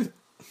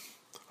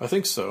 I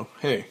think so.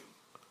 Hey,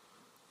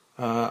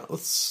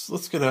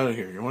 let's get out of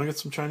here. You want to get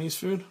some Chinese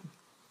food?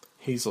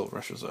 Hazel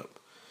rushes up.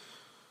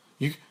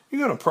 You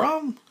got a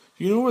problem?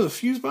 Do you know where the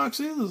fuse box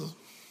is?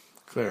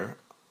 Claire,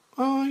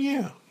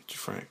 yeah. To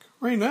Frank,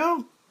 right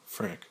now?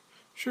 Frank,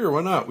 sure,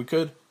 why not? We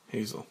could.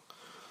 Hazel,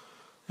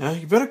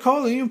 you better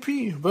call the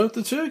EMP about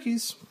the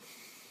turkeys.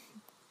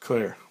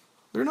 Claire,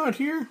 they're not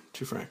here.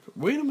 To Frank,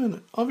 wait a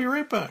minute, I'll be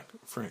right back.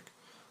 Frank,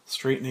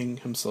 straightening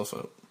himself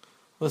out.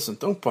 Listen,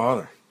 don't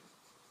bother.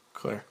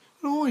 Claire,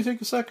 it'll only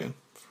take a second.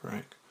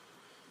 Frank,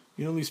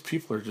 you know these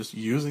people are just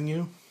using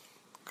you?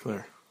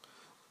 Claire,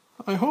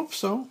 I hope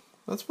so.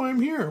 That's why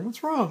I'm here.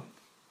 What's wrong?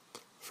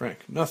 Frank,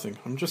 nothing.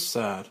 I'm just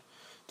sad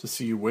to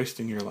see you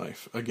wasting your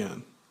life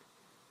again.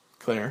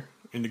 Claire,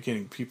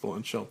 indicating people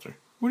in shelter.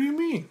 What do you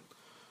mean?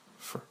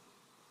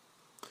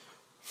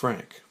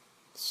 Frank,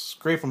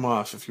 scrape them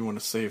off if you want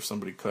to save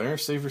somebody, Claire.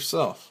 Save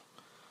yourself.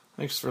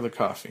 Thanks for the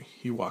coffee.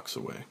 He walks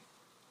away.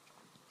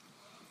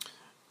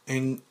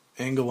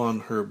 Angle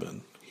on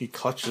Herman. He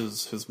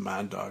clutches his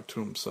mad dog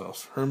to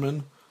himself.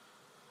 Herman,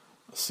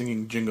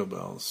 singing Jingle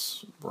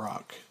Bells.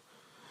 Brock.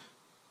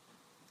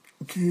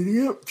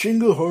 Giddy up,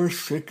 jingle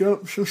horse, pick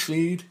up some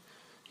seed.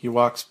 He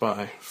walks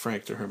by.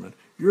 Frank to Herman.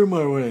 You're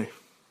my way.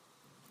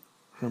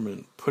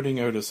 Herman, putting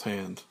out his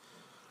hand.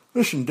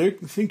 Listen,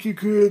 Dick, think you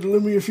could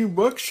lend me a few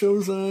bucks,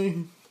 so's I...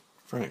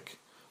 Frank,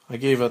 I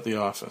gave at the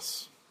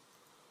office.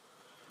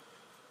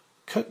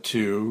 Cut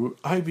to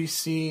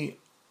IBC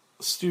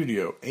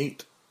Studio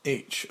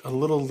 8H, a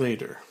little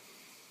later.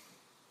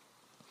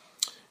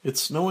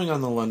 It's snowing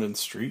on the London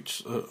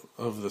streets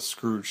of the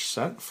Scrooged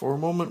set. For a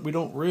moment, we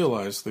don't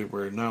realize that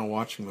we're now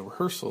watching the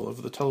rehearsal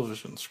of the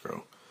television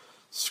show.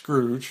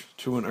 Scrooge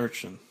to an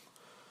urchin.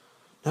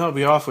 Now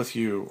be off with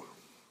you,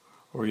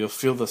 or you'll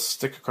feel the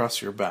stick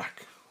across your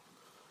back.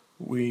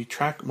 We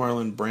track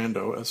Marlon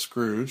Brando as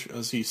Scrooge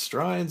as he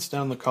strides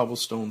down the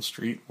cobblestone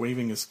street,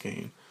 waving his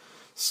cane,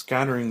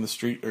 scattering the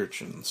street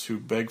urchins who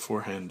beg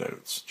for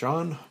handouts.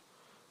 John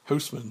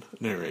Houseman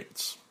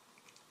narrates.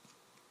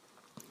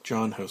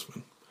 John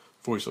Houseman,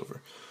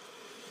 voiceover.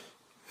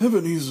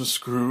 Ebenezer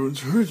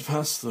Scrooge hurried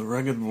past the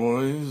ragged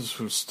boys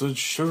who stood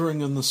shivering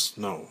in the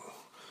snow,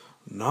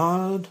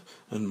 gnawed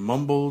and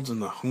mumbled in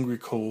the hungry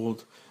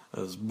cold,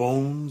 as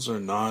bones are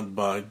gnawed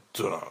by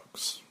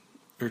dogs.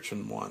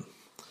 Urchin 1.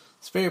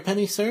 Spare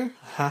penny, sir?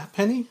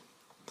 Halfpenny?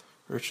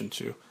 Urchin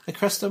 2. A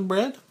crust of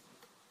bread?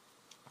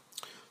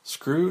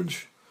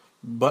 Scrooge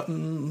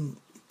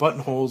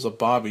buttonholes a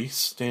bobby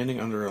standing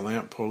under a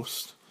lamp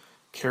post.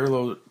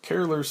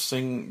 Carolers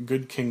sing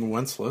Good King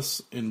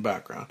Wenceslas in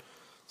background.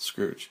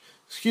 Scrooge.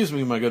 Excuse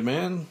me, my good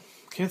man.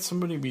 Can't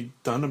somebody be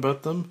done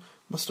about them?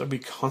 Must I be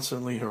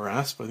constantly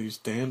harassed by these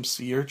damn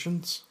sea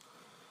urchins?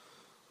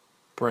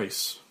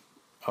 Bryce.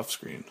 Off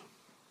screen.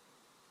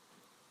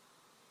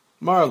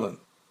 Marlon.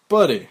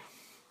 Buddy.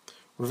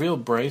 Reveal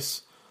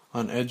Bryce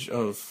on edge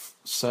of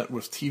set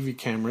with TV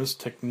cameras,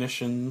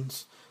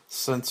 technicians,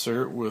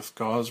 censor with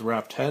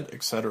gauze-wrapped head,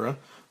 etc.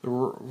 The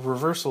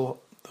rehearsal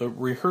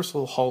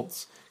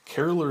halts.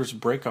 Carolers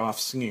break off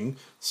singing.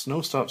 Snow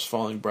stops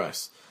falling.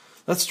 Bryce.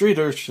 That's street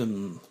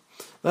urchins,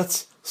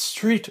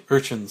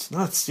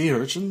 not sea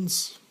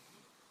urchins.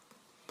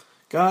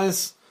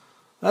 Guys,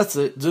 that's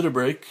it. Did a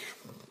break.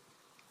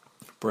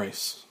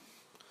 Bryce.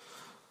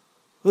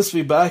 Let's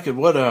be back at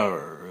what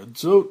hour?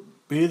 Don't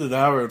be at an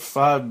hour at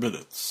 5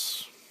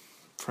 minutes.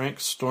 Frank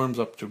storms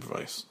up to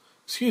Bryce.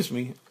 Excuse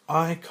me,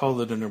 I call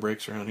the dinner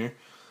breaks around here.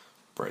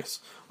 Bryce.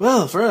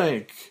 Well,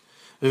 Frank,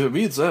 if it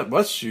means that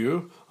much to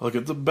you, I'll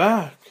get them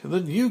back, and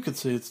then you can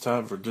say it's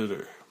time for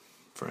dinner.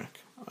 Frank.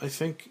 I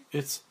think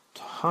it's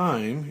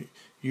time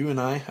you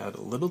and I had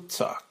a little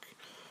talk.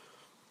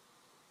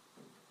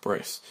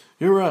 Bryce.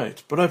 You're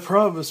right, but I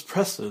promised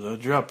Preston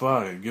I'd drop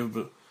by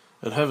and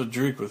have a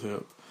drink with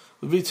him.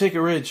 Let me take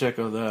a rain check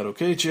on that,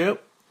 okay, champ?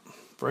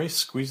 Bryce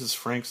squeezes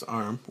Frank's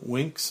arm,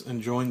 winks,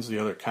 and joins the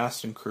other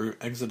cast and crew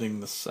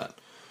exiting the set.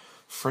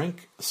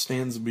 Frank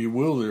stands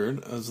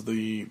bewildered as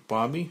the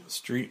Bobby,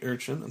 street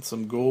urchin, and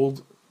some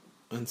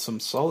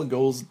solid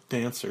gold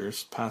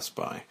dancers pass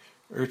by.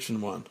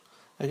 Urchin 1.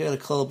 I got a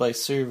call by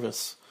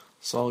service.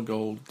 Solid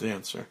gold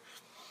dancer.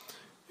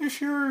 If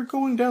you're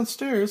going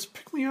downstairs,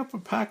 pick me up a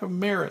pack of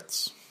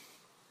Merritts.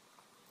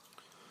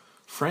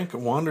 Frank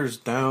wanders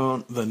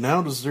down the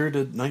now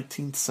deserted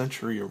 19th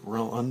century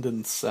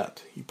London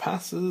set. He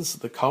passes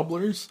the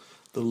cobblers,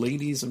 the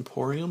ladies'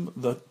 emporium,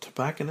 the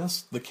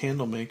tobacconist, the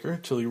candlemaker,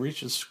 till he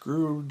reaches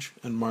Scrooge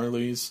and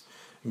Marley's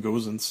and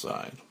goes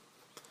inside.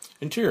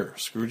 Interior,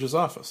 Scrooge's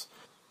office.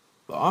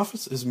 The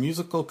office is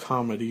musical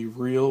comedy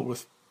reel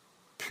with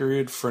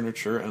period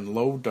furniture and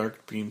low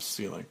dark beam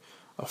ceiling.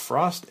 A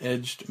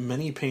frost-edged,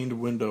 many-paned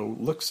window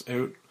looks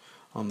out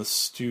on the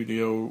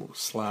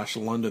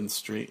studio/London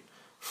street.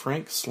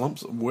 Frank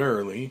slumps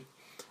warily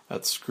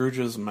at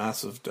Scrooge's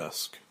massive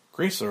desk.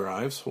 Grace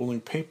arrives,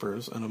 holding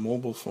papers and a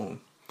mobile phone.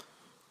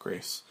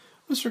 Grace.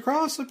 Mr.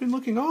 Cross, I've been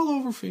looking all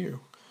over for you.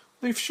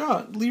 They've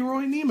shot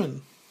Leroy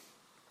Neiman.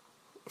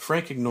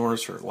 Frank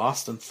ignores her,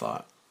 lost in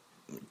thought.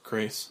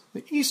 Grace.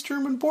 The East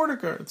German border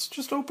guards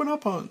just open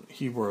up on...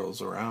 He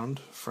whirls around.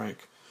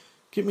 Frank.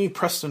 Get me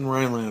Preston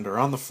Rhinelander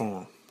on the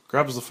phone.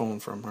 Grabs the phone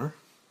from her.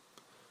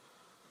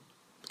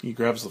 He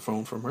grabs the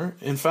phone from her.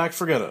 In fact,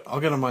 forget it. I'll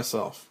get him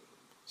myself.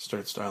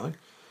 Starts dialing.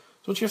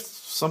 Don't you have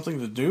something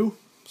to do?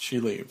 She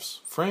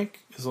leaves.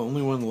 Frank is the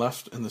only one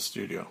left in the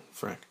studio.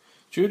 Frank.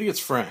 Judy, it's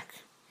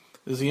Frank.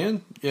 Is he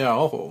in? Yeah,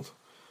 I'll hold.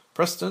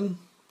 Preston,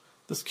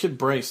 this kid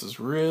Bryce is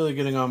really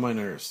getting on my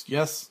nerves.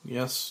 Yes,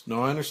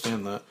 no, I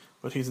understand that.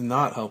 But he's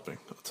not helping.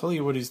 I'll tell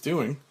you what he's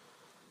doing.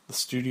 The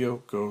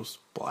studio goes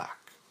black.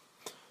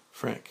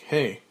 Frank.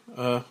 Hey,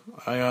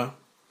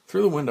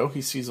 Through the window,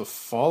 he sees a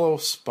follow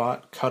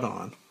spot cut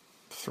on,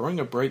 throwing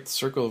a bright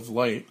circle of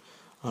light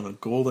on a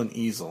golden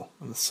easel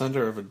in the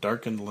center of a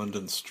darkened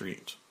London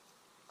street.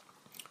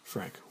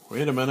 Frank.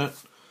 Wait a minute.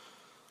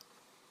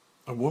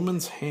 A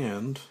woman's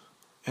hand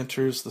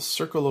enters the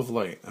circle of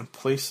light and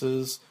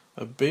places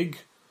a big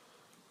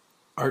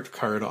art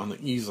card on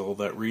the easel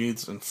that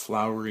reads in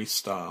flowery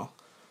style,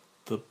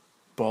 "The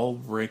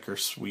Ballbreaker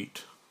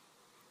Suite."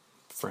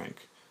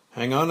 Frank.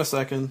 Hang on a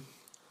second.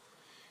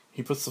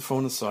 He puts the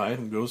phone aside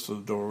and goes to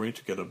the doorway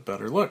to get a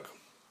better look.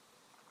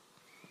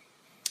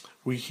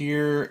 We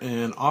hear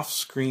an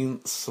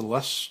off-screen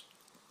Celeste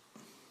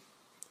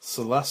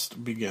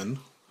begin.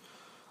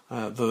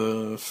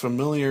 The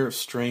familiar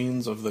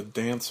strains of the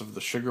Dance of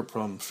the Sugar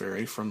Plum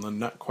Fairy from the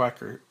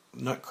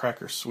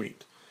Nutcracker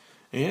Suite.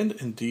 And,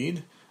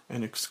 indeed,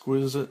 an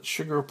exquisite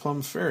sugar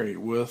plum fairy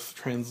with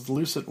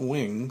translucent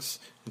wings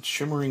and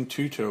shimmering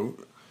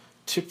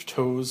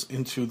tiptoes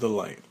into the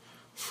light.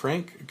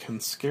 Frank can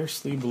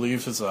scarcely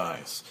believe his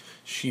eyes.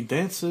 She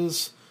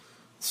dances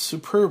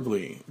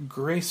superbly,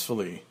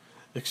 gracefully,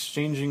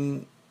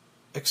 executing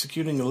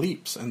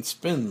leaps and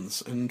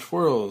spins and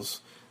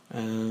twirls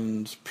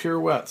and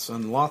pirouettes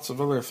and lots of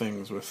other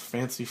things with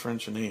fancy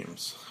French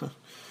names.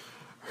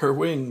 Her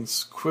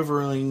wings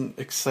quivering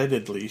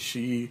excitedly,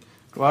 she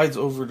glides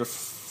over to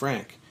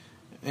Frank,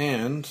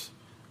 and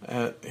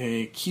at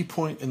a key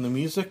point in the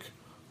music,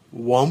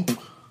 whomp,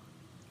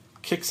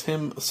 kicks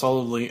him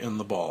solidly in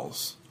the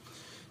balls.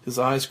 His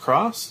eyes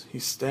cross, he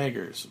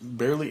staggers,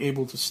 barely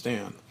able to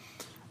stand.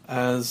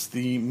 As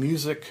the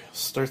music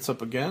starts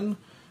up again,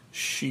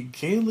 she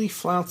gaily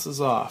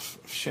flounces off,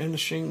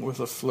 finishing with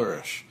a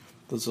flourish,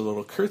 does a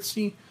little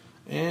curtsy,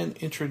 and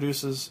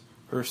introduces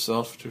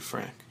herself to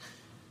Frank.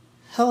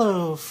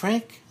 Hello,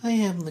 Frank. I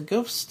am the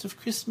ghost of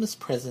Christmas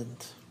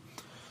present.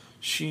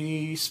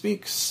 She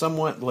speaks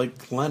somewhat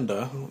like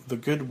Glenda, the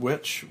good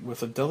witch,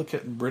 with a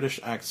delicate British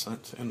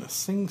accent and a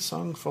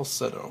sing-song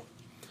falsetto.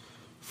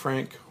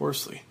 Frank,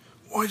 hoarsely,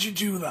 Why'd you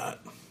do that?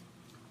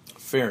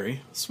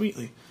 Fairy,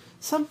 sweetly,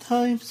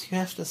 Sometimes you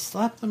have to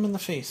slap them in the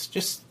face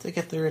just to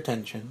get their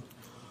attention.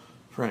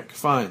 Frank,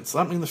 fine,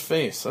 slap me in the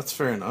face, that's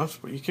fair enough,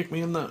 but you kick me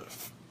in the...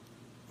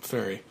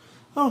 Fairy,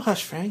 Oh,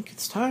 hush, Frank,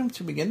 it's time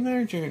to begin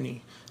our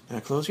journey.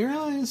 Now close your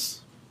eyes.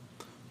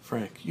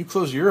 Frank, you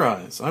close your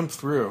eyes, I'm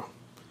through.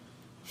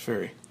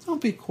 Fairy,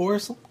 Don't be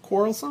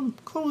quarrelsome.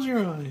 Close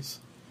your eyes.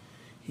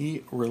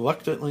 he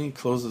reluctantly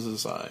closes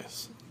his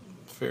eyes.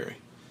 Fairy,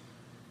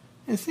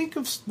 And think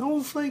of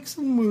snowflakes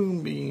and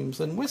moonbeams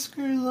and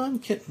whiskers on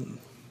kittens.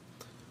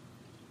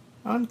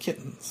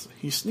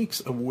 He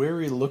sneaks a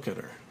wary look at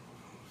her.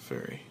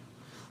 Fairy,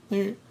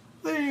 There,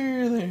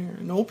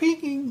 no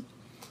peeking.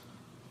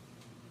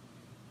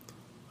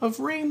 Of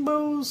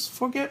rainbows,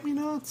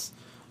 forget-me-nots,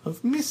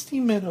 of misty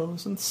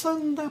meadows and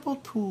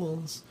sun-dappled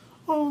pools.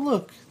 Oh,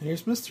 look,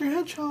 there's Mr.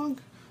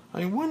 Hedgehog.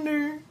 I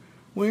wonder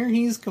where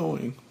he's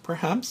going.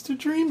 Perhaps to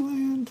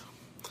dreamland.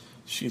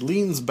 She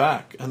leans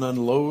back and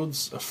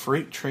unloads a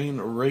freight train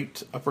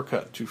right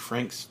uppercut to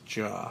Frank's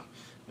jaw.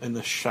 In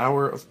the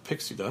shower of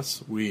pixie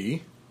dust,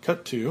 we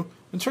cut to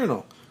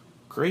internal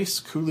Grace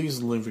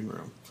Cooley's living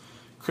room.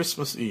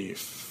 Christmas Eve.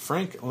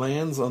 Frank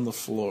lands on the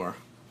floor.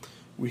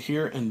 We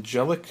hear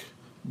angelic,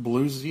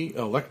 bluesy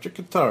electric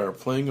guitar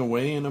playing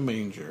away in a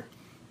manger.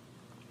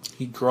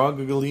 He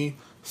groggily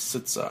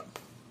sits up.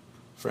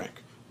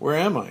 Frank, where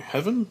am I?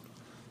 Heaven?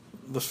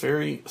 The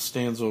fairy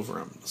stands over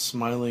him,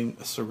 smiling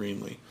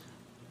serenely.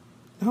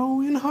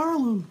 No, in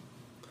Harlem.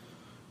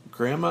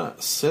 Grandma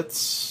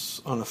sits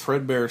on a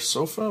threadbare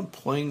sofa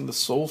playing the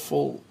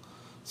soulful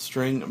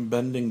string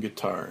bending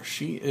guitar.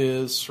 She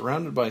is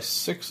surrounded by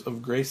 6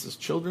 of Grace's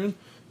children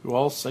who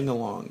all sing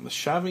along. The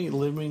shabby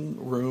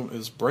living room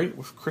is bright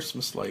with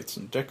Christmas lights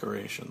and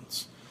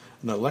decorations.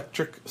 An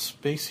electric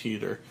space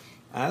heater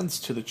adds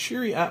to the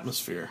cheery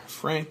atmosphere.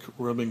 Frank,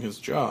 rubbing his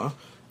jaw.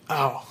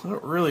 Ow,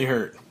 that really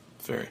hurt.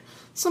 Fairy.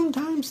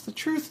 Sometimes the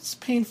truth is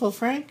painful,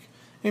 Frank.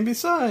 And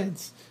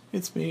besides,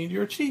 it's made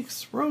your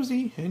cheeks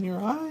rosy and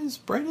your eyes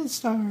bright as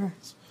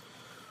stars.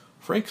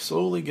 Frank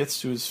slowly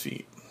gets to his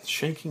feet,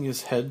 shaking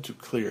his head to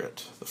clear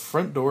it. The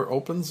front door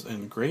opens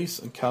and Grace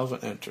and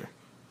Calvin enter.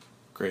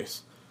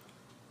 Grace.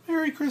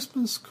 Merry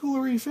Christmas,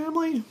 Coolery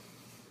family.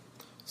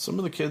 Some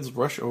of the kids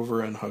rush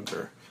over and hug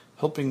her,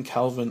 helping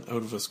Calvin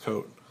out of his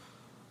coat.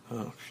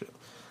 Oh, shit.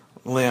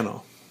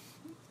 Lano.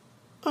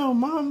 Oh,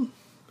 Mom,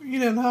 you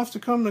didn't have to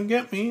come to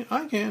get me.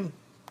 I can.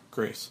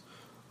 Grace.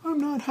 I'm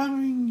not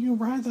having you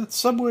ride that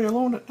subway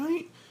alone at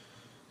night.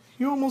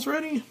 You almost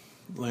ready?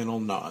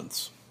 Lano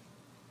nods.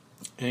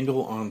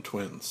 Angle on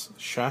twins.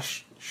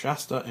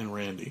 Shasta and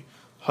Randy,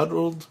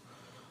 huddled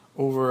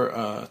over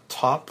a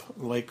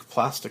top-like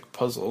plastic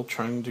puzzle,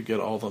 trying to get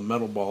all the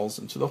metal balls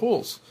into the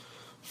holes.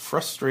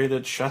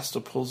 Frustrated,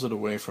 Shasta pulls it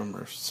away from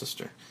her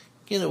sister.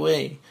 Get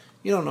away.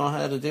 You don't know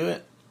how to do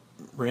it.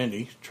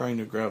 Randy, trying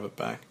to grab it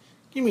back.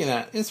 Give me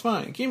that. It's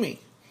fine. Give me.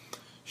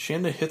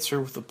 Shanda hits her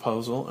with the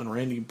puzzle, and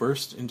Randy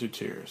bursts into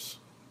tears.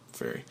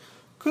 Fairy.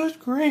 Good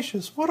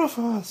gracious, what a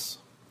fuss.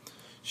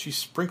 She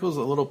sprinkles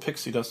a little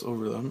pixie dust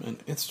over them,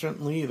 and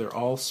instantly they're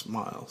all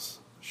smiles.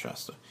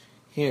 Shasta.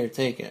 Here,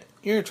 take it.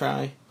 Your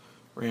try.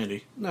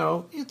 Randy.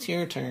 No, it's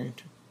your turn.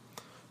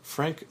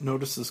 Frank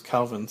notices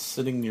Calvin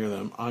sitting near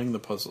them, eyeing the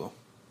puzzle.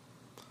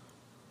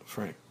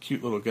 Frank.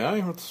 Cute little guy.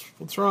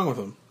 What's wrong with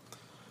him?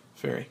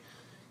 Fairy.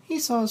 He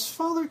saw his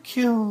father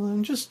killed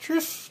and just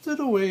drifted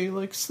away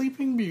like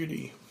Sleeping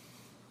Beauty.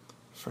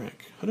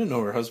 Frank. I didn't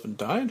know her husband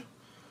died.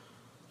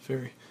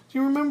 Fairy. Do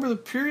you remember the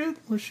period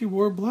where she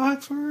wore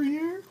black for a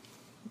year?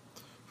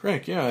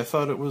 Frank. Yeah, I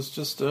thought it was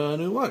just a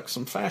new look,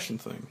 some fashion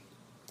thing.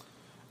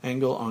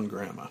 Angle on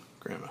Grandma.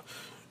 Grandma.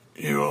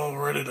 You all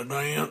ready to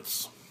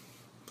dance?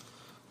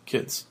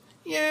 Kids.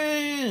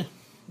 Yeah.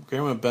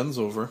 Grandma bends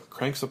over,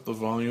 cranks up the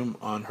volume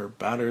on her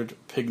battered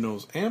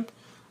pig-nose amp,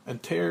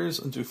 and tears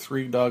into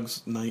Three Dog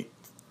Night's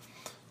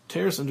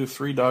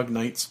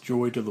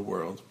Joy to the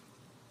World.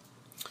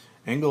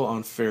 Angle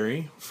on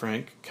Fairy,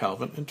 Frank,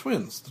 Calvin, and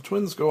twins. The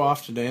twins go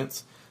off to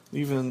dance,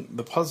 leaving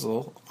the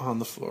puzzle on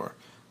the floor.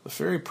 The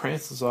fairy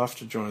prances off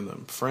to join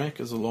them. Frank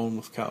is alone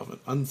with Calvin.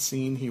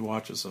 Unseen, he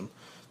watches him.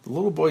 The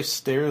little boy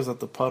stares at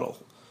the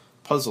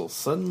puzzle.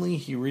 Suddenly,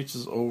 he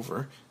reaches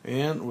over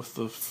and, with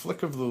the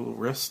flick of the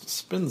wrist,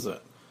 spins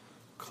it.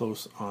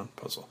 Close on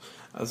puzzle.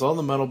 As all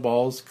the metal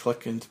balls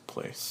click into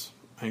place.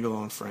 Angle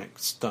on Frank,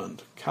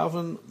 stunned.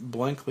 Calvin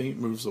blankly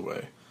moves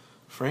away.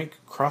 Frank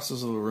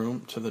crosses the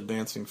room to the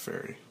dancing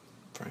fairy.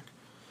 Frank.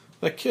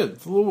 That kid,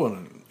 the little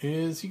one,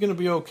 is he going to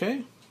be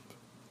okay?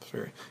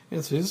 Fairy.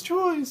 It's his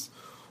choice.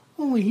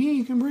 Only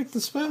he can break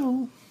the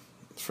spell.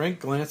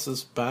 Frank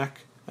glances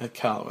back at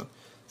Calvin,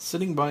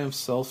 sitting by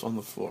himself on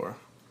the floor.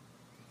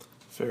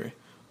 Fairy.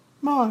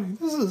 My,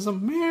 this is a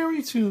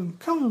merry tune.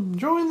 Come,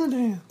 join the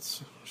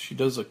dance. She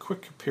does a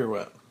quick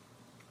pirouette.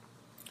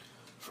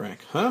 Frank.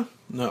 Huh?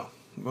 No.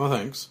 No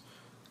thanks.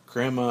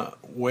 Grandma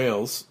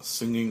wails,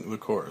 singing the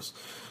chorus.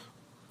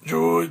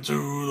 Joy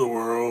to the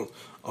world,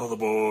 all the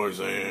boys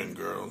and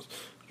girls.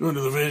 Joy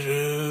to the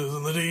fishes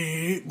in the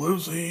deep blue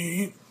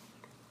sea.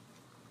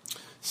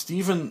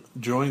 Stephen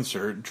joins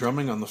her,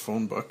 drumming on the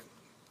phone book.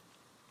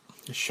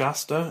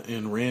 Shasta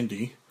and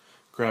Randy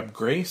grab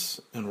Grace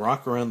and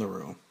rock around the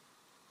room.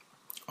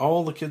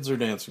 All the kids are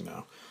dancing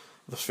now.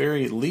 The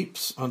fairy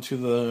leaps onto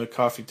the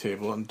coffee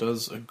table and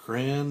does a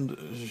grand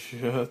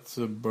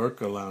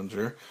Jataburka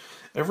lounger.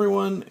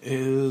 Everyone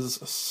is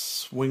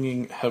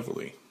swinging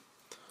heavily.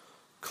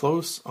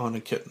 Close on a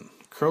kitten,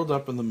 curled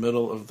up in the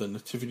middle of the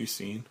nativity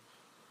scene.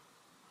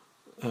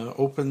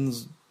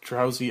 Opens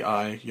drowsy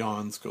eye,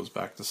 yawns, goes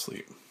back to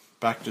sleep.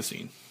 Back to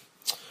scene.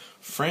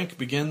 Frank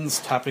begins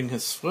tapping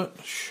his foot,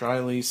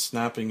 shyly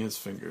snapping his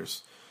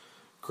fingers.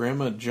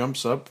 Grandma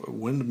jumps up,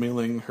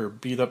 windmilling her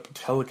beat-up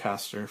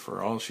Telecaster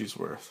for all she's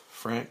worth.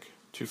 Frank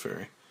to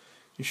Fairy.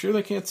 You sure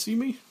they can't see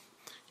me?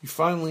 He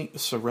finally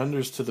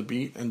surrenders to the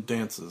beat and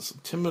dances,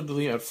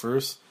 timidly at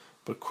first,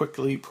 but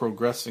quickly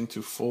progressing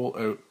to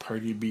full-out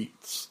party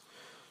beats.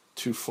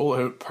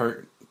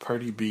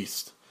 Party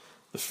beast.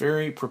 The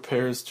fairy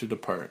prepares to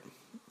depart.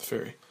 The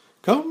fairy.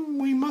 Come,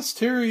 we must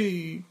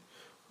tarry.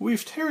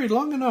 We've tarried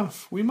long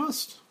enough. We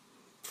must.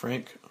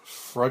 Frank,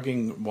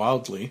 frogging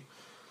wildly.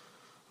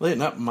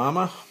 Lighten up,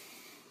 Mama.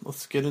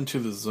 Let's get into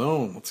the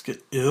zone. Let's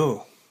get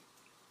ill.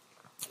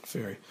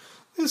 Fairy.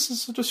 This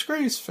is a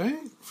disgrace,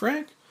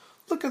 Frank.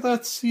 Look at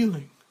that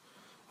ceiling.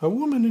 A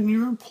woman in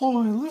your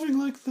employ living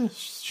like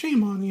this.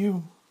 Shame on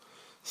you.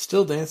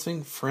 Still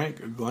dancing,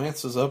 Frank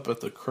glances up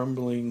at the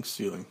crumbling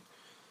ceiling.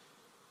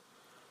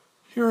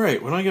 You're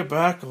right. When I get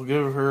back, I'll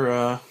give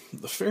her,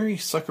 the fairy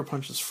sucker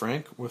punches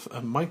Frank with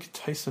a Mike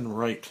Tyson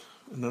right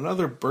In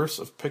another burst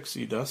of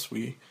pixie dust,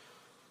 we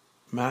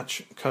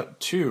match cut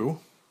to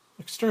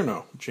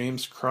Externo,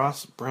 James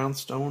Cross,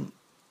 Brownstone,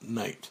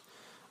 Night.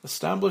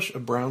 Establish a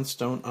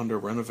brownstone under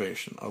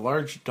renovation. A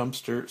large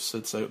dumpster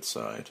sits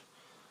outside.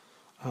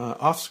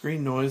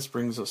 Off-screen noise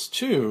brings us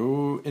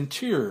to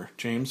Interior,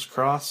 James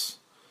Cross,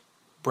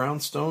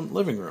 Brownstone,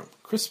 Living Room.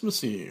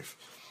 Christmas Eve.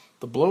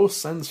 The blow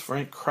sends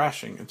Frank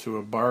crashing into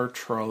a bar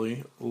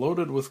trolley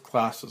loaded with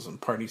glasses and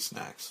party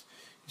snacks.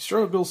 He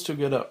struggles to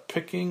get up,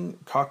 picking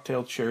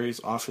cocktail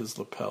cherries off his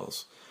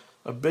lapels.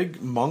 A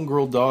big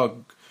mongrel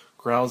dog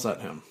growls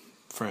at him.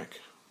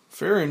 Frank.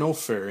 Fairy, no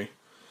fairy.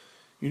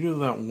 You do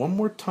that one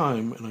more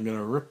time and I'm going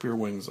to rip your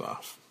wings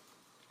off.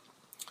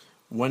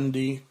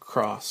 Wendy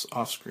Cross,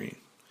 off-screen.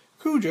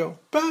 Cujo,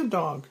 bad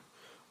dog.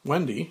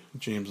 Wendy,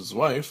 James's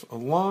wife, a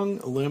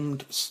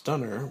long-limbed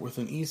stunner with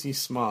an easy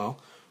smile,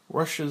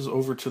 rushes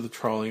over to the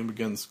trolley and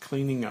begins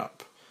cleaning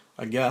up.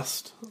 A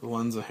guest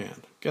lends a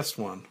hand. Guest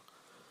one.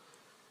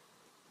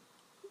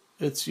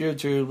 It's your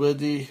turn,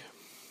 Wendy.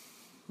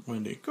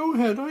 Wendy, go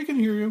ahead, I can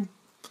hear you.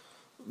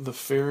 The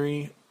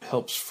fairy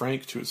helps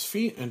Frank to his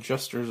feet and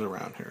gestures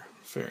around her.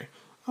 Fairy,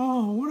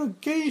 oh, what a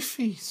gay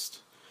feast.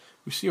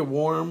 We see a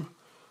warm,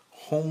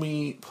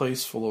 homey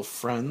place full of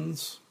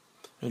friends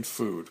and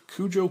food.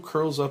 Cujo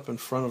curls up in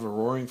front of a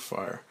roaring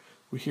fire.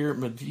 We hear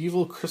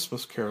medieval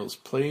Christmas carols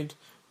played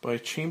by a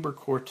chamber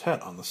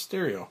quartet on the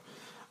stereo.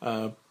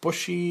 A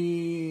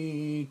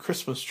bushy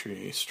Christmas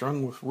tree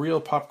strung with real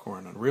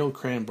popcorn and real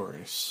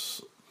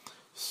cranberries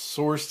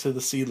soars to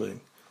the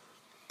ceiling.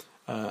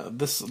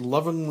 This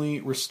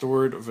lovingly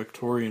restored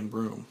Victorian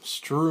broom,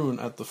 strewn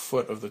at the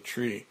foot of the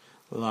tree,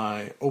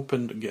 lie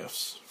opened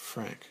gifts.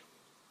 Frank.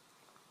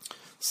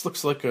 This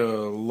looks like a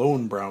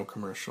Lowenbrow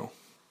commercial.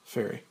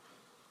 Fairy.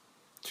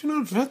 Do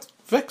not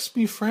vex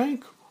me,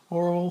 Frank,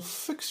 or I'll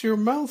fix your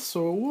mouth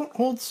so it won't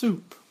hold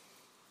soup.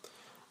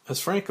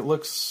 As Frank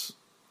looks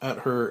at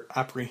her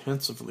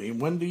apprehensively,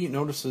 Wendy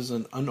notices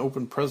an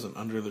unopened present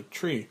under the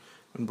tree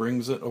and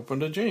brings it open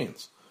to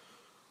James.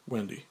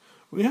 Wendy.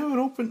 We haven't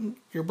opened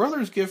your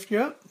brother's gift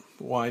yet.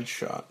 Wide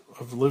shot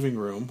of living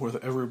room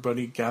with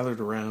everybody gathered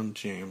around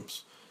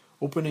James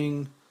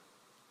opening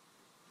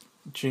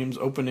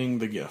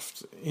the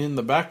gift. In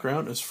the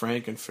background is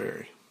Frank and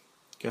Fairy.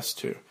 Guess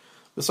two.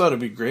 This ought to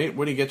be great.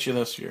 What did he get you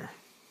this year?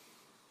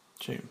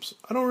 James.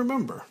 I don't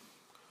remember.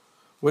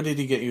 What did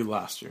he get you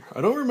last year?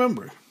 I don't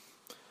remember.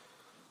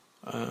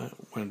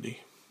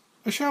 Wendy.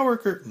 A shower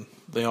curtain.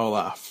 They all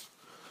laugh.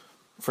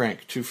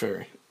 Frank to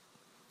Fairy.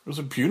 It was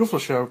a beautiful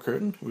shower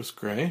curtain. It was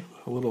gray,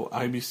 a little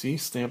IBC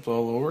stamped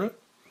all over it.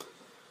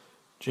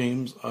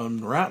 James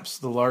unwraps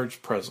the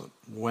large present.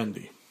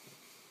 Wendy.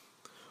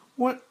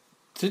 What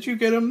did you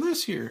get him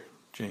this year?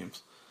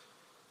 James.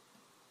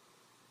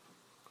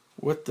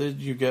 What did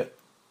you get?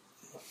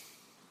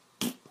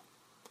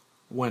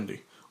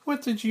 Wendy.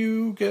 What did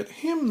you get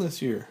him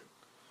this year?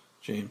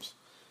 James.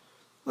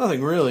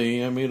 Nothing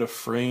really. I made a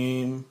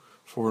frame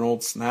for an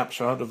old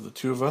snapshot of the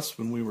two of us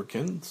when we were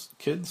kids.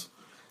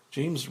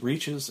 James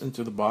reaches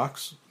into the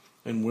box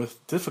and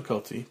with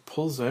difficulty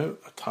pulls out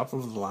a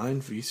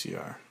top-of-the-line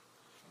VCR.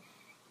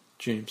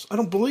 James. I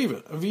don't believe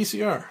it. A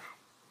VCR.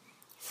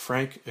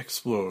 Frank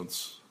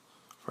explodes.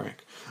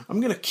 Frank. I'm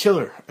going to kill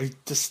her. I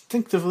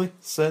distinctively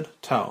said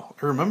towel.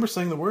 I remember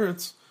saying the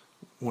words.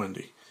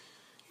 Wendy.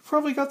 You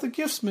probably got the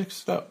gifts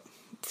mixed up.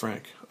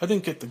 Frank. I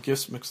didn't get the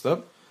gifts mixed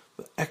up.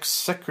 The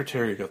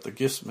ex-secretary got the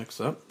gifts mixed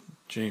up.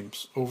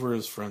 James. Over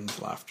his friend's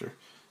laughter.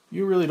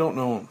 You really don't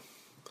know him.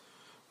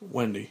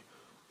 Wendy.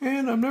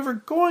 And I'm never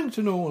going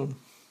to know him.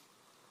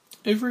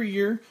 Every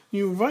year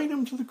you invite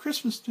him to the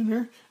Christmas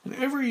dinner, and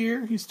every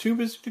year he's too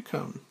busy to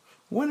come.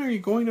 When are you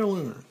going to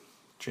learn?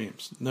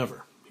 James.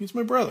 Never. He's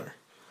my brother.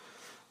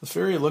 The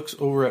fairy looks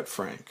over at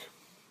Frank.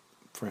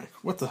 Frank.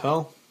 What the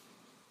hell?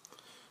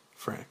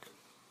 Frank.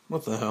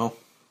 What the hell?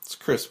 It's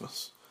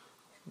Christmas.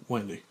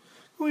 Wendy.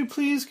 Can we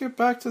please get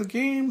back to the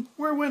game?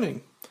 We're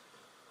winning.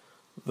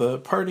 The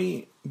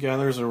party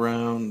gathers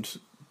around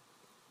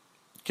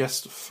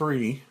guest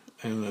 3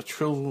 and a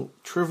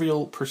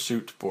Trivial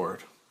Pursuit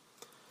board.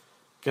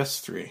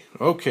 Guest 3.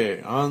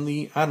 Okay, on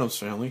the Addams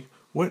Family,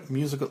 what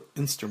musical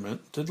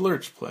instrument did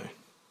Lurch play?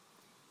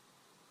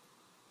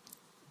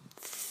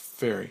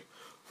 Fairy.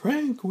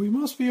 Frank, we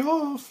must be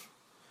off.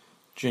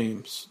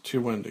 James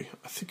to Wendy.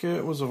 I think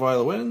it was a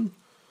violin.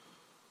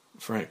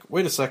 Frank.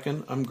 Wait a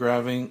second, I'm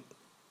starving.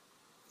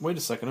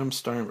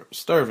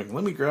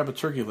 Let me grab a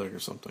turkey leg or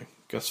something.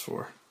 Guess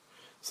 4.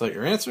 Is that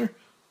your answer?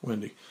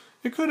 Wendy.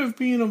 It could have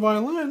been a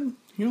violin.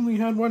 He only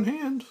had one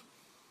hand.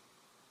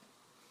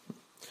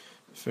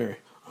 Fairy.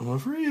 I'm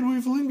afraid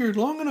we've lingered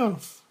long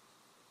enough.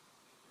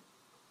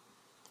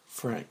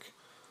 Frank.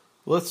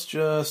 Let's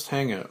just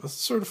hang out. That's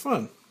sort of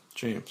fun.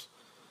 James.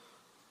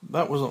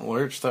 That wasn't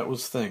Lurch, that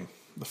was Thing.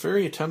 The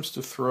fairy attempts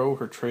to throw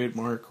her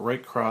trademark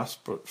right cross,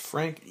 but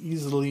Frank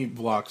easily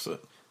blocks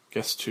it.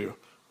 Guess 2.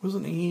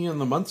 Wasn't he in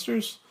the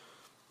Munsters?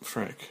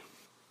 Frank.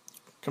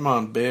 Come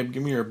on, babe,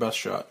 give me your best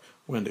shot.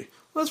 Wendy.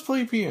 Let's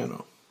play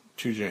piano.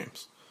 To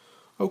James.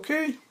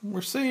 Okay,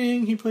 we're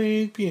saying he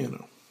played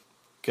piano.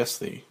 Guess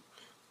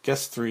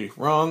 3.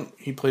 Wrong.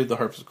 He played the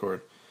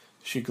harpsichord.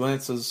 She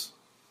glances.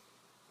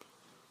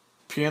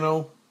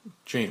 Piano,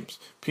 James.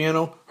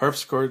 Piano,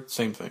 harpsichord,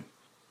 same thing.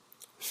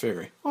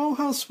 Fairy. Oh,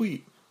 how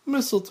sweet.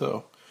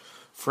 Mistletoe.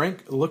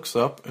 Frank looks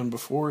up, and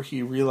before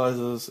he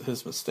realizes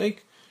his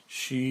mistake,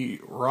 she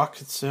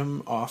rockets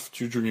him off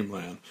to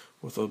dreamland.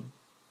 With a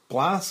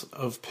blast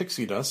of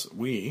pixie dust,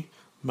 we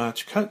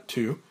match cut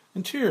to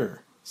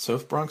interior.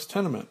 South Bronx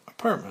tenement,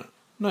 apartment,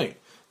 night.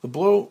 The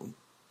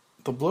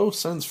blow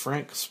sends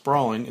Frank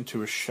sprawling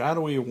into a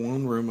shadowy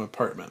one-room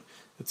apartment.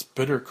 It's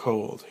bitter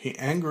cold. He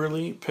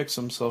angrily picks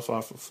himself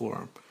off the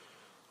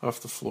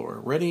floor,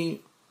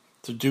 ready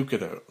to duke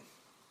it out.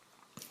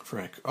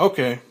 Frank.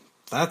 Okay,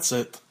 that's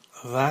it.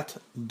 That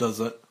does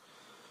it.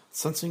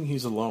 Sensing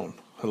he's alone.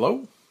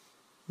 Hello?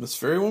 Miss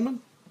Fairywoman?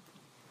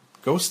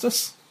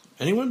 Ghostess?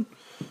 Anyone?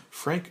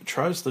 Frank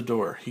tries the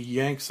door. He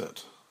yanks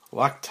it.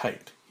 Locked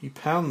tight. He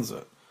pounds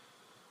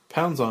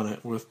on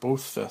it with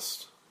both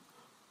fists.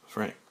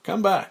 Frank.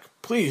 Come back.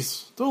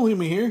 Please. Don't leave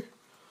me here.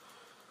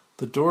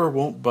 The door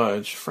won't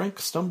budge. Frank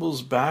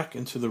stumbles back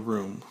into the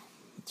room,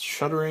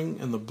 shuddering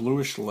in the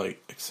bluish light,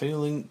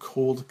 exhaling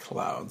cold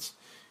clouds.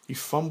 He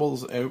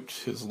fumbles out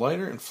his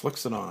lighter and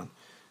flicks it on.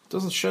 It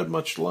doesn't shed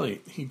much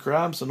light. He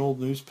grabs an old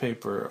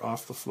newspaper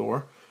off the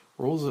floor,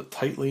 rolls it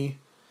tightly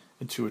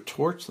into a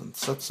torch, and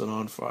sets it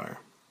on fire.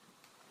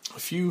 A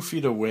few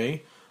feet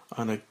away,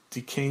 on a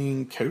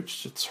decaying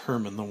couch, sits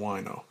Herman the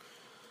wino.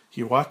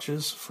 He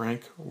watches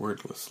Frank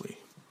wordlessly.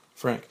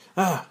 Frank.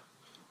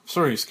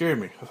 Sorry, you scared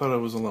me. I thought I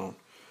was alone.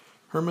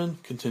 Herman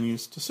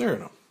continues to stare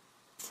at him.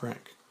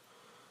 Frank.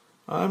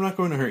 I'm not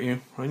going to hurt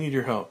you. I need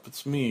your help.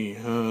 It's me,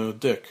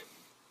 Dick.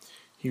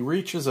 He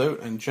reaches out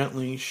and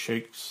gently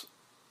shakes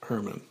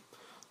Herman.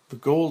 The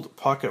gold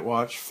pocket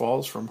watch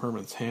falls from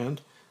Herman's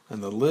hand,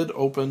 and the lid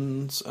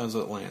opens as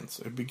it lands.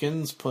 It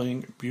begins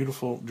playing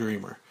Beautiful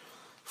Dreamer.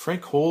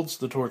 Frank holds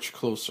the torch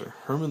closer.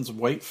 Herman's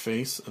white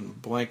face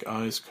and blank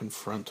eyes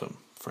confront him.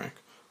 Frank.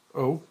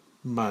 Oh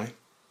my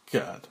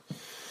God.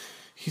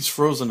 He's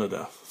frozen to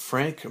death.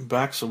 Frank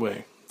backs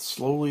away,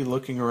 slowly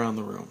looking around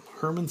the room.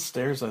 Herman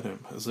stares at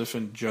him as if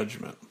in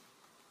judgment.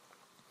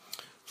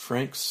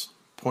 Frank's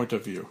point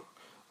of view.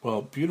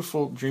 While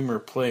Beautiful Dreamer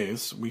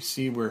plays, we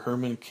see where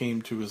Herman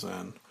came to his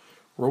end.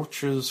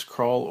 Roaches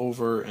crawl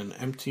over an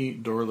empty,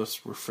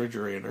 doorless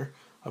refrigerator.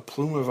 A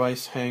plume of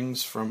ice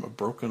hangs from a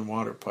broken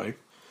water pipe.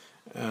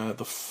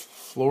 The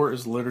floor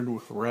is littered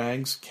with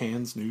rags,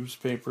 cans,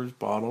 newspapers,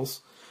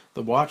 bottles.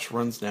 The watch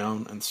runs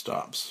down and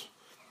stops.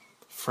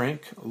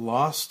 Frank,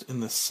 lost in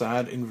the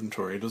sad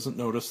inventory, doesn't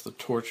notice the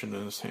torch in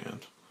his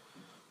hand.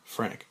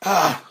 Frank.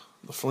 Ah!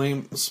 The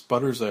flame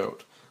sputters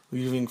out,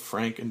 leaving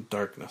Frank in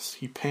darkness.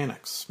 He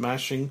panics,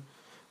 smashing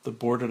the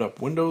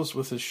boarded-up windows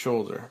with his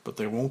shoulder, but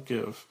they won't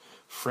give.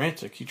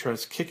 Frantic, he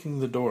tries kicking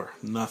the door.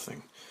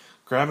 Nothing.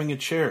 Grabbing a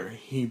chair,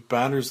 he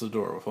batters the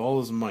door with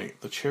all his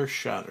might. The chair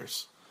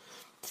shatters.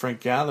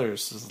 Frank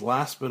gathers his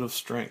last bit of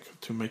strength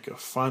to make a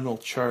final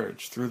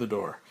charge through the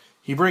door.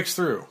 He breaks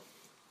through.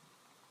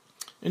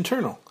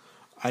 Internal.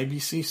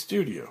 IBC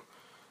Studio.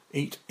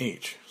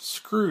 8H.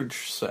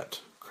 Scrooge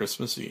set.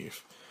 Christmas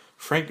Eve.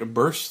 Frank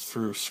bursts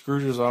through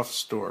Scrooge's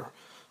office door,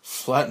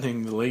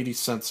 flattening the lady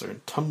censor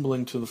and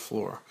tumbling to the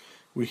floor.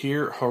 We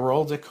hear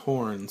heraldic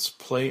horns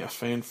play a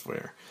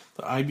fanfare.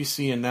 The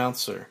IBC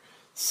announcer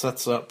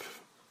steps up to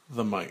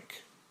the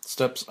mic.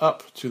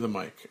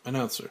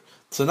 Announcer.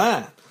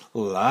 Tonight,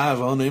 live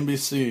on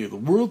NBC, the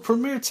world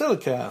premiere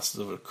telecast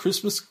of a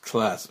Christmas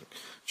classic,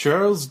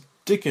 Charles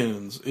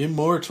Dickens'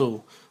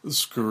 immortal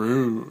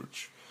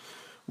Scrooge.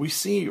 We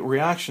see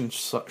reaction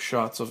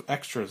shots of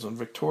extras in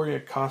Victoria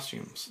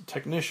costumes,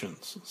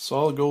 technicians,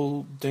 solid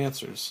gold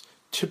dancers,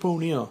 Tip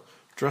O'Neill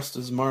dressed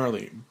as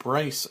Marley,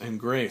 Bryce and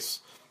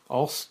Grace,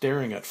 all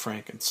staring at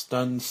Frank in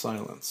stunned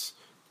silence.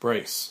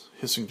 Bryce,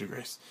 hissing to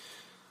Grace,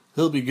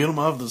 "He'll be getting him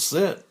off the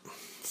set."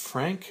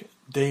 Frank,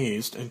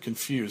 dazed and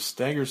confused,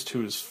 staggers to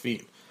his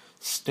feet,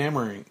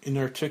 stammering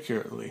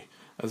inarticulately.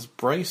 As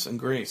Bryce and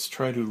Grace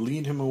try to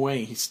lead him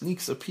away, he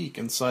sneaks a peek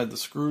inside the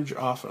Scrooge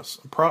office.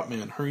 A prop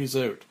man hurries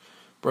out.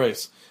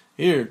 Bryce,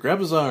 "Here, grab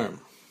his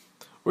arm."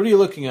 "What are you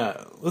looking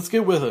at? Let's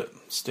get with it."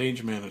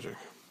 Stage manager.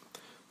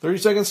 30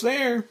 seconds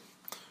stare.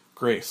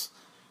 Grace,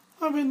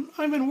 I've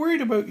been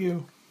worried about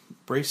you."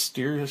 Bryce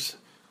steers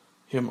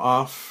him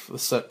off the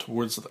set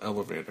towards the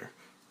elevator.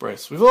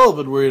 Bryce, "We've all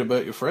been worried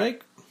about you,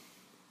 Frank.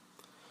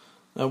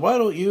 Now why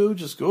don't you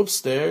just go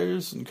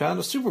upstairs and kind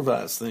of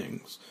supervise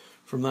things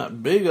from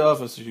that big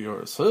office of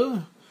yours,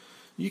 huh?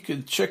 You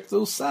could check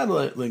those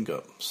satellite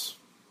link-ups."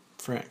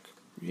 Frank,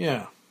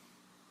 "Yeah.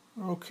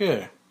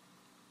 Okay."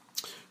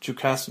 To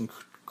cast and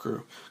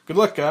crew. "Good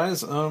luck,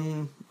 guys.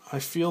 I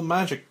feel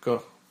magic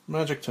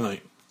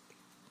tonight."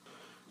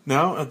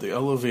 Now at the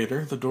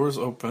elevator, the doors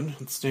open,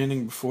 and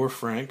standing before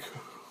Frank,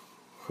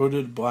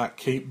 hooded black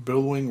cape,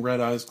 billowing, red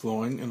eyes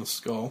glowing, and a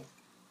skull,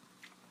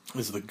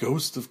 is the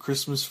ghost of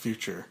Christmas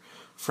future.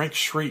 Frank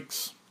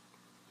shrieks.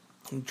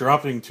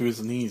 Dropping to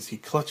his knees, he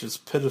clutches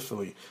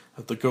pitifully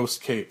at the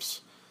ghost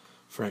capes.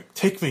 Frank,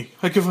 "Take me.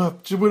 I give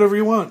up. Do whatever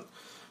you want."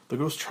 The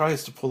ghost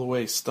tries to pull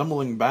away,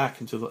 stumbling back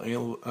into the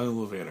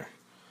elevator.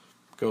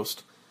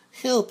 Ghost.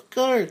 Help,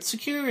 guard,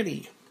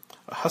 security.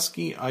 A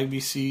husky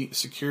IBC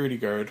security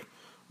guard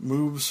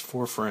moves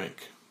for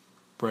Frank.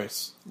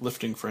 Bryce,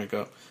 lifting Frank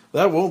up.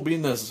 That won't be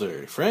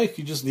necessary. Frank,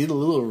 you just need a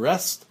little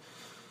rest,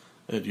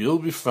 and you'll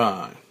be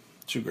fine.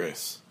 To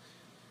Grace.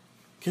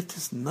 Get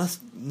this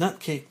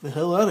nutcake the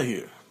hell out of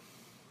here.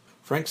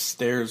 Frank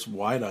stares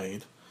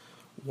wide-eyed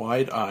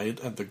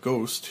at the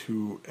ghost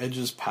who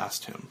edges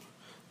past him.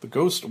 The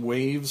ghost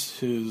waves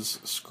his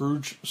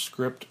Scrooge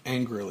script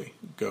angrily.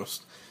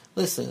 Ghost.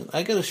 Listen,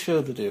 I got a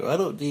show to do. I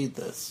don't need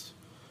this.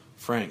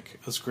 Frank,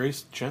 as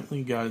Grace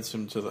gently guides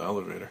him to the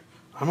elevator.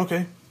 I'm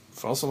okay.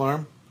 False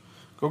alarm.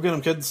 Go get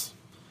him, kids.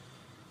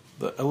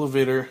 The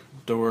elevator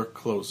door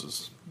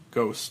closes.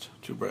 Ghost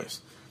to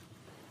Bryce.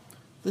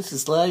 This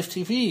is live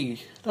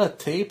TV. Not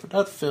tape,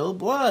 not film,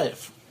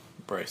 live.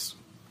 Bryce.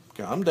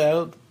 Calm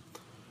down.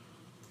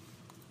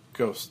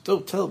 Ghost.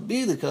 Don't tell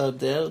me to calm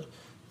down.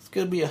 There's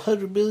going to be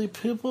 100 million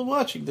people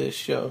watching this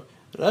show.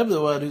 And I'm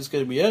the one who's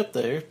going to be out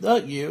there,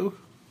 not you.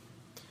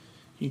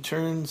 He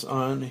turns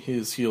on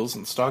his heels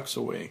and stalks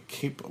away,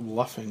 Cape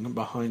luffing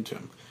behind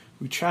him.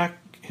 We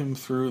track him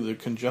through the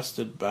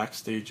congested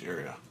backstage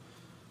area.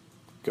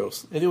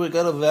 Ghost. Anyone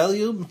got a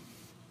Valium?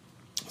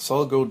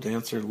 Solid Gold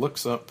Dancer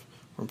looks up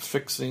from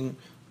fixing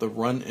the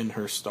run in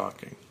her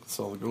stocking.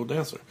 Solid Gold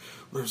Dancer.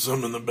 There's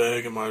some in the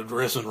bag in my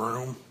dressing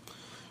room.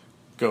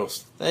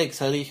 Ghost. Thanks,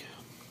 honey.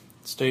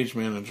 Stage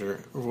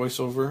manager.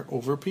 Voiceover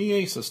over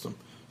PA system.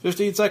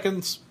 15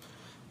 seconds.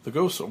 The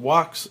ghost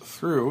walks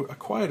through a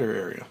quieter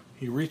area.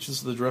 He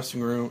reaches the dressing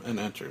room and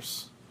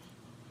enters.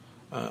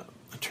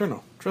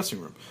 Eternal dressing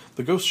room.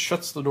 The ghost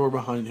shuts the door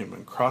behind him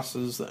and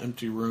crosses the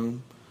empty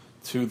room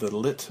to the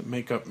lit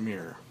makeup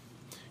mirror.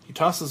 He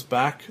tosses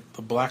back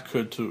the black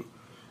hood too,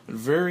 and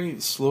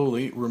very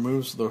slowly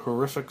removes the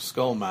horrific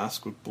skull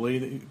mask with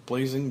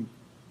blazing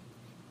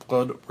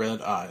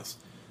blood-red eyes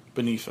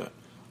beneath it.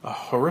 A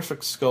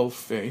horrific skull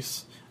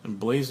face and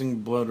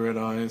blazing blood-red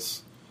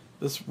eyes.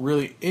 This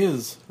really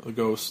is the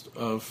ghost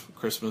of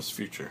Christmas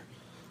future.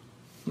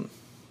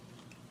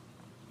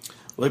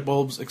 Light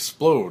bulbs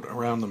explode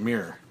around the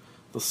mirror.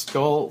 The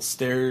skull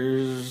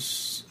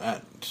stares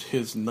at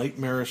his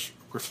nightmarish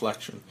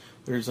reflection.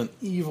 There's an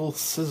evil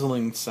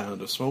sizzling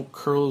sound of smoke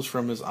curls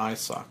from his eye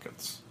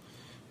sockets.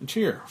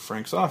 Interior,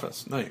 Frank's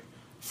office, night.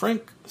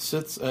 Frank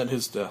sits at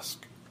his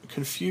desk,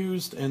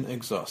 confused and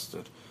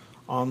exhausted.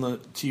 On the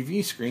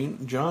TV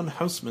screen, John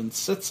Houseman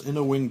sits in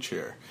a wing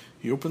chair.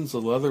 He opens a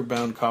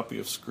leather-bound copy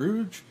of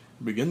Scrooge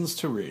and begins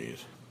to read.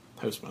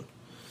 Houseman.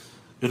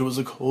 It was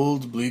a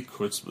cold, bleak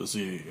Christmas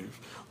Eve.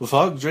 The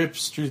fog-draped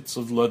streets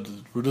of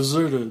London were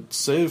deserted,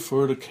 save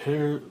for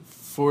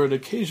an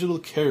occasional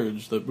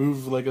carriage that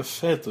moved like a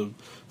phantom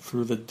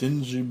through the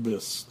dingy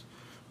mist.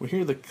 We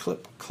hear the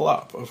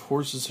clip-clop of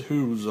horses'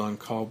 hooves on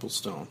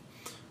cobblestone.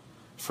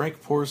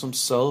 Frank pours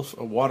himself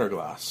a water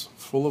glass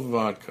full of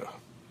vodka.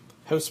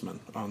 Houseman,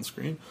 on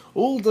screen.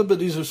 Old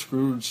Ebenezer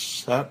Scrooge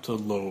sat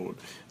alone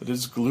in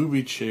his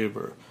gloomy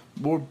chamber,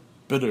 more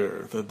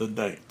bitter than the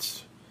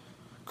night.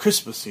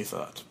 Christmas, he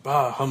thought.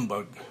 Bah,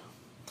 humbug.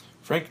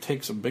 Frank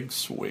takes a big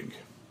swig.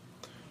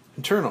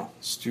 Internal,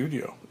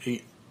 studio,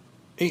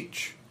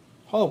 H,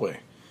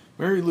 hallway.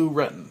 Mary Lou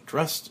Retton,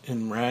 dressed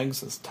in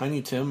rags as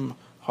Tiny Tim,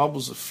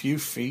 hobbles a few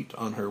feet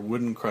on her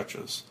wooden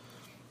crutches.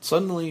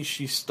 Suddenly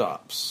she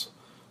stops,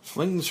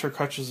 flings her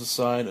crutches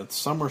aside, and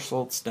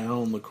somersaults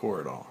down the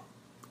corridor.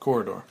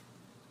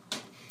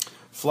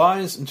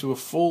 Flies into a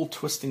full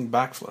twisting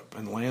backflip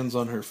and lands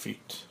on her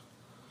feet.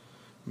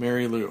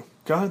 Mary Lou.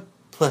 God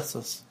bless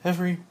us,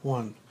 every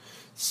one.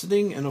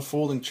 Sitting in a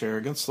folding chair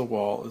against the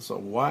wall is a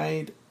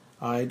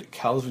wide-eyed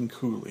Calvin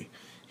Cooley.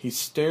 He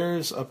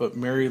stares up at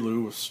Mary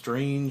Lou with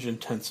strange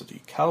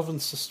intensity.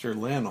 Calvin's sister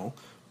Lannel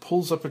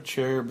pulls up a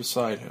chair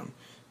beside him.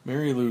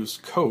 Mary Lou's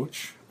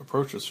coach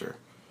approaches her.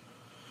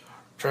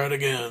 Try it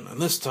again, and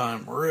this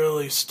time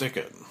really stick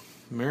it.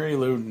 Mary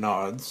Lou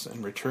nods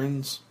and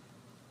returns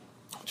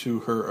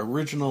to her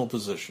original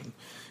position.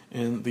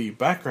 In the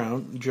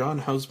background, John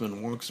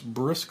Houseman walks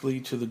briskly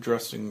to the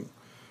dressing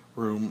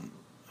room,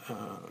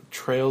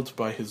 trailed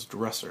by his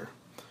dresser.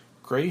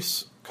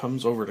 Grace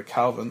comes over to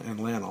Calvin and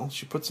Lannel.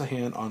 She puts a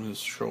hand on his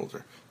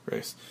shoulder.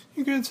 Grace,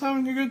 you kids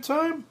having a good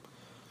time?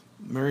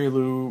 Mary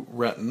Lou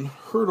Retton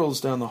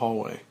hurtles down the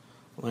hallway,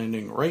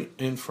 landing right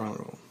in front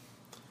of him.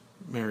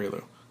 Mary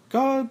Lou,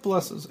 God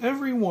blesses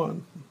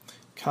everyone.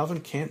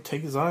 Calvin can't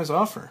take his eyes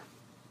off her.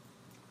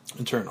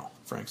 Internal,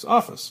 Frank's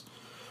office.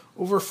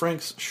 Over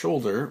Frank's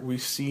shoulder, we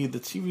see the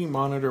TV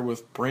monitor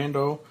with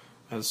Brando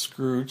as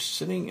Scrooge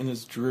sitting in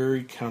his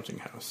dreary counting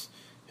house.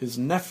 His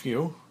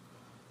nephew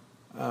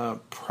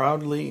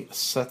proudly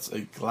sets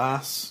a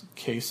glass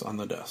case on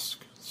the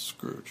desk.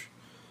 Scrooge.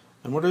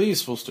 And what are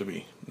these supposed to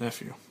be,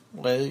 nephew?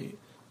 Why,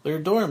 they're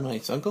door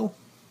mice, Uncle.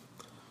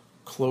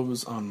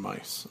 Clothes on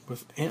mice,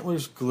 with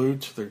antlers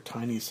glued to their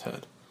tiny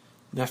head.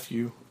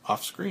 Nephew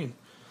off screen.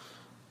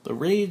 The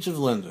Rage of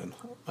London.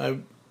 I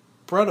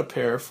brought a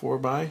pair for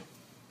my...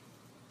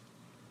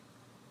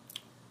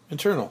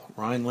 Internal,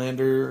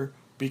 Rhinelander,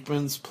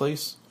 Beekman's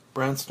place,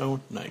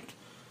 Branstone, night.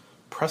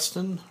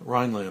 Preston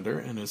Rhinelander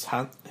and his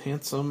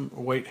handsome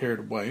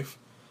white-haired wife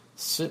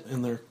sit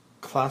in their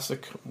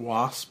classic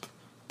wasp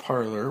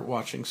parlor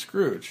watching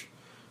Scrooge.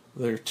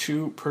 Their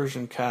 2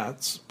 Persian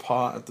cats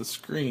paw at the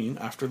screen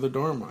after the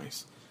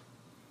dormice.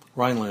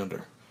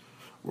 Rhinelander.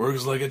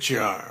 Works like a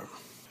charm.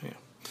 Yeah.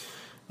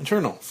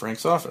 Internal,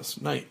 Frank's office,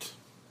 night.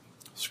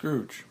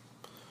 Scrooge.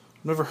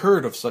 Never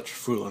heard of such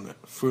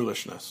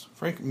foolishness.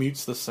 Frank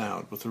mutes the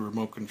sound with the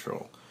remote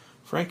control.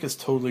 Frank is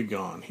totally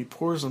gone. He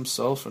pours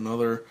himself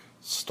another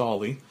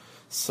stolly,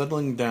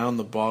 settling down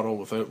the bottle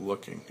without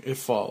looking. It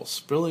falls,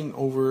 spilling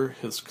over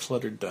his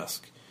cluttered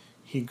desk.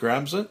 He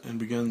grabs it and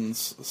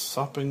begins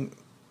sopping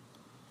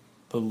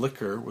the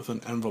liquor with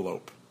an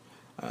envelope.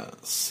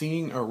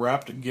 Seeing a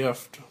wrapped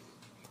gift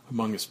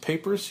among his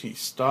papers, he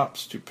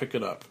stops to pick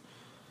it up.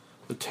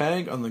 The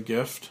tag on the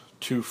gift,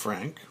 to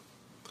Frank.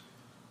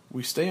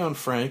 We stay on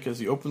Frank as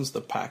he opens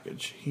the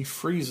package. He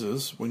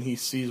freezes when he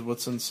sees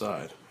what's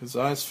inside. His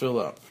eyes fill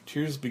up.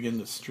 Tears begin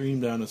to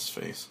stream down his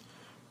face.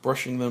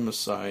 Brushing them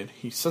aside,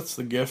 he sets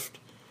the gift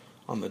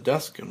on the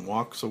desk and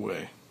walks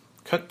away.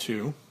 Cut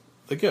to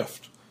the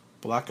gift.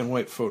 Black and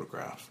white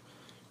photograph.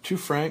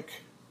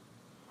 Frank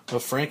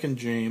and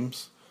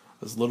James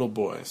as little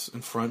boys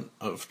in front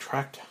of a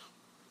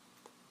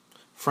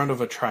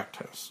tract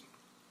house.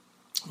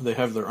 They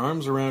have their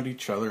arms around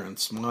each other and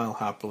smile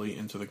happily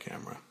into the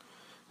camera.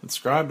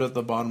 Inscribed at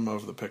the bottom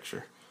of the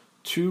picture,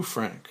 to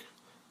Frank,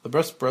 the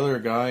best brother a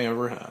guy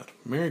ever had.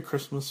 Merry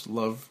Christmas,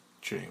 love,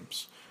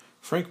 James.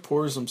 Frank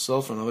pours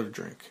himself another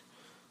drink.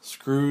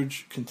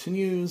 Scrooge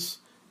continues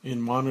in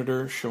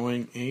monitor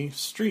showing a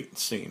street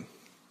scene.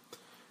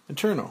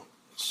 Internal,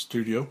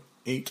 Studio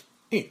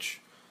 8H.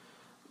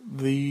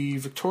 The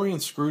Victorian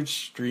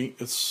Scrooge Street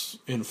is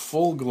in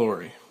full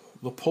glory.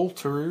 The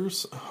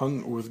poulterers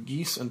hung with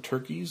geese and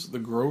turkeys, the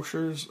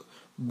grocers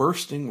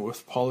bursting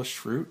with polished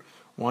fruit,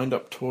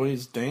 wind-up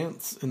toys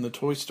dance in the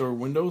toy store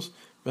windows,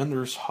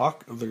 vendors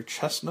hawk their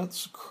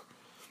chestnuts,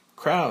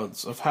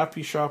 crowds of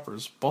happy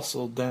shoppers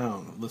bustle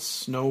down the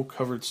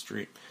snow-covered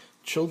street.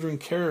 Children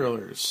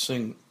carolers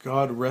sing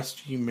God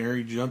Rest Ye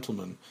Merry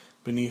Gentlemen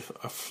beneath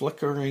a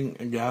flickering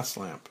gas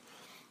lamp.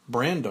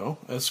 Brando,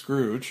 as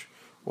Scrooge,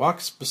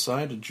 walks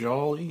beside a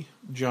jolly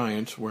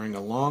giant wearing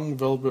a long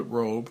velvet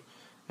robe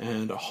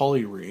and a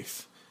holly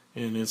wreath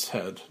in his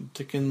head,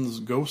 Dickens'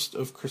 Ghost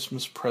of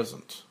Christmas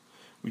Present.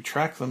 We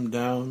track them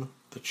down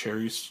the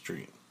cherry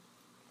street.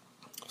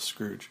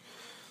 Scrooge.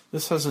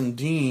 This has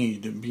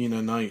indeed been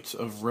a night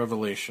of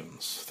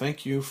revelations.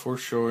 Thank you for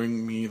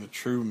showing me the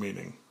true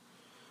meaning.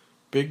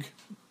 Big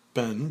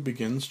Ben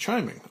begins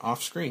chiming,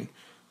 off-screen.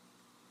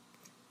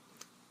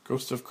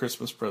 Ghost of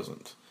Christmas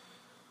Present.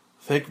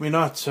 Thank me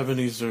not,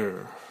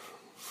 Ebenezer,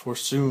 for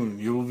soon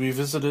you will be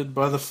visited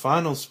by the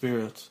final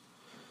spirit,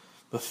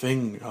 the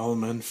thing all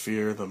men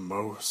fear the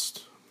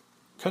most.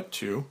 Cut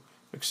to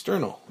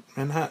external,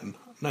 Manhattan,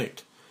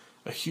 night.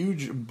 A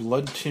huge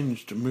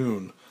blood-tinged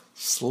moon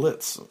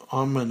slits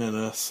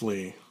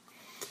ominously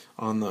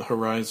on the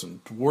horizon,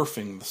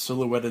 dwarfing the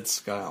silhouetted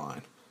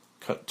skyline.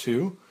 Cut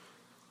to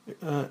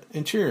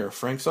interior,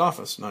 Frank's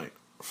office, night.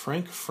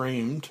 Frank,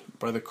 framed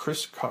by the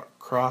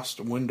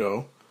criss-crossed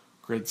window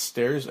grid,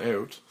 stares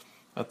out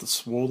at the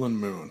swollen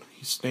moon.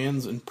 He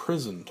stands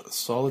imprisoned, a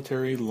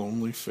solitary,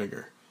 lonely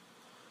figure.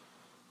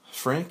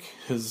 Frank,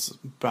 his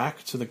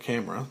back to the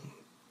camera,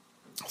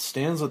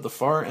 stands at the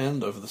far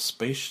end of the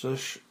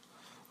spacious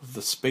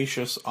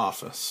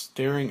office,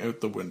 staring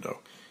out the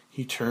window.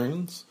 He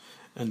turns,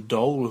 and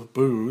dull with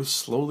booze,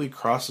 slowly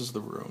crosses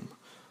the room.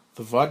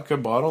 The vodka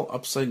bottle,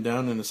 upside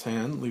down in his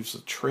hand, leaves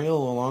a trail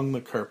along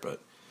the carpet.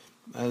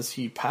 As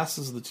he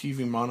passes the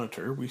TV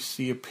monitor, we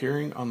see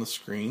appearing on the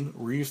screen,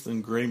 wreathed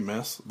in grey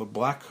mist, the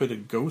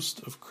black-hooded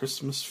ghost of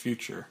Christmas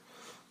future.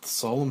 The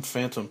solemn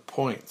phantom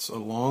points a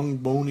long,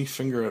 bony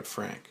finger at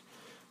Frank.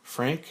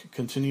 Frank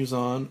continues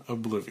on,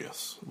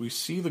 oblivious. We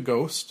see the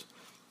ghost,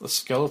 a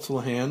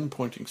skeletal hand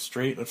pointing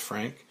straight at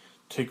Frank,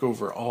 take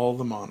over all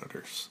the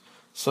monitors.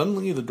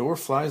 Suddenly the door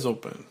flies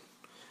open.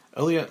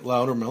 Elliot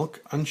Loudermilk,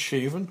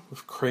 unshaven,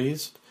 with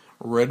crazed,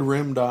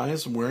 red-rimmed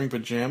eyes, wearing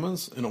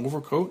pajamas, an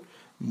overcoat,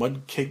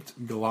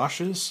 mud-caked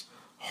galoshes,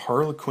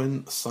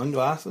 harlequin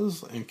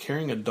sunglasses, and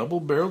carrying a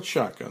double-barreled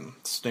shotgun,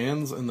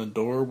 stands in the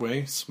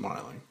doorway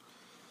smiling.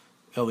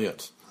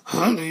 Elliot.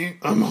 Honey,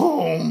 I'm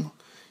home.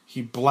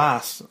 He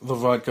blasts the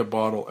vodka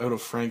bottle out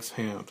of Frank's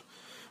hand.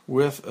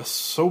 With a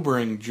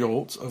sobering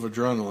jolt of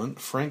adrenaline,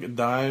 Frank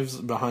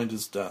dives behind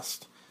his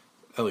desk.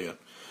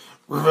 Elliot.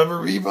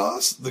 Remember me,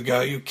 boss? The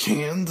guy you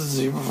canned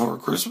the day before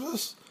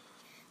Christmas?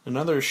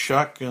 Another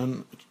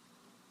shotgun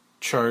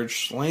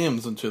charge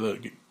slams into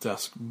the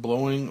desk,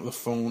 blowing the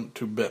phone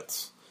to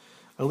bits.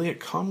 Elliot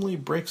calmly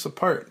breaks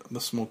apart the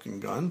smoking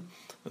gun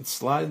and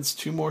slides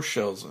 2 more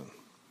shells in.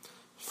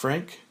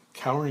 Frank,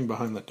 cowering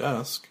behind the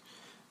desk.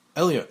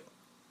 Elliot,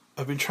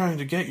 I've been trying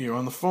to get you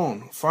on the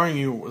phone. Firing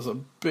you was a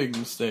big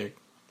mistake.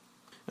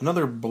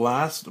 Another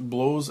blast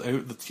blows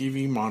out the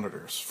TV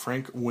monitors.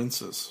 Frank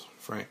winces.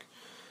 Frank.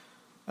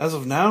 As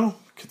of now,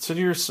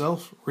 Consider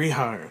yourself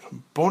rehired.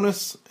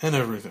 Bonus and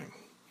everything.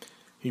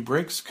 He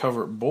breaks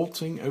cover,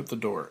 bolting out the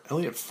door.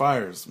 Elliot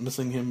fires,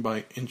 missing him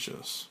by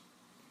inches.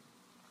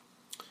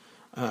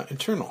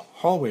 Internal,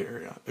 hallway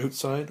area,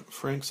 outside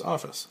Frank's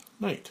office.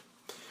 Night.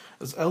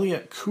 As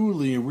Elliot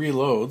coolly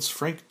reloads,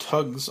 Frank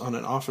tugs on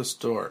an office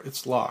door.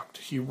 It's locked.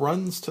 He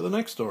runs to the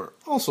next door,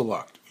 also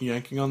locked,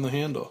 yanking on the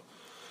handle.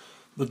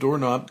 The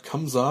doorknob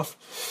comes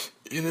off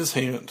in his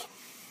hand.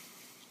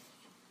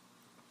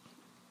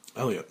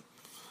 Elliot.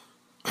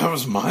 How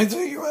was my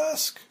day, you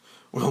ask?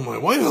 Well, my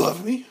wife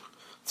left me,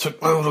 took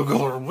my little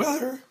girl with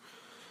her,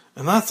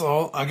 and that's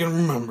all I can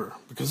remember,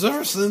 because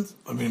ever since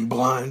I've been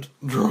blind,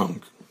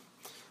 drunk.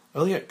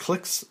 Elliot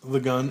clicks the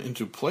gun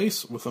into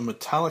place with a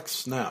metallic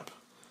snap.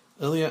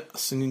 Elliot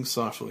singing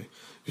softly,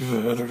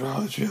 You better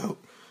not shout,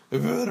 you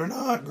better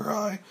not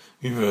cry,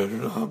 you better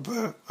not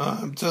bet,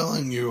 I'm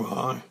telling you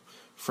I.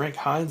 Frank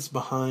hides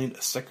behind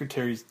a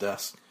secretary's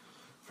desk.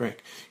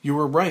 Frank, you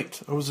were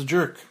right, I was a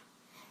jerk.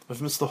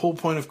 I've missed the whole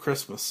point of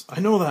Christmas. I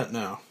know that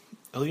now.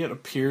 Elliot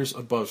appears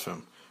above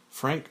him.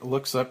 Frank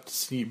looks up to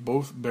see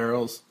both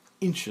barrels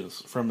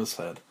inches from his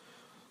head.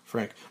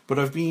 Frank, but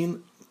I've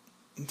been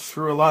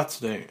through a lot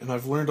today, and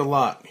I've learned a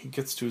lot. He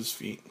gets to his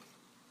feet.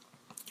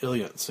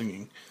 Elliot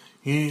singing,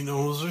 He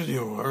knows when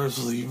you are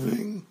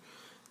sleeping.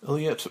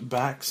 Elliot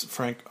backs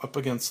Frank up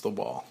against the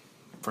wall.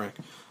 Frank,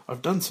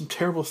 I've done some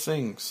terrible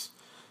things.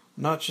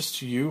 Not just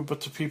to you,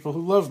 but to people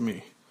who love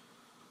me.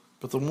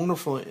 But the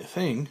wonderful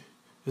thing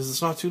is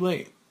it's not too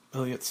late.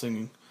 Elliot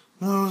singing,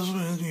 Knows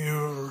when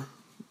you're...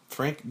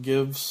 Frank,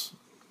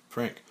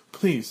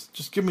 please,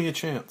 just give me a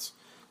chance.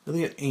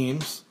 Elliot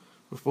aims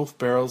with both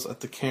barrels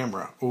at the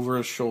camera over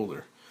his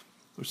shoulder.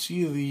 We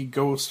see the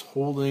ghost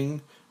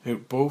holding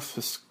out both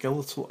his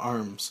skeletal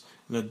arms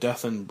in a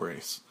death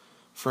embrace.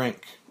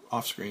 Frank,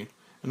 off screen,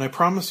 and I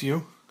promise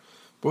you,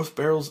 both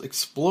barrels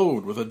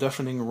explode with a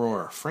deafening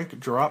roar. Frank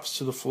drops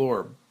to the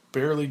floor,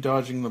 barely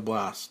dodging the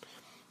blast.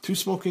 2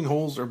 smoking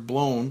holes are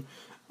blown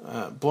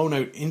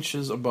out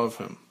inches above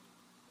him.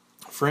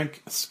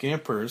 Frank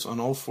scampers on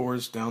all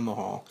fours down the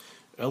hall.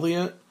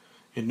 Elliot,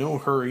 in no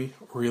hurry,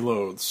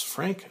 reloads.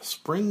 Frank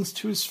springs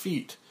to his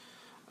feet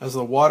as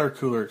the water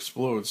cooler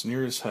explodes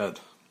near his head.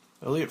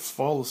 Elliot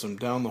follows him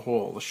down the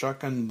hole, the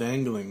shotgun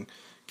dangling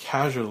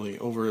casually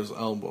over his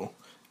elbow.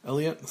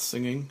 Elliot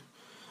singing,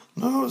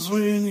 Knows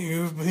when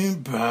you've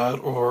been bad,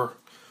 or...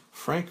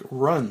 Frank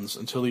runs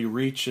until he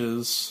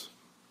reaches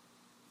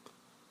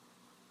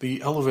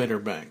the elevator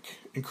bank.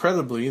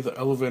 Incredibly, the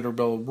elevator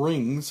bell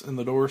rings and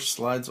the door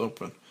slides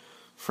open.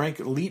 Frank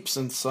leaps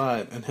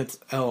inside and hits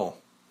L.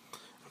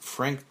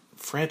 Frank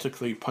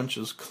frantically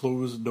punches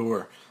closed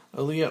door.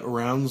 Elliot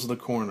rounds the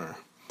corner.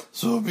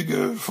 So be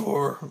good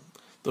for...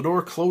 The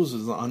door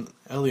closes on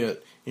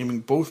Elliot,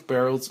 aiming both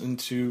barrels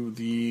into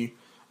the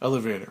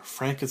elevator.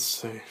 Frank is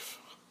safe.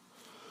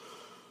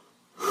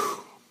 Whew.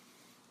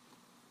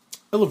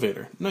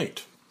 Elevator,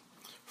 night.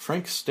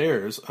 Frank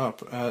stares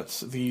up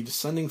at the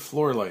descending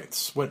floor lights,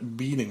 sweat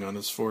beading on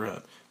his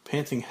forehead,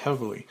 panting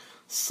heavily.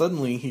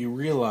 Suddenly he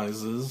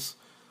realizes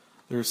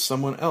there's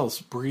someone else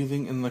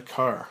breathing in the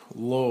car,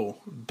 low,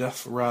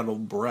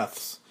 death-rattled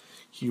breaths.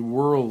 He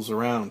whirls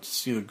around to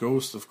see the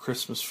ghost of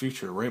Christmas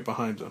future right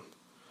behind him.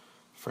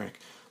 Frank,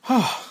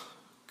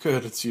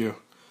 good, it's you.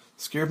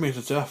 Scared me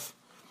to death.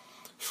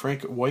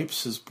 Frank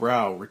wipes his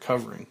brow,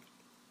 recovering.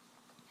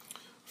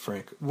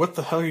 Frank, what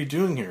the hell are you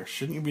doing here?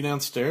 Shouldn't you be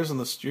downstairs in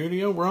the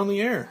studio? We're on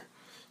the air.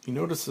 He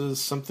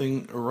notices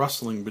something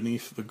rustling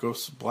beneath the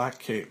ghost's black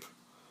cape.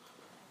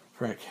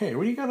 Frank, hey,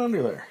 what do you got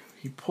under there?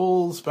 He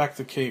pulls back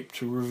the cape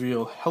to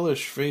reveal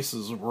hellish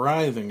faces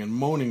writhing and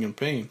moaning in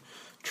pain,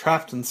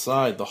 trapped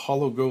inside the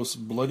hollow ghost's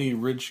bloody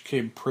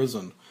ridge-cave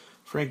prison.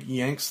 Frank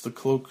yanks the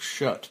cloak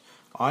shut,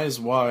 eyes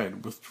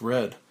wide with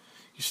dread.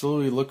 He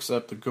slowly looks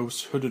at the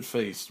ghost's hooded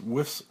face.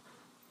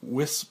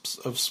 Wisps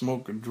of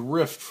smoke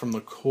drift from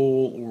the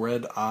coal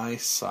red eye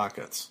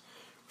sockets.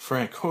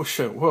 Frank, oh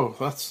shit, whoa,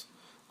 that's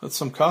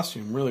some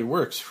costume, really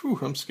works. Whew,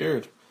 I'm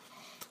scared.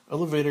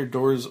 Elevator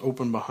doors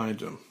open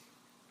behind him.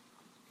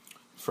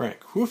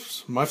 Frank,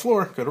 whoops, my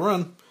floor, gotta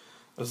run.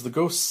 As the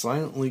ghost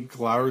silently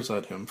glowers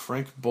at him,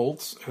 Frank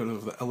bolts out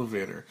of the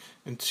elevator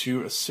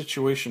into a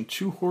situation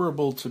too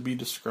horrible to be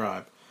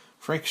described.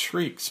 Frank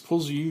shrieks,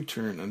 pulls a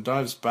U-turn, and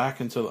dives back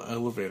into the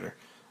elevator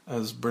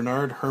as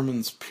Bernard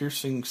Herrmann's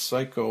piercing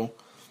psycho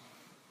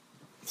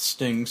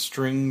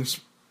strings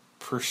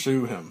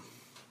pursue him.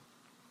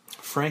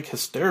 Frank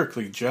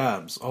hysterically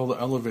jabs all the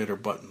elevator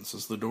buttons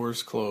as the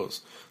doors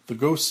close. The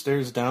ghost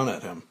stares down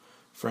at him.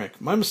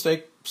 Frank, my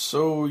mistake.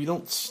 So you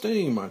don't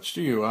stay much,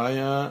 do you?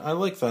 I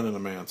like that in a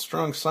man.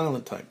 Strong,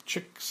 silent type.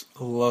 Chicks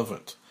love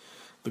it.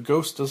 The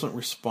ghost doesn't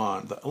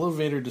respond. The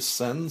elevator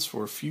descends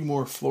for a few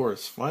more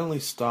floors, finally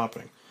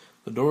stopping.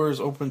 The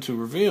doors open to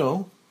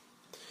reveal...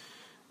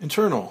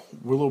 Internal,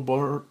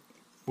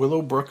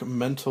 Willowbrook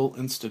Mental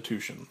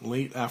Institution,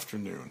 late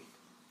afternoon.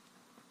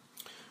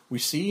 We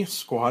see,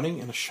 squatting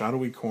in a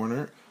shadowy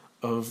corner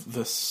of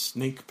the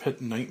snake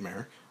pit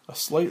nightmare, a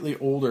slightly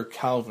older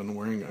Calvin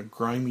wearing a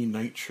grimy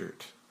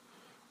nightshirt.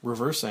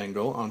 Reverse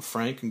angle on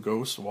Frank and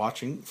Ghost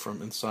watching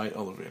from inside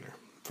elevator.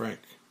 Frank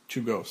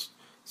to Ghost.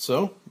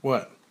 So,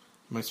 what?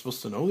 Am I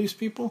supposed to know these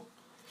people?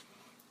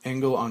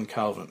 Angle on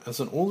Calvin, as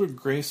an older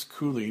Grace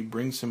Cooley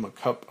brings him a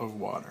cup of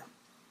water,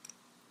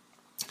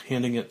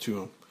 handing it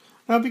to him.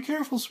 Now be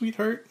careful,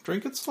 sweetheart.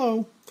 Drink it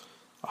slow.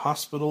 A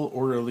hospital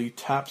orderly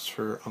taps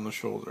her on the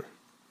shoulder.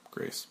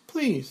 Grace,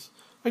 please.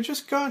 I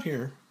just got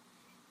here.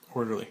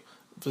 Orderly,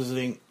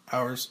 visiting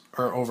hours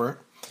are over.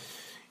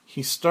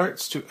 He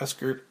starts to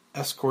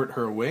escort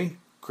her away.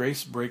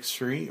 Grace breaks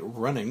free,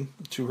 running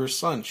to her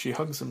son. She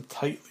hugs him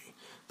tightly.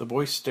 The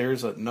boy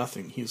stares at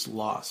nothing. He's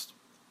lost.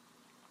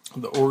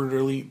 The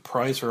orderly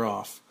pries her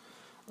off,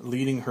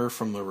 leading her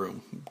from the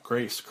room.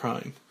 Grace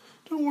crying,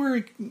 Don't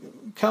worry,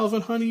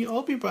 Calvin, honey.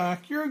 I'll be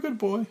back. You're a good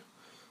boy.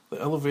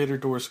 The elevator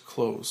doors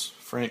close.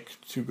 Frank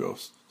to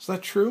Ghost. Is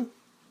that true?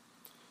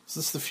 Is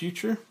this the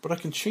future? But I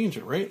can change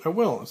it, right? I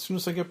will, as soon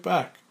as I get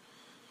back.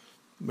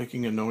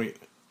 Making a note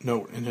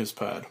in his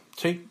pad.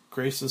 Take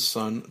Grace's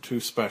son to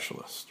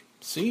specialist.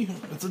 See?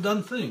 It's a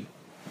done thing.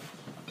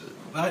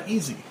 That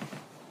easy.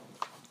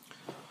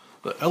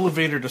 The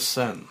elevator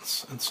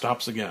descends and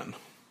stops again.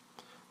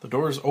 The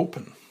doors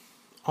open.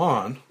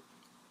 On.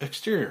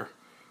 Exterior.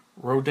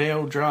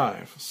 Rodeo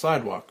Drive.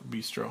 Sidewalk.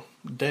 Bistro.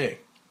 Day.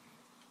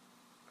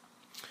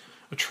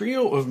 A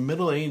trio of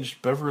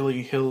middle-aged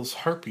Beverly Hills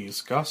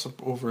harpies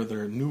gossip over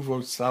their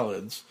nouveau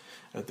salads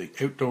at the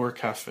outdoor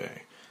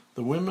cafe.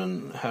 The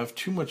women have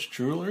too much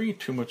jewelry,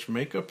 too much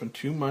makeup, and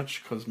too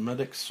much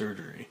cosmetic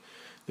surgery.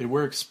 They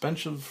wear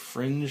expensive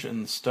fringe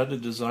and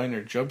studded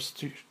designer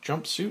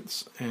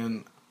jumpsuits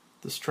and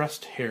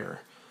distressed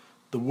hair.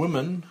 The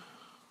woman,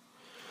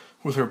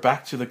 with her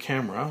back to the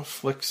camera,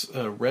 flicks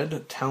a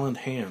red taloned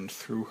hand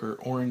through her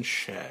orange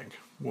shag.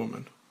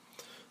 Woman.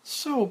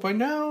 So, by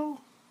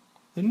now,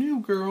 the new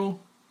girl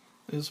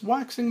is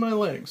waxing my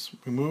legs.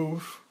 We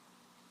move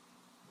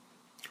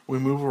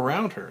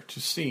around her to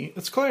see.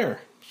 It's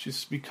Claire.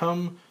 She's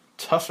become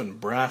tough and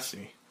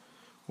brassy.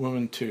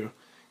 Woman 2.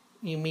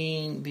 You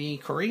mean the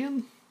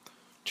Korean?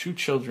 Two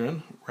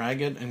children,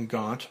 ragged and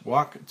gaunt,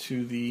 walk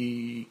to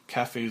the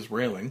cafe's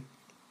railing,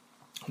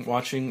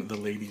 watching the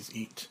ladies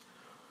eat.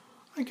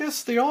 I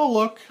guess they all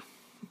look.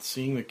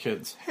 Seeing the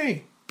kids.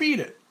 Hey, beat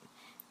it.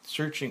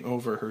 Searching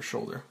over her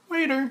shoulder.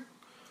 Waiter.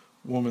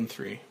 Woman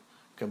 3.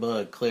 Come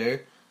on,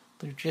 Claire.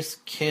 They're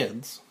just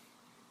kids.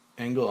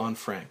 Angle on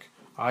Frank.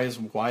 Eyes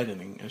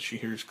widening as she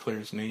hears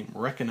Claire's name,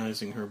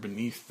 recognizing her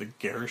beneath the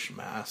garish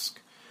mask.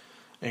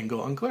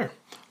 Angle on Claire.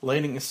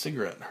 Lighting a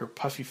cigarette. Her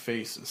puffy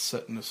face is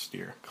set in a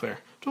stare. Claire.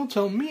 Don't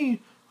tell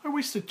me. I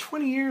wasted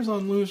 20 years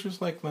on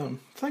losers like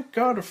them. Thank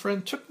God a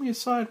friend took me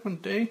aside one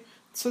day and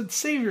said,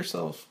 save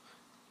yourself.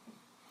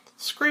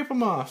 Scrape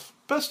 'em off.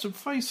 Best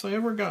advice I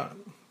ever got.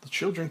 The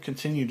children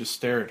continue to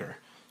stare at her.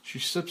 She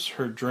sips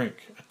her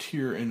drink, a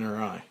tear in her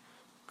eye.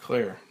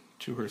 Claire,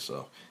 to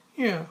herself.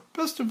 Yeah,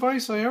 best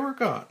advice I ever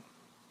got.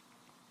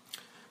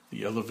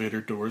 The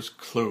elevator doors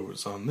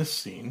close on this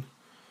scene.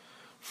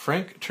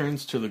 Frank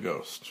turns to the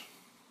ghost.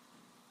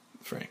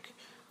 Frank.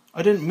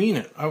 I didn't mean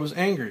it. I was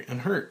angry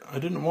and hurt. I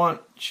didn't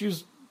want... She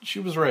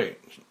was right.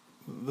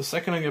 The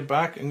second I get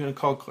back, I'm going to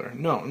call Claire.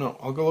 No,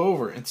 I'll go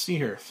over and see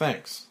her.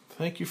 Thanks.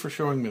 Thank you for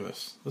showing me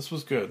this. This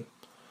was good.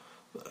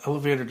 The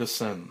elevator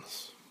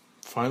descends,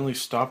 finally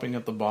stopping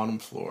at the bottom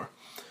floor.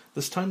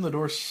 This time the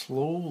doors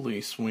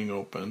slowly swing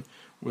open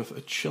with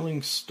a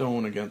chilling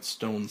stone against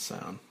stone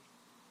sound.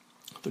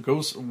 The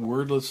ghost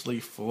wordlessly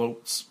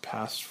floats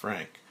past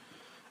Frank,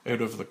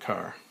 out of the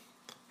car.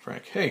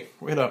 Frank, hey,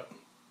 wait up.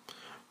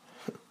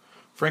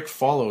 Frank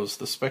follows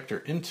the specter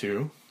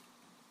into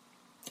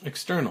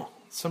external,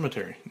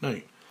 cemetery,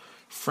 night.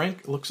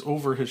 Frank looks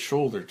over his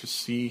shoulder to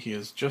see he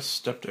has just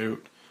stepped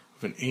out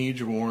of an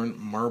age-worn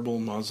marble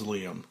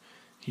mausoleum.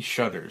 He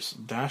shudders,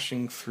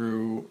 dashing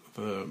through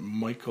the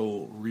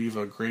Michael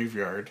Riva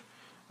graveyard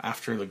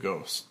after the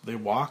ghost. They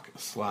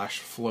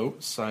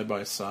walk/float side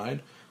by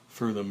side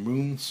through the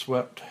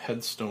moon-swept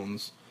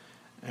headstones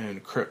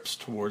and crypts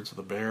towards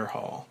the Bear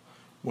Hall.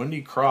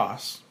 Wendy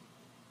Cross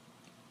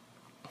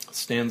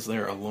stands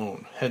there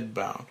alone, head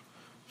bowed.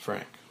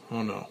 Frank,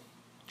 oh no.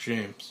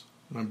 James,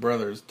 my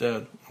brother is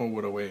dead. Oh,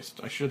 what a waste.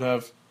 I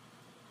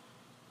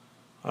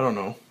don't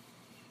know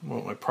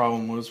what my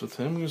problem was with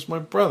him. He was my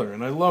brother,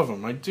 and I love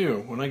him. I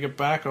do. When I get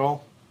back,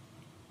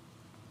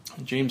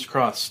 James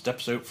Cross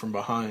steps out from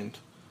behind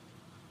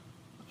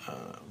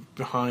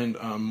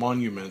a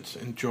monument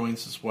and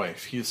joins his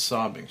wife. He is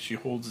sobbing. She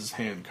holds his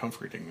hand,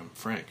 comforting him.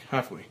 Frank,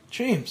 happily,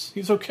 James,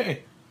 he's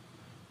okay.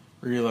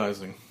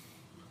 Realizing,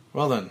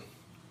 well then,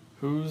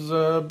 who's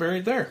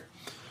buried there?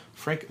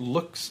 Frank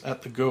looks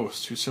at the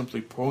ghost, who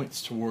simply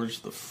points towards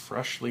the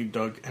freshly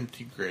dug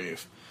empty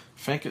grave.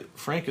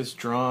 Frank is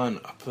drawn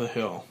up the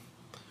hill.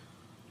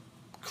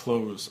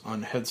 Close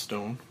on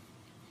headstone,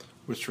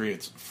 which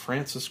reads,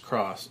 Francis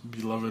Cross,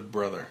 beloved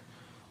brother.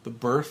 The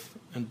birth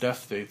and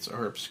death dates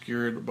are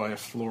obscured by a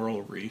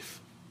floral wreath.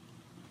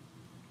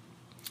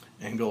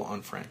 Angle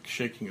on Frank,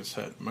 shaking his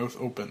head, mouth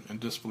open in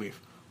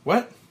disbelief.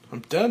 What?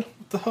 I'm dead?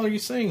 What the hell are you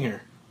saying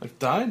here? I've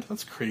died?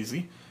 That's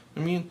crazy. I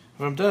mean,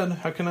 if I'm dead,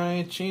 how can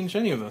I change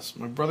any of this?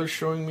 My brother's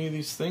showing me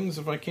these things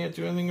if I can't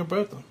do anything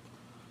about them.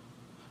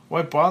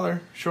 Why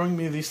bother showing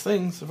me these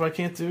things if I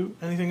can't do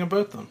anything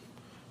about them?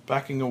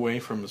 Backing away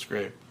from his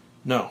grave.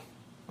 No,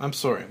 I'm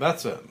sorry,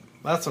 that's it.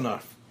 That's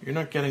enough. You're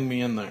not getting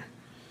me in there.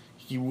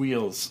 He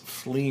wheels,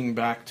 fleeing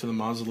back to the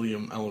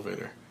mausoleum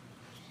elevator.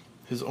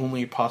 His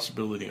only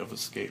possibility of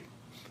escape.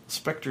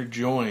 Spectre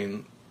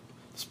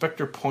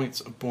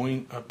points a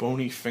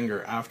bony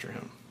finger after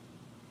him.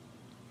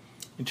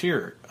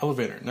 Interior,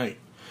 elevator, night.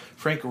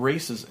 Frank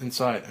races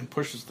inside and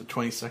pushes the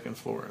 22nd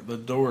floor. The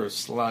doors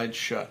slide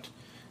shut.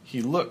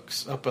 He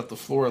looks up at the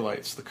floor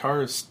lights. The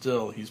car is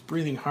still. He's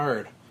breathing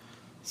hard.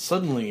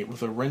 Suddenly,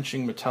 with a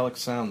wrenching metallic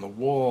sound, the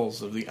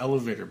walls of the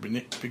elevator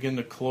begin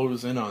to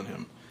close in on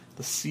him.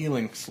 The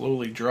ceiling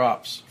slowly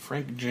drops.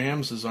 Frank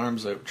jams his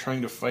arms out,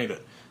 trying to fight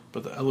it,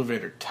 but the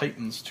elevator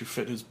tightens to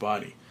fit his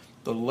body.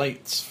 The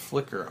lights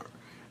flicker,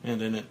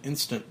 and in an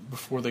instant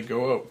before they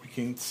go out, we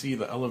can see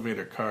the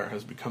elevator car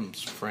has become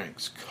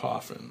Frank's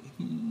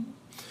coffin.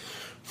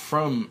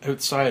 From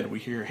outside, we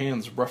hear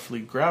hands roughly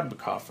grab the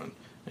coffin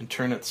and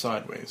turn it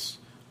sideways.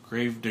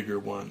 Gravedigger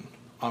 1,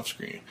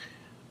 off-screen.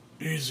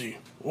 Easy.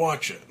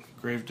 Watch it.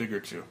 Gravedigger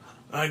 2.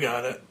 I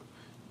got it.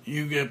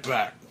 You get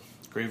back.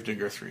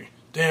 Gravedigger 3.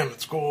 Damn,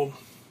 it's cold.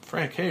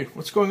 Frank, hey,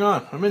 what's going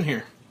on? I'm in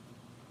here.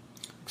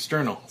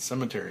 External,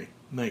 cemetery,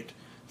 night.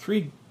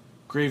 3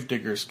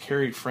 gravediggers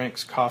carry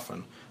Frank's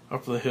coffin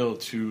up the hill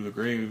to the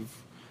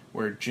grave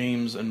where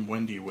James and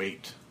Wendy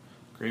wait.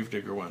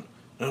 Gravedigger 1.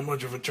 Not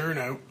much of a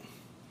turnout.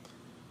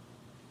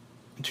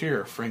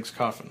 Interior, Frank's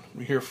coffin.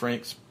 We hear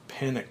Frank's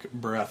panic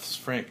breaths.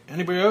 Frank,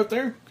 anybody out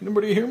there? Can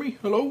anybody hear me?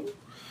 Hello?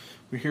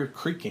 We hear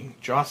creaking,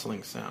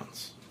 jostling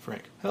sounds.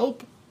 Frank,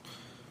 help!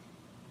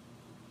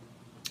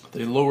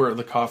 They lower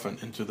the coffin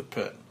into the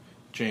pit.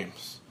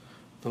 James,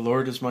 the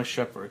Lord is my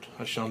shepherd,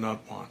 I shall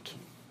not want.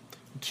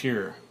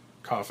 Interior,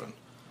 coffin.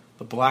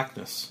 The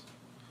blackness.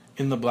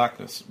 In the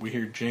blackness, we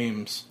hear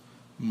James'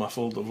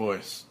 muffled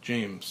voice.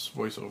 James,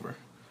 voiceover.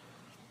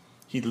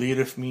 He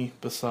leadeth me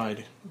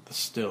beside the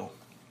still.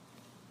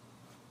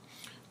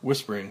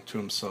 Whispering to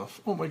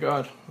himself, oh my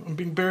God, I'm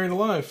being buried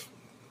alive.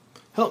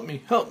 Help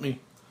me, help me.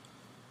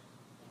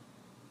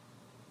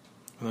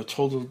 In the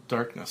total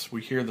darkness,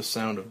 we hear the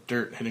sound of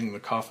dirt hitting the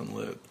coffin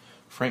lid.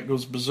 Frank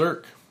goes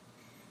berserk.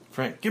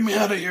 Frank, get me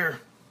out of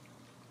here!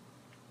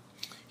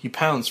 He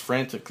pounds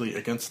frantically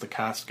against the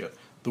casket.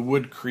 The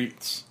wood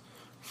creaks.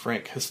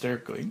 Frank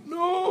hysterically,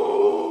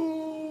 no!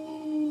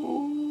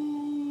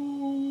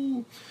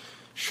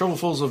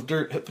 Shovelfuls of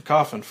dirt hit the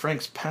coffin.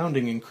 Frank's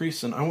pounding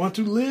increasing. I want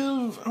to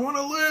live! I want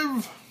to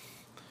live!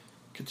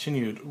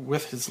 Continued,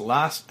 with his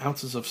last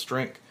ounces of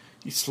strength,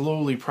 he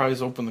slowly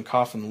pries open the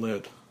coffin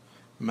lid.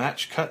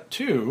 Match cut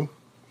to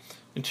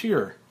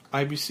interior,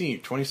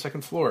 IBC,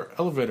 22nd floor,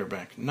 elevator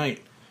bank,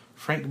 night.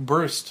 Frank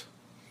burst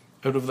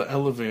out of the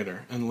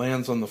elevator and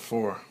lands on the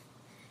floor.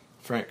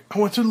 Frank, I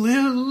want to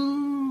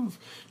live!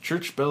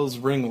 Church bells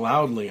ring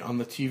loudly on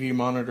the TV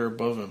monitor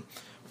above him.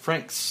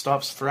 Frank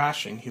stops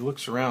thrashing. He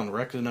looks around,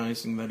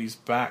 recognizing that he's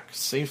back,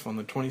 safe on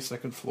the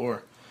 22nd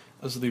floor.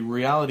 As the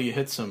reality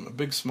hits him, a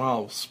big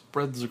smile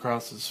spreads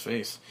across his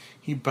face.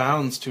 He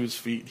bounds to his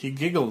feet. He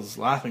giggles,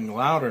 laughing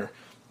louder,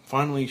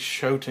 finally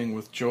shouting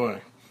with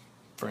joy.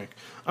 Frank,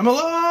 I'm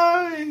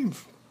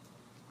alive!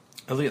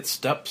 Elliot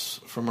steps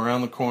from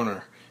around the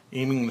corner,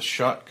 aiming the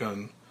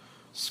shotgun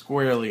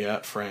squarely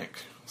at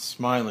Frank.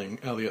 Smiling,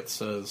 Elliot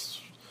says,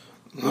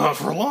 not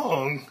for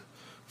long.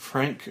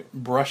 Frank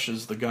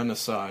brushes the gun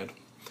aside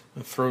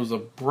and throws a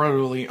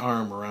brotherly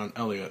arm around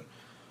Elliot.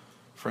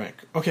 Frank,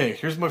 okay,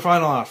 here's my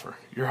final offer.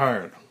 You're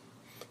hired.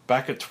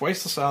 Back at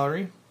twice the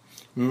salary,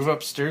 move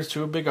upstairs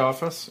to a big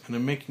office, and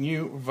I'm making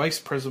you vice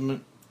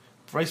president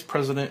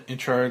in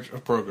charge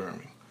of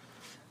programming.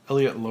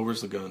 Elliot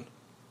lowers the gun.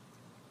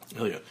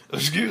 Elliot,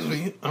 excuse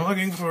me, I'm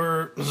looking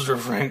for Mr.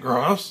 Frank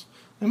Ross.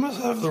 I must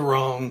have the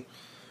wrong...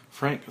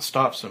 Frank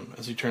stops him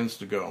as he turns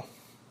to go.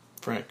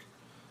 Frank,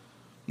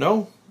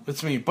 no,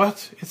 it's me,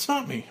 but it's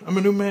not me. I'm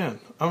a new man.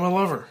 I'm a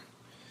lover.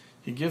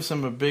 He gives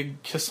him a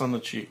big kiss on the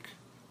cheek.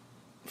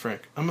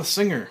 Frank, I'm a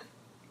singer.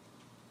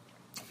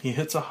 He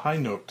hits a high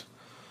note.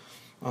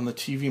 On the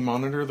TV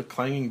monitor, the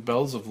clanging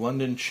bells of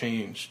London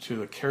change to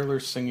the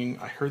careless singing,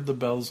 I heard the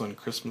bells on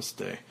Christmas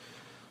Day.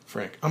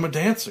 Frank, I'm a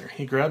dancer.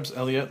 He grabs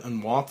Elliot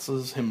and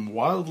waltzes him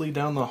wildly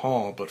down the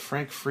hall, but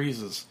Frank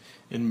freezes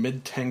in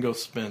mid-tango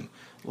spin.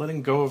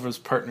 Letting go of his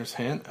partner's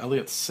hand,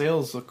 Elliot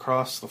sails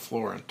across the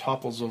floor and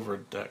topples over a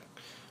deck.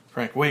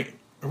 Frank, wait,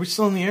 are we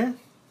still in the air?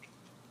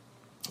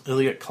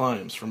 Elliot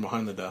climbs from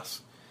behind the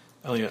desk.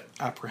 Elliot,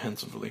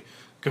 apprehensively,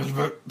 got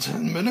about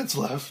 10 minutes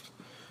left.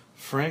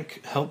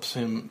 Frank helps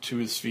him to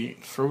his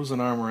feet, throws an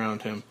arm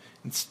around him,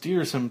 and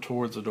steers him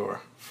towards the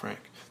door.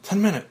 Frank,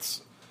 10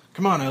 minutes.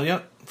 Come on,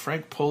 Elliot.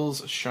 Frank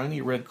pulls a shiny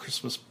red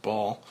Christmas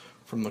ball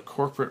from the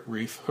corporate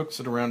wreath,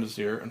 hooks it around his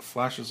ear, and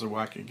flashes a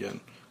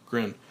wacky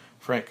grin.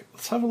 Frank,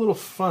 let's have a little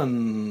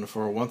fun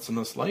for once in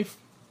this life.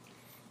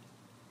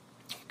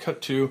 Cut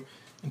to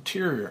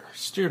interior,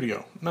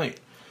 studio,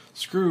 night.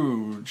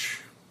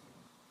 Scrooged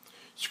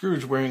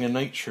Scrooge, wearing a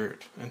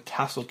nightshirt and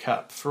tasseled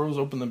cap, throws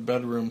open the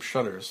bedroom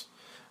shutters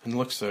and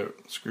looks out.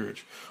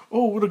 Scrooge.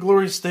 Oh, what a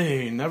glorious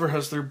day! Never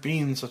has there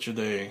been such a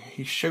day.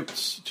 He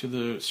shouts to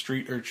the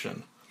street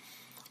urchin,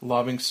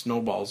 lobbing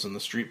snowballs in the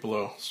street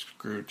below.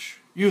 Scrooge.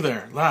 You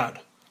there,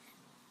 lad!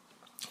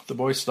 The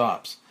boy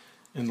stops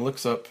and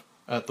looks up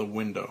at the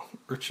window.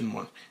 Urchin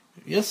 1.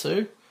 Yes,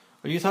 sir.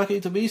 Are you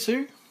talking to me,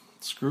 sir?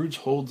 Scrooge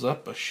holds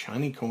up a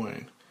shiny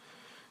coin.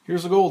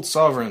 Here's a gold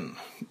sovereign.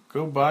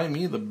 Go buy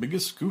me the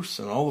biggest goose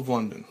in all of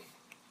London.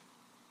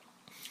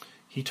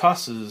 He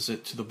tosses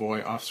it to the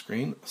boy off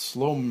screen, a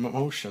slow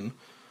motion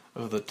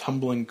of the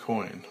tumbling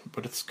coin,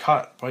 but it's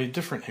caught by a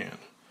different hand.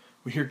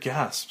 We hear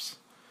gasps.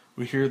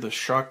 We hear the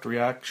shocked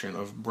reaction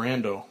of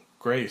Brando,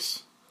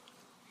 Grace.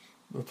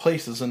 The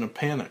place is in a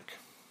panic.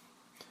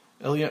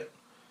 Elliot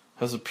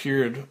has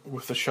appeared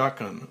with a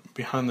shotgun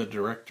behind the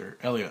director.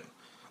 Elliot.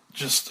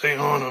 Just stay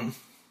on him.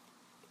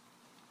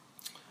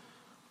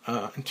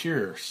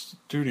 Interior,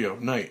 studio,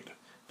 night.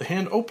 The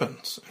hand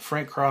opens, and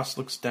Frank Cross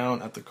looks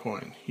down at the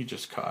coin he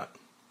just caught.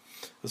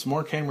 As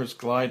more cameras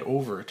glide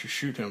over to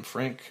shoot him,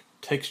 Frank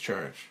takes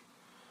charge.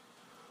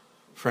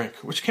 Frank,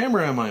 which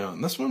camera am I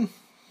on? This one?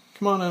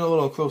 Come on in a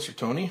little closer,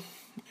 Tony.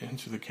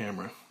 Into the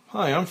camera.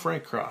 Hi, I'm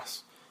Frank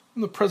Cross.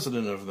 I'm the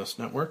president of this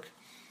network,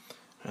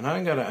 and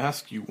I gotta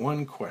ask you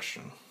one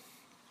question.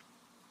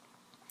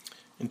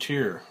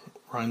 Interior,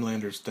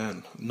 Rhinelander's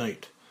den,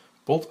 night.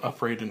 Bolt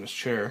upright in his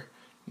chair,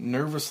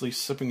 nervously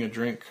sipping a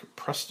drink,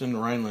 Preston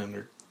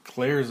Rhinelander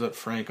glares at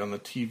Frank on the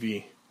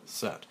TV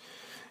set.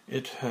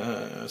 It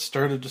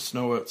started to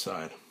snow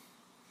outside.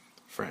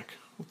 Frank,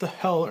 what the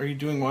hell are you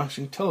doing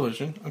watching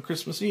television on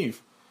Christmas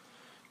Eve?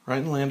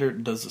 Rhinelander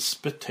does a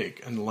spit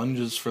take and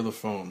lunges for the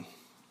phone.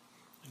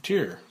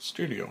 Interior,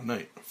 studio,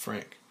 night.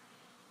 Frank.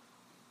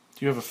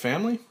 Do you have a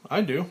family?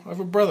 I do. I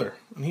have a brother,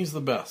 and he's the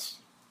best.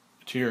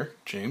 Interior,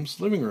 James,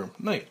 living room,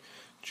 night.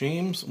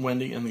 James,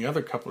 Wendy, and the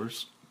other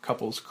couples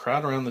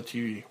crowd around the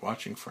TV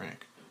watching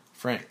Frank.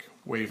 Frank,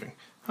 waving.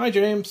 Hi,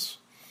 James.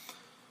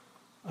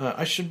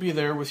 I should be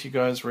there with you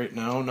guys right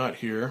now, not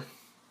here.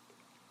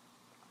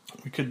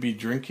 We could be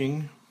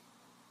drinking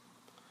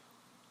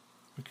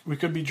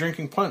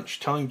punch,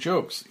 telling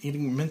jokes,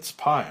 eating mince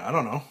pie. I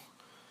don't know.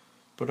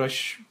 But I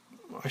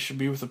should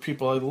be with the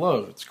people I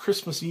love. It's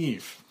Christmas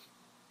Eve.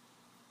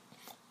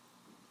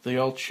 They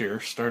all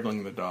cheer,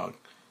 startling the dog.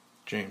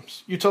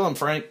 James. You tell him,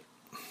 Frank.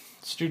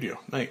 Studio.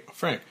 Night.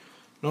 Frank.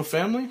 No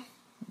family?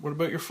 What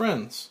about your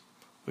friends?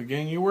 The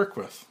gang you work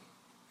with?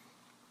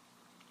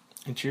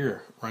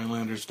 Interior.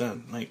 Rhinelander's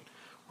den. Night.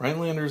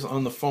 Rhinelander's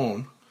on the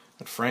phone,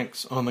 and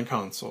Frank's on the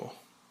console.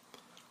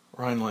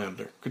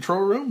 Rhinelander.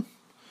 Control room?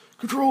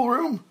 Control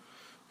room?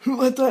 Who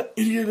let that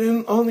idiot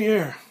in on the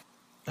air?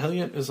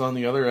 Elliot is on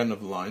the other end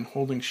of the line,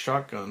 holding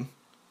shotgun,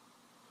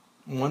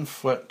 1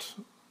 foot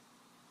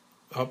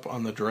up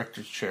on the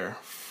director's chair.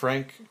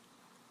 Frank's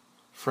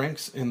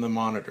in the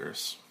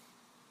monitors.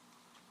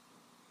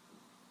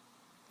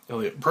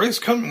 Elliot. Bryce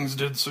Cummings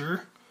did,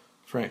 sir.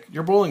 Frank.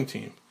 Your bowling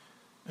team.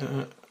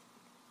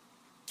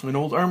 An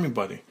old army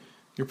buddy.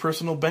 Your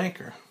personal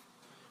banker.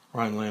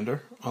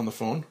 Rhinelander on the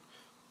phone.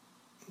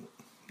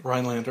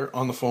 Rhinelander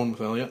on the phone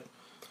with Elliot.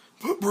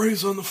 Put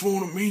Bryce on the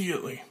phone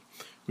immediately.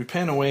 We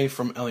pan away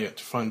from Elliot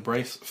to find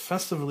Bryce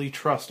festively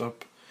trussed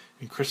up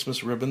in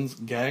Christmas ribbons,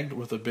 gagged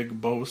with a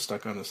big bow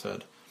stuck on his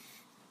head.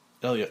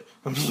 Elliot.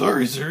 I'm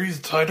sorry, sir. He's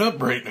tied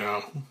up right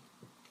now.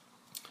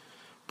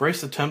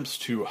 Bryce attempts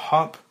to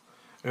hop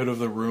out of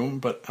the room,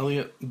 but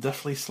Elliot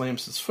deftly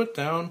slams his foot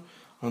down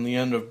on the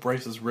end of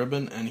Bryce's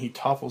ribbon, and he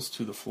topples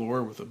to the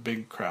floor with a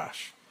big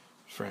crash.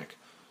 Frank.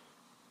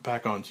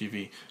 Back on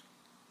TV.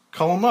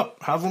 Call him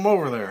up. Have him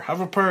over there.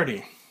 Have a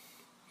party.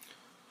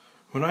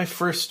 When I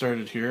first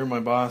started here, my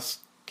boss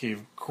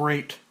gave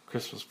great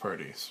Christmas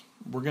parties.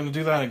 We're going to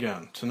do that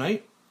again.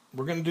 Tonight,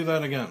 we're going to do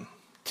that again.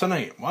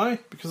 Tonight. Why?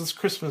 Because it's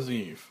Christmas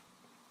Eve.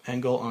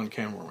 Angle on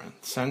cameraman.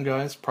 Sound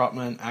guys, prop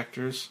men,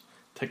 actors,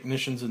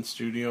 technicians in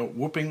studio,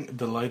 whooping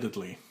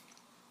delightedly.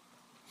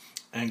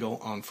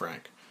 Angle on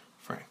Frank.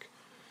 Frank.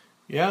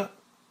 Yeah,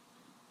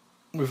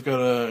 we've got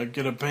to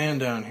get a band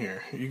down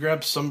here. You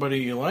grab somebody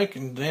you like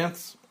and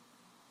dance,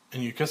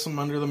 and you kiss them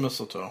under the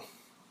mistletoe.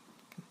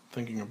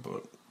 Thinking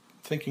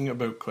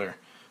about Claire.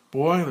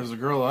 Boy, there's a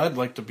girl I'd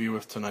like to be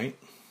with tonight.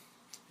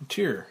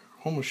 Interior,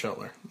 homeless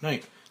shelter,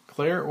 night.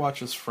 Claire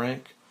watches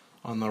Frank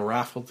on the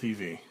raffle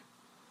TV.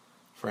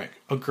 Frank.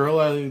 A girl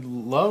I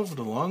loved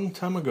a long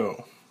time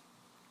ago.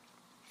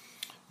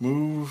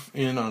 Move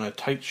in on a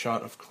tight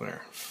shot of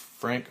Claire.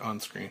 Frank on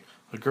screen.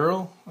 A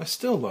girl I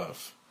still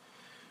love.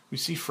 We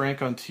see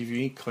Frank on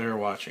TV, Claire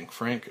watching.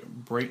 Frank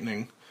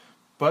brightening.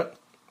 But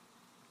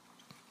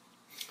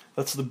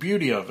that's the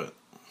beauty of it.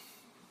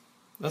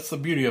 That's the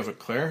beauty of it,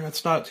 Claire.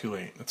 It's not too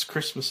late. It's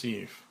Christmas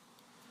Eve.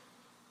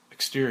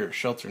 Exterior,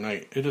 shelter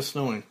night. It is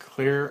snowing.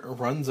 Claire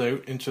runs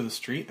out into the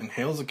street and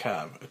hails a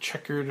cab. A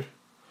checkered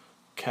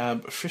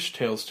cab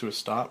fishtails to a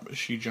stop as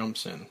she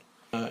jumps in.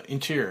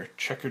 Interior,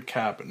 checkered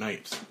cab at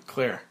night.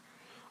 Claire.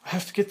 I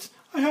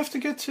I have to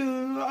get to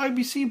the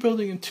IBC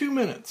building in 2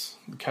 minutes.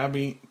 The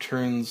cabbie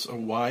turns a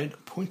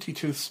wide,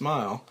 pointy-toothed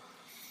smile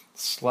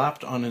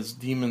slapped on his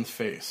demon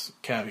face.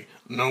 Cabbie,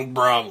 no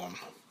problem.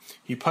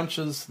 He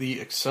punches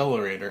the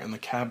accelerator and the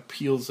cab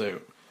peels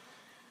out.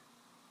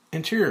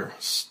 Interior,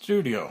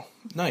 studio,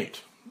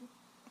 night.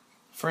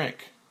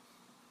 Frank.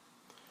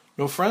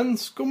 No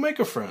friends? Go make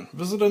a friend.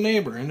 Visit a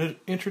neighbor and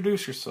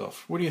introduce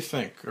yourself. What do you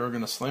think? Are we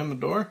going to slam the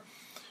door?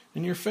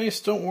 In your face,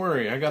 don't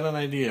worry, I got an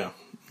idea.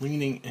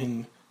 Leaning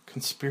in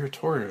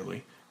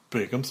conspiratorially,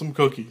 bake him some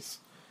cookies.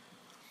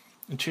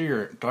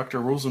 Interior, Dr.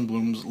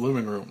 Rosenblum's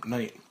living room,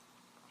 night.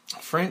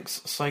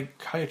 Frank's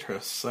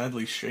psychiatrist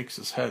sadly shakes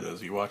his head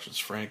as he watches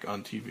Frank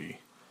on TV.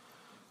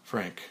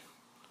 Frank.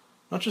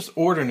 Not just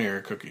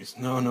ordinary cookies.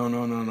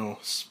 No.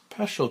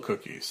 Special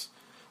cookies.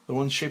 The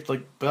ones shaped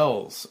like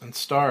bells and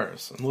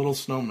stars and little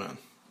snowmen.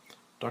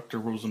 Dr.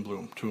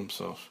 Rosenblum to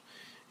himself.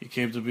 He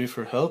came to me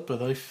for help,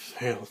 but I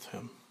failed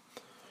him.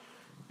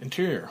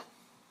 Interior.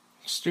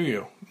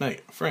 Studio.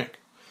 Night. Frank.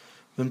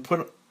 Then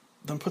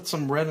put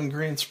some red and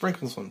green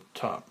sprinkles on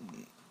top.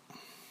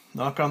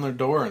 Knock on their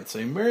door and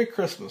say, Merry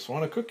Christmas.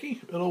 Want a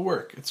cookie? It'll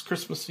work. It's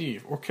Christmas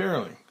Eve. Or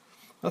caroling.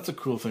 That's a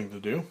cool thing to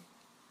do.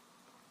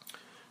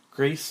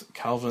 Grace,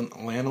 Calvin,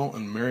 Lannel,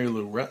 and Mary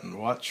Lou Retton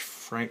watch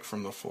Frank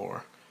from the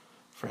floor.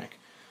 Frank.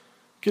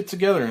 Get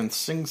together and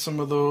sing some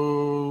of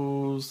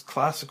those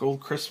classic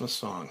old Christmas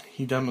songs.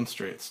 He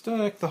demonstrates.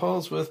 Deck the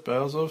halls with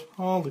boughs of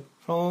holly.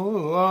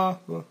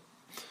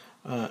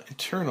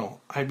 Internal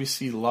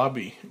IBC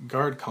lobby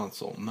guard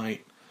console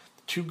night.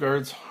 The two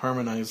guards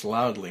harmonize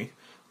loudly,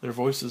 their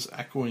voices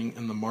echoing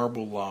in the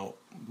marble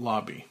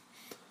lobby.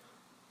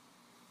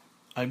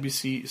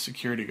 IBC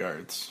security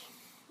guards.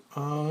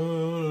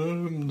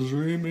 I'm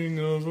dreaming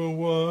of a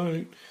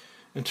white.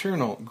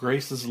 Internal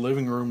Grace's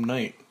living room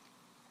night.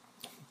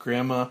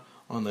 Grandma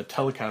on the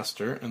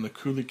Telecaster and the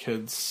Cooley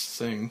kids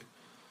sing.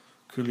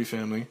 Cooley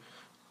family.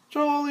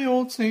 Jolly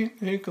old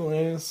St.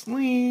 Nicholas,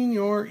 lean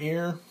your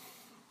ear.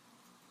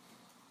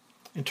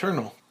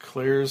 Internal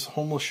Claire's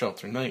homeless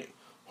shelter night.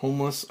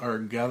 Homeless are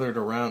gathered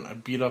around a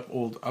beat-up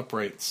old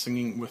upright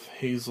singing with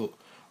Hazel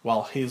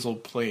while Hazel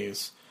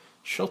plays.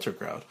 Shelter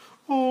crowd.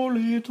 Oh,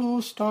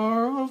 little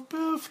star of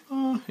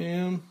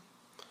Bethlehem.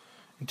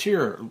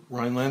 Interior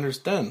Rhinelander's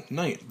den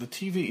night. The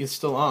TV is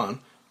still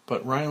on,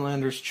 but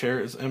Rhinelander's chair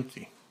is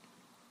empty.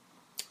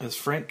 As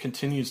Frank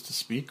continues to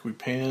speak, we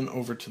pan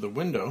over to the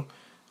window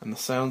and the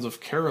sounds of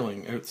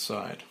caroling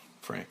outside.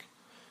 Frank.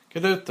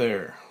 Get out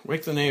there.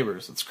 Wake the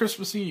neighbors. It's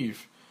Christmas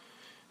Eve.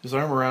 His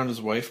arm around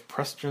his wife,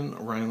 Preston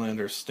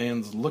Rhinelander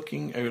stands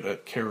looking out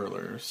at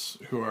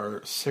carolers who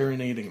are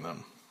serenading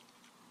them.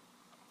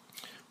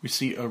 We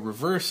see a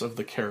reverse of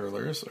the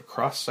carolers, a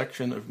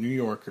cross-section of New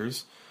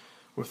Yorkers,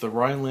 with the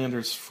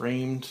Rhinelanders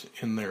framed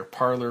in their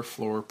parlor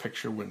floor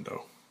picture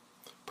window.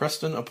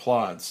 Preston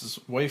applauds. His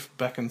wife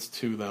beckons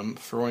to them,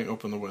 throwing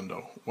open the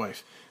window.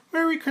 Wife.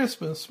 Merry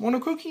Christmas. Want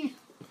a cookie?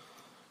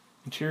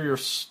 Interior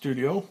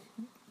studio.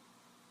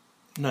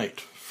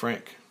 Night.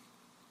 Frank.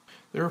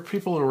 There are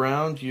people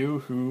around you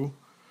who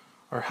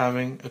are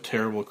having a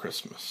terrible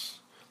Christmas.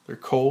 They're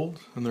cold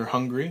and they're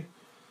hungry.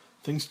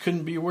 Things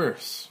couldn't be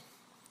worse.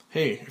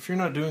 Hey, if you're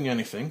not doing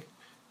anything,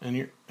 and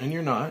you're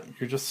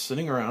just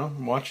sitting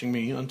around watching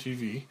me on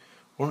TV,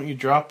 why don't you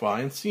drop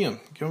by and see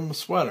him? Give him a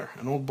sweater,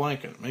 an old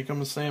blanket, make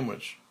him a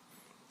sandwich.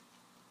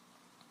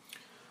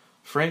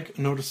 Frank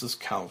notices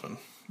Calvin.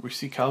 We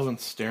see Calvin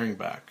staring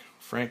back.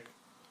 Frank,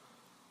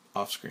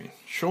 off screen.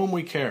 Show him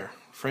we care.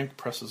 Frank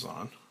presses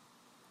on.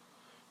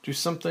 Do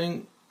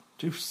something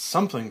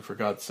for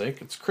God's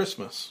sake. It's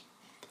Christmas.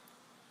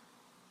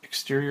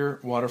 Exterior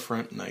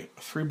waterfront night.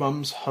 3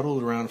 bums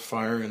huddled around a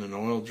fire in an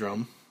oil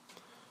drum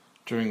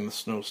during the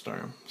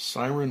snowstorm.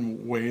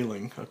 Siren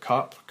wailing. A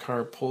cop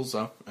car pulls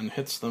up and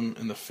hits them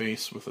in the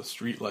face with a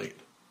searchlight.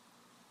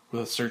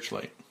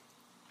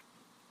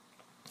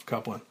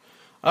 Cop 1.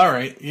 All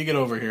right, you get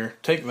over here.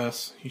 Take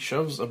this. He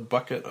shoves a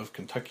bucket of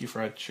Kentucky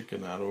Fried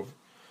Chicken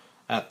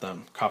at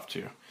them. Cop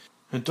 2.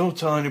 And don't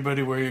tell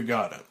anybody where you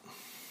got it.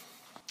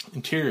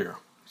 Interior,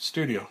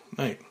 studio,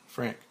 night,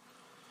 Frank.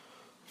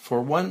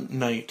 For one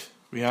night,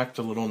 we act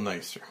a little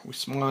nicer. We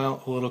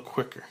smile a little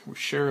quicker. We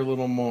share a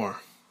little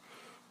more.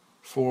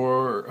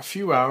 For a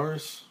few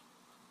hours,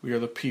 we are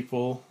the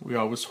people we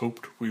always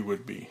hoped we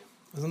would be.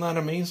 Isn't that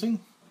amazing?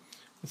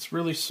 It's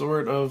really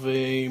sort of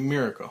a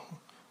miracle.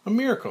 A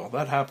miracle.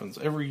 That happens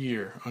every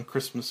year on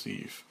Christmas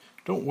Eve.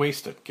 Don't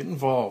waste it. Get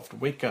involved.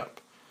 Wake up.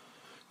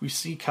 We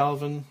see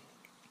Calvin,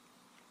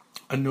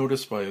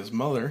 unnoticed by his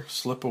mother,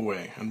 slip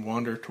away and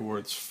wander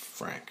towards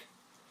Frank.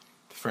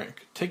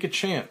 Frank, take a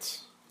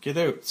chance. Get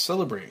out.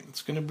 Celebrate.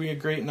 It's going to be a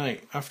great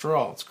night. After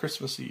all, it's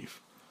Christmas Eve.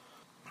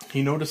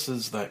 He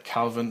notices that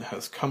Calvin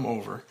has come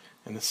over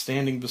and is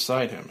standing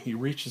beside him. He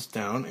reaches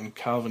down and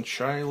Calvin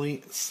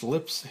shyly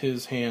slips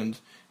his hand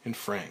in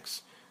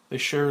Frank's. They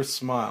share a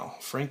smile.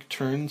 Frank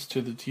turns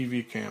to the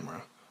TV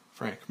camera.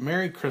 Frank,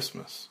 Merry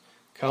Christmas.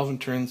 Calvin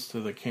turns to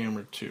the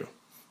camera too.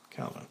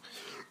 Calvin,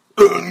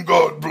 and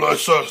God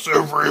bless us,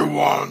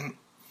 everyone.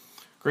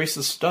 Grace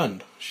is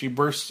stunned. She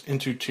bursts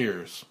into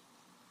tears.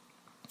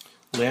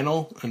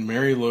 Lionel and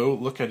Mary Lou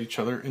look at each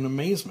other in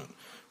amazement.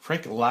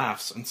 Frank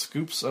laughs and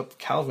scoops up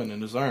Calvin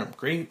in his arm.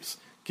 Grace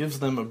gives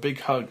them a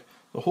big hug.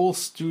 The whole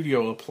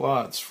studio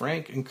applauds,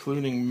 Frank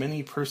including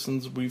many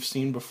persons we've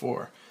seen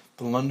before.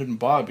 The London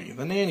Bobby,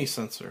 the nanny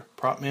censor,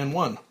 Prop Man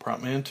 1,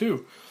 Prop Man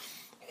 2,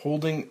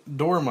 Holding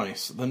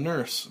Dormice, the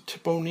nurse,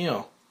 Tip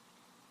O'Neill,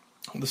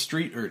 the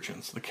street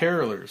urchins, the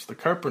carolers, the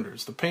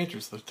carpenters, the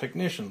painters, the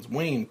technicians,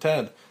 Wayne,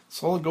 Ted,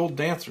 Solid Gold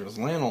dancers,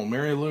 Lionel,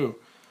 Mary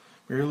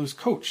Lou's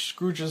coach,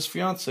 Scrooge's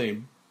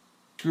fiancé,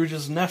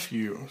 Scrooge's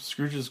nephew,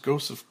 Scrooge's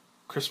ghost of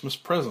Christmas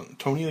present,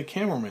 Tony the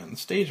cameraman, the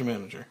stage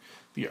manager,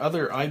 the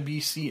other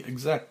IBC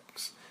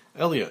execs,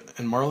 Elliot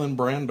and Marlon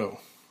Brando.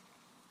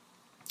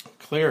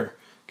 Claire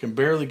can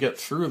barely get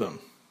through them.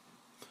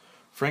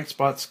 Frank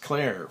spots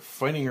Claire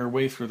fighting her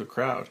way through the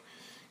crowd.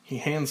 He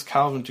hands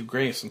Calvin to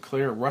Grace, and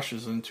Claire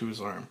rushes into his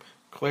arm.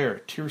 Claire,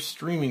 tears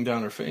streaming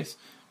down her face.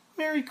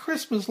 "Merry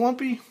Christmas,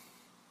 Lumpy."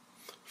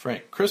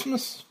 Frank,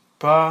 "Christmas?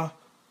 Bah,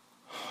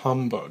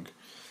 humbug."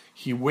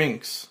 He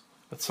winks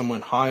at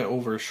someone high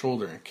over his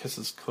shoulder and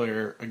kisses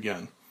Claire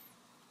again.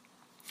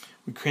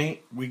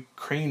 We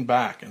crane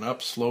back and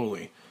up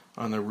slowly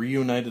on the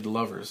reunited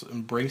lovers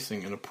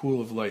embracing in a pool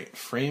of light,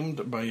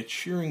 framed by a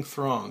cheering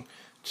throng,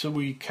 till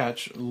we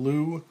catch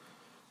Lou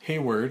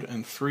Hayward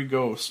and three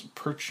ghosts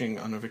perching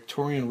on a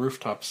Victorian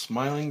rooftop,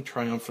 smiling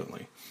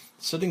triumphantly.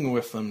 Sitting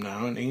with them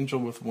now, an angel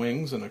with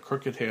wings and a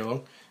crooked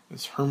halo,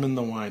 is Herman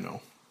the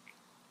Wino.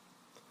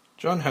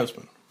 John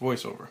Houseman,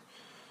 voiceover.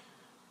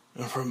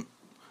 And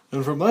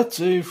from that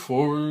day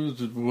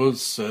forward it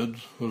was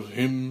said of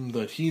him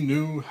that he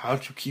knew how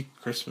to keep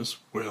Christmas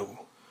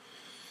well.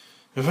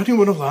 If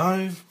anyone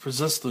alive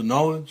possessed the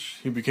knowledge,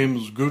 he became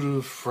as good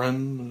a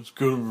friend, as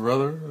good a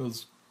brother,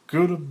 as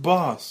good a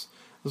boss,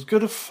 as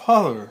good a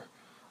father,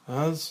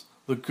 as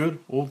the good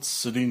old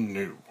city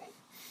knew.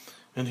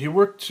 And he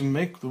worked to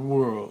make the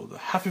world a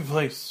happy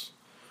place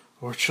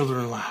where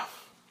children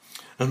laugh,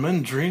 and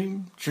men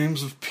dream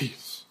dreams of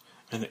peace,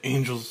 and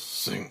angels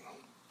sing.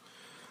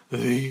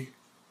 The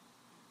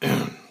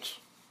end.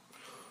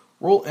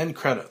 Roll end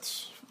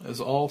credits, as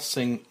all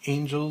sing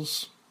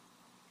Angels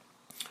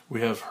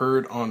We Have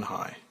Heard on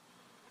High.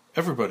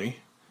 Everybody,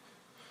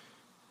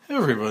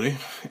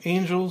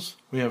 angels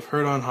we have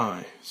heard on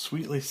high,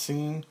 sweetly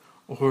singing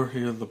o'er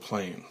here the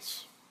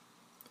plains.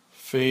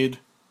 Fade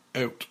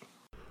out.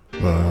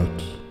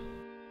 That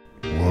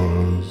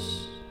was